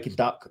going to break his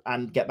duck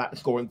and get back to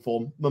scoring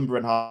form. Mumba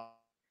and Hardy.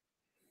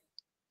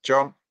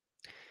 John?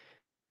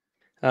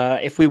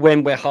 If we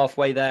win, we're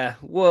halfway there.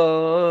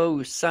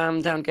 Whoa,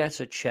 Sam, down, get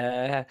a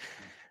chair.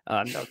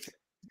 No,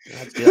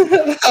 that's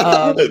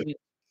good.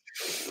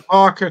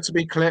 Marker to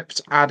be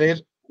clipped,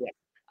 added.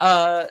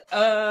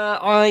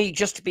 I,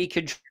 just to be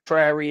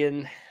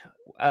contrarian,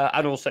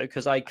 and also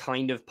because I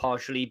kind of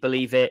partially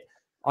believe it,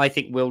 I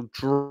think we'll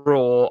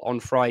draw on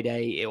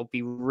Friday. It'll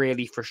be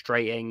really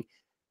frustrating.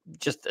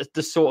 Just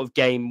the sort of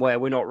game where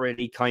we're not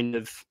really kind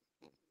of...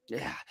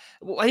 Yeah,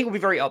 I think we'll be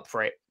very up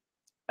for it.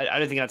 I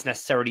don't think that's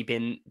necessarily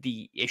been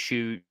the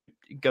issue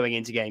going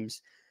into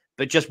games,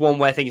 but just one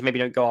where things maybe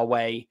don't go our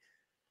way.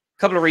 A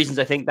couple of reasons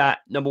I think that.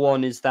 Number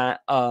one is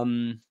that,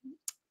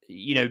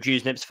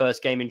 Dewsnip's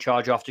first game in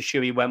charge after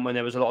Shuey went, when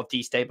there was a lot of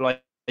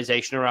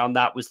destabilization around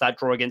that, was that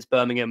draw against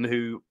Birmingham,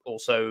 who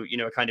also,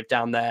 are kind of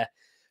down there.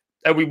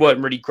 And we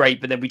weren't really great,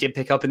 but then we did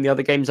pick up in the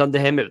other games under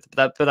him.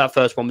 But that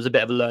first one was a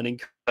bit of a learning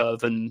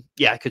curve, and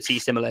yeah, I could see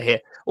similar here.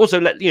 Also,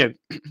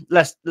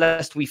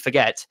 lest we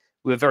forget,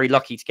 we were very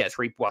lucky to get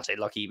 3. Well, I say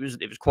lucky, it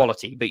was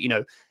quality, but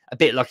a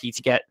bit lucky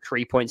to get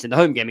 3 points in the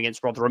home game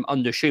against Rotherham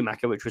under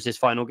Schumacher, which was his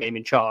final game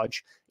in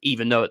charge,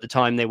 even though at the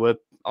time they were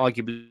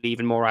arguably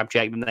even more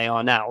abject than they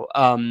are now.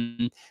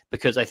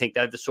 Because I think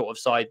they're the sort of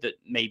side that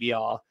maybe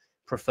our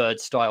preferred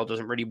style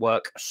doesn't really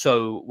work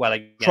so well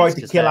against. Tried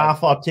to kill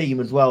half our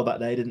team as well that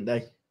day, didn't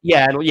they?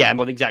 Yeah,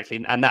 well,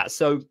 exactly, and that.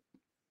 So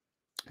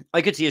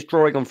I could see us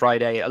drawing on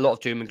Friday, a lot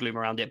of doom and gloom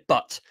around it,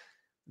 but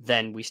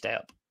then we stay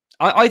up.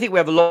 I think we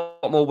have a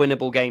lot more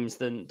winnable games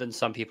than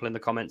some people in the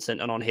comments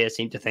and on here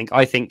seem to think.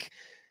 I think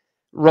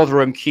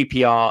Rotherham,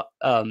 QPR,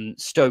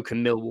 Stoke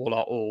and Millwall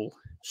are all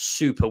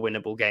super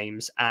winnable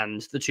games,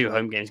 and the 2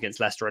 home games against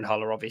Leicester and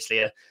Hull are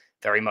obviously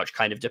very much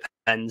kind of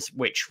depends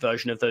which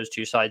version of those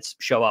 2 sides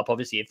show up.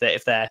 Obviously,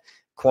 if their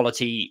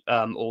quality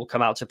all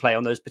come out to play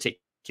on those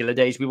particular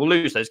days, we will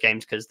lose those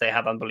games because they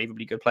have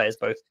unbelievably good players,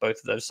 both of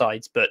those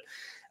sides. But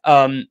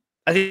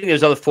I think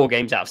those other 4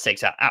 games out of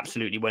 6 are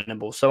absolutely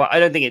winnable. So I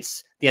don't think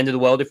it's the end of the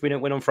world if we don't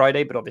win on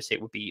Friday, but obviously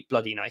it would be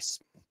bloody nice.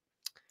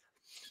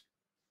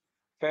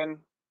 Ben,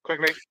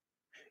 quickly.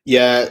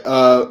 Yeah,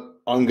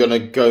 I'm going to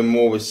go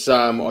more with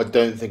Sam. I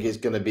don't think it's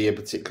going to be a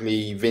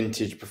particularly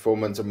vintage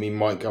performance, and we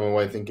might come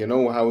away thinking,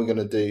 oh, how are we going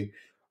to do,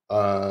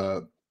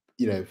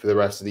 for the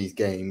rest of these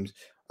games?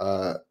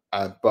 But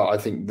I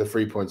think the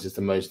 3 points is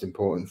the most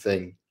important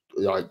thing.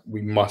 Like,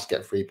 we must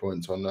get 3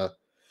 points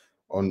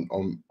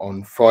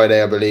on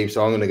Friday, I believe.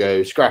 So I'm going to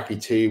go scrappy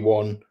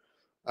 2-1,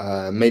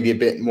 maybe a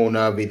bit more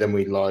nervy than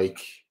we like.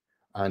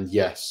 And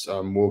yes,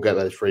 we'll get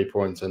those 3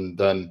 points, and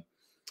then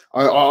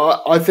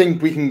I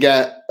think we can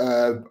get.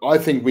 I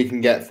think we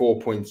can get 4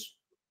 points,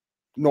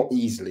 not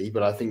easily,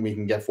 but I think we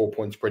can get 4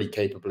 points pretty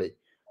capably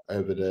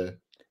over the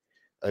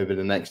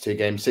next 2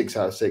 games. 6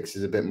 out of 6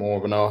 is a bit more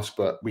of an ask,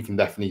 but we can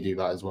definitely do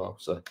that as well.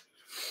 So,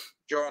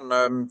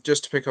 John,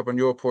 just to pick up on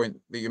your point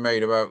that you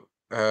made about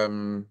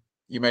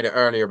you made it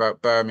earlier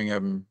about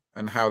Birmingham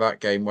and how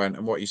that game went,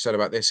 and what you said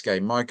about this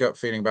game. My gut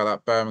feeling about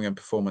that Birmingham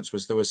performance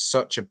was there was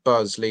such a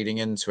buzz leading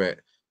into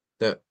it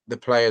that the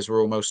players were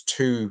almost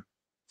too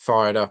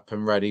fired up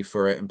and ready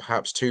for it, and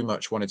perhaps too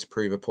much wanted to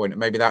prove a point. And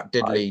maybe that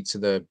did lead to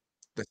the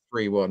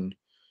 3-1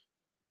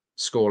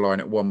 scoreline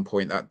at one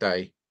point that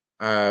day.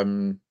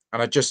 And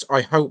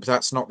I hope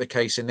that's not the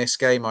case in this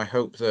game. I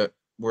hope that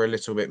we're a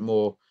little bit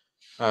more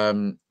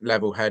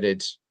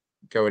level-headed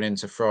going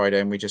into Friday,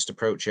 and we just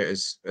approach it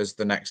as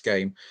the next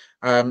game.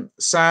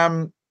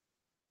 Sam,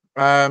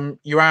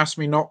 you asked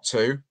me not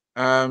to,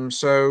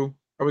 so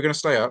are we going to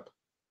stay up?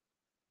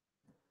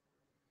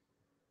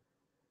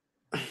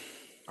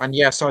 And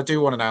yes, I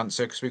do want an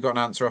answer, because we've got an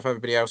answer off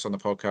everybody else on the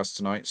podcast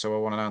tonight, so I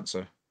want an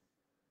answer.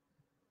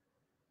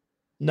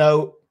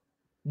 No.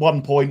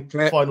 1 point.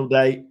 Clip. Final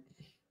day.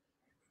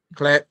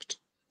 Clipped.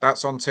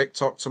 That's on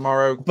TikTok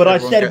tomorrow. But I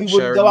said we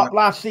wouldn't go up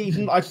last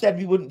season.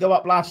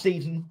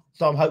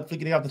 So I'm hopefully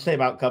going to have the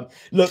same outcome.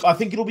 Look, I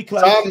think it'll be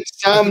close.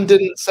 Sam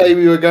didn't say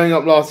we were going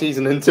up last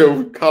season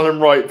until Callum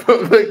Wright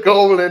put the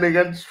goal in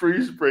against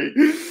Shrewsbury.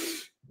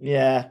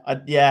 Yeah.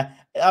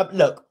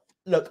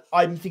 Look,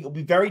 I think it'll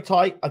be very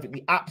tight. I think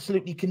we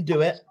absolutely can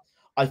do it.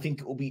 I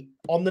think it will be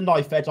on the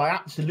knife edge. I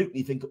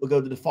absolutely think it will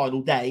go to the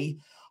final day.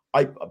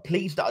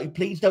 Please don't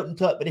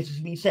interpret this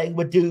as me saying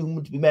we're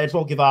doomed. We may as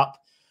well give up.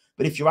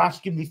 But if you're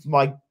asking me for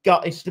my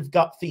guttest of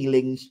gut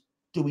feelings,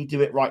 do we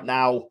do it right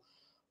now?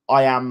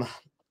 I am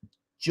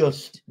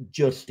just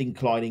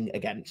inclining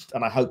against,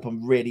 and I hope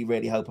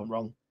really hope I'm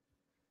wrong.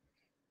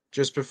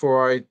 Just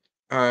before I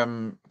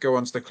go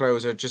on to the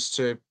closer, just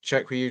to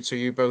check with you two,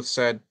 you both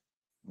said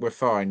we're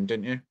fine,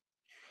 didn't you?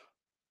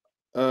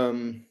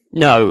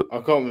 No, I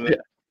can't remember.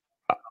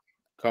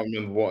 Can't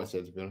remember what I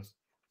said, to be honest.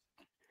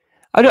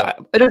 I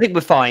don't think we're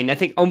fine. I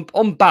think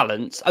on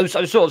balance, I was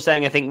sort of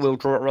saying I think we'll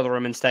draw at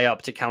Rotherham and stay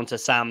up to counter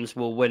Sam's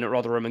will win at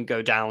Rotherham and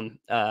go down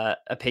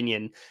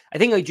opinion. I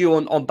think I do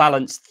on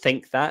balance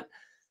think that.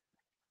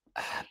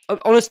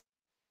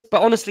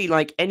 Honestly,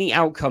 like any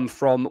outcome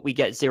from we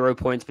get 0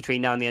 points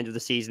between now and the end of the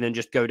season and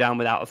just go down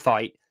without a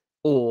fight,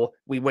 or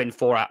we win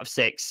 4 out of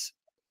 6,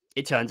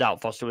 it turns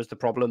out Foster was the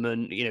problem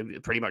and,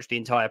 pretty much the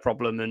entire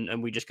problem.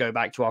 And we just go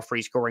back to our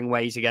free scoring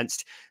ways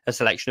against a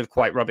selection of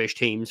quite rubbish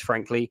teams,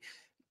 frankly,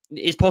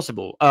 is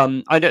possible.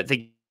 I don't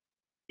think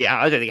it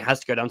has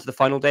to go down to the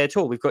final day at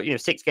all. We've got,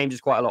 6 games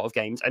is quite a lot of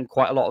games and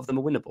quite a lot of them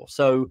are winnable.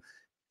 So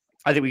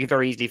I think we could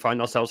very easily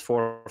find ourselves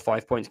 4 or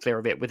 5 points clear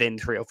of it within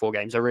 3 or 4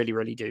 games. I really,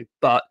 really do.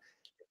 But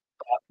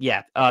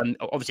yeah,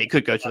 obviously it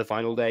could go to the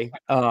final day.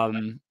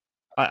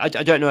 I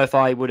don't know if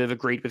I would have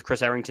agreed with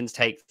Chris Errington's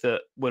take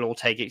that we'll all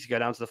take it to go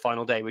down to the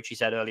final day, which he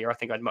said earlier. I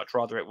think I'd much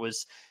rather it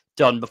was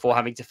done before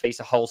having to face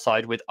a whole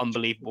side with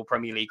unbleavable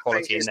Premier League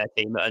quality in their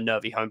team at a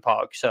nervy home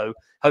park. So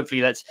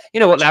hopefully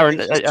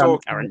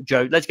Aaron,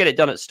 Joe, let's get it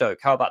done at Stoke.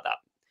 How about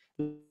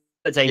that?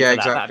 Let's aim for that.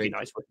 Exactly. That'd be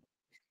nice.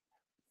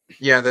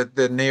 Yeah,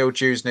 the Neil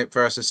Dewsnip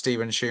versus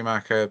Stephen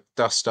Schumacher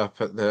dust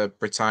up at the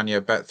Britannia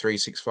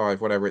Bet365,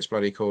 whatever it's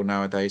bloody called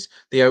nowadays,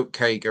 the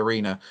Oatcake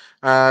Arena.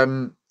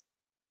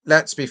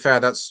 Let's be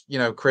fair, that's,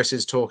 Chris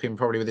is talking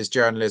probably with his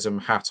journalism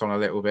hat on a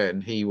little bit,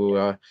 and he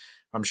will,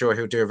 I'm sure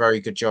he'll do a very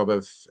good job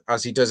of,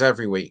 as he does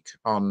every week,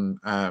 on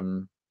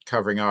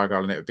covering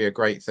Argyle, and it would be a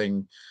great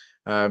thing,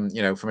 from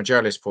a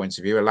journalist point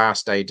of view. A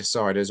last day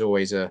decider is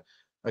always a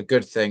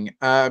good thing.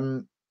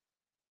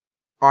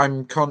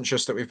 I'm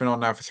conscious that we've been on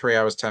now for 3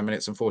 hours, 10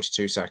 minutes and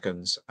 42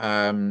 seconds.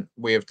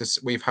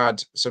 We've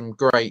had some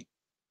great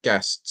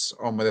guests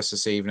on with us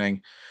this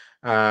evening.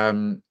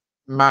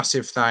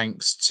 Massive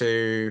thanks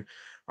to,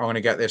 I'm going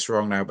to get this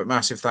wrong now, but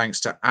massive thanks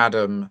to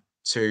Adam,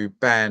 to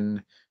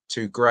Ben,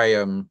 to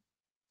Graham,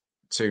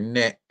 to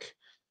Nick,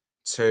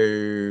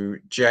 to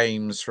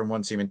James from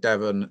One Team in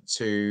Devon,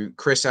 to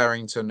Chris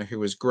Errington, who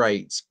was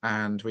great.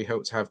 And we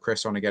hope to have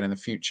Chris on again in the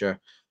future.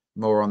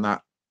 More on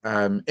that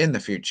in the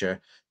future.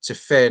 To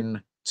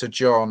Finn, to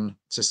John,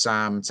 to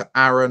Sam, to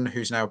Aaron,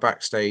 who's now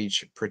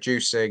backstage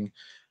producing,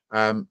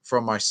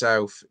 from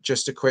myself.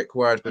 Just a quick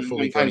word before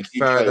we go any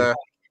further.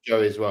 Joe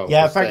as well.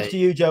 Yeah, thanks to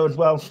you, Joe, as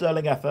well.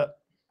 Sterling effort.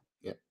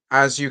 Yeah.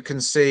 As you can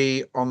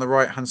see on the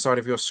right-hand side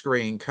of your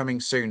screen, coming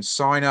soon,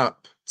 sign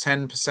up,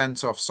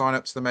 10% off, sign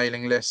up to the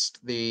mailing list.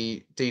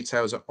 The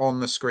details are on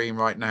the screen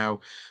right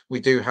now.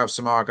 We do have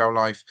some Argyle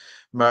Life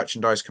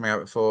merchandise coming out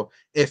before.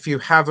 If you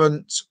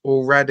haven't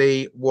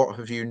already, what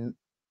have you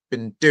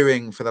been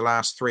doing for the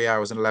last 3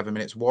 hours and 11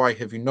 minutes? Why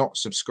have you not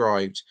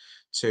subscribed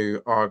to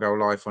Argyle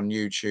Life on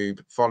YouTube,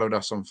 followed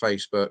us on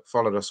Facebook,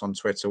 followed us on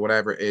Twitter,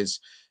 whatever it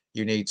is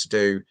you need to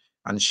do,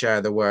 and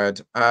share the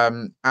word.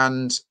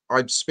 And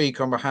I'd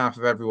speak on behalf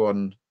of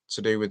everyone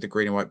to do with the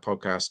Green and White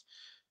podcast.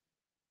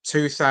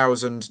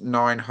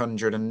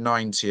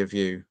 2,990 of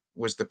you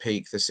was the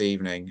peak this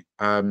evening.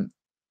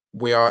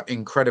 We are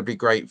incredibly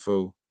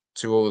grateful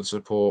to all the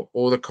support,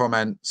 all the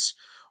comments,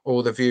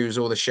 all the views,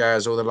 all the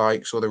shares, all the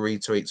likes, all the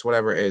retweets,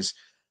 whatever it is.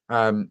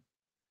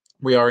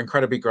 We are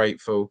incredibly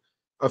grateful.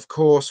 Of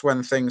course,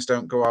 when things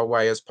don't go our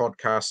way as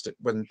podcasters,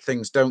 when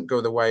things don't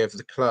go the way of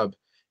the club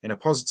in a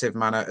positive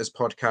manner as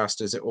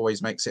podcasters, it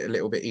always makes it a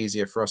little bit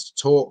easier for us to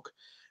talk.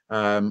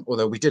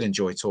 Although we did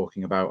enjoy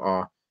talking about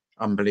our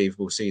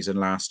unbelievable season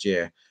last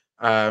year.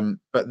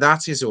 But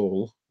that is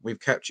all.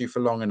 We've kept you for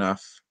long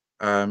enough.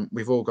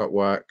 We've all got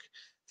work.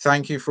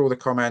 Thank you for all the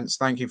comments.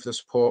 Thank you for the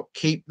support.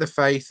 Keep the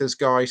faith, as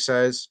Guy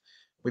says.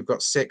 We've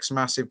got 6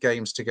 massive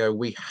games to go.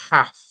 We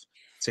have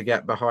to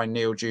get behind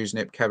Neil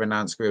Dewsnip, Kevin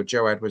Nancekivell,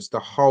 Joe Edwards, the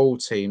whole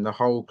team, the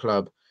whole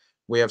club.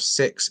 We have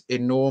 6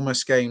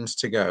 enormous games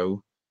to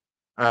go.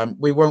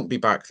 We won't be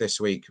back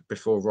this week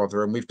before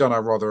Rotherham. We've done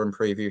our Rotherham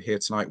preview here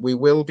tonight. We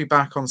will be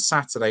back on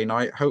Saturday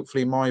night.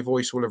 Hopefully my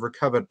voice will have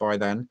recovered by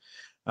then,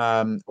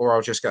 or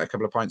I'll just get a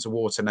couple of pints of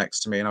water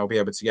next to me and I'll be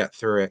able to get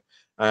through it.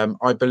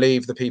 I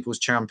believe the People's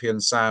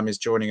Champion, Sam, is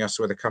joining us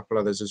with a couple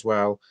others as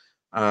well.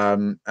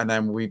 And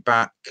then we'll be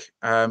back.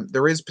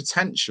 There is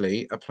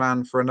potentially a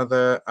plan for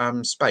another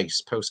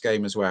space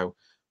post-game as well.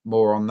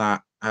 More on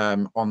that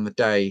on the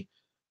day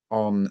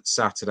on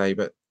Saturday,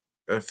 but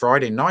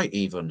Friday night,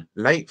 even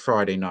late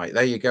Friday night.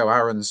 There you go.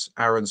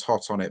 Aaron's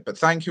hot on it. But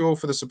thank you all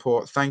for the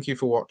support. Thank you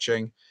for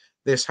watching.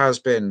 This has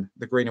been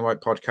the Green and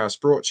White podcast,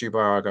 brought to you by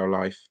Argyle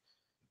Life.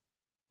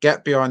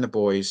 Get behind the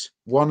boys.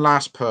 One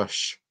last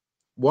push.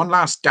 One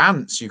last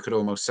dance, you could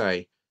almost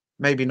say.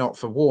 Maybe not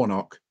for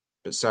Warnock,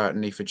 but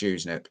certainly for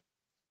Dewsnip.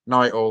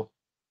 Night all.